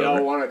drift maybe over.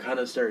 I'll want to kind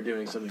of start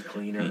doing something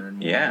cleaner and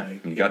more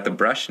like, you got the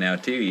brush now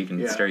too. You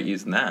can start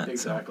using that.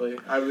 Exactly.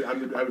 So. I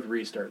would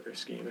restart their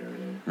scheme and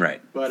everything.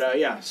 Right.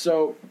 But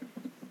so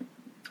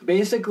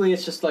basically,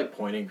 it's just like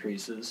point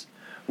increases.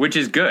 Which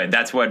is good.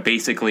 That's what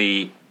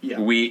basically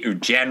we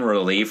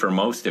generally, for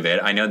most of it,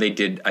 I know they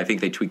did, I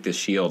think they tweaked the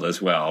shield as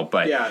well,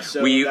 but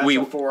so we a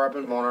 4-up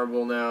and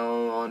vulnerable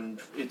now,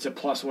 it's a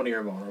 +1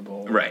 year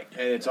vulnerable. Right.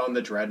 And it's on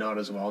the Dreadnought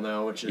as well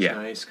now, which is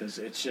nice, because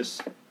it's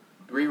just...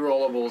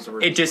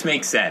 Rerollables. It just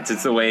makes sense.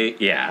 It's the way,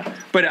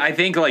 But I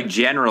think, like,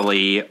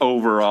 generally,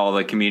 overall,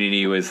 the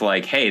community was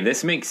like, hey,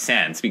 this makes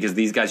sense because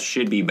these guys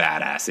should be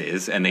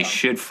badasses and they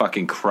should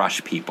fucking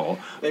crush people.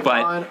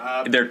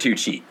 But they're too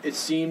cheap. It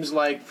seems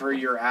like for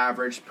your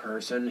average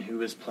person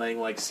who is playing,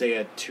 like, say,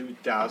 a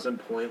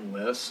 2,000-point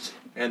list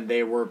and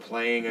they were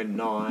playing a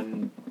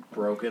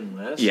non-broken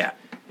list,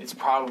 it's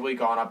probably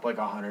gone up, like,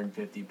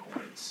 150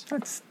 points.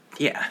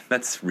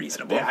 That's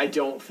reasonable. I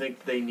don't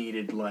think they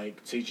needed,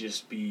 like, to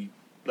just be...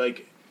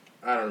 Like,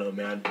 I don't know,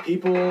 man.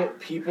 People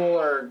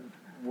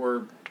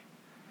were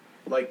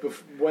like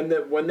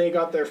when they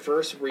got their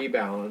first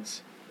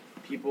rebalance,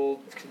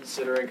 people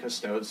considering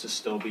Custodes to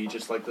still be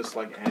just like this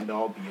like end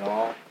all be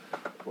all.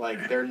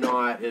 Like they're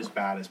not as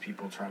bad as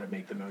people try to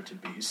make them out to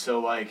be.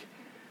 So like,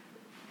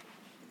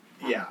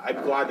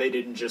 I'm glad they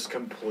didn't just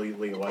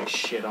completely like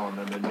shit on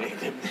them and make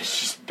them this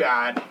just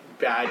bad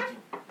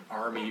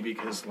army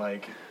because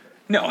like.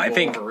 No, I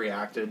think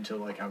overreacted to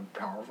like how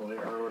powerful they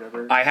are or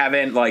whatever. I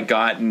haven't like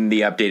gotten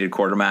the updated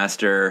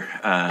Quartermaster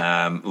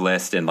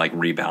list and like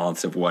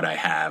rebalance of what I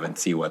have and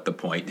see what the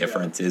point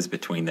difference is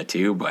between the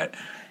two. But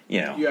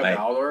you know, you have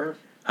Haldor,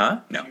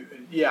 huh? No.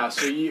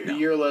 So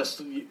your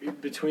list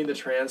between the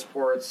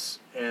transports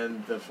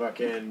and the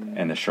fucking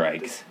and the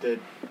Shrikes, the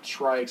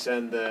Shrikes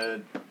and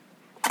the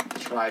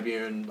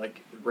Tribune,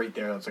 like right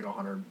there, that's like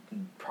 100,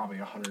 probably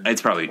 100.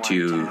 It's probably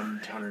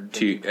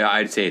 200.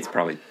 I'd say it's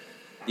probably.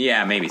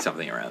 Yeah, maybe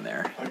something around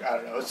there. Like, I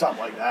don't know,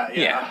 something like that.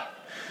 Yeah.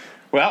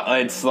 Well,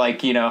 it's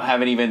like,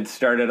 haven't even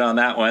started on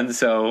that one,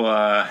 so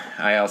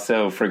I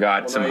also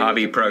forgot some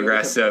hobby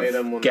progress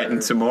of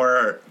getting some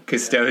more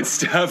Custode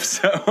stuff,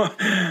 so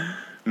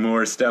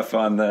more stuff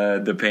on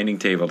the painting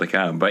table to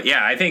come. But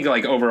yeah, I think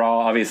like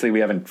overall, obviously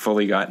we haven't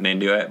fully gotten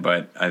into it,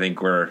 but I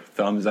think we're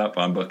thumbs up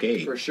on book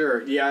 8. For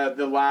sure. Yeah,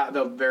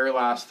 the very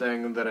last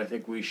thing that I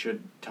think we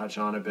should touch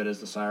on a bit is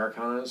the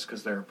Sciarcanas,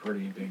 because they're a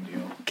pretty big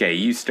deal. Okay,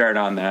 you start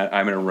on that.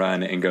 I'm going to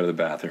run and go to the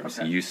bathroom,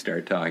 so you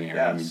start talking.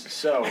 Yes,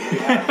 so we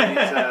have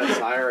these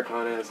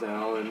Sciarcanas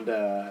now, and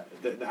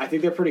I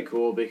think they're pretty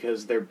cool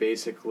because they're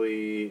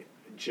basically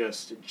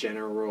just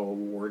general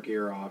war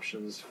gear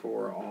options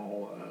for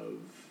all of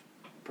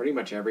pretty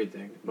much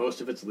everything. Most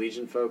of it's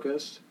Legion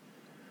focused,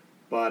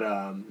 but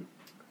I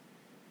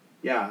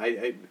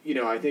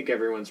think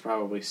everyone's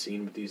probably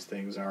seen what these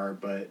things are,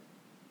 but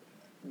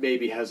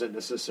maybe hasn't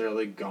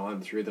necessarily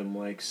gone through them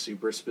like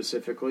super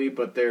specifically.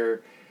 But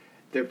they're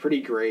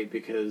pretty great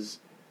because,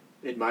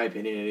 in my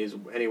opinion,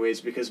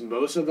 anyways, because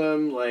most of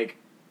them, like,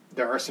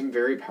 there are some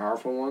very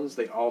powerful ones.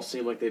 They all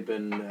seem like they've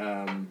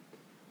been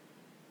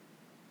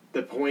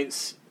the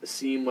points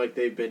seem like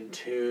they've been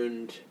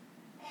tuned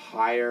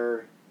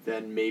higher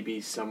than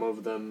maybe some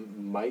of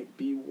them might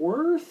be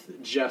worth,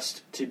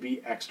 just to be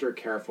extra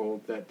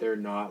careful that they're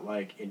not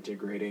like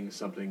integrating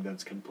something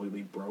that's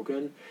completely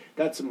broken.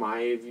 That's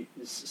my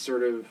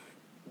sort of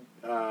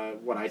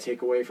what I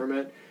take away from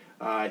it.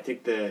 I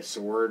think the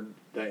sword,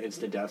 the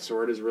instant death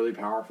sword, is really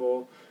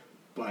powerful,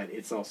 but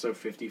it's also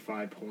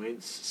 55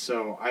 points.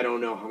 So I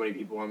don't know how many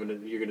people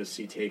you're gonna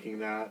see taking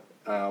that.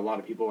 A lot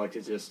of people like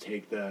to just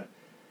take the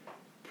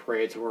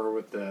Praetor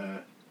with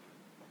the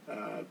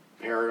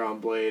Paragon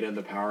Blade and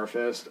the Power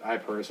Fist. I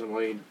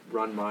personally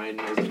run mine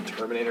as a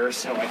Terminator,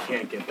 so I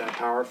can't get that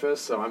Power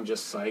Fist, so I'm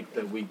just psyched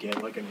that we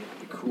get like a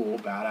cool,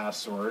 badass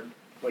sword.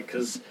 Like,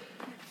 because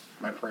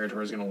my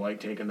Praetor is going to like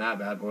taking that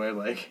bad boy.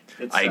 Like,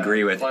 it's, I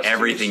agree with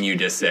everything you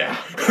just said.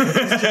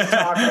 Just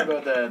talking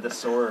about the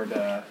sword,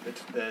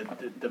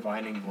 the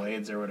Divining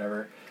Blades or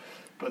whatever,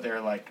 but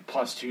they're like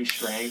 +2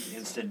 strength,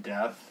 instant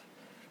death,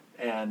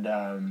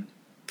 and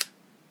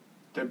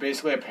they're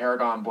basically a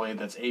Paragon Blade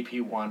that's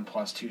AP1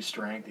 +2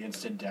 strength,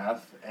 instant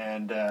death,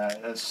 and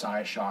a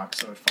Psi Shock,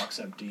 so it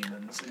fucks up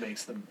demons. It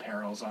makes them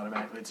perils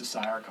automatically. It's a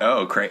Sciarcana.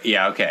 Oh,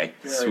 yeah, okay.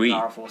 Very Sweet.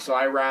 Powerful. So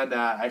I ran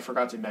that. I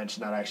forgot to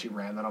mention that I actually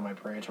ran that on my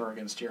Praetor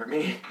against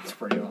Jeremy. It's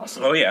pretty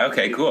awesome. Oh, yeah,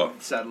 okay, cool.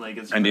 Suddenly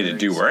gets and did it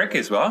do work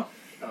as well?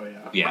 Oh,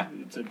 yeah. Yeah.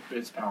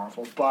 It's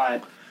powerful,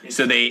 but...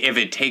 So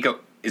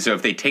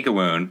if they take a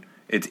wound,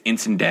 it's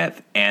instant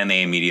death, and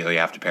they immediately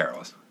have to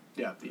paralyze.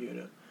 Yeah, the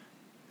unit.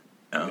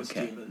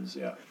 Okay. Demons,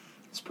 yeah.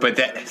 But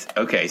then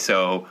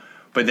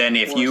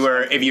if you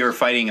were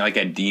fighting like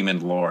a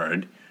demon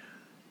lord,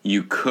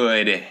 you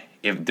could,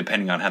 if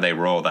depending on how they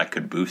roll, that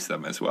could boost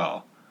them as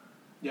well.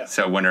 Yeah.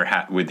 So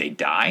would they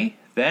die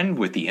then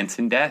with the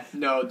instant death?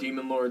 No,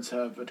 demon lords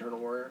have Eternal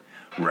Warrior.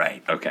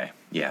 Right. Okay.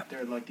 Yeah.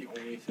 They're like the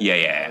only thing. Yeah.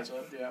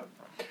 Yeah.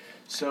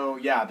 So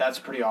yeah, that's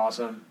pretty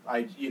awesome.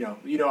 I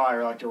I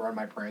like to run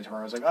my Praetor.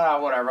 I was like,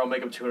 whatever, I'll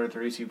make him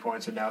 232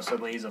 points, and now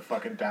suddenly he's a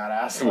fucking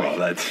badass.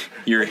 Well,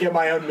 I get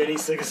my own mini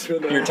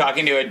Sigismund. You're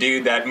talking to a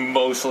dude that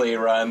mostly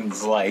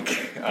runs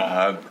like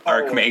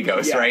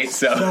Archmagos, yes. right?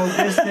 So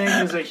this thing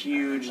is a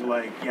huge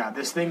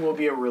this thing will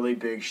be a really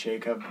big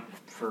shakeup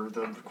for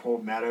the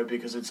quote meta,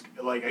 because it's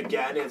like,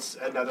 again, it's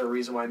another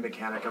reason why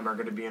Mechanicum are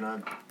going to be in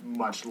a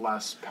much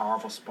less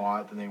powerful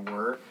spot than they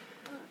were.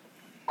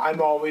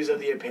 I'm always of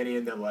the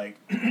opinion that,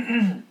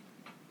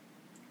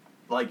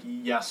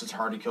 yes, it's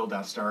hard to kill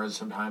Death Stars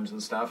sometimes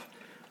and stuff,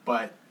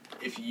 but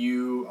if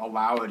you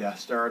allow a Death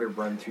Star to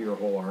run through your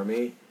whole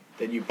army,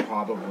 then you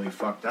probably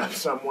fucked up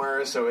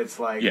somewhere. So it's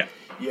hey,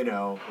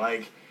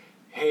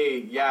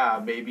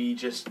 maybe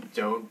just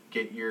don't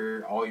get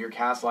all your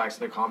Castellax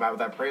into combat with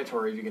that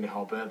Praetor if you can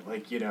help it.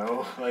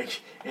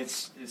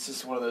 It's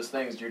just one of those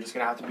things. You're just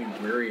going to have to be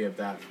wary of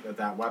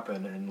that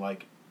weapon and,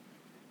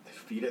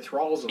 feed it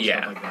thralls and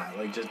stuff like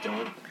that. Just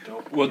don't.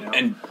 Well,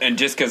 and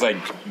just because I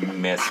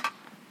missed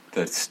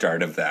the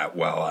start of that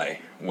while I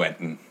went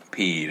and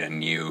peed,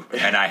 and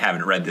I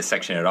haven't read this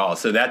section at all.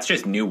 So that's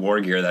just new war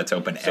gear that's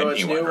open to anyone, right?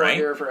 So it's new war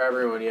gear for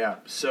everyone, yeah.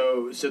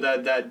 So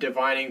that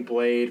Divining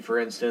Blade, for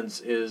instance,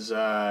 is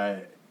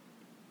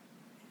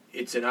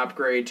it's an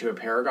upgrade to a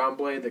Paragon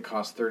Blade that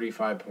costs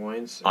 35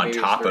 points. On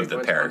top of the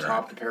Paragon. On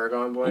top of the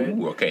Paragon Blade.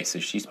 Ooh, okay, so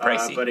she's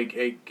pricey. But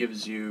it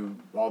gives you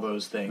all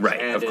those things.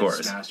 Right, and of course.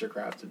 It's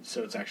mastercrafted,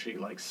 so it's actually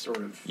sort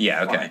of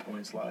 5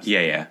 points less.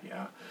 Yeah.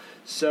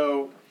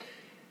 So,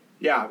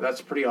 yeah,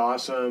 that's pretty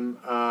awesome.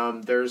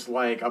 There's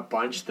a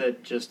bunch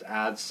that just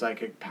add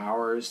psychic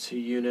powers to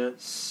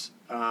units.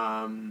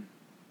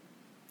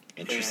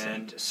 Interesting.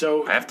 And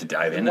so I have to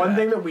dive into one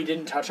thing that we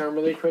didn't touch on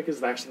really quick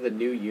is actually the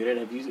new unit.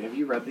 Have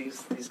you read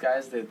these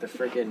guys, the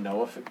freaking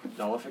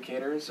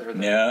nullificators?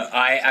 No,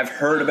 I've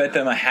heard about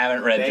them. I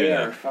haven't read through them.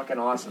 They are fucking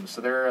awesome. So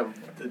they're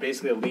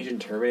basically a Legion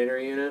Terminator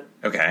unit.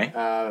 Okay.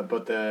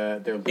 But their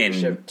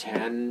leadership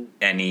 10.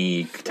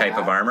 Any type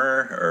of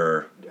armor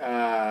or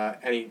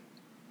any?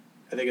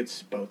 I think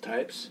it's both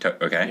types.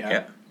 Okay.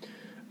 Yeah.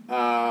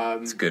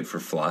 It's good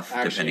for fluff,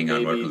 depending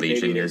on what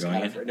legion you're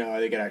going in. No, I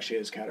think it actually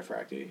is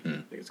Cataphracti. I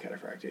think it's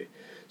Cataphracti.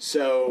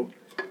 So,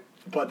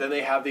 but then they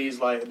have these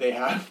they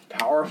have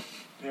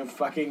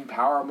fucking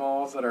power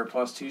mauls that are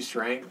 +2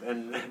 strength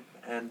and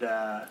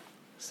so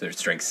they're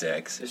strength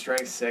 6. They're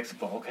strength 6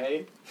 bulk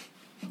hate.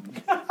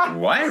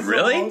 What?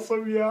 Really?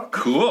 Awesome, yeah.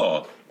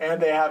 Cool.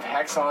 And they have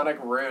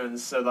hexonic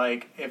runes, so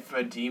if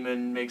a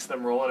demon makes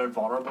them roll an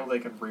invulnerable, they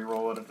can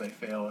re-roll it if they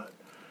fail it.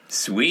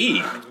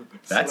 Sweet.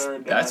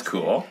 That's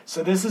cool.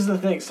 So this is the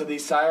thing. So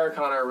these Psi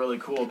Arcana are really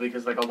cool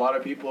because a lot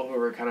of people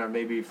who are kind of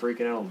maybe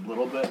freaking out a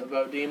little bit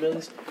about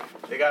demons,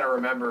 they got to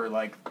remember a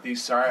lot of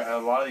these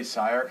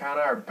Psi Arcana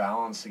are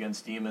balanced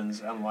against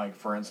demons, and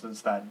for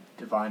instance that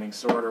Divining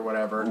Sword or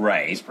whatever.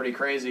 Right. It's pretty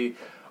crazy.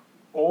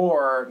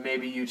 Or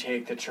maybe you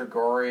take the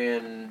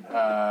Tregorian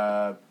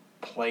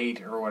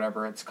plate or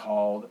whatever it's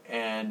called,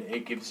 and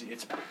it gives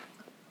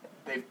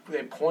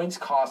they points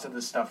costed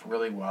this stuff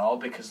really well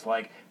because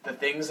the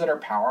things that are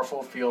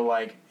powerful feel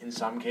in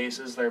some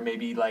cases they're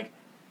maybe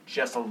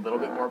just a little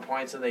bit more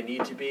points than they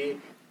need to be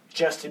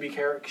just to be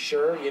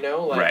sure,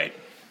 right.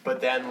 But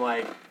then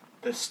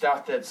the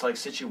stuff that's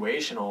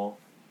situational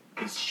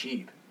is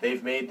cheap.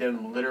 They've made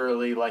them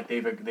literally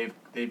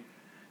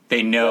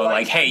they know,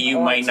 hey,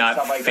 you might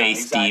not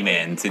face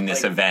demons in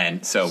this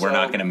event, so we're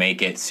not going to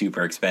make it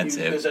super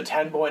expensive. There's a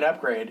 10-point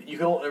upgrade. You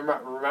can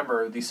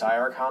remember the Psi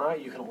Arcana.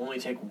 You can only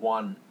take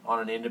one on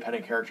an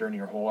independent character in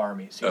your whole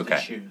army, so you can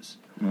choose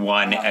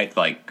one.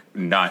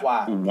 Not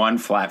flat. One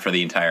flat for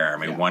the entire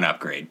army. Yeah. One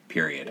upgrade.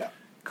 Period. Yeah.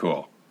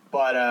 Cool.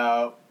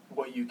 But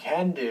what you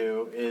can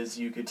do is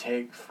you could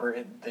take for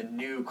the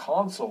new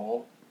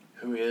console,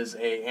 who is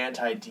a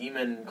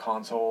anti-demon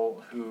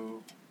console,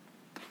 who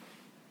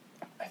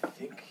I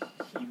think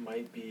he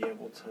might be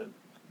able to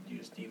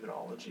use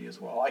demonology as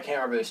well. I can't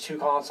remember. There's 2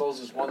 consoles.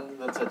 There's one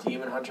that's a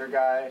demon hunter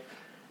guy,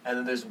 and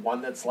then there's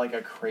one that's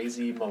a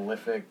crazy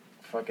malefic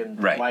fucking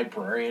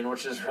librarian,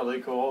 which is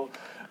really cool.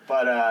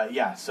 But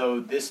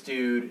so this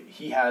dude,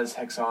 he has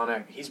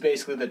hexonic. He's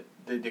basically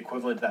the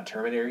equivalent to that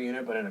Terminator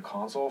unit, but in a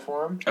console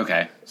form.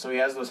 Okay. So he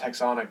has those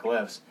hexonic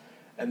glyphs,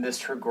 and this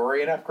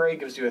Tregorian upgrade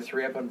gives you a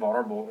 3-up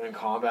invulnerable in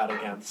combat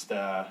against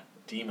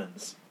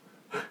demons.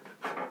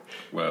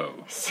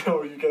 Whoa.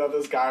 So you can have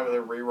this guy with a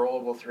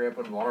rerollable 3-up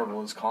invulnerable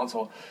in his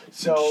console.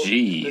 So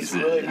Jesus.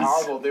 It's really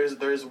powerful.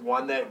 There's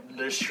one that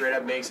just straight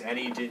up makes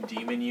any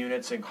demon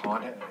units in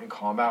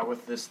combat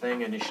with this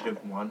thing initiative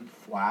 1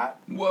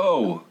 flat.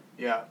 Whoa.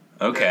 Yeah.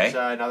 Okay. There's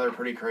another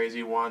pretty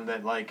crazy one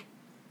that I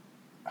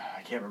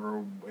can't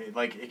remember.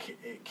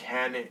 It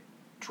can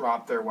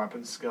drop their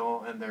weapon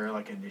skill and their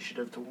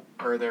initiative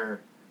or their.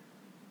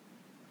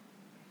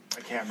 I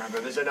can't remember.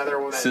 There's another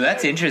one. So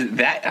that's interesting.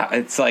 That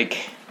it's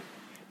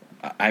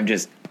I'm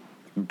just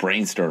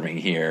brainstorming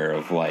here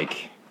of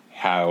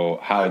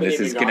how this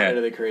is gonna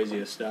into the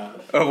craziest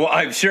stuff. Oh well,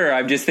 I'm sure.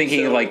 I'm just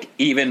thinking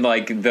even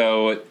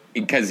though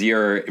because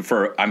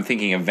I'm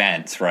thinking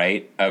events,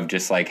 right? Of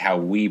just like how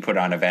we put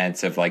on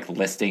events of like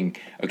listing,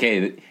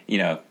 okay, you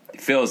know,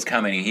 Phil's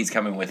coming, he's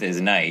coming with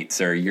his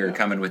knights, or you're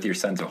coming with your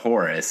Sons of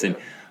Horus, and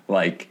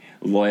like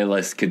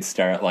loyalists could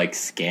start like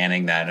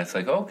scanning that, and it's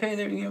like, okay,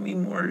 there's gonna be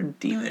more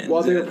demons.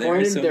 Well, they're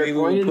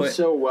pointed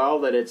so well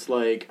that it's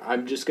like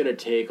I'm just gonna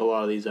take a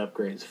lot of these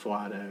upgrades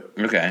flat out.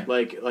 Okay,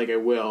 like I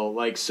will,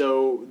 like,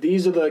 so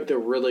these are like the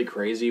really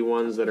crazy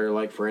ones that are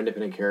like for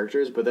independent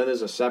characters, but then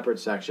there's a separate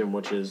section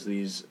which is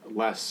these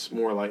less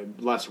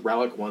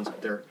relic ones.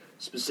 They're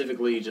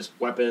specifically just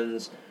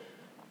weapons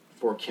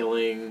for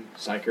killing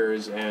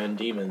psychers and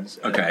demons.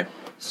 Okay. And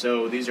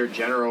so these are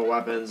general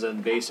weapons,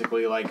 and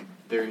basically, like,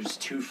 there's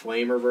 2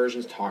 flamer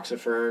versions,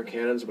 Toxiferum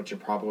cannons, which are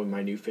probably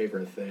my new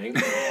favorite thing.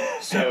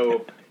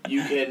 So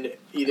you can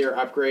either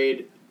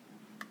upgrade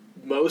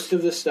most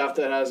of the stuff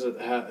that has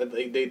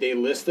they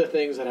list the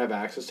things that have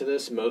access to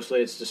this.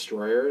 Mostly it's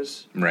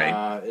destroyers. Right.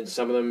 And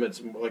some of them,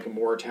 it's like a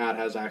Mortat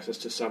has access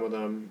to some of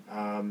them.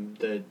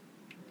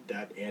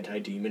 That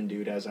anti-demon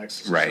dude has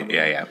access to some of them.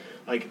 Yeah.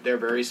 Like, they're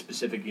very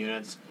specific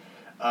units.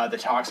 The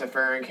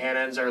Toxiferum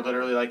cannons are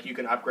literally like you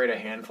can upgrade a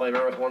hand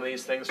flamer with one of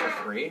these things for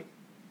free.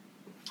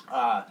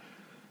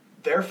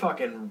 They're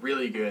fucking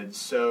really good.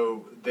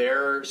 So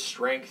they're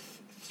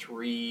strength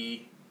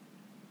 3,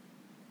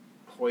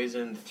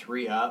 poison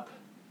 3 up,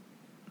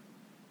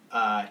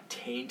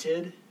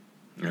 tainted.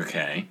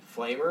 Okay.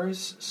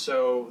 Flamers.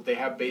 So they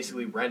have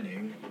basically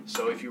rending.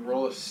 So if you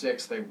roll a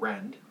 6, they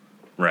rend.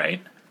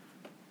 Right.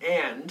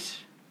 And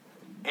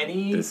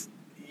any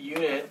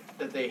unit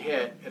that they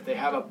hit, if they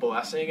have a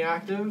blessing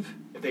active,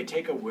 if they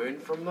take a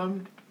wound from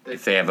them,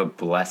 if they have a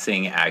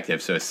blessing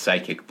active, so a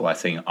psychic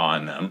blessing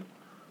on them,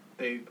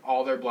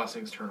 all their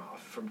blessings turn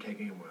off from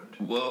taking a wound.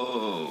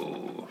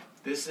 Whoa!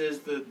 This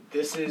is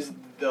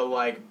the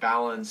like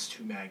balance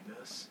to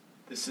Magnus.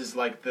 This is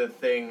like the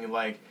thing,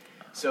 like,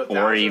 so.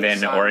 Or even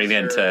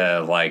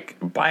to like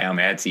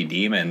Biomancy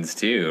demons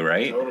too,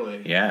 right?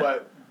 Totally. Yeah.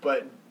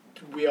 But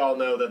we all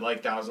know that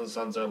like Thousand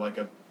Suns are like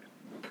a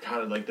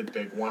kind of like the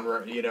big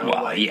one, you know.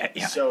 Well, like,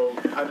 yeah. So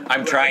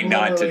I'm trying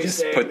not to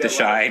just put the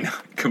shine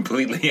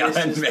completely on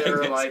Magnus. This is their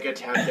Magnus. like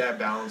attempt at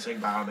balancing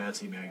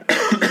Biomancy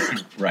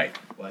Magnus. Right.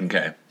 Like,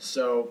 okay.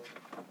 So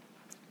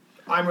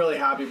I'm really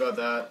happy about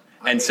that.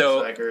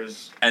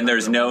 And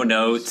there's no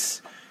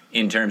notes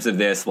in terms of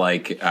this,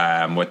 like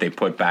what they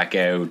put back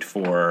out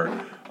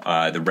for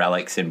the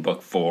relics in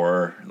book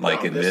 4.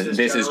 Like, no,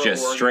 this is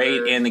just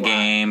straight in the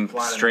game,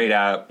 straight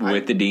up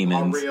with the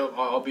demons.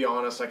 I'll be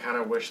honest, I kind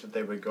of wish that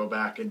they would go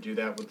back and do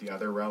that with the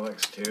other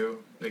relics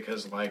too,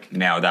 because like,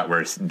 now that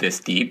we're this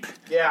deep,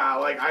 yeah,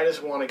 like I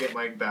just want to get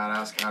my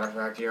badass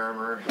Cataphractii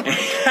armor,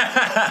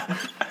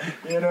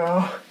 you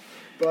know.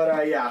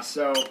 But yeah,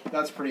 so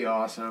that's pretty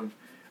awesome.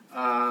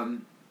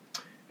 And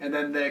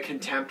then the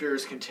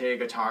Contemptors can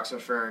take a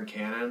Toxiferum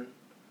cannon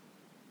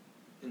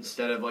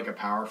instead of like a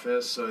Power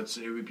Fist, so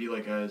it would be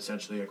like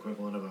essentially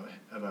equivalent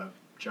of a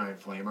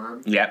giant flame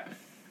arm. Yep.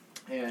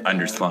 And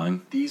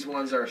underslung. These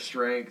ones are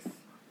strength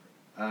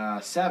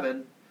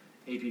 7,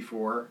 AP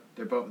 4.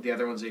 They're both, the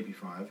other one's AP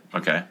 5.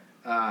 Okay.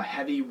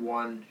 Heavy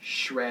 1,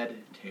 shred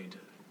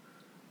tainted.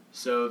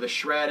 So the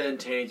shred and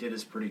tainted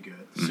is pretty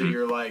good. Mm-hmm. So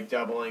you're like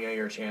doubling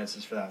your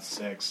chances for that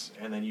 6,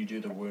 and then you do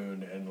the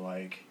wound, and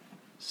like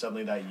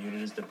suddenly that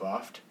unit is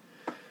debuffed.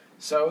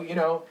 So, you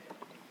know,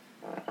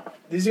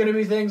 these are going to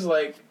be things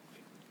like,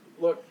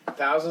 look,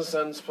 Thousand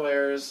Suns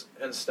players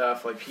and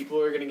stuff, like, people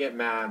are going to get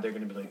mad. They're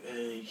going to be like,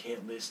 you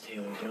can't list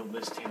Taylor, don't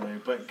list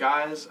Taylor. But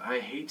guys, I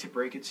hate to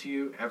break it to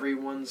you,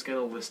 everyone's going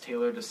to list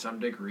Taylor to some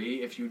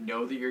degree. If you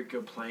know that you're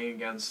playing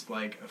against,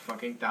 like, a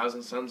fucking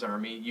Thousand Suns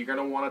army, you're going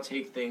to want to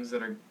take things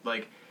that are,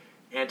 like,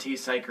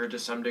 anti-psyker to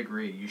some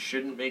degree. You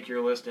shouldn't make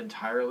your list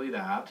entirely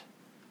that,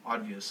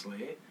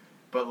 obviously.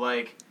 But,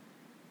 like,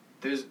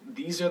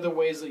 these are the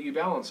ways that you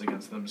balance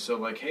against them. So,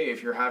 like, hey,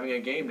 if you're having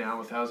a game now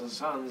with Thousand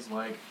Suns,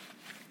 like,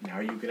 now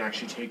you can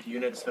actually take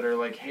units that are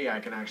like, hey, I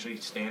can actually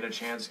stand a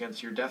chance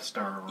against your Death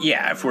Star.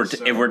 Yeah, if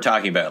we're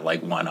talking about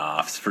like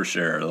one-offs for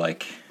sure,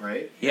 like,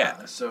 right?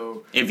 Yeah.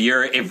 So if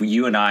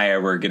you and I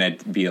were gonna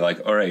be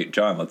like, all right,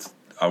 John,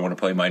 I want to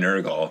play my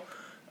Nurgle,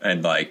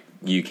 and like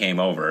you came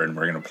over and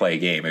we're gonna play a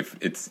game.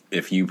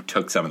 If you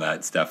took some of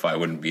that stuff, I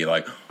wouldn't be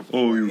like,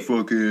 oh, you're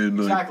fucking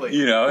like, exactly.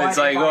 You know, it's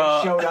like,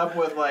 well, I showed up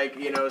with like,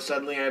 you know,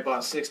 suddenly I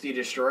bought 60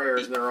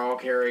 destroyers and they're all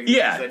carrying.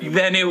 Yeah,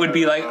 then it would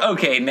be like,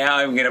 okay, now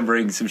I'm gonna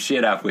bring some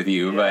shit up with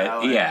you,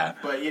 but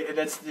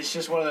it's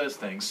just one of those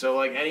things. So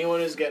like anyone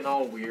who's getting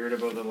all weird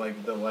about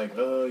the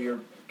oh, you're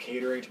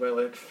catering to my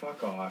like,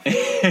 fuck off.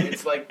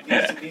 It's like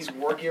these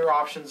war gear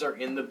options are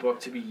in the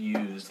book to be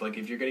used. Like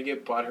if you're gonna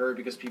get butthurt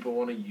because people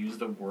want to use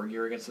the war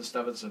gear against the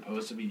stuff it's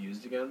supposed to be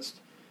used against,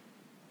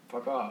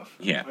 fuck off.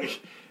 Yeah.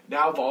 Like,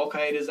 now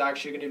Volkite is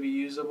actually going to be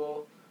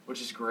usable, which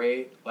is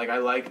great. Like I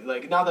like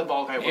not that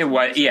Volkite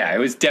it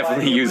was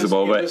definitely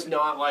usable, but it was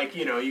not like,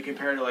 you know, you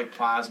compare it to like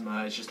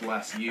Plasma, it's just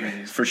less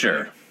used for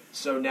sure.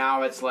 So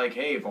now it's like,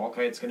 hey,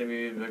 Volkite's going to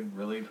be a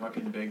really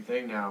fucking big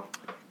thing now.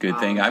 Good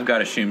thing I've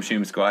got a Shoom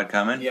Shoom squad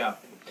coming. Yeah.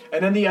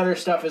 And then the other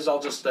stuff is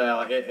all just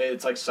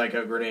it's like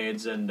psycho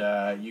grenades, and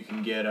you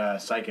can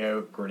get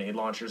psycho grenade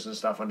launchers and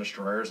stuff on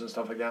destroyers and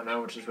stuff like that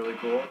now, which is really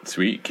cool.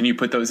 Sweet. Can you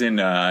put those in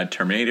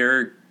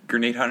Terminator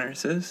grenade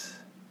hunters?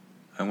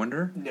 I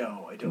wonder.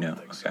 No, I don't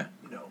think so. Okay.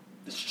 No,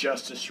 it's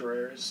just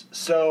destroyers.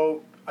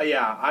 So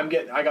yeah,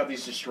 I got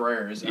these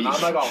destroyers, and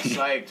I'm like all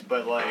psyched,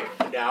 but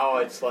like now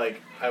it's like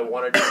I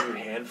want to do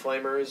hand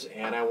flamers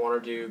and I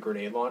want to do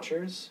grenade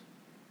launchers.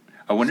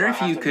 I wonder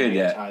if you could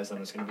magnetize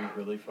them. It's going to be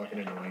really fucking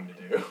annoying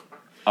to do.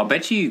 I'll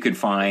bet you could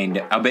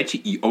find. I'll bet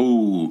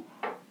you.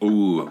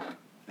 Oh,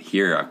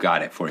 here I've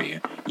got it for you.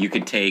 You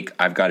could take.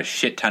 I've got a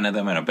shit ton of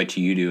them, and I'll bet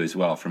you do as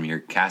well from your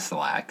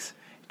Castellax.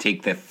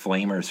 Take the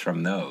flamers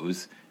from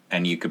those,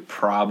 and you could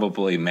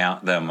probably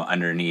mount them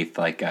underneath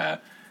like a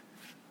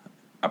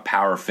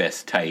power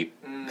fist type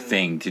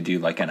thing to do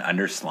like an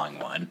underslung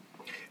one.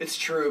 It's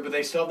true, but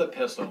they still have the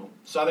pistol.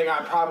 So I think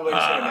I'm probably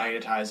just going to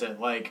magnetize it.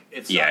 Like,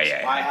 it's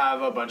yeah. I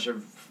have a bunch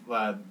of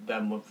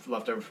them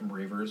left over from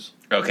Reavers.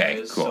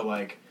 Okay, cool. So,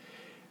 like,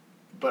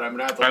 but I'm going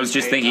to have to... I was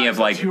just thinking of,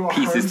 like,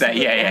 pieces that...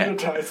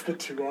 Magnetize the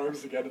 2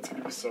 arms again. It's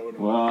going to be so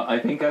annoying. Well, I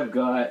think I've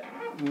got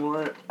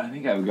more...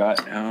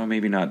 Oh,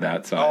 maybe not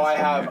that size. Oh, I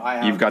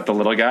have... You've got the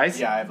little guys?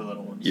 Yeah, I have the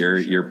little ones.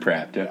 You're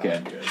prepped,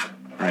 okay.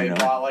 I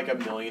bought like 1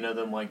 million of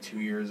them like 2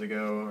 years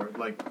ago, or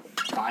like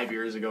 5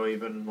 years ago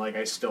even. Like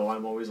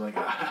I'm always like,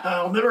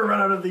 I'll never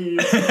run out of these.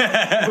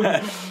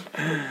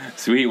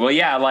 Sweet. Well,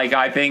 yeah, like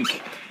I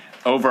think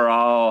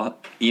overall,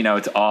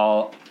 it's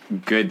all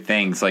good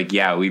things. Like,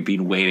 yeah, we've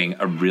been waiting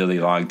a really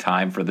long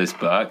time for this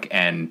book.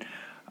 And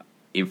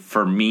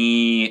for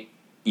me,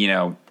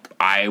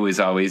 I was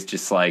always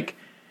just like,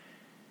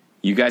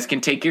 you guys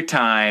can take your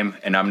time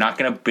and I'm not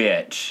going to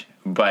bitch,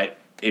 but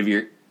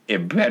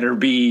it better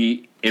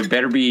be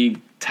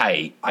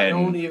tight. I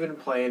don't even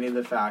play any of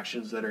the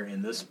factions that are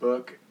in this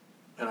book,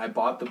 and I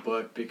bought the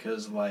book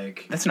because,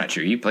 like... That's not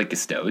true. You play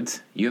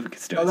Custodes. You have a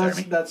Custodes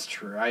army. That's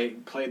true. I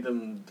played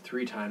them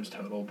 3 times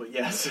total, but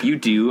yes. You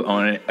do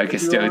own a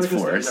Custodes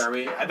force.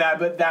 Army. I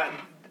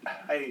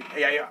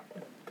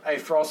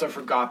also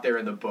forgot they're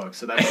in the book,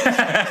 so that's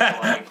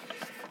like...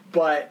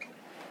 But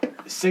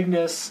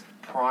Cygnus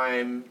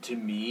Prime, to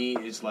me,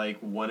 is, like,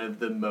 one of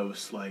the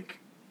most, like...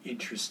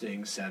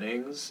 interesting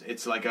settings.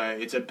 It's like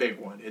it's a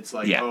big one. It's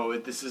like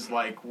this is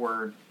like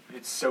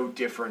it's so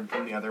different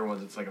from the other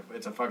ones. It's like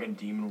it's a fucking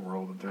demon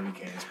world of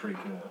 30K. It's pretty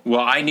cool.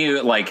 Well, I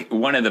knew like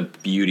one of the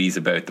beauties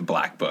about the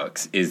Black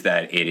Books is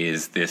that it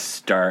is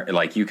this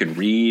like you can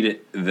read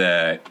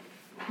the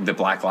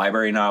Black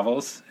Library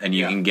novels and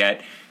you can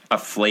get a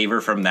flavor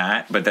from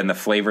that, but then the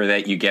flavor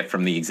that you get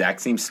from the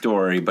exact same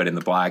story but in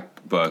the Black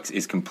Books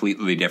is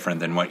completely different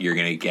than what you're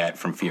going to get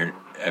from Fear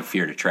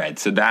to Tread.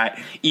 So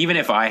that even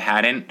if I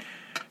hadn't,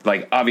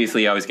 like,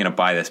 obviously I was going to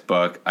buy this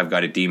book. I've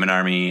got a demon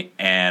army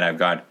and I've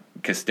got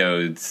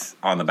Custodes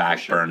on the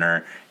back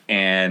burner,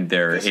 and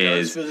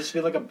Custodes just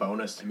feel like a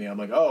bonus to me. I'm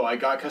like, oh, I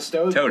got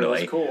Custodes.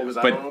 Totally. It's cool because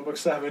I don't know book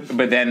 7.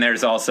 But then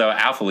there's also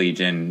Alpha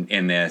Legion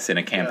in this in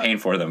a campaign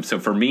for them.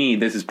 So for me,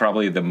 this is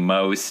probably the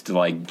most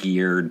like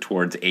geared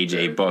towards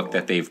AJ book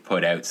that they've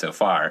put out so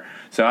far.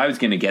 So I was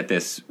going to get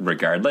this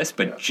regardless,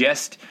 but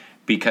just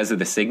because of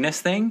the Cygnus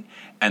thing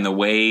and the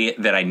way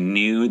that I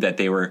knew that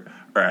they were,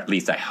 or at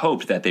least I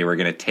hoped that they were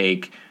going to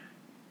take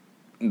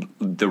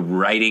the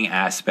writing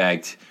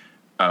aspect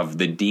of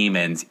the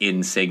demons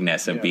in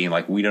Cygnus of being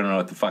like, we don't know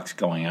what the fuck's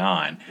going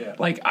on. Yeah.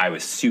 Like, I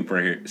was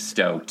super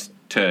stoked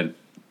to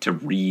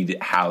read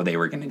how they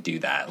were going to do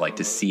that, like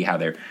to see how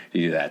they're to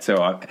do that.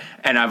 So,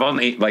 and I've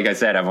only, like I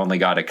said, I've only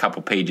got a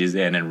couple pages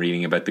in and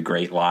reading about the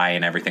Great Lie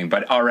and everything,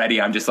 but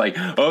already I'm just like,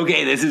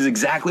 okay, this is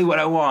exactly what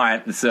I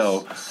want.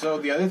 So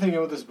the other thing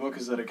about this book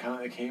is that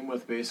it came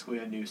with basically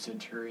a new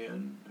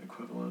Centurion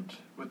equivalent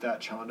with that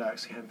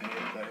Chondax campaign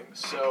thing.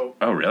 So,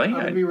 oh really?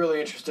 I'd be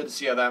really interested to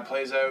see how that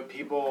plays out.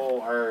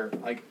 People are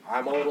like,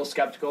 I'm a little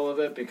skeptical of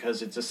it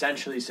because it's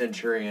essentially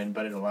Centurion,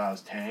 but it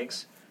allows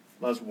tanks.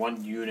 It allows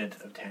 1 unit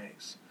of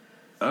tanks.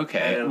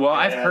 Okay. Well,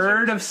 I've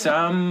heard of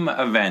some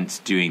events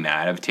doing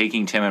that, of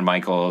taking Tim and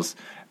Michael's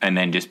and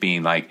then just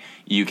being like,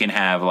 you can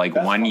have like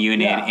one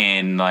unit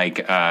in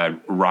like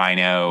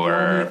Rhino or...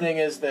 The only thing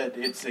is that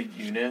it's a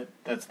unit.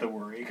 That's the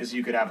worry, because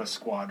you could have a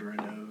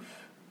squadron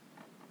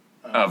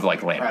of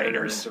like Land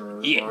Raiders.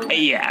 Or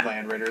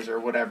Land Raiders or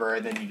whatever,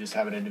 and then you just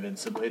have an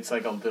invincible. It's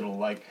like a little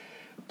like...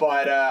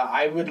 But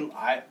I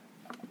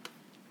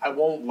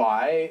won't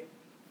lie,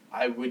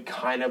 I would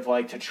kind of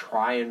like to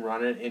try and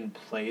run it in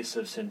place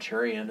of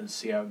Centurion and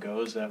see how it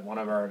goes at one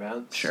of our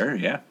events. Sure,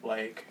 yeah.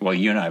 Like, well,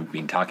 you and I have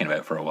been talking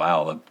about for a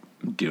while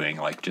doing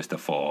like just a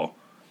full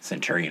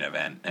Centurion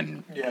event,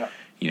 and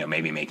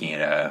maybe making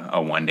it a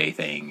 1-day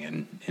thing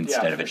and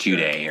instead of a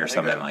 2-day or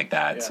something like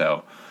that. Yeah.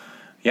 So,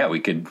 yeah,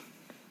 we'll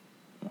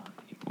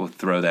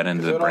throw that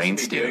into the brain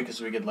stew because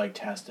we could like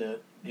test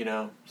it.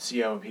 See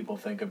how people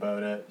think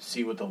about it,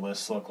 see what the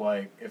lists look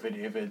like. If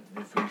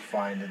we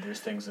find that there's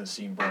things that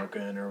seem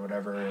broken or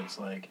whatever, it's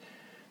like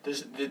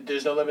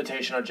There's no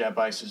limitation on jet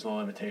bikes. There's no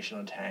limitation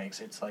on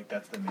tanks. It's like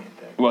that's the main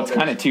thing. Well, it's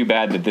kind of too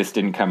bad that this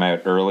didn't come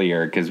out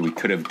earlier because we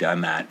could have done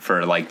that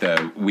for like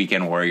the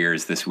Weekend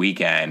Warriors this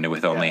weekend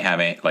with only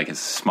having like a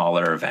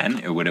smaller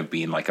event. It would have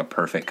been like a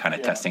perfect kind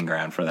of testing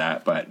ground for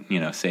that. But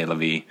say la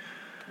vie.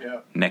 Yeah.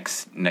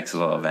 Next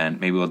little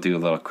event. Maybe we'll do a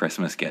little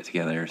Christmas get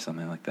together or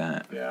something like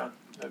that. Yeah.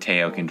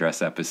 Teo can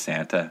dress up as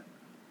Santa.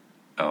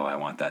 Oh, I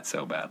want that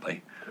so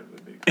badly. That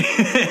would be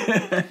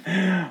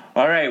cool.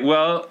 All right.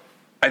 Well,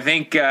 I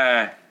think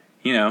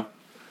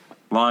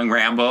long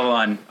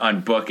ramble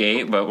on book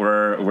 8, but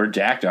we're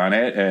jacked on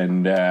it,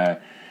 and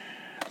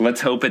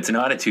let's hope it's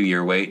not a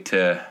 2-year wait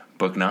to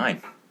book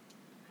 9.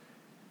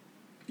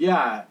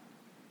 Yeah,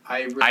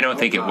 I don't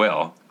think it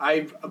will.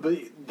 But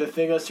the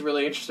thing that's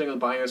really interesting with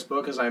buying this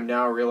book is I've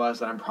now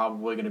realized that I'm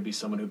probably going to be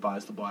someone who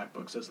buys the black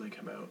books as they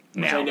come out,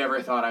 which I never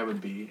thought I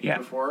would be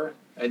before.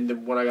 And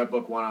then when I got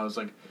book 1, I was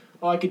like,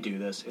 oh, I could do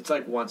this. It's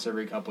like once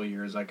every couple of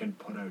years I can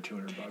put out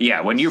 $200.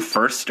 Yeah, when you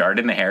first started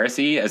in the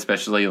heresy,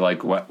 especially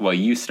like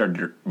you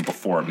started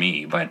before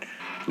me, but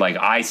like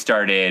I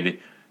started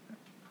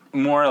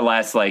more or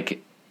less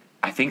like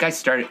I think I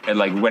started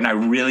like when I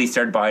really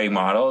started buying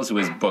models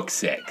was book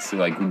 6,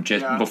 like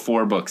just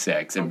before book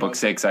 6. And book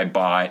 6 I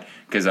bought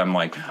because I'm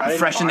like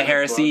fresh in the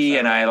heresy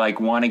and I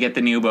like want to get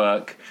the new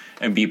book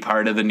and be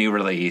part of the new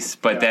release.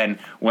 But then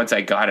once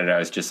I got it, I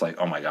was just like,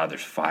 oh my God,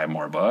 there's 5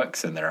 more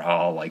books and they're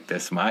all like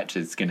this much.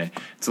 It's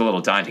a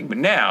little daunting. But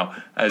now,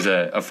 as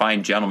a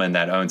fine gentleman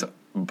that owns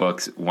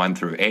books 1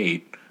 through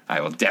 8, I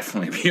will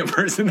definitely be a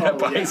person that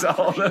buys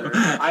all of them.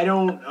 I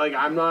don't like.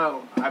 I'm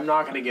not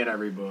going to get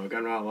every book.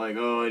 I'm not like,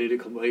 oh, I need to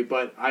complete.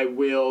 But I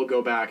will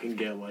go back and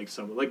get like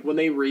some. Like when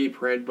they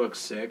reprint book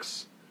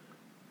 6,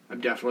 I'm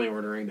definitely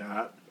ordering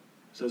that.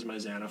 It says my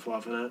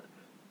Xanafluff in it.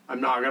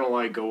 I'm not gonna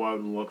like go out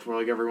and look for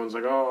like everyone's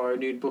like, oh, I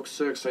need book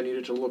 6. I need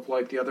it to look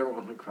like the other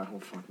one. I'm like, I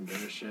don't fucking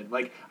give a shit.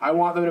 Like I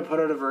want them to put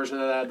out a version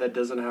of that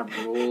doesn't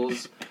have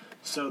rules,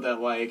 so that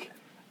like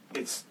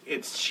it's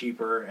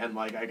cheaper and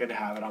like I can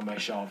have it on my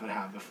shelf and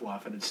have the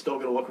fluff and it's still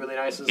gonna look really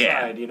nice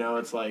inside. You know,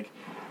 it's like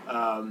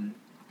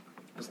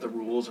because the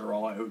rules are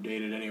all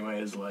outdated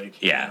anyways.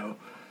 Like you know.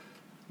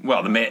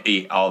 Well,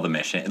 all the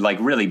mission like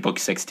really book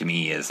 6 to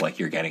me is like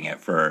you're getting it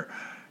for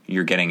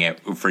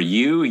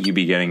you, you'd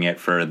be getting it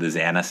for the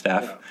Xana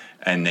stuff,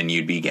 and then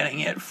you'd be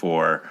getting it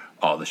for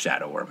all the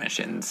Shadow War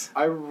missions.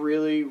 I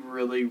really,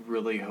 really,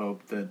 really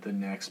hope that the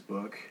next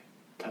book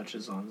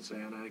touches on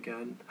Xana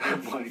again.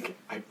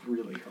 I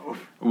really hope.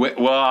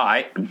 Well,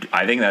 I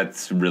think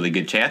that's really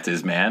good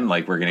chances, man.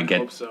 Like, we're going to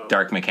get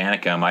Dark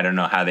Mechanicum. I don't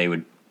know how they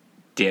would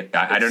dip.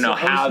 I don't know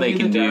how they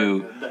can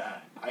do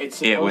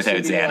it without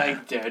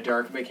Xana. Like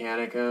Dark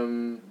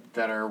Mechanicum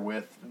that are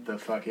with the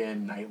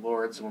fucking Night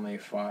Lords when they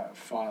fought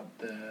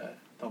the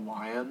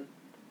Lion.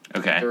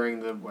 Okay. During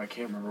the I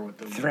can't remember what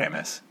the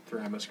Thramas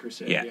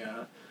Crusade.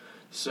 Yeah.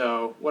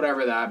 So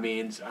whatever that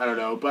means, I don't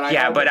know. But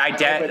are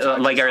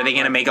they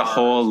going to make a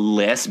whole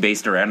list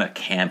based around a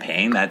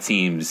campaign? That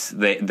seems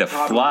the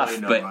fluff,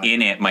 but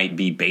in it might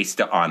be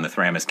based on the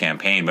Thramas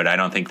campaign. But I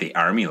don't think the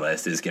army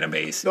list is going to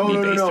be based around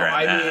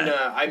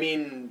that. I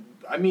mean,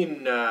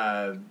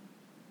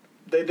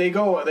 they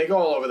go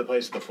all over the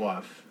place with the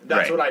fluff.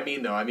 That's what I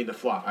mean, though. I mean the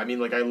fluff. I mean,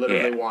 like I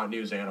literally want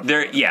new Xana.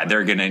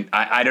 They're gonna.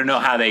 I don't know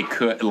how they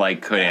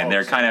couldn't.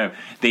 They're kind of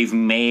they've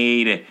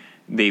made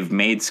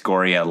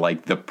Scoria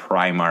like the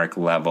Primarch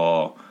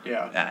level.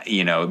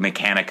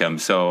 Mechanicum.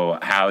 So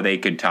how they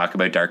could talk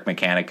about Dark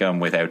Mechanicum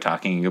without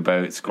talking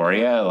about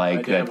Scoria,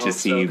 like that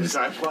just seems.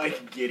 I'm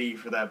like giddy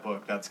for that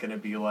book. That's gonna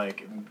be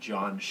like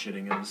John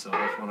shitting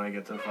himself when I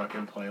get to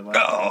fucking play like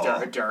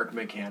Dark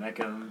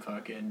Mechanicum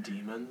fucking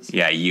demons.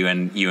 Yeah, you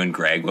and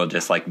Greg will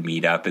just like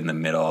meet up in the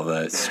middle of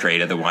the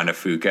Strait of the Wanda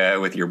Fuca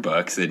with your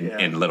books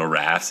in little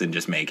rafts and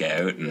just make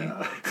out. And...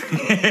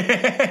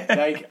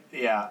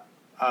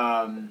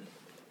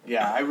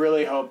 I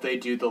really hope they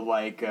do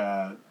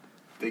the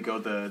they go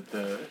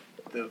the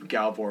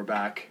Galvor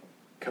back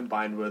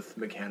combined with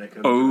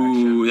Mechanicum.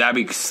 Oh, that'd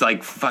be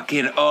like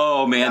fucking.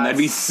 Oh man, that'd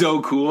be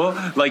so cool.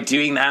 Like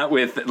doing that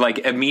with like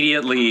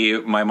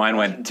immediately, my mind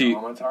went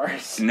to.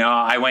 No,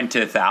 I went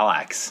to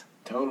Thalax.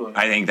 Totally.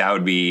 I think that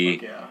would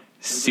be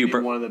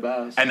super one of the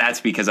best, and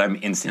that's because I'm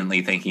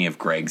instantly thinking of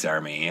Greg's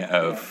army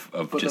of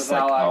just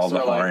like all the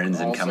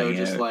horns and coming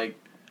just out. Like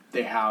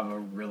they have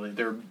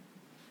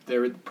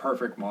they're the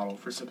perfect model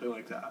for something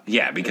like that.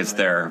 Yeah, because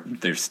they're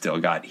still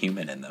got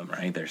human in them,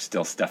 right? There's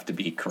still stuff to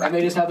be corrected.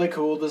 And they just have the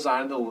cool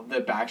design, the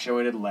back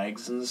jointed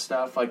legs and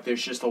stuff. Like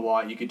there's just a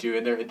lot you could do,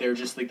 and they're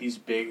just like these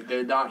big.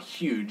 They're not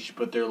huge,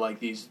 but they're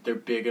like they're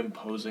big,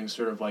 imposing,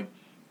 sort of like.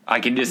 I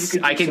can see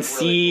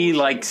really cool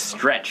like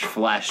stretch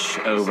flesh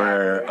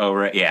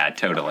over. Yeah,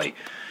 totally.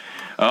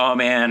 Oh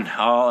man,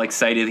 all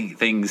exciting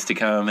things to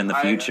come in the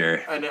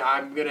future. And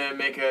I'm gonna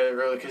make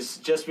because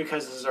this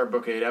is our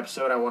book 8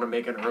 episode, I want to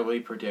make an early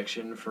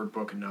prediction for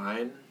book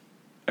 9.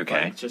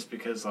 Okay. Like, just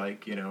because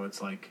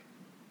it's like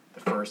the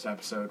first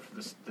episode for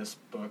this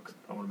book,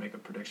 I want to make a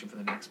prediction for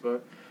the next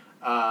book.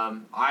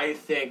 I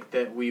think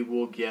that we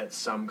will get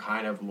some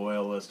kind of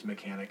Loyalist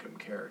Mechanicum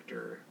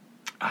character.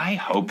 I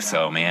hope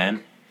so,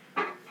 man.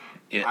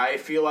 I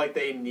feel like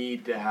they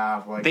need to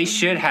have like they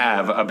should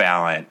have a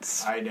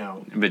balance. I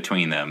know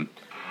between them.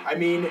 I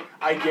mean,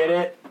 I get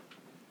it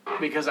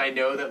because I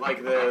know that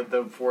like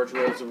the Forge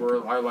Worlds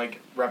are like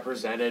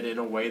represented in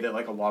a way that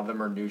like a lot of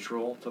them are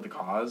neutral to the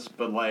cause,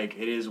 but like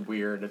it is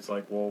weird. It's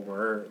like, well,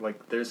 we're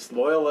like there's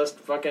Loyalist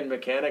fucking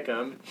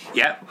Mechanicum.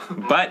 Yep.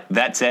 But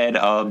that said,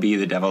 I'll be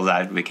the devil's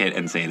advocate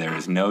and say there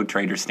is no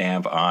traitor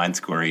stamp on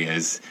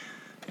Scoria's.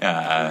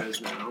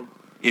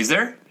 Is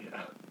there?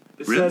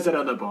 It says it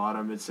on the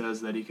bottom. It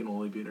says that he can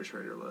only be in a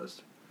traitor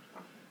list.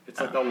 It's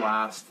like the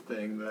last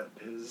thing that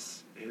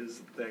his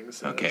thing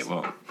says. Okay,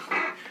 well,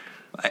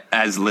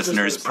 as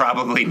listeners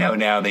probably know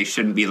now, they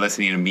shouldn't be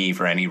listening to me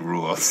for any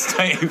rules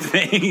type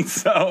thing.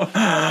 So,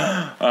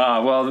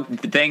 well,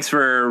 thanks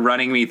for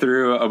running me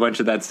through a bunch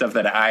of that stuff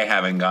that I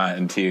haven't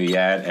gotten to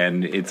yet.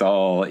 And it's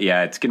all,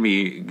 it's going to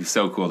be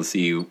so cool to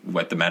see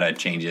what the meta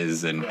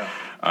changes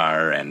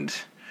are and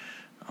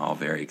all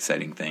very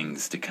exciting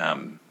things to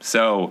come.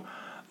 So,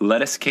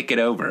 let us kick it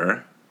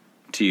over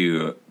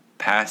to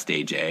past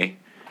AJ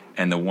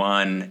and the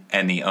one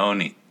and the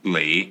only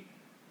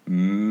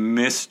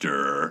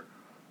Mr.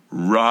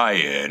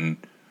 Ryan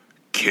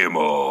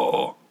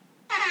Kimmel.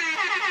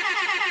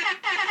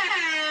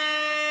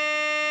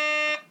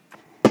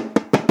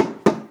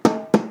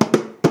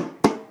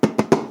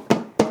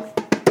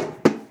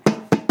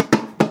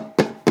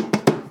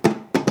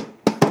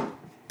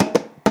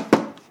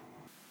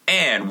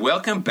 And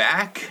welcome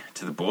back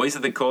to the Boys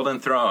of the Golden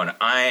Throne.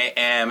 I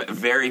am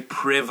very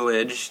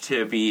privileged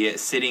to be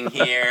sitting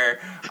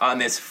here on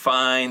this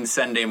fine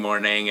Sunday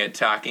morning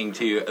talking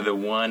to the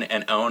one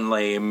and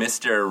only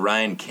Mr.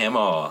 Ryan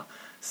Kimmel.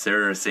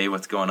 Sir, say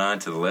what's going on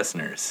to the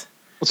listeners.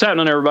 What's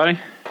happening, everybody?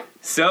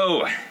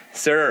 So,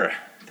 sir,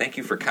 thank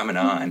you for coming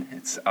on.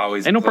 It's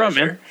always a no pleasure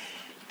problem, man.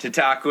 To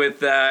talk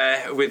with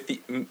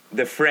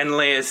the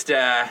friendliest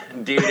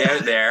dude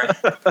out there.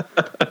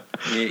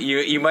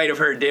 You might have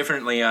heard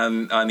differently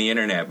on the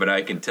internet, but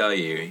I can tell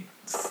you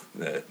it's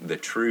the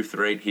truth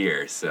right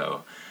here.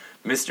 So,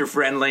 Mr.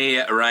 Friendly,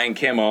 Ryan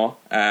Kimmel,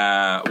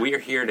 we are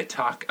here to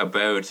talk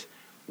about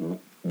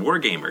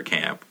Wargamer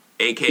Camp,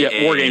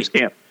 a.k.a. War Games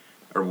Camp.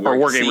 Or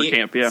Wargamer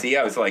Camp, yeah. See,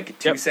 I was like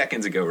 2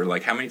 seconds ago, we're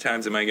like, how many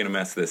times am I going to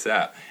mess this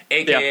up?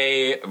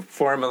 A.k.a.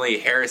 formerly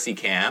Heresy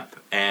Camp,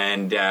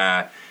 and...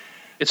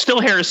 it's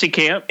still Heresy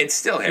Camp. It's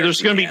still Heresy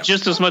There's going to be Camp.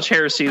 just as much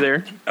heresy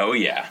there. Oh,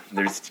 yeah.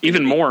 There's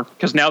even more,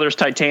 because now there's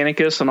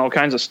Titanicus and all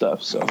kinds of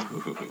stuff. So,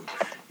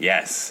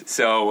 yes.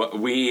 So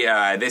we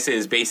this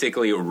is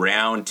basically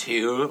round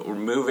 2. We're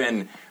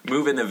moving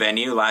the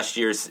venue. Last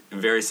year's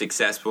very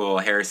successful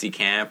Heresy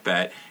Camp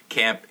at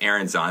Camp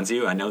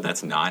Aranzanzu. I know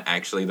that's not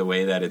actually the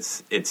way that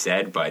it's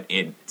said, but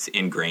it's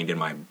ingrained in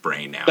my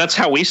brain now. that's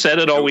how we said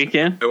it all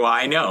weekend. Well,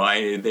 I know.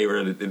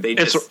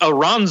 It's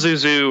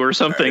Aranzuzu or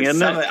something,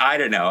 isn't it? I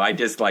don't know. I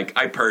just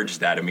I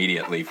purged that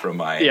immediately from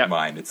my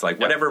mind. It's like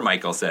whatever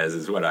Michael says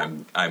is what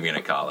I'm going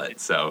to call it.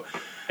 So,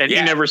 and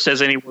he never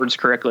says any words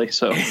correctly.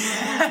 So,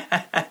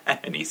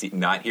 and he's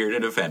not here to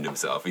defend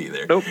himself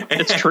either. Nope,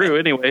 it's true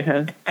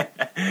anyway.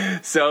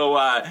 So,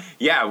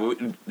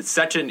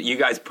 you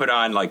guys put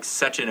on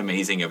such an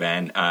amazing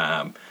event.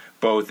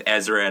 Both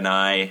Ezra and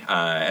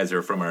I,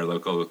 Ezra from our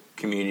local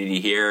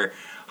community here,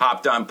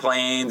 hopped on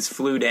planes,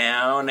 flew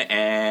down,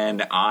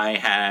 and I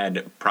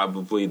had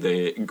probably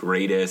the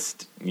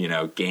greatest,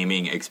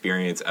 gaming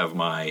experience of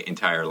my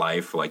entire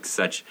life.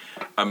 Such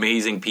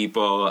amazing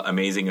people,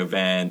 amazing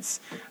events.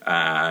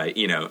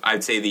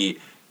 I'd say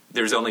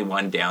there's only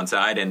one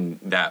downside, and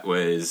that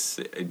was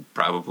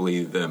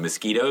probably the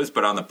mosquitoes.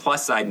 But on the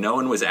plus side, no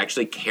one was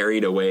actually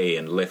carried away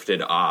and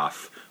lifted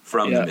off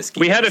from the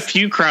mosquitoes. We had a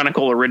few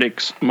Chronicle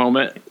Iridics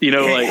moment,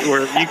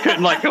 where you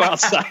couldn't go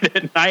outside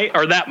at night,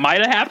 or that might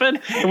have happened.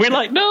 And we're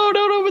like, no,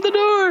 don't open the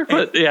door.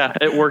 But yeah,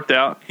 it worked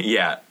out.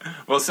 Yeah.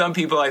 Well, some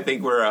people I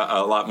think were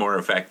a lot more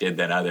affected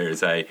than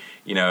others.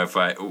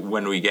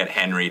 When we get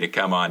Henry to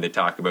come on to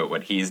talk about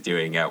what he's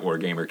doing at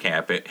Wargamer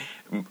Camp,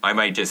 I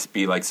might just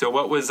be like, so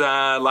what was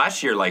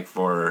last year like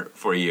for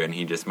you? And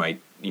he just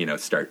might,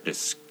 start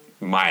just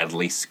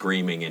mildly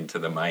screaming into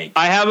the mic.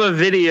 I have a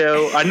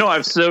video. I know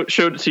I've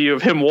showed it to you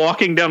of him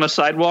walking down a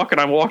sidewalk,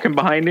 and I'm walking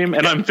behind him,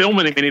 and I'm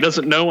filming him, and he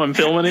doesn't know I'm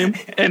filming him,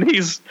 and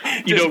he's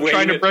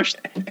trying to brush.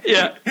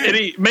 Yeah, and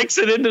he makes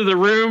it into the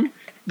room,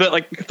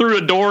 but through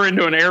a door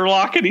into an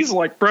airlock, and he's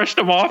brushed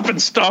him off and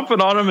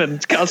stomping on him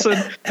and cussing,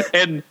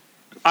 and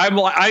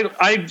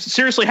I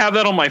seriously have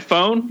that on my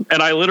phone,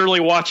 and I literally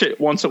watch it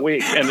once a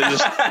week, and it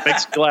just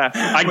makes me laugh.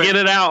 I get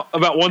it out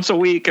about once a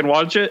week and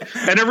watch it,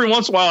 and every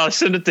once in a while I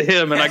send it to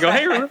him, and I go,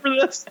 hey, remember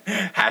this?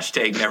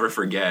 Hashtag never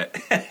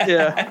forget.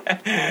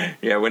 Yeah.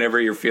 Yeah,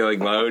 whenever you're feeling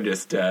low,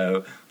 just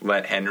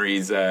let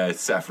Henry's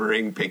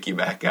suffering pick you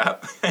back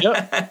up.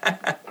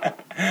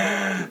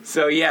 Yep.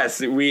 So,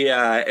 yes,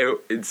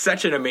 it's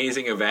such an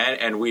amazing event,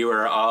 and we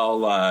were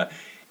all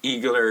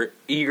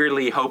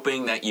eagerly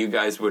hoping that you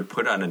guys would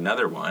put on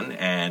another one,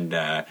 and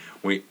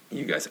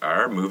you guys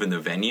are moving the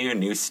venue,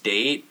 new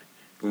state,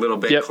 a little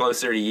bit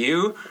closer to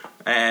you,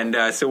 and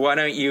so why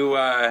don't you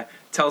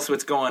tell us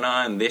what's going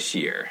on this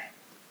year?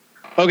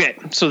 Okay,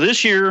 so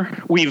this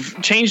year we've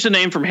changed the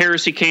name from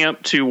Heresy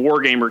Camp to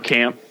Wargamer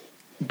Camp,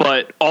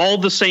 but all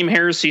the same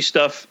Heresy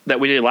stuff that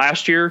we did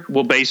last year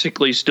will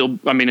basically still,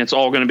 I mean, it's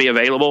all going to be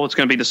available. It's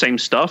going to be the same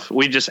stuff.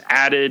 We just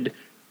added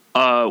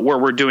where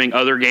we're doing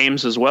other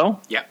games as well.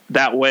 Yeah.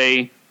 That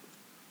way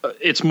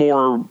it's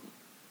a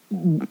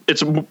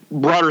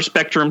broader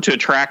spectrum to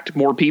attract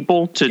more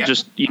people, to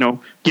just,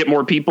 get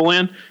more people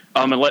in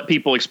and let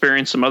people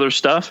experience some other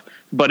stuff.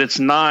 But it's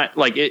not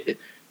like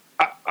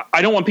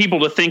I don't want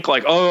people to think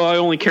like, oh, I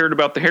only cared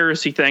about the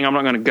Heresy thing, I'm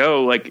not going to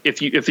go. Like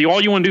if all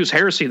you want to do is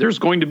Heresy, there's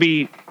going to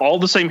be all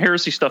the same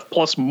Heresy stuff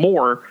plus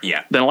more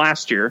than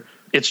last year.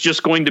 It's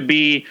just going to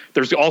be,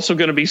 there's also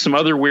going to be some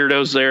other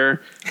weirdos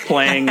there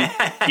playing,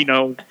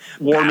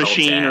 War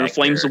Machine or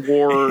Flames of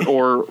War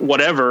or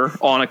whatever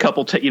on a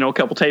couple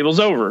tables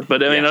over.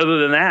 But I mean, other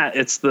than that,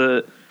 it's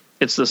the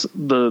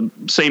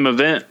same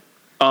event.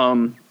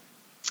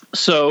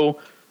 So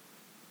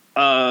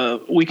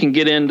we can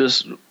get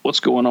into what's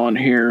going on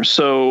here.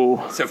 So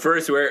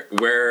first,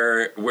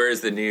 where's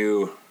the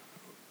new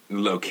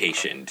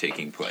location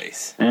taking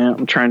place? Yeah,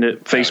 I'm trying to.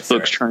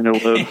 Facebook's trying to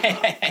load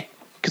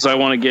because I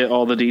want to get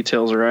all the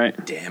details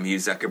right. Damn you,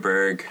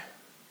 Zuckerberg!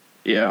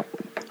 Yeah,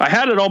 I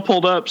had it all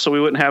pulled up so we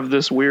wouldn't have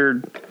this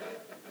weird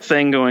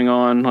thing going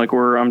on, like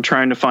where I'm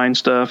trying to find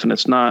stuff and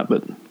it's not,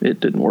 but it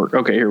didn't work.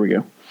 Okay, here we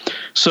go.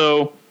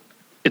 So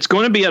it's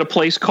going to be at a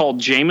place called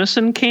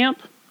Jameson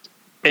Camp.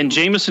 And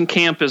Jameson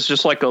Camp is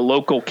just like a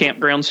local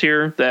campgrounds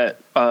here that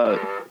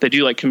they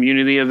do like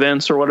community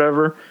events or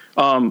whatever.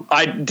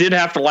 I did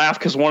have to laugh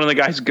because one of the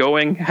guys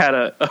going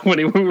had when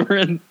we were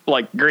in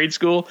like grade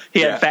school,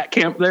 he had fat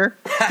camp there.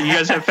 You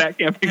guys have fat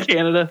camp in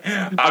Canada?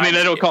 I mean,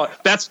 they don't call it.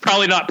 That's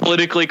probably not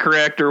politically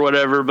correct or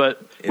whatever,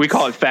 but we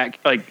call it fat.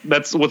 Like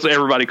that's what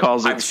everybody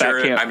calls it.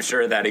 Fat camp. I'm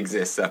sure that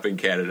exists up in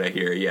Canada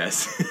here.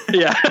 Yes.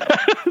 Yeah.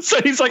 So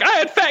he's like, I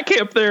had fat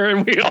camp there,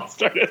 and we all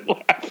started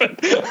laughing.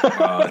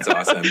 Oh, that's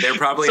awesome. They're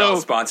probably all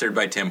sponsored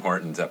by Tim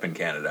Hortons up in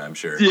Canada, I'm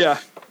sure. Yeah.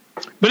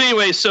 But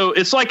anyway, so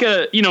it's like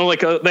they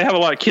have a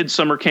lot of kids'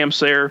 summer camps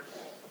there.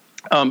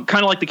 Kind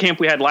of like the camp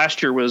we had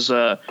last year was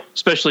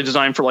specially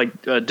designed for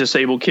like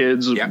disabled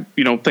kids,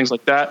 things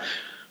like that.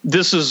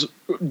 This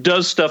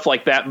does stuff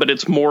like that, but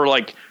it's more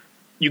like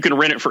you can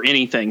rent it for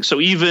anything. So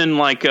even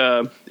like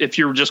if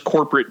you're just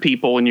corporate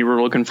people and you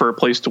were looking for a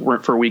place to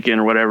rent for a weekend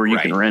or whatever, you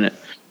can rent it.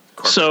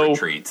 Corporate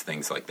retreats,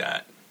 things like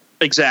that.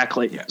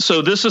 Exactly. Yeah.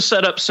 So this is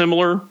set up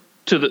similar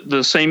to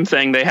the same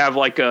thing. They have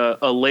like a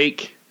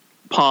lake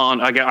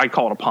pond. I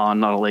call it a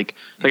pond, not a lake.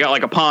 They got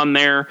like a pond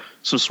there,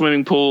 some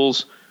swimming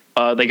pools.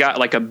 They got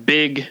like a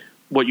big,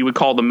 what you would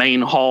call the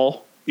main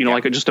hall,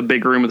 like just a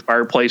big room with a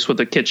fireplace with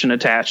a kitchen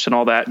attached and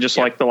all that, just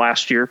like the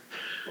last year.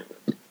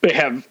 They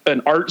have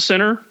an art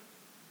center,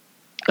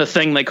 a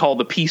thing they call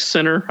the Peace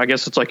Center. I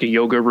guess it's like a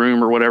yoga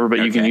room or whatever, but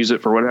you can use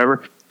it for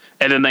whatever.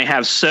 And then they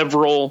have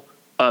several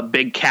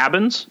big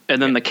cabins,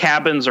 and then the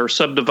cabins are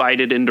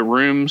subdivided into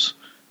rooms.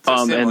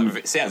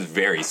 And sounds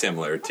very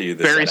similar to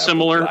the very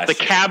similar. The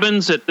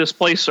cabins at this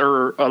place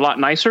are a lot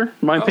nicer,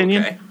 in my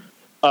opinion.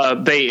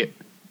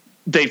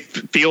 They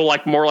feel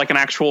like more like an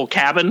actual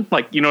cabin,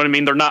 like you know what I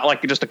mean. They're not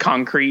like just a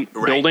concrete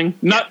building.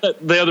 Not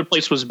that the other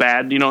place was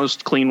bad, it's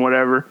clean,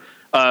 whatever.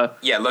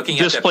 Looking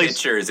at the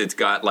pictures, it's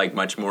got like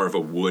much more of a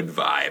wood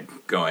vibe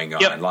going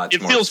on. Yep,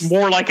 it feels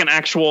more like an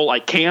actual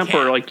like camp.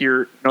 Or like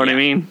what I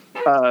mean.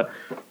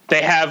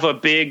 They have a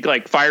big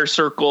like fire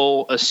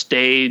circle, a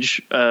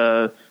stage.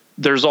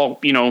 There's all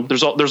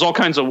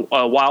kinds of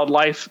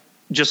wildlife,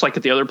 just like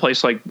at the other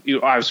place. Like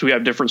obviously we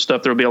have different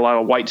stuff. There'll be a lot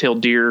of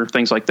white-tailed deer,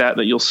 things like that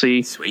you'll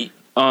see. Sweet.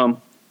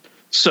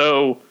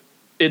 So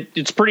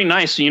it's pretty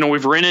nice.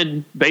 We've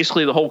rented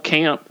basically the whole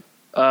camp,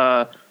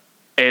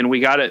 and we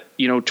got it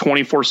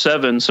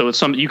 24/7. So it's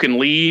something you can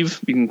leave,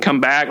 you can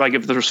come back. Like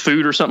if there's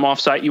food or something off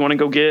site you want to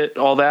go get,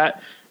 all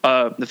that.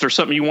 If there's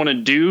something you want to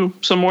do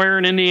somewhere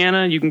in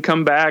Indiana, you can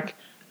come back.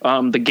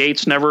 The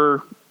gate's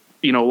never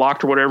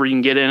locked or whatever. You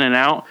can get in and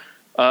out.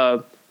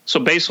 So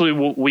basically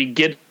we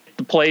get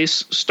the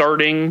place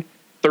starting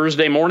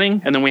Thursday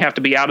morning, and then we have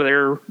to be out of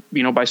there,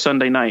 by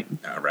Sunday night.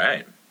 All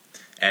right.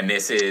 And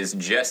this is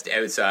just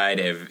outside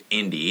of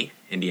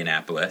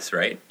Indianapolis,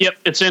 right? Yep.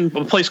 It's in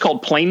a place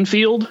called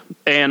Plainfield,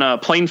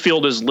 and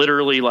Plainfield is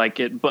literally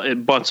like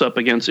it butts up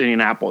against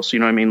Indianapolis. You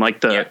know what I mean?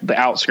 Like the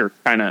outskirts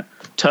kind of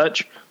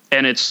touch.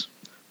 And it's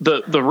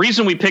the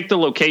reason we picked the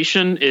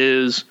location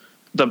is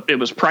it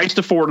was priced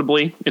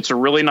affordably. It's a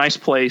really nice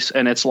place,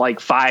 and it's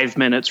like 5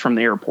 minutes from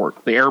the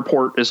airport. The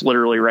airport is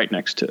literally right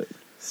next to it.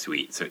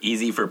 Sweet. So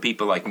easy for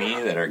people like me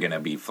that are going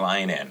to be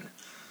flying in.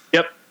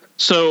 Yep.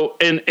 So,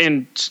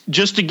 and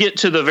just to get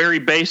to the very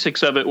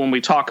basics of it when we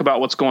talk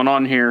about what's going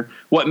on here,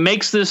 what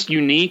makes this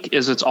unique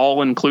is it's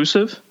all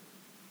inclusive.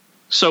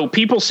 So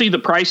people see the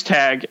price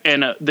tag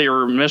and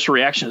their initial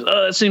reaction is,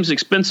 oh, it seems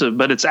expensive,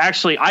 but it's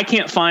actually, I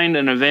can't find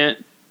an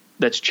event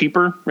that's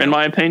cheaper, in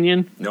my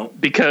opinion. Nope.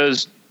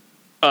 Because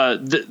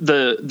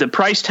the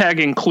price tag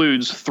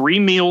includes 3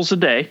 meals a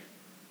day.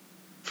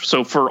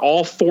 So for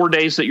all 4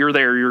 days that you're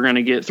there, you're going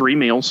to get 3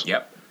 meals.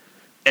 Yep.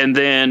 And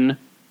then,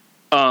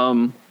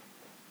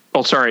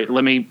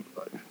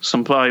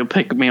 somebody will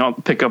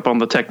pick up on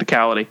the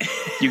technicality.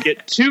 You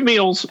get 2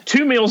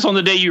 meals on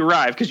the day you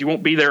arrive because you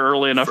won't be there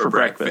early enough for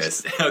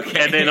breakfast.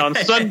 Okay. And then on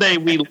Sunday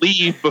we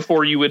leave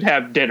before you would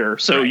have dinner.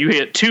 So you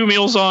get 2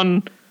 meals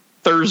on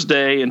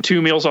Thursday and 2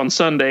 meals on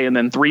Sunday, and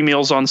then 3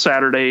 meals on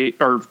Saturday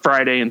or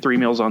Friday and 3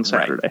 meals on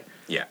Saturday. Right.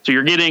 Yeah. So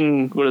you're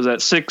getting,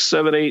 6,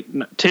 7,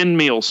 8, 10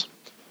 meals.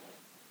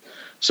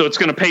 So it's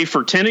going to pay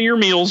for 10 of your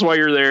meals while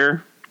you're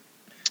there.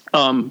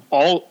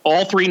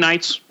 All 3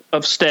 nights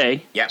of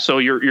stay. Yeah. So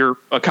your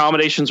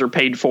accommodations are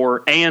paid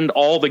for, and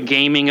all the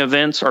gaming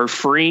events are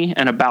free,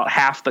 and about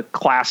half the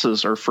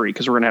classes are free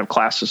because we're going to have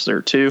classes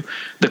there too.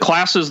 The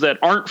classes that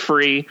aren't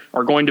free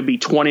are going to be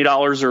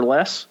 $20 or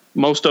less.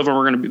 Most of them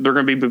are going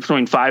to be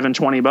between $5 and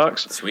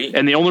 $20. Sweet.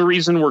 And the only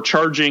reason we're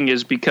charging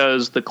is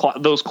because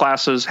those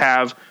classes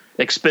have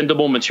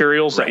expendable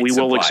materials that we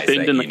will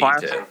expend in the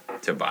class.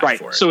 To buy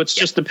for it. So it's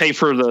just to pay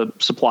for the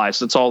supplies.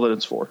 That's all that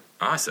it's for.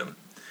 Awesome.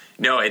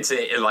 No,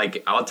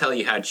 I'll tell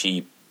you how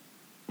cheap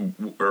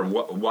or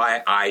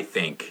why I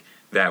think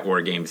that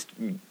War Games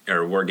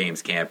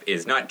Camp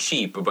is not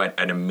cheap, but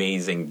an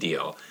amazing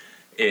deal.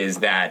 Is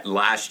that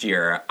last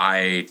year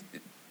I,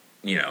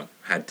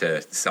 had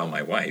to sell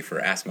my wife or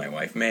ask my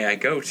wife, may I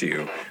go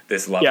to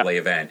this lovely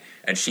event?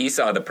 And she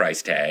saw the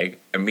price tag,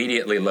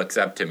 immediately looks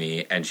up to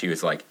me, and she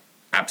was like,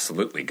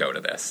 absolutely go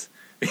to this.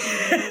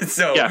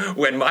 So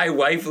when my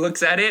wife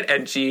looks at it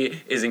and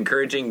she is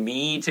encouraging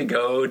me to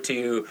go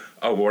to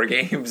a War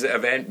Games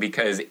event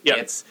because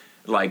it's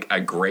like a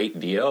great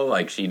deal,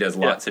 like she does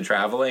lots of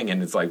traveling,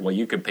 and it's like, well,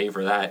 you could pay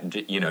for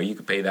that, you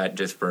could pay that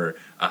just for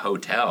a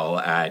hotel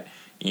at,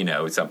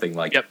 something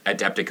like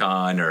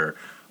Adepticon or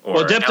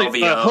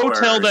LVO a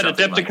hotel that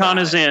Adepticon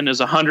like is in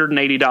is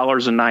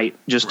 $180 a night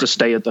just to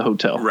stay at the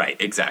hotel. Right,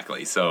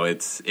 exactly. So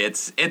it's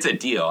a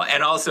deal.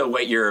 And also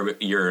what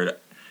you're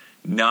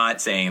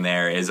not saying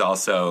there is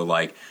also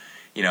like,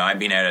 I've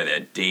been out of the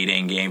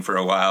dating game for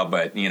a while,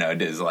 but do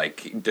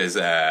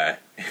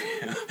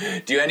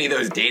any of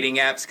those dating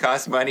apps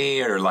cost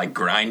money, or like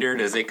Grindr,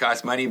 does it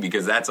cost money?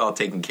 Because that's all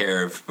taken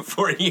care of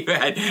for you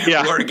at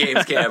War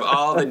Games Camp.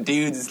 All the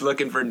dudes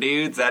looking for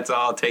dudes, that's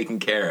all taken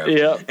care of.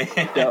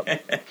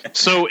 Yep.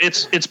 So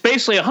it's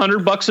basically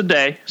 $100 a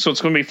day. So it's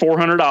going to be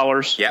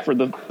 $400 for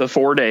the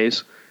 4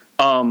 days.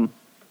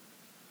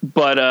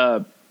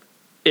 But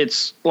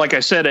it's like I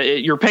said,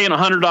 you're paying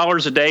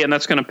 $100 a day, and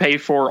that's going to pay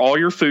for all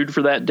your food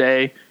for that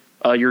day,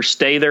 your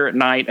stay there at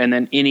night, and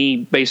then any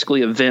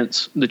basically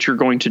events that you're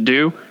going to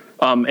do.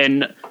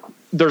 And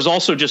there's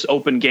also just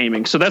open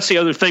gaming. So that's the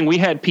other thing. We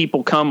had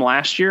people come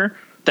last year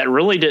that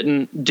really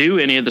didn't do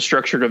any of the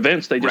structured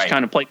events. They just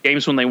kind of played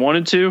games when they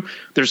wanted to.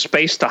 There's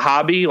space to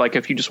hobby. Like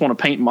if you just want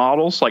to paint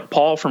models, like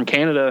Paul from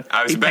Canada.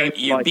 You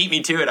beat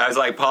me to it. I was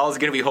like, Paul's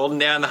going to be holding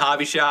down the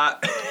hobby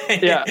shop.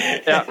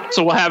 Yeah.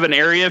 So we'll have an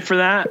area for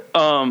that.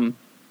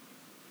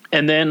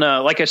 And then,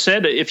 like I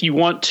said,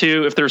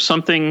 if there's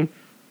something,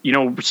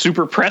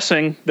 super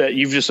pressing that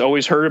you've just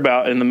always heard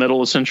about in the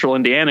middle of central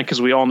Indiana, because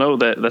we all know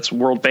that that's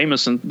world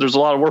famous, and there's a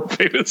lot of world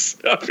famous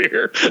stuff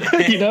here.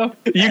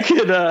 You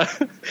could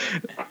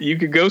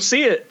go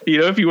see it.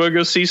 If you want to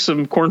go see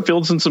some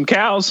cornfields and some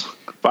cows,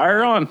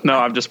 fire on. No,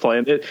 I'm just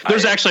playing.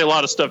 There's actually a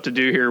lot of stuff to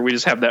do here. We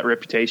just have that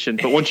reputation,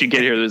 but once you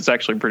get here, it's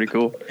actually pretty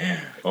cool.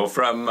 Well,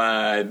 from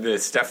the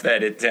stuff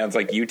that it sounds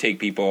like you take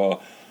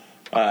people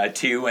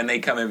to when they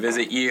come and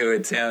visit you,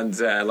 it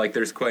sounds like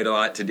there's quite a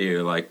lot to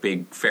do, like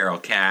big feral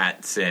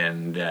cats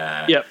and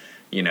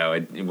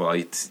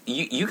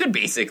you could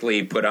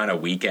basically put on a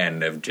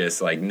weekend of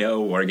just like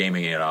no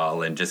wargaming at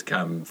all and just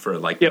come for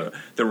like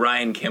the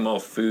Ryan Kimmel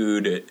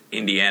food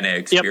Indiana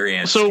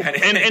experience. So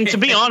and to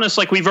be honest,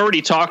 like we've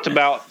already talked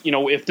about,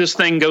 if this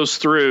thing goes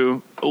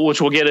through,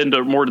 which we'll get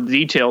into more of the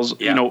details,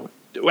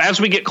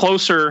 as we get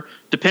closer,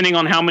 depending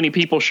on how many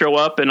people show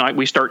up and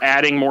we start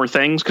adding more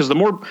things, because the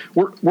more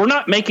we're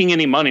not making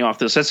any money off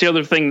this. That's the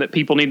other thing that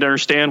people need to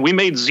understand. We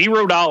made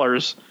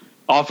 $0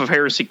 off of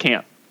Heresy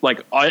Camp.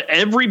 Like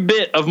every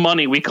bit of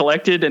money we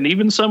collected, and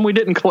even some we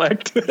didn't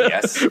collect,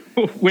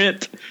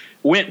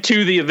 went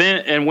to the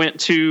event and went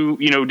to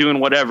doing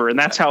whatever, and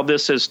that's how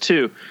this is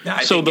too.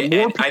 I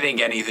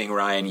think anything,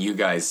 Ryan, you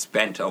guys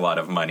spent a lot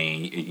of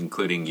money,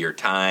 including your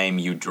time.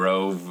 You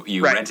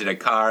rented a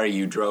car,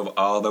 you drove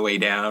all the way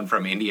down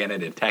from Indiana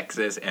to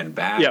Texas and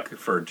back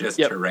for just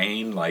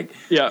terrain.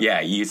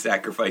 You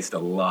sacrificed a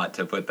lot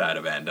to put that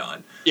event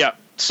on. Yeah,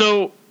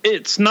 so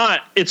it's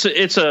a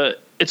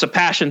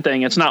passion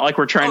thing. It's not like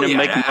we're trying to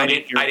make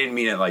money. I didn't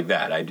mean it like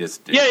that. I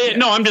just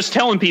no, I'm just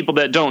telling people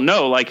that don't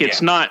know. Like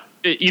it's not.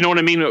 You know what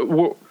I mean?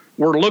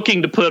 We're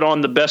looking to put on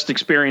the best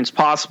experience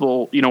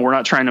possible. We're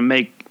not trying to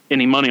make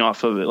any money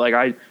off of it.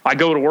 Like I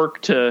go to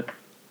work to,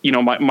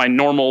 my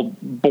normal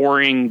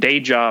boring day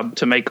job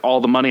to make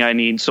all the money I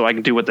need so I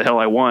can do what the hell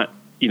I want.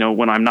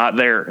 when I'm not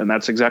there, and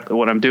that's exactly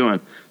what I'm doing.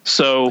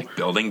 So like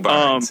building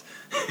barns,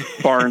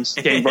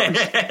 game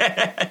barns.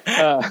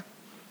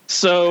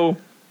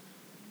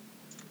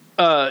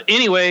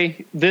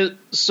 Anyway,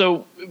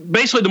 so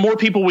basically, the more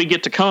people we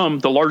get to come,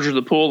 the larger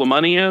the pool of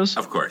money is.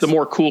 Of course, the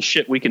more cool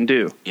shit we can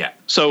do. Yeah.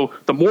 So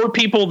the more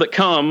people that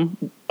come,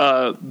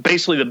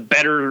 basically, the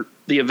better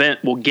the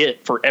event will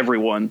get for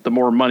everyone. The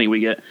more money we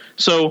get.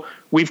 So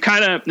we've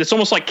it's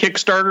almost like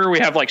Kickstarter. We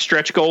have like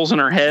stretch goals in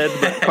our head,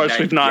 but of course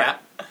we've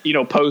not,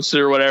 posted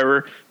or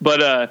whatever.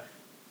 But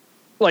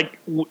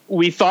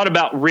we thought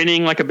about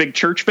renting like a big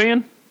church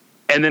van.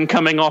 And then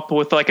coming up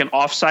with like an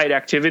offsite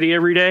activity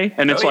every day.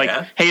 And it's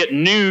hey, at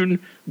noon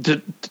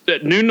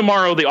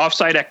tomorrow, the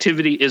offsite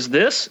activity is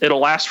this.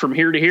 It'll last from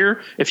here to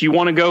here. If you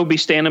want to go, be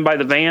standing by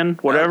the van,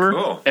 whatever.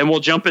 Oh, cool. And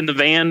we'll jump in the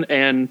van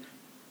and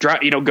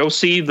drive, go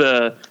see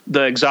the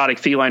exotic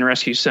feline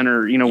rescue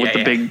center, with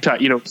the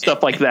big,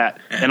 stuff like that.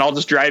 And I'll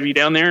just drive you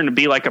down there and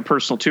be like a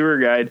personal tour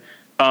guide.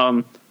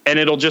 And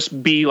it'll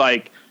just be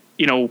like,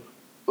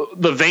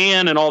 the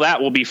van and all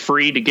that will be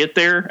free to get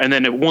there. And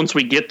then once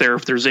we get there,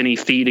 if there's any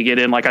fee to get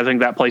in, like I think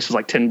that place is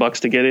like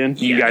 $10 to get in.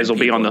 You guys will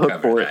be on the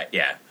hook for it.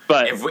 Yeah.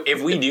 But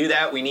if we do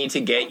that, we need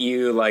to get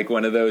you like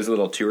one of those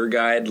little tour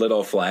guide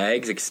little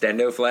flags,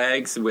 extendo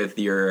flags with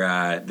your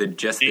the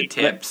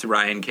tips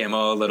Ryan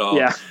Kimmel little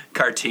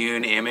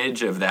cartoon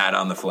image of that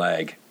on the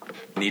flag.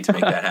 We need to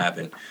make that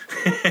happen.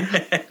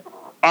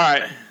 All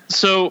right.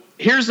 So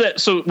here's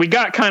that. So we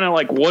got kind of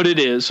like what it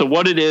is. So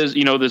what it is,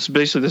 this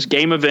basically this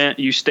game event.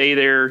 You stay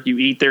there, you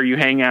eat there, you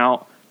hang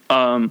out.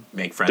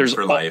 Make friends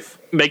for life.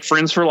 Make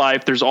friends for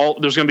life. There's going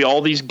to be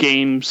all these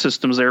game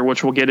systems there,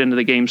 which we'll get into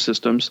the game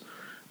systems.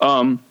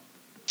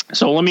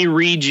 So let me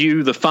read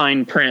you the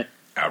fine print.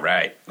 All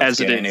right. As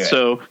it is.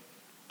 So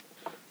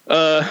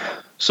the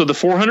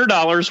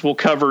 $400 will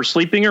cover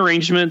sleeping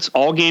arrangements,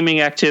 all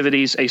gaming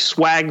activities, a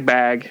swag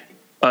bag.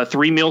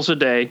 3 meals a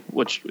day,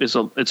 which is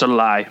it's a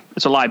lie.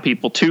 It's a lie,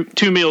 people.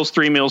 Two meals,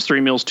 3 meals,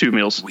 3 meals, 2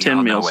 meals, we 10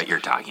 all meals. Know what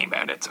you're talking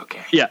about. It's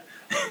okay. Yeah.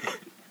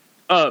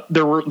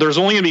 There's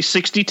only going to be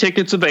 60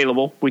 tickets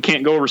available. We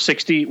can't go over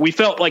 60. We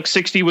felt like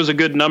 60 was a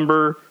good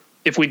number.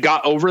 If we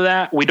got over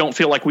that, we don't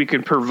feel like we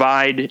could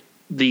provide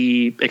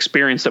the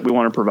experience that we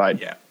want to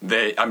provide. Yeah.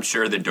 I'm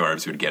sure the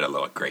dorms would get a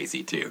little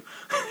crazy too.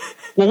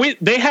 Well,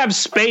 they have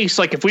space.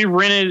 Like if we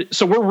rented,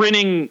 so we're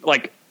renting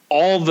like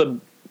all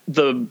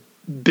the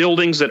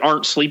buildings that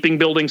aren't sleeping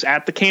buildings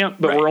at the camp,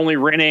 but we're only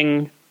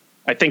renting,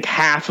 I think,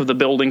 half of the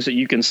buildings that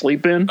you can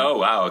sleep in. Oh,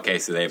 wow. Okay.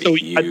 So they have a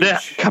huge...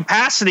 The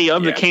capacity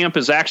of the camp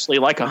is actually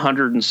like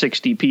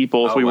 160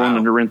 people if we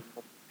wanted to rent.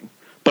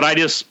 But I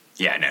just...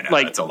 Yeah, no,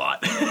 that's a lot.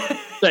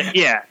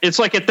 It's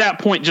like at that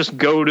point, just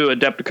go to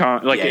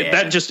Adepticon.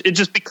 It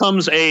just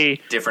becomes a...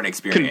 different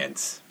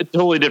experience. A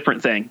totally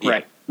different thing.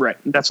 Yeah. Right.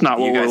 That's not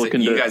what we're looking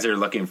to do. You guys are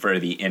looking for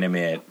the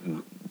intimate,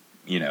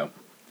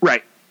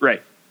 Right.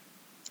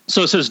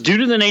 So it says, due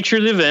to the nature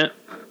of the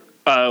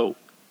event,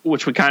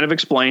 which we kind of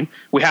explained,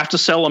 we have to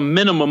sell a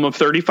minimum of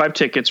 35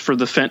 tickets for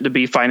the event to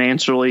be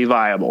financially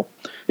viable.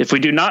 If we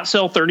do not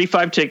sell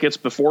 35 tickets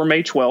before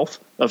May 12th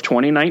of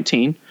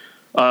 2019,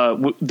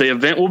 the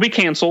event will be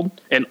canceled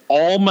and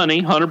all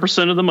money,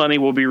 100% of the money,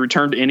 will be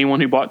returned to anyone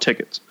who bought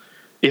tickets.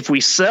 If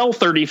we sell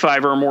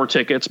 35 or more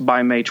tickets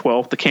by May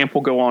 12th, the camp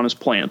will go on as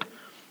planned.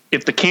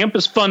 If the camp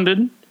is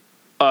funded,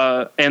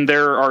 and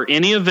there are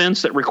any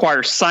events that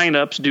require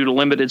signups due to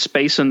limited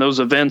space in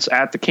those events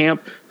at the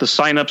camp, the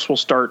signups will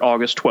start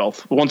August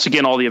 12th. Once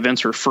again, all the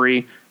events are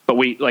free, but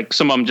we like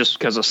some of them just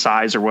because of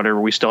size or whatever,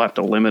 we still have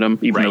to limit them,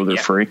 even though they're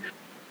free.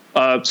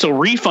 So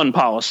refund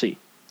policy.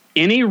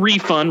 Any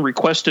refund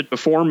requested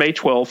before May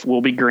 12th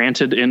will be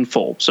granted in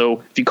full.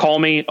 So if you call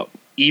me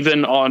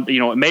even on,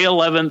 at May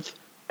 11th,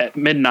 at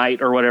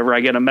midnight or whatever, I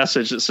get a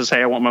message that says,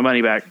 hey, I want my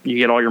money back. You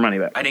get all your money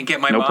back. I didn't get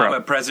my mom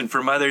a present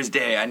for Mother's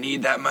Day. I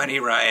need that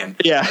money, Ryan.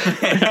 Yeah.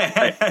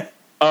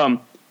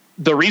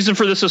 The reason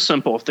for this is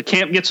simple. If the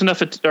camp gets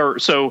enough,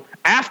 so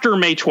after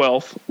May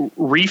 12th,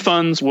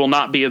 refunds will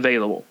not be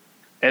available.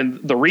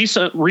 And the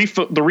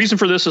reason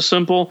for this is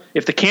simple.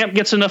 If the camp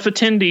gets enough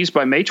attendees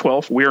by May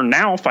 12th, we are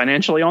now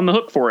financially on the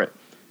hook for it.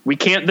 We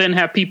can't then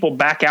have people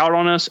back out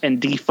on us and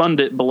defund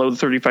it below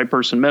the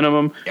 35-person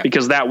minimum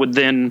because that would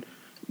then...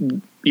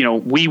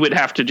 we would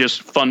have to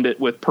just fund it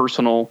with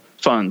personal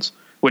funds,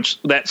 which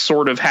that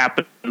sort of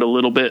happened a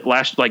little bit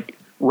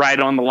right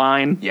on the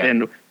line,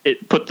 and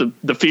it put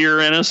the fear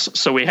in us.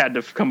 So we had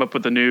to come up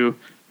with a new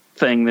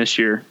thing this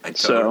year. I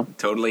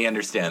totally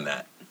understand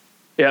that.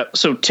 Yeah.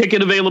 So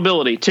ticket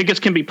availability. Tickets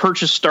can be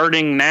purchased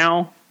starting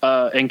now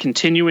and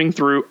continuing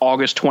through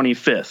August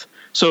 25th.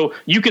 So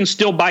you can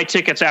still buy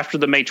tickets after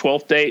the May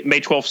 12th date.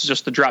 May 12th is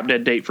just the drop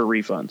dead date for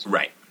refunds.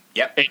 Right.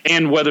 Yep.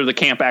 And whether the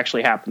camp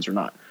actually happens or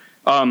not.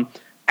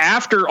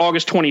 After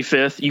August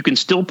 25th, you can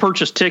still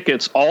purchase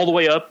tickets all the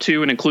way up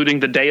to and including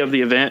the day of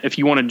the event. If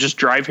you want to just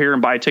drive here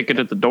and buy a ticket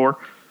at the door,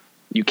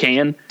 you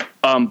can.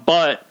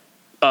 But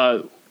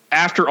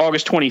after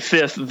August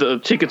 25th, the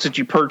tickets that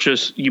you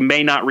purchase, you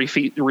may not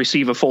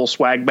receive a full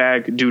swag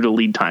bag due to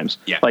lead times.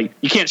 Yeah. Like,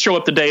 you can't show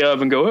up the day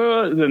of and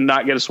go, then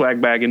not get a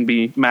swag bag and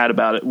be mad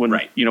about it when,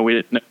 we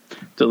didn't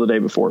till the day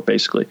before,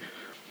 basically.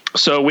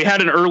 So we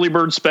had an early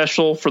bird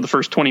special for the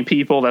first 20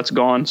 people. That's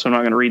gone, so I'm not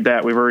going to read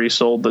that. We've already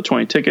sold the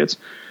 20 tickets.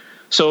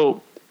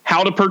 So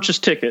how to purchase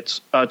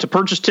tickets. To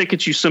purchase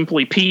tickets, you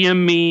simply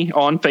PM me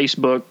on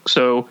Facebook.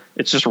 So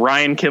it's just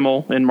Ryan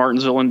Kimmel in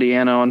Martinsville,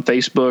 Indiana on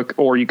Facebook,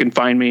 or you can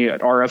find me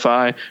at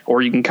RFI,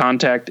 or you can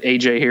contact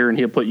AJ here and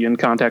he'll put you in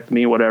contact with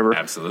me, whatever.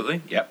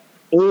 Absolutely. Yep.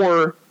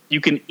 Or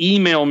you can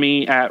email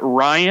me at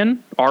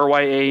Ryan,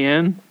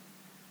 RYAN,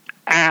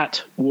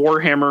 at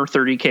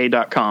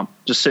warhammer30k.com.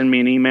 Just send me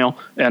an email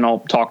and I'll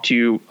talk to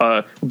you.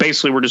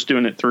 Basically, we're just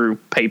doing it through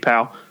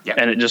PayPal,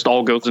 and it just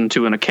all goes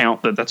into an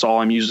account that's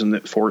all I'm using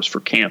it for is for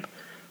camp.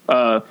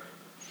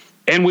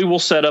 And we will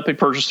set up a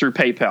purchase through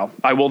PayPal.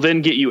 I will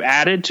then get you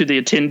added to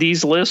the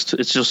attendees list.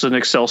 It's just an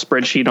Excel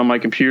spreadsheet on my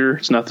computer.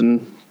 It's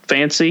nothing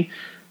fancy.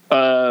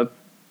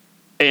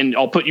 And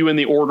I'll put you in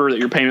the order that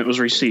your payment was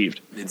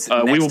received. Next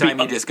time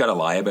you just got to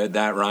lie about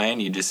that, Ryan.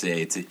 You just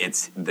say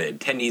it's the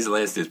attendees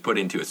list is put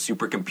into a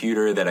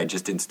supercomputer that I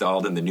just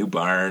installed in the new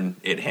barn.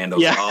 It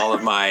handles all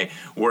of my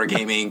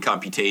wargaming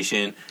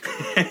computation.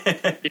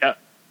 Yeah.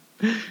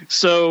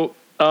 So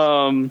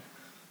I'm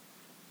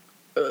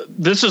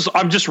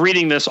just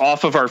reading this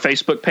off of our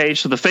Facebook page.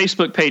 So the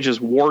Facebook page is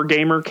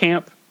Wargamer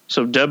Camp.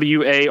 So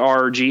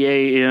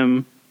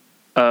WARGAMER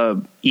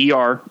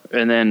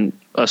and then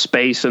a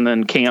space and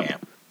then camp.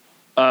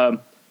 So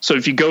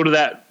if you go to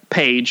that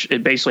page,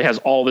 it basically has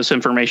all this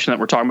information that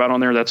we're talking about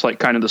on there. That's like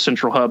kind of the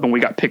central hub, and we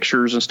got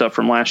pictures and stuff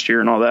from last year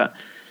and all that.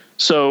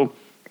 So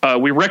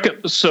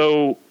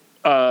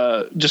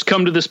just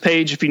come to this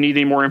page if you need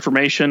any more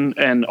information,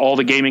 and all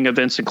the gaming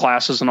events and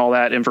classes and all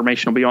that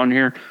information will be on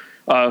here.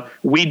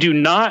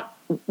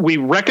 We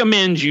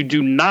recommend you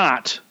do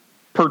not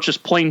purchase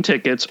plane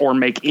tickets or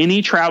make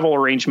any travel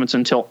arrangements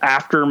until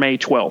after May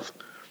 12th.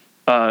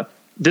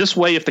 This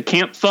way, if the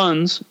camp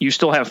funds, you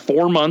still have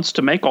 4 months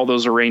to make all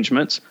those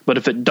arrangements. But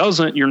if it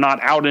doesn't, you're not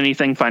out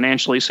anything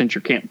financially, since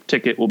your camp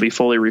ticket will be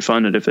fully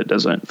refunded if it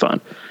doesn't fund.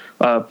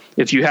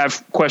 If you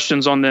have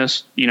questions on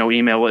this,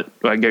 email it.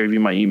 I gave you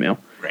my email.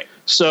 Right.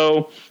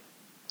 So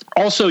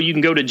also you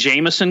can go to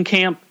Jameson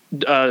Camp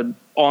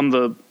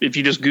if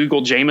you just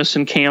Google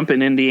Jameson Camp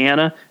in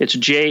Indiana. It's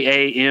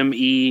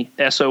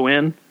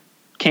JAMESON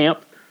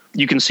Camp.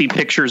 You can see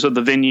pictures of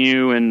the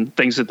venue and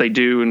things that they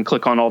do and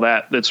click on all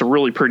that. It's a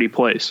really pretty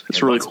place.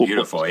 It's really cool.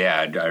 Beautiful. Place.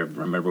 Yeah. I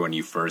remember when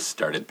you first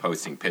started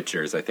posting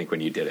pictures, I think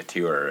when you did a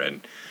tour, and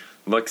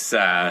looks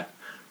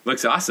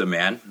awesome,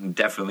 man.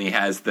 Definitely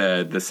has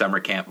the summer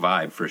camp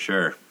vibe for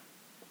sure.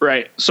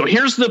 Right. So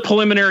here's the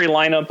preliminary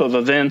lineup of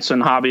events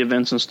and hobby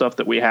events and stuff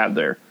that we have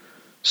there.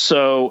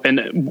 So,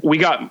 and we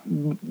got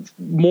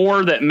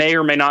more that may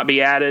or may not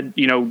be added,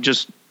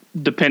 just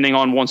depending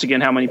on, once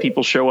again, how many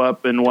people show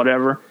up and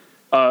whatever.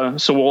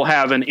 So we'll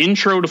have an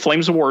intro to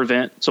Flames of War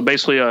event. So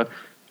basically a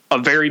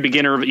very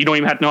beginner, you don't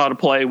even have to know how to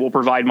play. We'll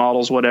provide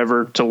models,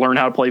 whatever, to learn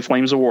how to play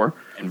Flames of War.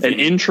 And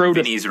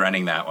Vinny's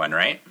running that one,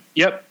 right?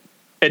 Yep.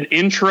 An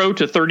intro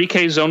to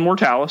 30K Zone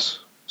Mortalis.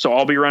 So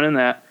I'll be running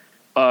that.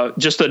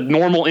 Just a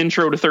normal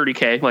intro to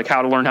 30K, like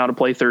how to learn how to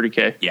play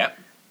 30K. Yep.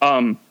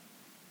 A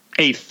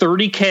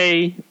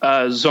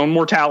 30K Zone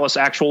Mortalis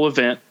actual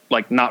event,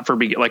 like not for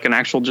like an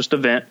actual just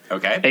event.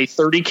 Okay. A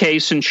 30K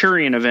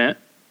Centurion event.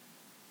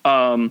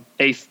 A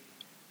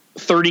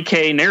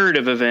 30K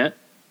narrative event,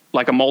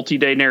 like a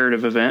multi-day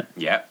narrative event.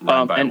 Yeah,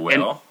 run by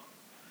Will.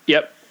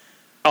 Yep.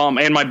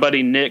 And my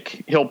buddy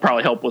Nick, he'll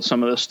probably help with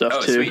some of this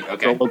stuff too. Sweet.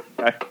 Okay.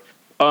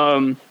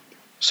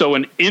 So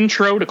an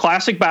intro to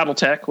Classic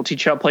BattleTech will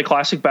teach you how to play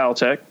Classic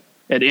BattleTech.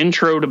 An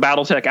intro to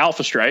BattleTech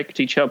Alpha Strike,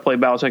 teach you how to play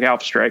BattleTech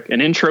Alpha Strike.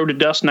 An intro to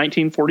Dust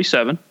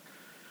 1947.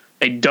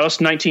 A Dust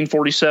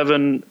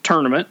 1947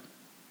 tournament.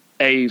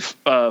 A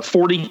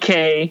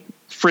 40K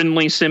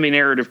friendly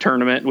semi-narrative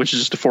tournament, which is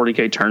just a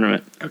 40K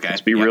tournament. Okay.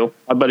 Let's be real.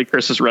 My buddy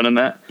Chris is running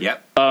that.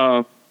 Yep.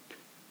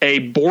 A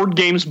board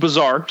games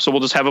bazaar. So we'll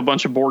just have a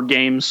bunch of board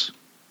games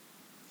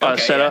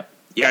set up.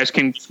 You guys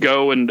can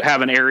go and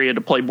have an area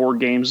to play board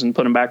games and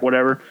put them back,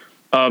 whatever.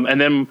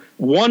 And then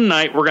one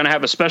night we're going to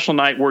have a special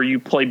night where you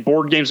play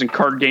board games and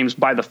card games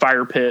by the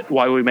fire pit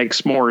while we make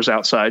s'mores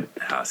outside.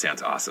 Oh,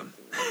 sounds awesome.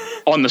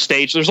 On the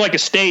stage. There's like a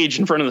stage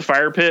in front of the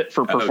fire pit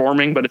for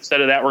performing, but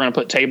instead of that, we're going to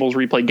put tables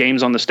where you play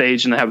games on the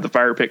stage and have the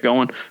fire pit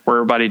going where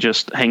everybody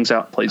just hangs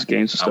out and plays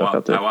games and stuff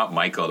out there. I want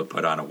Michael to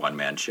put on a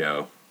one-man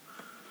show.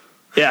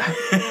 Yeah.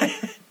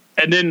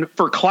 And then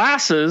for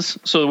classes,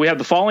 so we have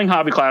the following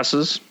hobby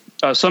classes.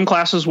 Some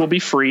classes will be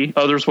free.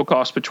 Others will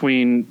cost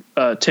between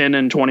 $10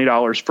 and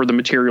 $20 for the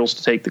materials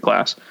to take the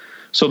class.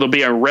 So there'll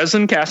be a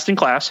resin casting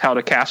class, how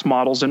to cast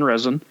models in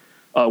resin.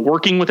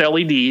 Working with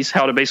LEDs,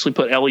 how to basically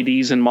put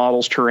LEDs in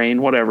models,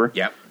 terrain, whatever.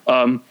 Yeah.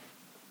 An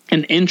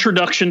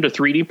introduction to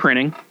 3D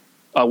printing.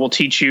 We'll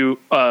teach you,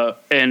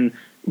 and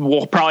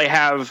we'll probably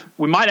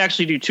we might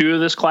actually do 2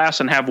 of this class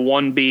and have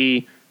one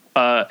be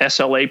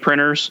SLA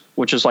printers,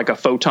 which is like a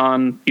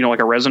photon, like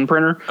a resin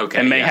printer. Okay,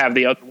 and they have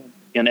the other one,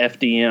 an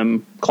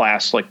FDM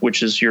class,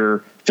 which is your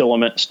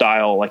filament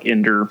style, like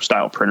Ender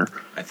style printer.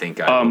 I think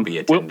I will be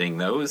attending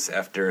those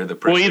after the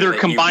printer. We'll either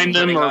combine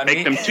them or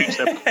make them two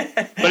separate.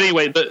 But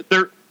anyway,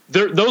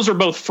 those are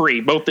both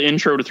free. Both the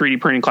intro to 3D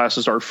printing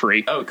classes are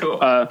free. Oh, cool.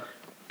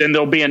 Then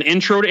there'll be an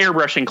intro to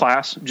airbrushing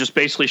class, just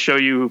basically show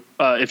you,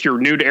 if you're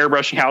new to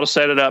airbrushing, how to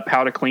set it up,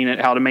 how to clean it,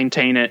 how to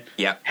maintain it,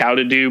 how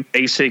to do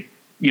basic,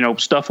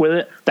 stuff with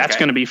it. That's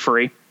going to be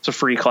free. It's a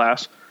free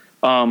class.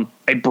 A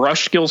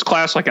brush skills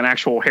class, like an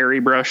actual hairy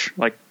brush,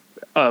 like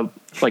how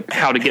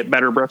to get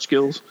better brush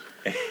skills.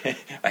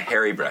 A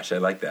hairy brush. I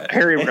like that.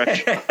 Hairy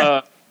brush.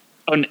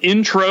 An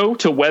intro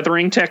to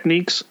weathering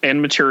techniques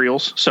and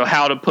materials. So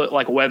how to put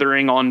like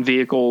weathering on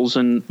vehicles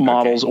and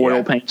models,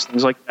 oil paints,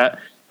 things like that.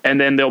 And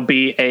then there'll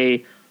be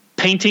a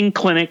painting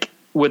clinic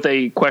with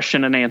a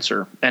question and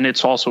answer, and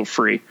it's also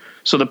free.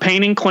 So the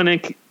painting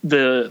clinic,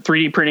 the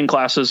 3D printing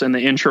classes, and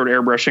the intro to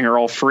airbrushing are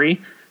all free.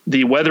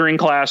 The weathering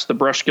class, the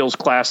brush skills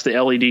class, the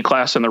LED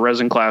class, and the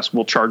resin class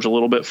will charge a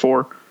little bit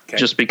for,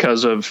 just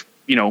because of,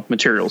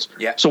 materials.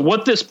 Yeah. So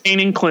what this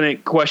painting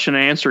clinic question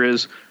and answer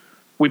is,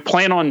 we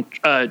plan on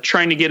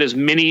trying to get as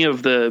many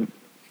of the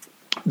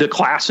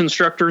class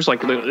instructors, like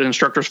the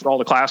instructors for all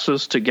the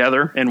classes,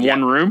 together in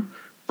one room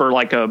for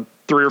like a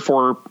 3 or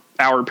 4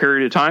 hour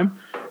period of time.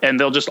 And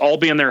they'll just all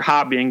be in there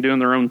hobbying, doing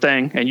their own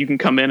thing. And you can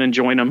come in and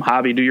join them,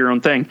 hobby, do your own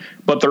thing.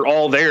 But they're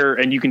all there,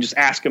 and you can just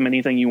ask them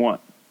anything you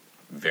want.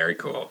 Very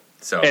cool.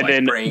 So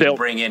and like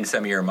bring in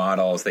some of your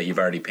models that you've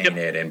already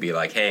painted and be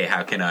like, hey,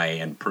 how can I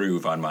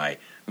improve on my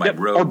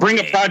road? Or bring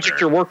a project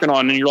you're working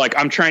on, and you're like,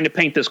 I'm trying to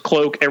paint this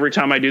cloak. Every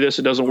time I do this,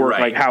 it doesn't work.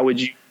 Like, how would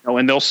you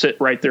and they'll sit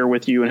right there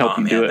with you and help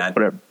you do it.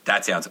 Whatever.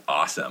 That sounds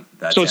awesome.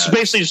 It's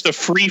basically just a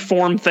free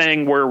form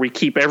thing where we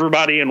keep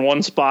everybody in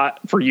one spot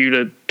for you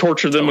to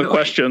torture them with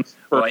questions.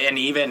 Well, and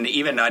even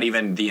not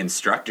even the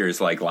instructors.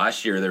 Like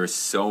last year, there were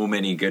so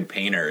many good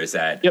painters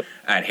at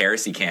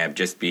Heresy Camp.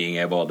 Just being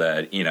able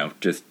to,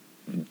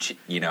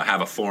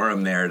 have a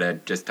forum there to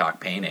just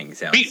talk painting.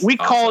 We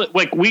call it,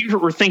 like, we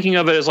were thinking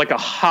of it as like a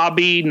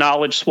hobby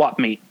knowledge swap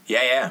meet.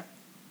 Yeah.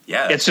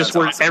 It's just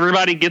where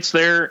everybody gets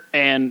there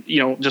and,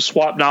 just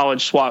swap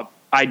knowledge, swap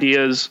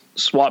ideas,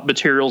 swap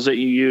materials that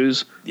you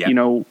use,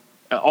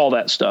 all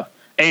that stuff.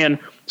 And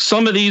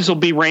some of these will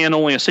be ran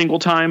only a single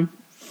time,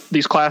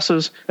 these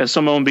classes, and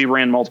some of them will be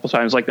ran multiple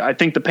times. Like, I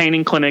think the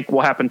painting clinic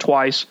will happen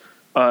twice.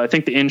 I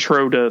think the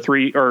intro to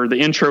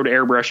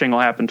airbrushing will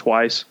happen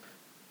twice.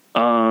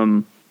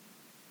 And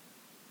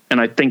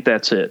I think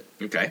that's it.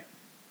 Okay.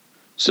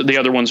 So the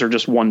other ones are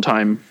just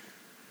one-time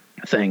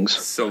things.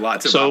 So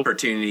lots of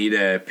opportunity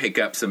to pick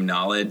up some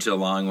knowledge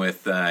along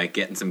with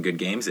getting some good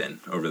games in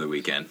over the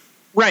weekend.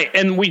 Right.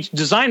 And we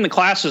designed the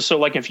classes so,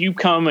 like, if you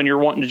come and you're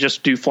wanting to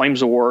just do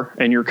Flames of War,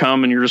 and you're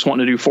come and you're just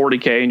wanting to do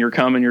 40K, and you're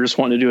come and you're just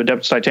wanting to do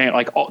Adeptus Titanium,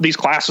 like, these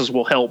classes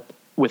will help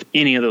with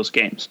any of those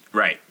games.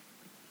 Right.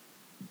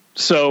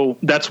 So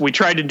we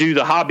tried to do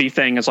the hobby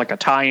thing as like a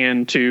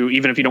tie-in to,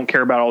 even if you don't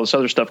care about all this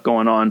other stuff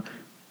going on,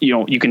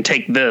 you can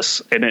take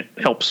this and it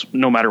helps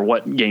no matter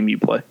what game you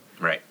play.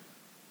 Right.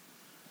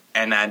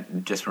 And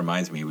that just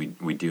reminds me,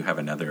 we do have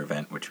another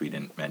event which we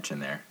didn't mention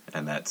there,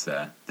 and that's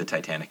the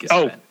Titanicus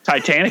event. Oh,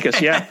 Titanicus,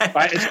 yeah.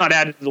 It's not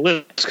added to the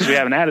list because we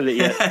haven't added it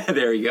yet.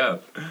 There you go.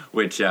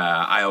 Which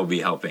I will be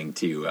helping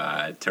to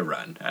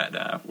run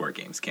at War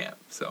Games Camp.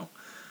 So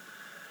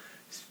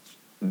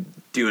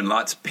doing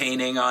lots of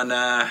painting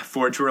on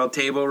Forge World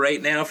table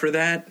right now for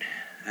that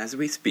as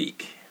we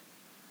speak.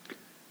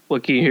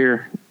 Looky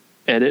here.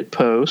 Edit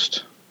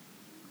post.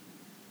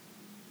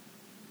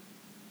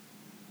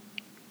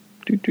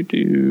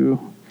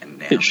 And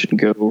now, it should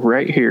go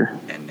right here.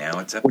 And now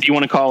it's up. What do you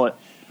want to call it?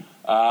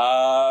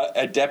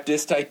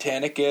 Adeptus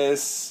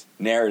Titanicus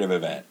narrative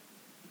event.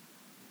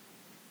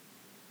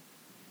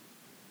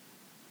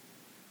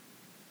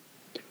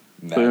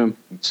 Boom.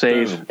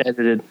 Save. Boom.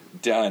 Edited.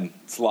 Done.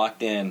 It's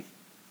locked in.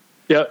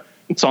 Yep.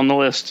 It's on the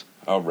list.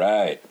 All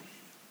right.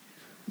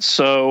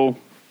 So,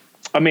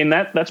 I mean,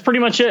 that's pretty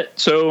much it.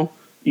 So,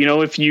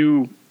 if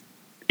you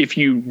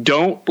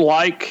don't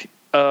like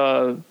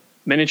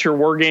miniature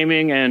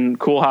wargaming and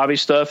cool hobby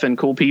stuff and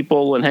cool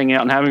people and hanging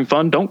out and having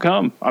fun, don't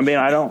come. I mean,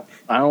 I don't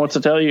know what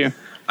to tell you.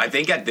 I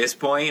think at this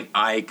point,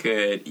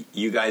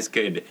 you guys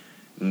could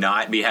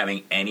not be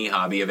having any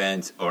hobby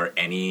events or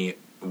any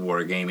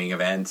wargaming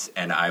events,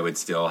 and I would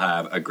still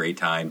have a great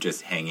time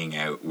just hanging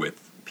out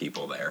with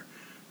people there.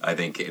 I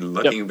think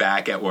looking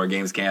back at War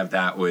Games Camp,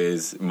 that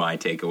was my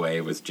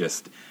takeaway, was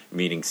just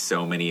meeting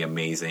so many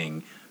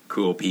amazing,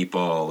 cool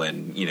people.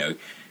 And,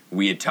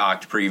 we had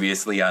talked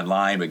previously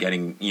online, but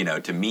getting,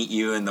 to meet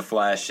you in the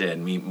flesh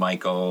and meet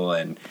Michael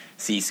and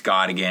see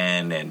Scott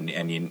again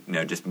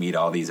and just meet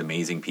all these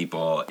amazing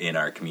people in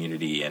our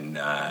community. And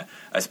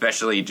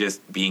especially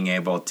just being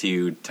able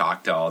to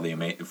talk to all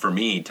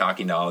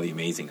talking to all the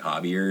amazing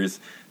hobbyers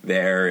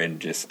there, and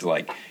just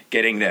like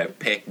getting to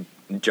pick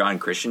John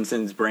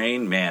Christensen's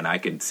brain. Man, I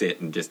could sit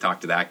and just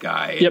talk to that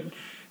guy and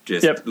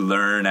just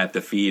learn at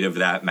the feet of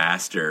that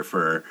master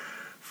for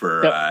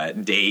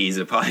days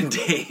upon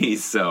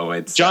days. So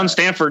it's John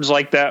Stanford's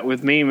like that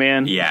with me,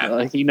 man.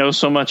 Yeah, he knows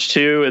so much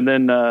too. And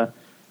then,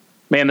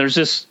 man,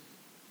 there's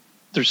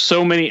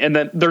so many, and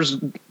then there's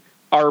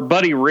our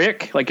buddy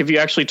Rick. Like, if you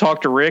actually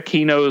talk to Rick,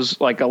 he knows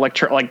like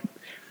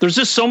there's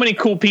just so many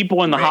cool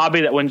people in the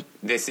hobby that when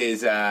this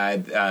is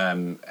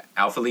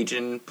Alpha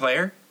Legion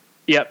player.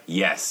 Yep.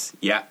 Yes.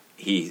 Yeah.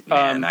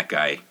 That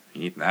guy.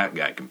 That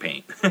guy can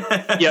paint.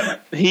 Yeah,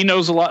 he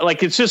knows a lot.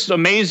 Like, it's just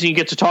amazing. You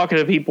get to talking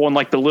to people and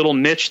like the little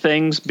niche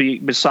things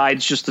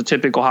besides just the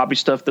typical hobby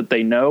stuff that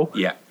they know.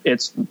 Yeah,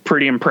 it's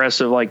pretty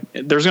impressive. Like,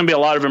 there's going to be a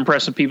lot of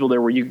impressive people there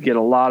where you can get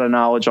a lot of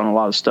knowledge on a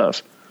lot of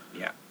stuff.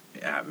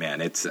 Yeah, man,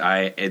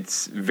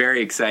 it's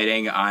very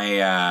exciting.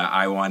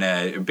 I want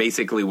to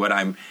basically what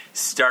I'm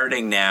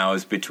starting now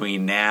is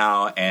between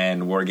now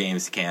and War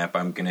Games Camp.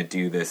 I'm going to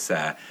do this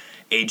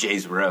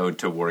AJ's Road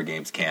to War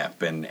Games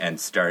Camp and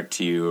start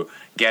to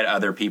get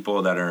other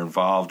people that are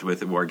involved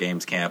with War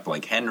Games Camp,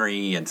 like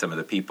Henry and some of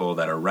the people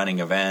that are running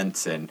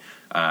events and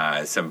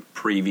some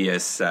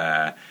previous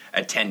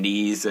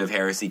attendees of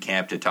Heresy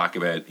Camp to talk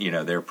about,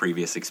 their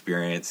previous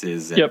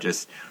experiences and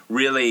just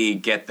really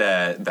get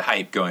the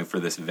hype going for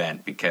this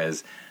event,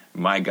 because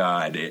my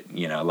God,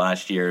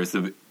 last year was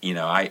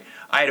I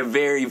had a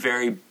very,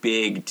 very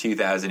big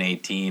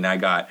 2018. I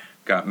got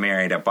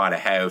married. I bought a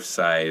house.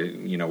 I,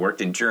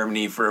 worked in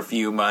Germany for a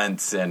few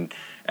months and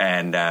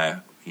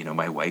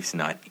my wife's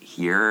not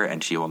here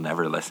and she will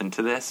never listen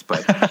to this,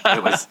 but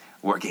it was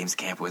War Games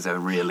Camp was a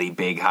really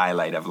big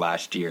highlight of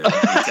last year,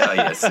 let me tell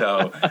you.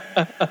 So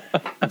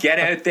get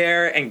out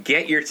there and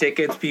get your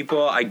tickets,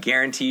 people. I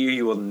guarantee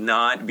you will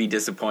not be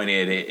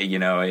disappointed.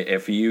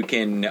 If you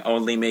can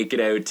only make it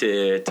out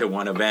to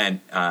one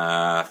event.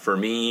 For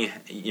me,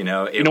 you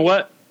know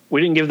what?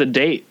 We didn't give the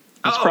date.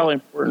 It's probably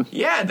important.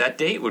 Yeah, that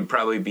date would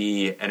probably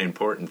be an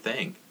important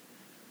thing.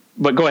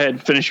 But go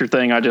ahead, finish your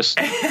thing. I just,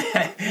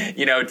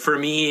 for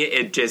me,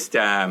 it just,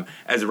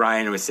 as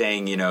Ryan was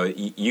saying,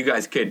 you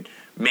guys could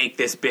make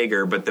this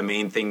bigger, but the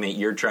main thing that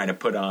you're trying to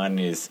put on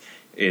is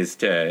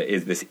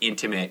this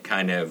intimate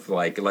kind of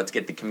like, let's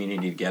get the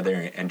community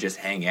together and just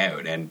hang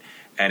out. And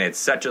it's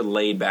such a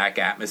laid back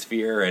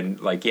atmosphere. And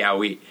like,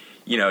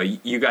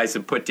 you guys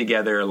have put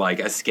together like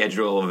a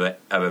schedule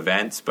of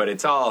events, but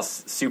it's all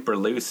super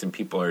loose and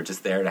people are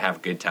just there to have a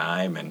good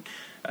time. And,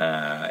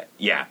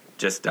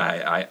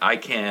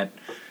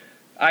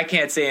 I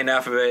can't say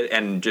enough of it,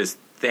 and just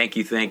thank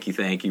you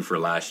for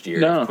last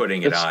year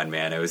putting it on,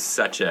 man. It was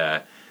such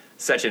an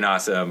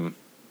awesome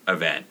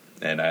event,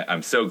 and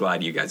I'm so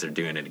glad you guys are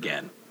doing it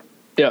again.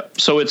 Yeah,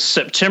 so it's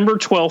September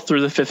 12th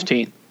through the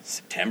 15th.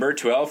 September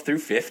 12th through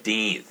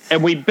 15th.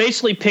 And we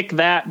basically picked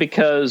that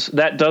because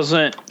that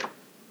doesn't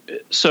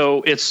 –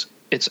 so it's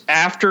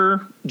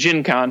after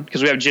Gen Con,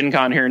 because we have Gen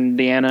Con here in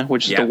Indiana,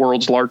 which is the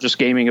world's largest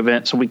gaming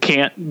event, so we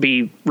can't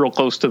be real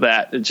close to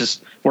that. It's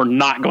just we're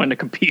not going to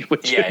compete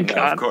with Gen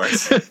Con. Of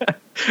course.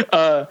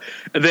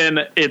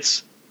 Then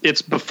it's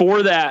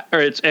before that, or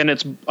it's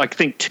I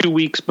think 2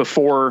 weeks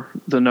before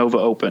the Nova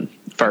Open,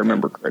 if I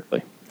remember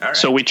correctly. All right.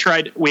 So we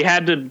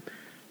had to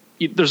 –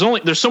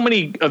 there's so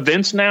many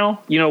events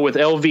now, with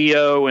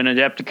LVO and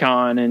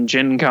Adepticon and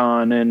Gen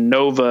Con and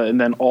Nova and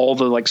then all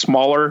the like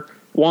smaller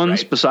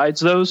ones besides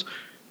those,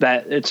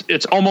 that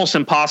it's almost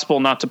impossible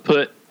not to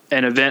put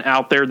an event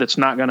out there that's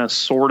not going to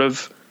sort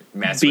of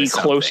be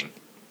close.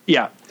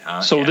 Yeah.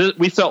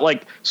 We felt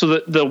like,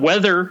 the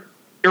weather,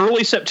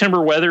 early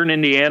September weather in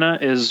Indiana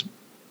is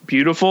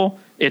beautiful.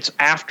 It's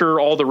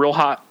after all the real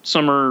hot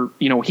summer,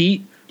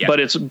 heat, but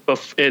it's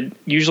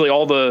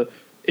usually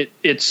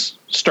it's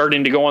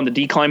starting to go on the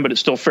decline, but it's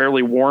still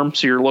fairly warm.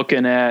 So you're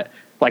looking at,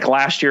 like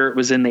last year, it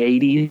was in the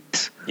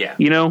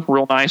 80s,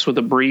 real nice with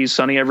a breeze,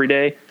 sunny every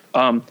day.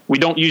 We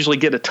don't usually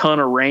get a ton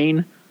of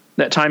rain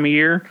that time of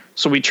year,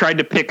 so we tried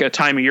to pick a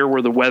time of year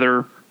where the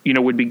weather,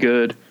 would be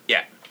good,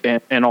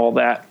 and all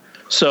that.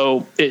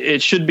 So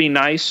it should be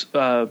nice,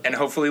 and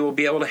hopefully we'll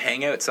be able to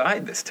hang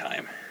outside this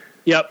time.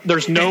 Yep,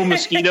 there's no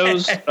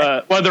mosquitoes.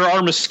 Well, there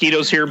are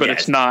mosquitoes here, but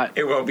it's not.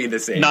 It won't be the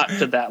same. Not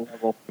to that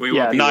level. We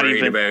won't be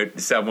worried about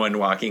someone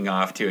walking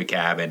off to a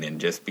cabin and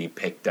just be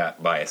picked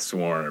up by a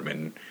swarm,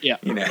 and you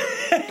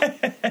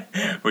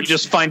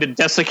just find a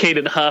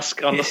desiccated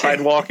husk on the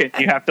sidewalk, and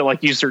you have to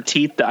like use their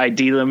teeth to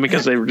ID them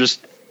because they were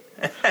just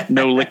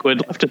no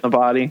liquid left in the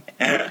body.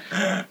 Man.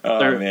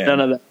 None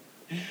of that.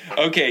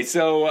 Okay,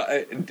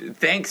 so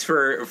thanks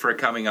for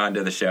coming on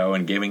to the show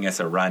and giving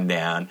us a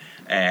rundown.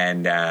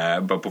 And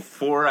but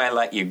before I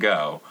let you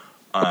go,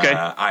 I'm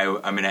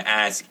going to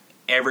ask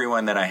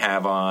everyone that I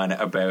have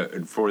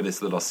on for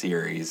this little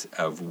series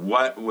of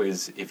what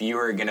was, if you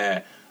were going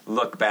to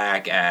look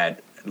back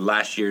at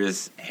last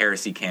year's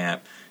Heresy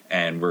Camp,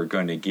 and we're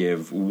going to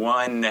give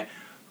one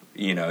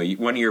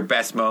of your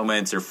best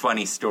moments or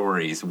funny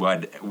stories,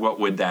 what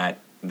would that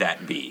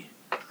be?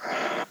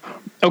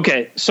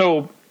 Okay,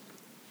 so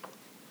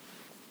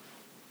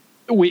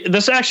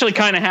this actually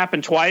kind of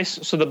happened twice.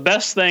 So the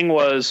best thing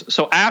was,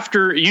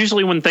 after,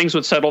 usually when things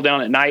would settle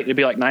down at night, it'd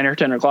be like 9 or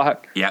 10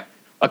 o'clock. Yeah.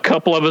 a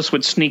couple of us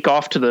would sneak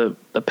off to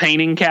the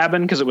painting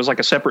cabin because it was like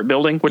a separate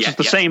building, which is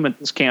the same at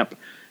this camp.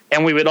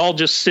 And we would all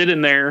just sit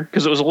in there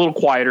because it was a little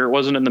quieter. It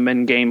wasn't in the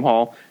men game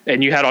hall.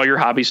 And you had all your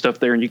hobby stuff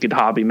there, and you could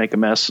hobby, make a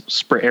mess,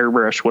 spray,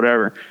 airbrush,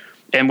 whatever.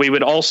 And we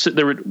would all sit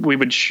there. We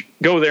would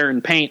go there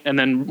and paint, and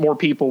then more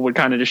people would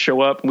kind of just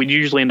show up. We'd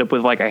usually end up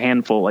with like a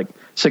handful, like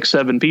 6,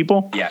 7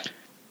 people. Yeah.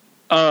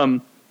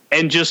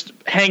 And just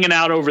hanging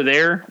out over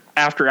there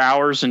after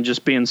hours and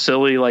just being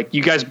silly. Like,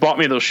 you guys bought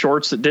me those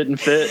shorts that didn't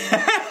fit.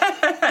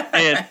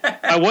 And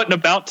I wasn't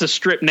about to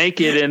strip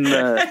naked in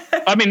the,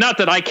 I mean, not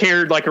that I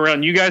cared like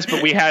around you guys,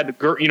 but we had,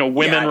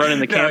 women running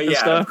the camp and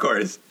stuff. Of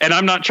course. And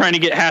I'm not trying to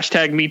get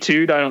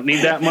 #MeToo'd. I don't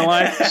need that in my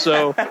life.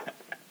 So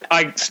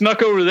I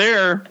snuck over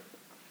there,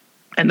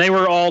 and they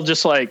were all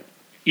just like,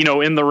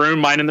 in the room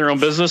minding their own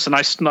business. And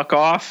I snuck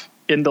off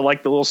into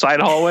like the little side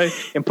hallway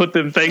and put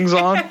them things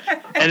on,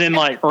 and then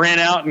like ran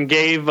out and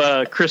gave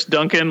Chris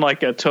Duncan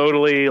like a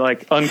totally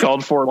like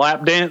uncalled for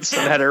lap dance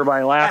and had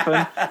everybody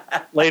laughing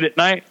late at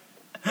night.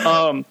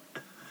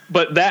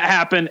 But that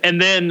happened, and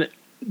then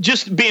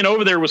just being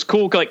over there was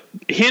cool. Like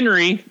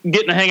Henry,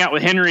 getting to hang out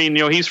with Henry, and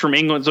he's from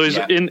England, so he's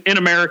in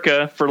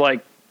America for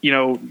like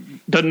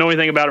doesn't know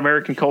anything about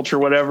American culture,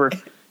 whatever.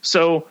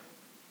 So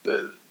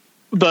the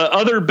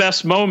other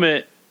best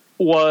moment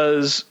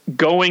was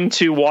going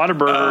to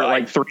Whataburger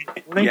like 3 in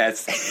the morning.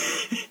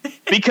 Yes.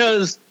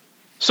 Because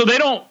so they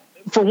don't,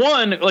 for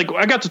one, like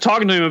I got to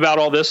talking to him about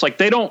all this, like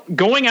they don't,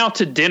 going out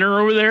to dinner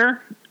over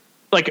there,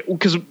 like,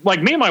 because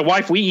like me and my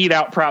wife, we eat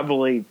out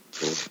probably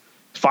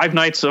 5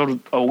 nights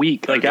a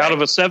week, like out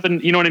of a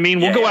 7, you know what I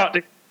mean? We'll go out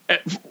to,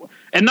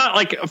 and not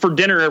like for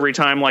dinner every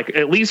time, like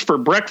at least for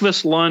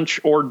breakfast, lunch,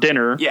 or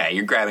dinner. Yeah,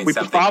 you're grabbing we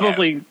something.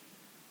 Probably,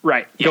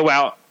 go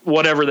out,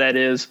 whatever that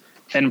is.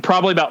 And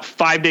probably about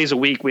 5 days a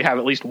week, we have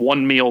at least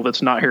one meal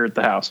that's not here at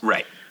the house.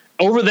 Right.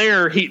 Over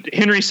there,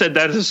 Henry said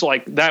that is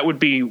like, that would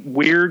be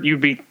weird.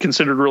 You'd be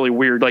considered really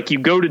weird. Like you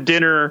go to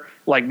dinner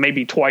like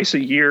maybe twice a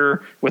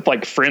year with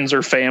like friends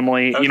or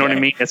family. Okay. You know what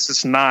I mean? It's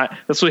just not,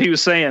 that's what he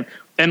was saying.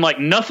 And like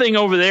nothing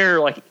over there,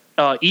 like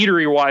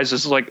eatery wise,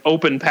 is like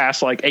open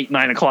past like 8,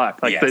 9 o'clock.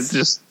 Like it's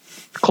just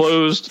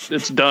closed.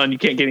 It's done. You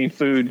can't get any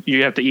food.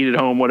 You have to eat at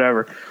home,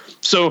 whatever.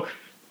 So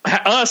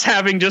us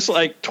having just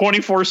like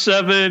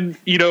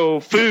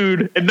 24/7,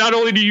 food, and not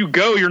only do you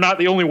go, you're not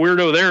the only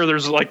weirdo there.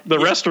 There's like the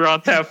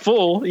restaurant's half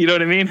full. You know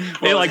what I mean?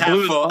 Well, like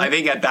half full. I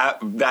think at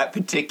that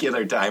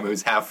particular time, it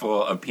was half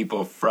full of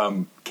people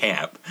from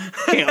camp.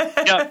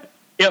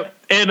 Yep.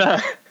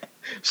 And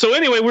so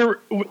anyway,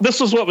 this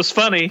was what was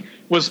funny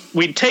was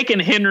we'd taken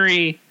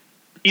Henry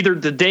either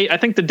the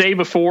day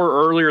before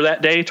or earlier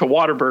that day to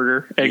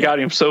Whataburger and got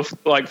him so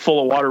like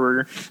full of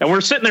Whataburger, and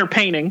we're sitting there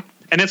painting.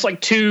 And it's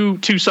like 2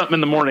 something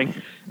in the morning.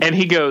 And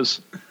he goes,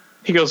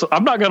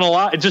 I'm not going to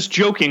lie, just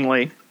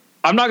jokingly,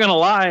 I'm not going to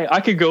lie, I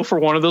could go for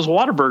one of those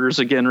Whataburgers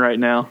again right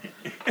now.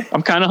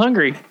 I'm kind of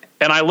hungry.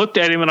 And I looked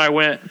at him and I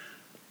went,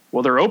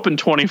 well, they're open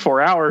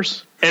 24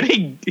 hours. And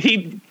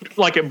he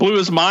like it blew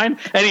his mind,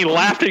 and he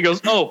laughed and he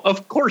goes, oh,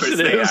 of course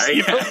it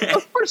is.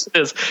 Of course it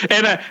is.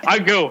 And I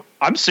go,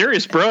 I'm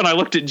serious, bro. And I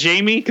looked at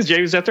Jamie because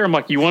Jamie's out there. I'm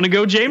like, you want to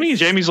go, Jamie? And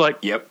Jamie's like,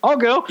 yep, I'll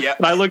go.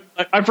 Yep. And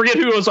I forget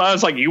who it was. I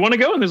was like, you want to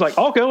go? And he's like,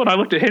 I'll go. And I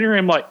looked at Henry.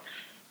 I'm like,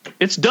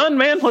 it's done,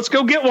 man. Let's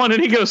go get one.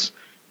 And he goes,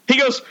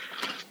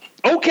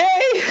 okay.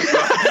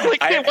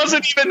 It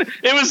wasn't even,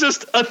 it was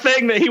just a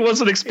thing that he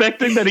wasn't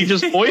expecting that he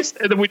just voiced,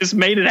 and then we just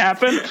made it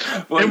happen.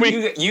 Well,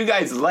 and you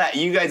guys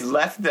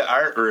left the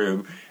art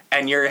room,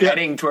 and you're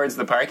heading towards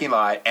the parking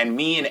lot, and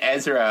me and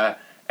Ezra,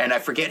 and I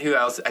forget who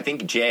else, I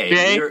think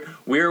Jay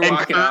we were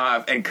walking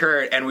off, and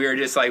Kurt, and we were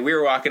just like, we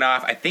were walking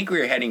off, I think we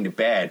were heading to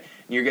bed.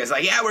 You guys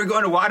like, yeah, we're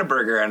going to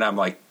Whataburger, and I'm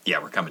like,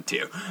 yeah, we're coming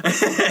too.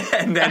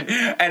 and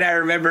I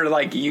remember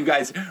like you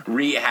guys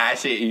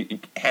rehashing.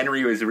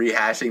 Henry was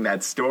rehashing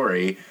that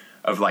story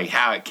of like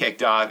how it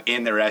kicked off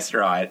in the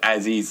restaurant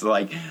as he's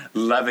like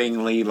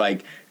lovingly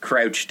like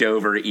crouched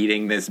over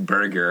eating this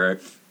burger.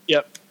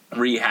 Yep.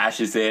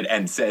 Rehashes it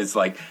and says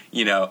like,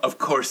 of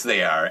course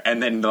they are,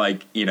 and then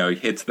like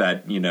hits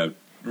that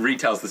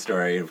retells the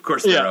story. Of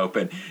course they're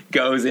open.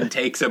 Goes and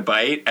takes a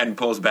bite and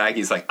pulls back.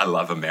 He's like, I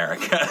love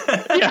America.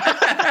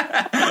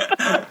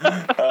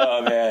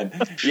 Oh man.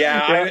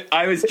 Yeah.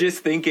 I was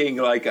just thinking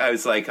I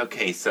was like,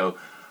 okay, so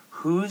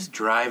who's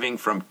driving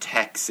from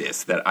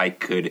Texas that I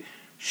could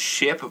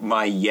ship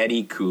my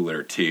Yeti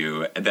cooler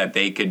to, that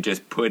they could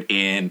just put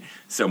in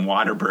some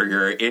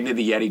Whataburger into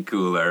the Yeti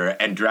cooler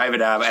and drive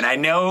it up. And I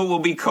know it will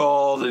be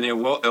cold and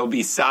it'll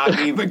be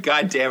soggy, but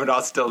God damn it,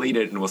 I'll still eat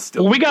it and we'll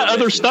still. Well, we got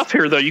other stuff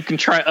here though. You can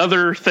try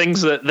other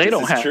things that they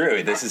don't have.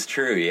 This is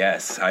true.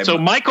 Yes. So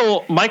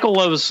Michael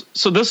loves.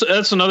 So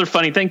that's another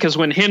funny thing, because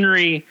when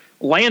Henry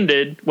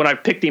landed, when I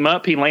picked him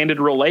up, he landed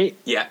real late.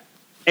 Yeah.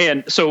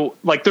 And so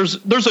like there's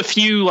a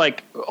few,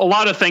 like a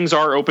lot of things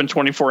are open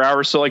 24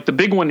 hours. So like the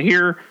big one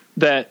here,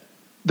 that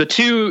the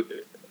two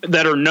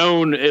that are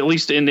known, at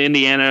least in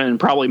Indiana and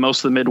probably most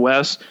of the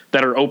Midwest,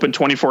 that are open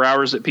 24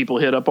 hours that people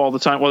hit up all the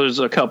time. Well, there's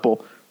a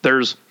couple.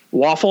 There's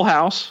Waffle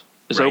House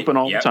is open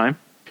all the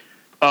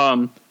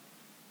time.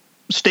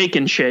 Steak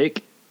and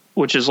Shake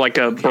which is like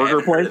a burger I've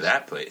heard place. of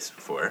that place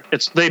before.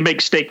 They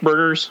make steak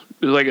burgers.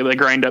 Like they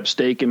grind up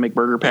steak and make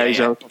burger patties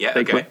out. Yeah,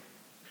 okay.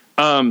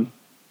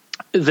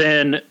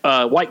 Then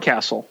White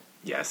Castle.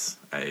 Yes,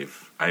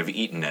 I've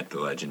eaten at the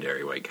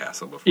legendary White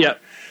Castle before. Yeah.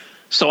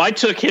 So I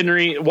took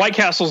Henry. White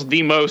Castle's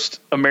the most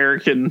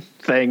American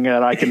thing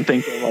that I can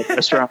think of, like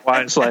restaurant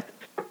wise. Like,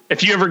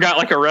 if you ever got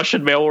like a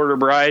Russian mail order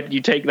bride,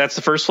 that's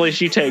the first place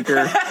you take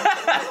her.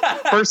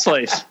 First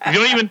place.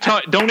 You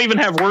don't even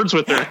have words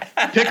with her.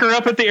 Pick her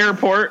up at the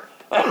airport.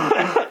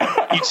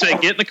 You say,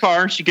 get in the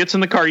car. She gets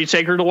in the car. You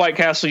take her to White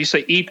Castle. You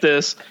say, eat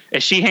this.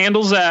 If she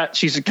handles that,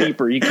 she's a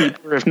keeper. You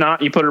keep her. If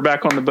not, you put her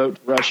back on the boat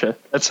to Russia.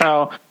 That's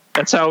how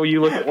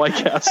you look at White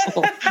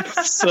Castle.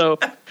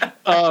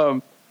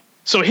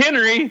 So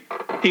Henry,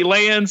 he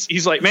lands.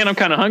 He's like, man, I'm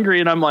kind of hungry.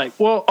 And I'm like,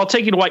 well, I'll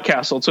take you to White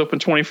Castle. It's open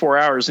 24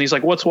 hours. And he's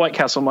like, what's White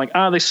Castle? I'm like,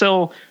 they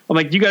sell. I'm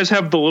like, you guys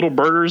have the little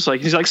burgers?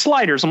 Like, he's like,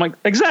 sliders. I'm like,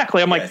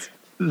 exactly. I'm like,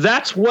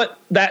 that's what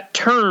that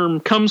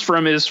term comes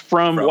from, is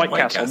from White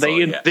Castle.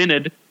 They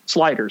invented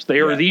sliders. They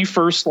are the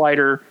first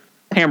slider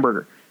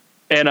hamburger.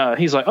 And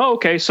he's like, oh,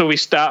 okay. So we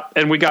stopped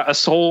and we got a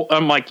soul.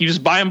 I'm like, you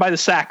just buy them by the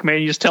sack,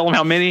 man. You just tell them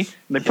how many and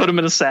they put them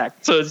in a sack.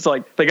 So it's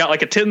like they got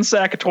like a 10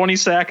 sack, a 20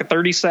 sack, a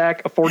 30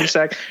 sack, a 40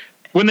 sack.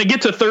 When they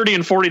get to 30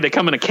 and 40, they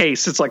come in a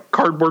case. It's like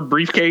cardboard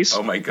briefcase.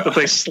 Oh my God. That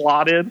they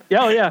slot in.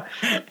 Yeah.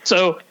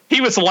 So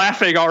he was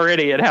laughing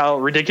already at how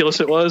ridiculous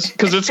it was,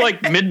 because it's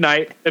like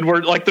midnight and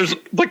we're like,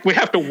 we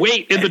have to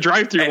wait in the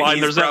drive-through line.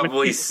 He's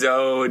probably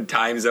so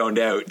time zoned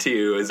out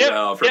too as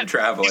well from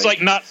traveling. He's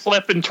like not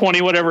sleeping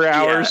 20 whatever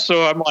hours. Yeah.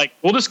 So I'm like,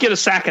 we'll just get a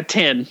sack of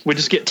 10. We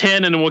just get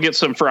 10 and then we'll get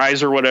some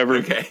fries or whatever.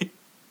 Okay.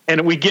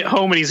 And we get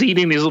home and he's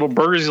eating these little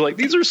burgers. He's like,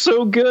 these are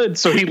so good.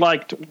 So he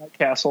liked White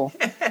Castle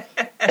a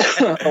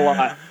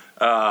lot.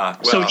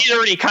 So he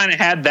already kind of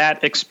had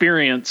that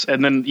experience.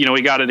 And then,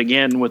 he got it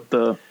again with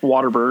the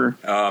Whataburger.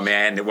 Oh,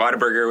 man. The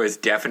Whataburger was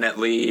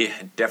definitely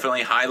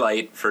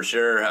highlight for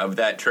sure of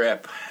that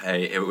trip.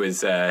 It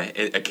was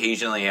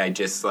occasionally I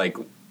just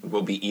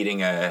will be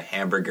eating a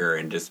hamburger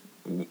and just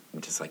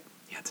like,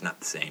 yeah, it's not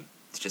the same.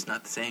 It's just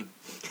not the same.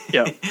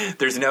 Yeah.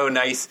 There's no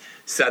nice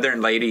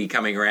Southern lady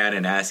coming around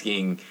and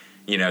asking,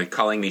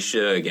 calling me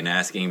Shug and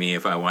asking me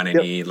if I want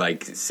any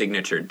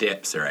signature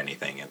dips or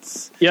anything.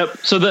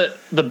 So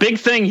the big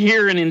thing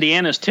here in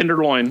Indiana is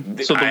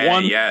tenderloin. So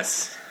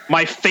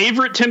my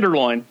favorite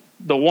tenderloin,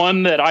 the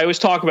one that I always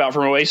talk about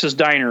from Oasis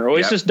Diner.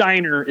 Oasis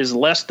Diner is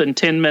less than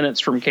 10 minutes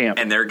from camp.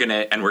 And we're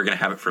gonna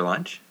have it for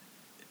lunch.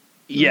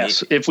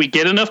 Yes, if we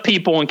get enough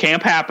people and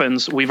camp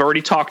happens, we've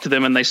already talked to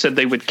them and they said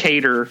they would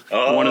cater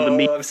one of the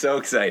meat. I'm so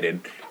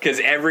excited because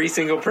every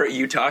single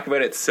you talk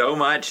about it so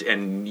much,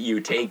 and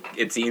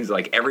it seems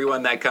like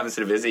everyone that comes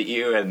to visit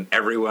you and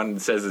everyone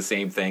says the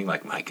same thing,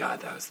 like, my God,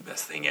 that was the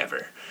best thing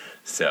ever.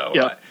 So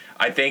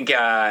I think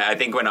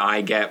when I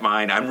get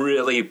mine, I'm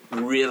really,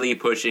 really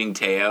pushing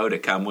Teo to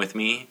come with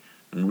me.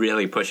 I'm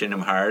really pushing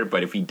him hard,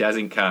 but if he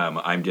doesn't come,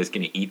 I'm just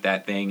going to eat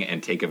that thing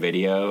and take a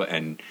video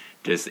and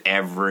just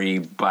every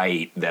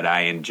bite that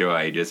I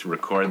enjoy, just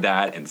record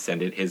that and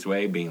send it his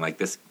way, being like,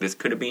 this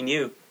could have been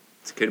you.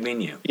 This could have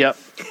been you. Yep.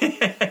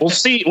 We'll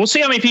see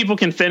how many people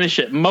can finish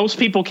it. Most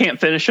people can't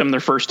finish them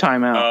their first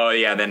time out. Oh,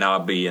 yeah, then I'll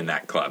be in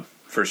that club.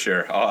 For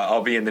sure.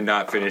 I'll be in the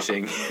not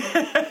finishing.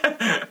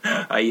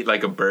 I eat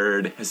like a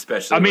bird,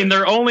 especially. I mean,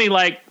 they're only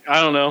I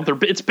don't know.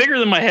 It's bigger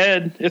than my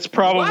head. It's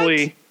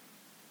probably... What?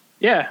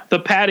 Yeah, the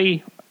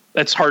patty...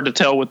 That's hard to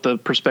tell with the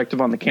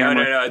perspective on the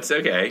camera. No, it's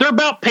okay. They're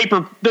about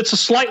paper. That's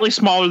slightly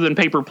smaller than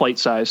paper plate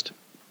sized.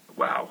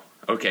 Wow.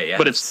 Okay, yeah.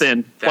 But it's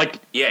thin.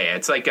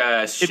 It's like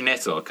a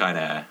schnitzel kind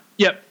of.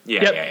 Yep.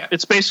 Yeah.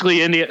 It's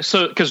basically India.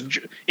 So, because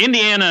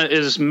Indiana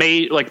is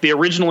made, the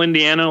original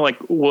Indiana,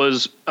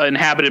 was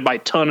inhabited by a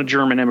ton of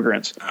German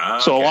immigrants.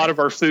 So a lot of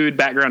our food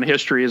background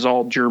history is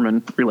all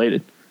German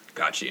related.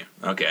 Got you.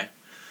 Okay.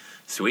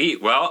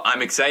 Sweet. Well,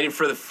 I'm excited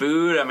for the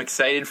food. I'm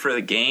excited for the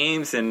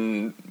games,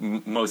 and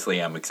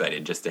mostly I'm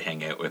excited just to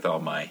hang out with all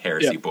my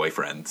Heresy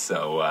boyfriends.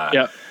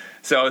 So,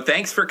 So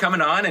thanks for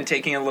coming on and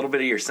taking a little bit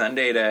of your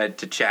Sunday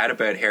to chat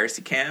about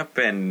Heresy Camp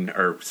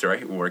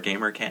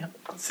Wargamer Camp.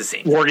 It's the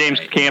same.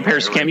 Wargames Camp,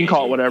 Heresy Camp. You can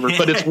call it whatever,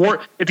 but it's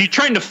if you're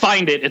trying to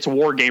find it, it's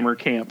Wargamer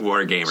Camp.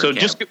 Wargamer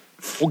Camp.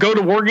 So we'll go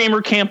to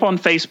Wargamer Camp on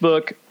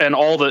Facebook and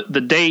all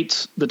the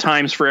dates, the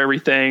times for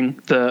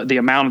everything, the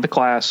amount of the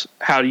class,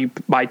 how do you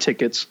buy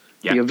tickets.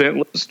 The event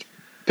list,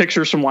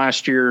 pictures from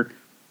last year,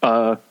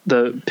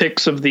 the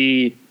pics of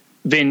the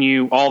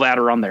venue, all that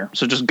are on there.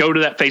 So just go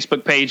to that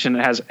Facebook page and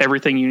it has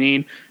everything you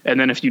need. And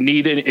then if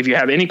you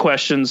have any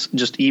questions,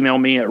 just email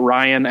me at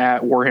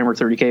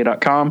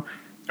ryan@warhammer30k.com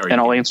and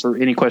I'll answer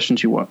any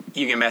questions you want.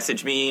 You can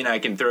message me and I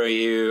can throw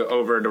you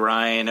over to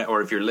Ryan,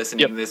 or if you're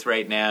listening to this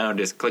right now,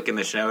 just click in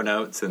the show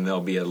notes and there'll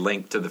be a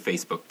link to the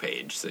Facebook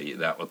page. So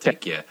that will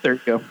take you there.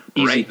 You go.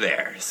 Easy. Right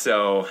there.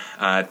 So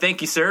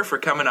thank you, sir, for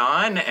coming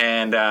on,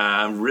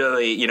 and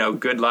really,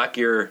 good luck.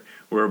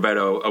 We're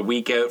about a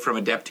week out from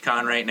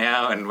Adepticon right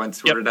now, and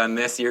once we're done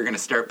this, you're going to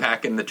start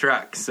packing the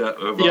trucks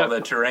of all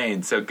the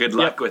terrain. So good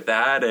luck with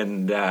that,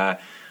 and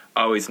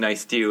always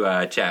nice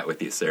to chat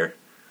with you, sir.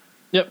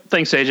 Yep.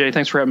 Thanks, AJ.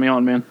 Thanks for having me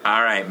on, man.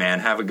 All right, man.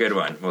 Have a good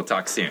one. We'll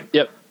talk soon.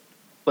 Yep.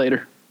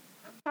 Later.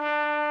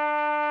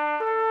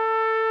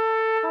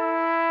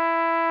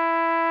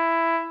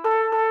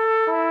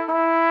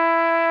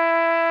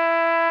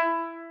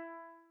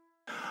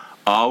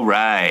 All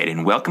right,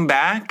 and welcome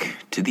back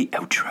to the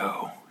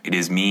outro. It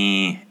is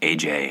me,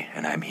 AJ,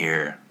 and I'm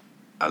here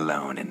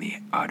alone in the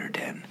Otter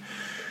Den.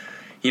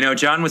 You know,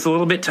 John was a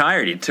little bit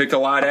tired. It took a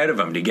lot out of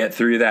him to get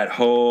through that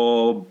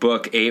whole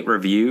book 8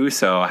 review,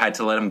 so I had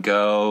to let him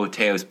go.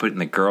 Teo's putting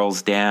the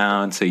girls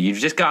down, so you've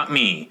just got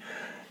me,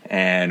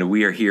 and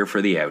we are here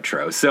for the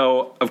outro.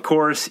 So, of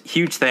course,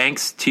 huge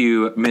thanks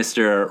to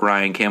Mr.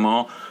 Ryan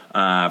Kimmel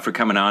for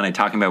coming on and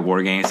talking about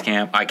War Games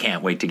Camp. I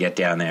can't wait to get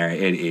down there.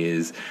 It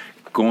is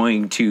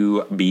going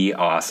to be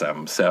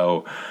awesome.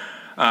 So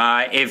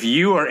if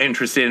you are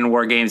interested in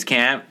War Games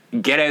Camp,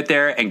 get out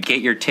there and get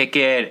your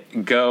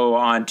ticket. Go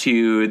on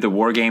to the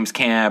War Games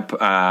Camp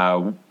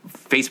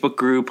Facebook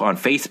group on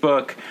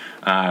Facebook.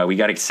 We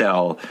got to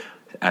sell,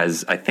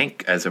 as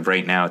of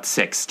right now, it's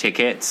 6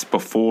 tickets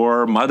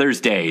before Mother's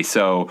Day.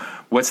 So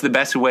what's the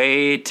best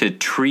way to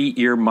treat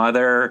your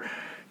mother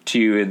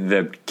to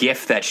the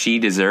gift that she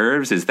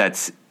deserves?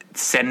 That's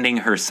sending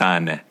her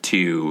son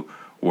to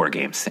War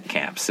Games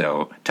Camp.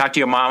 So talk to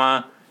your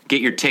mama,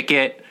 get your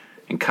ticket,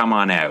 and come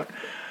on out.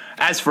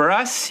 As for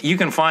us, you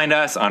can find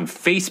us on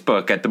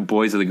Facebook at the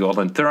Boys of the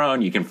Golden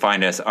Throne. You can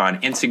find us on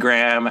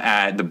Instagram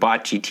at the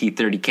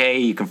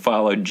BotGT30K. You can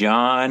follow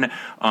John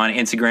on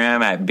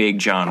Instagram at Big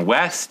John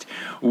West.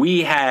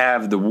 We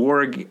have the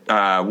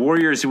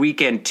Warriors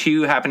Weekend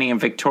 2 happening in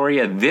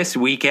Victoria this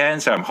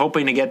weekend, so I'm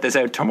hoping to get this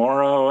out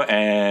tomorrow.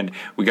 And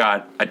we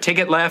got a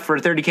ticket left for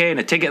 30K and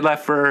a ticket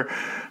left for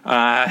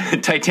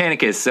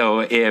Titanicus. So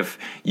if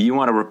you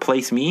want to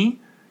replace me,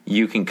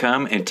 you can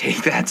come and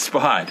take that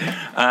spot.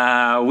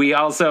 We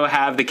also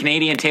have the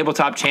Canadian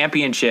Tabletop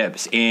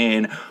Championships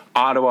in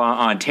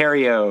Ottawa,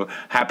 Ontario,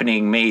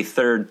 happening May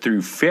 3rd through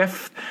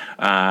 5th.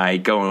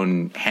 Go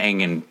and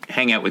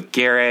hang out with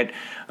Garrett.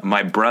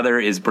 My brother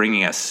is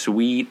bringing a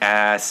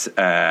sweet-ass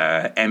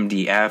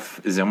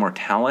MDF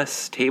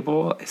Zomortalis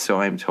table, so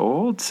I'm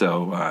told.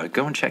 So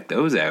go and check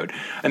those out.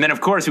 And then,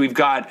 of course, we've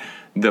got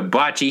the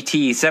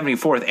BotGT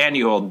 74th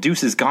Annual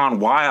Deuces Gone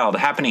Wild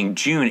happening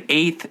June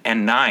 8th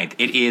and 9th.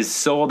 It is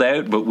sold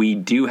out, but we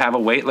do have a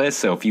wait list,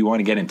 so if you want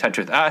to get in touch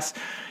with us,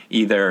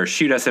 either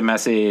shoot us a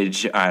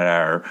message at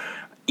our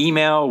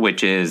email,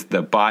 which is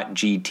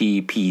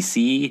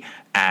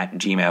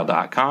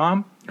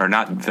thebotgtpc@gmail.com. Or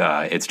not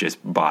it's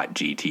just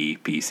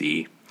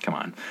BotGTPC. Come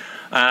on.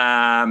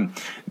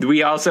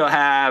 We also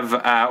have,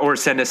 or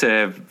send us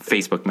a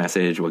Facebook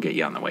message. We'll get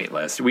you on the wait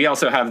list. We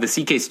also have the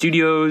CK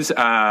Studios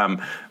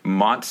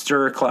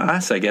Monster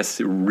class, I guess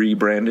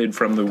rebranded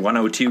from the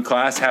 102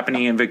 class,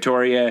 happening in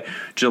Victoria,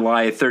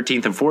 July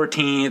 13th and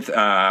 14th.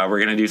 We're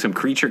going to do some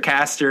Creature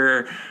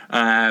Caster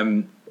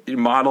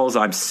models.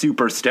 I'm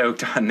super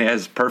stoked on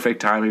this.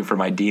 Perfect timing for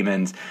my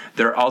demons.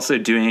 They're also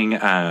doing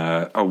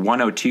a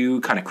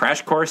 102 kind of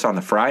crash course on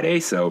the Friday,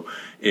 so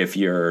if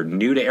you're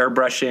new to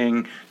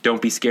airbrushing,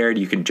 don't be scared.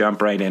 You can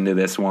jump right into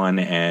this one,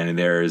 and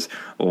there's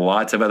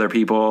lots of other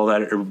people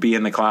that will be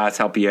in the class,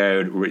 help you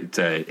out.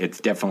 It's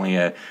definitely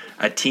a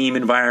team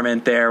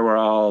environment there. We're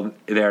all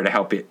there to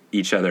help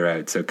each other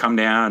out. So come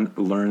down,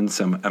 learn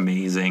some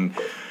amazing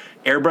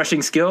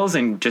airbrushing skills,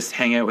 and just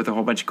hang out with a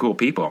whole bunch of cool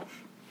people.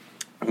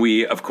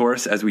 We, of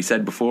course, as we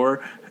said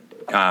before,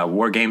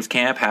 War Games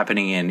Camp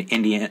happening in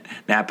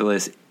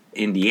Indianapolis,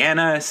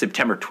 Indiana,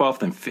 September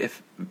 12th and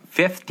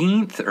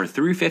 15th or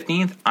through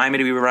 15th. I'm going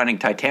to be running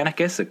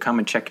Titanicus, so come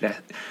and check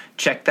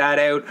that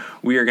out.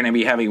 We are going to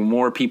be having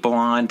more people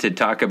on to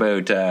talk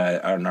about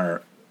on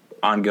our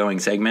ongoing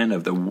segment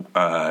of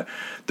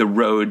the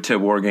road to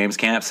War Games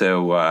Camp.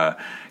 So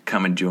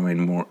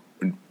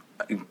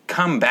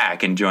come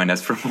back and join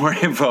us for more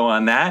info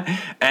on that.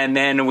 And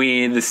then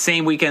the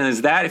same weekend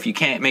as that, if you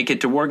can't make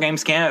it to War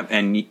Games Camp,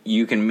 and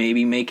you can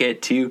maybe make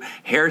it to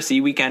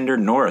Heresy Weekender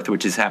North,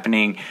 which is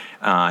happening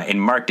in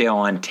Markdale,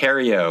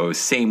 Ontario,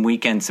 same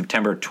weekend,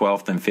 September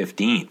 12th and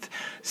 15th.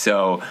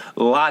 So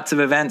lots of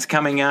events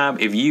coming up.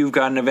 If you've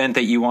got an event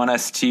that you want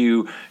us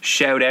to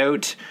shout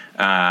out,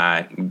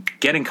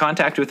 get in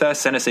contact with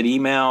us, send us an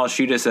email,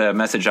 shoot us a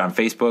message on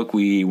Facebook.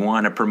 We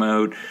want to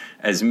promote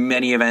as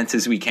many events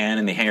as we can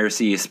in the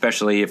Heresy,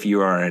 especially if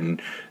you are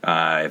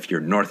if you're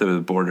north of the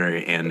border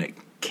in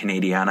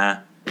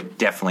Canadiana.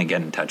 Definitely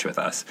get in touch with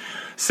us.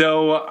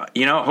 So,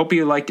 hope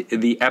you liked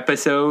the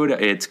episode.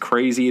 It's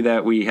crazy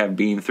that we have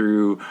been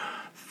through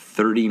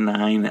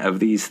 39 of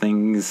these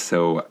things.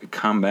 So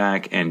come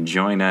back and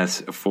join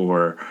us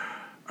or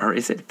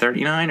is it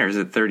 39 or is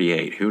it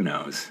 38? Who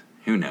knows?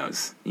 Too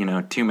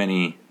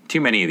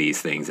many of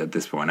these things at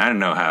this point. I don't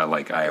know how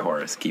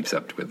iHorus keeps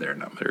up with their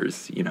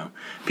numbers.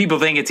 People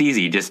think it's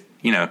easy. Just,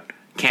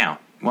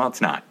 count. Well,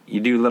 it's not. You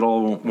do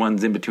little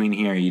ones in between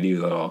here. You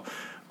do little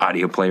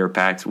audio player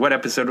packs. What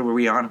episode were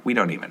we on? We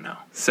don't even know.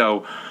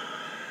 So,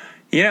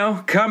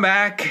 come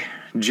back,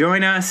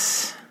 join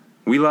us.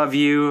 We love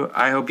you.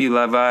 I hope you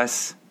love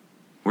us.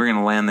 We're going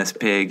to land this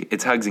pig.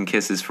 It's hugs and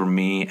kisses from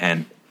me,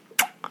 and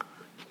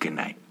good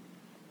night.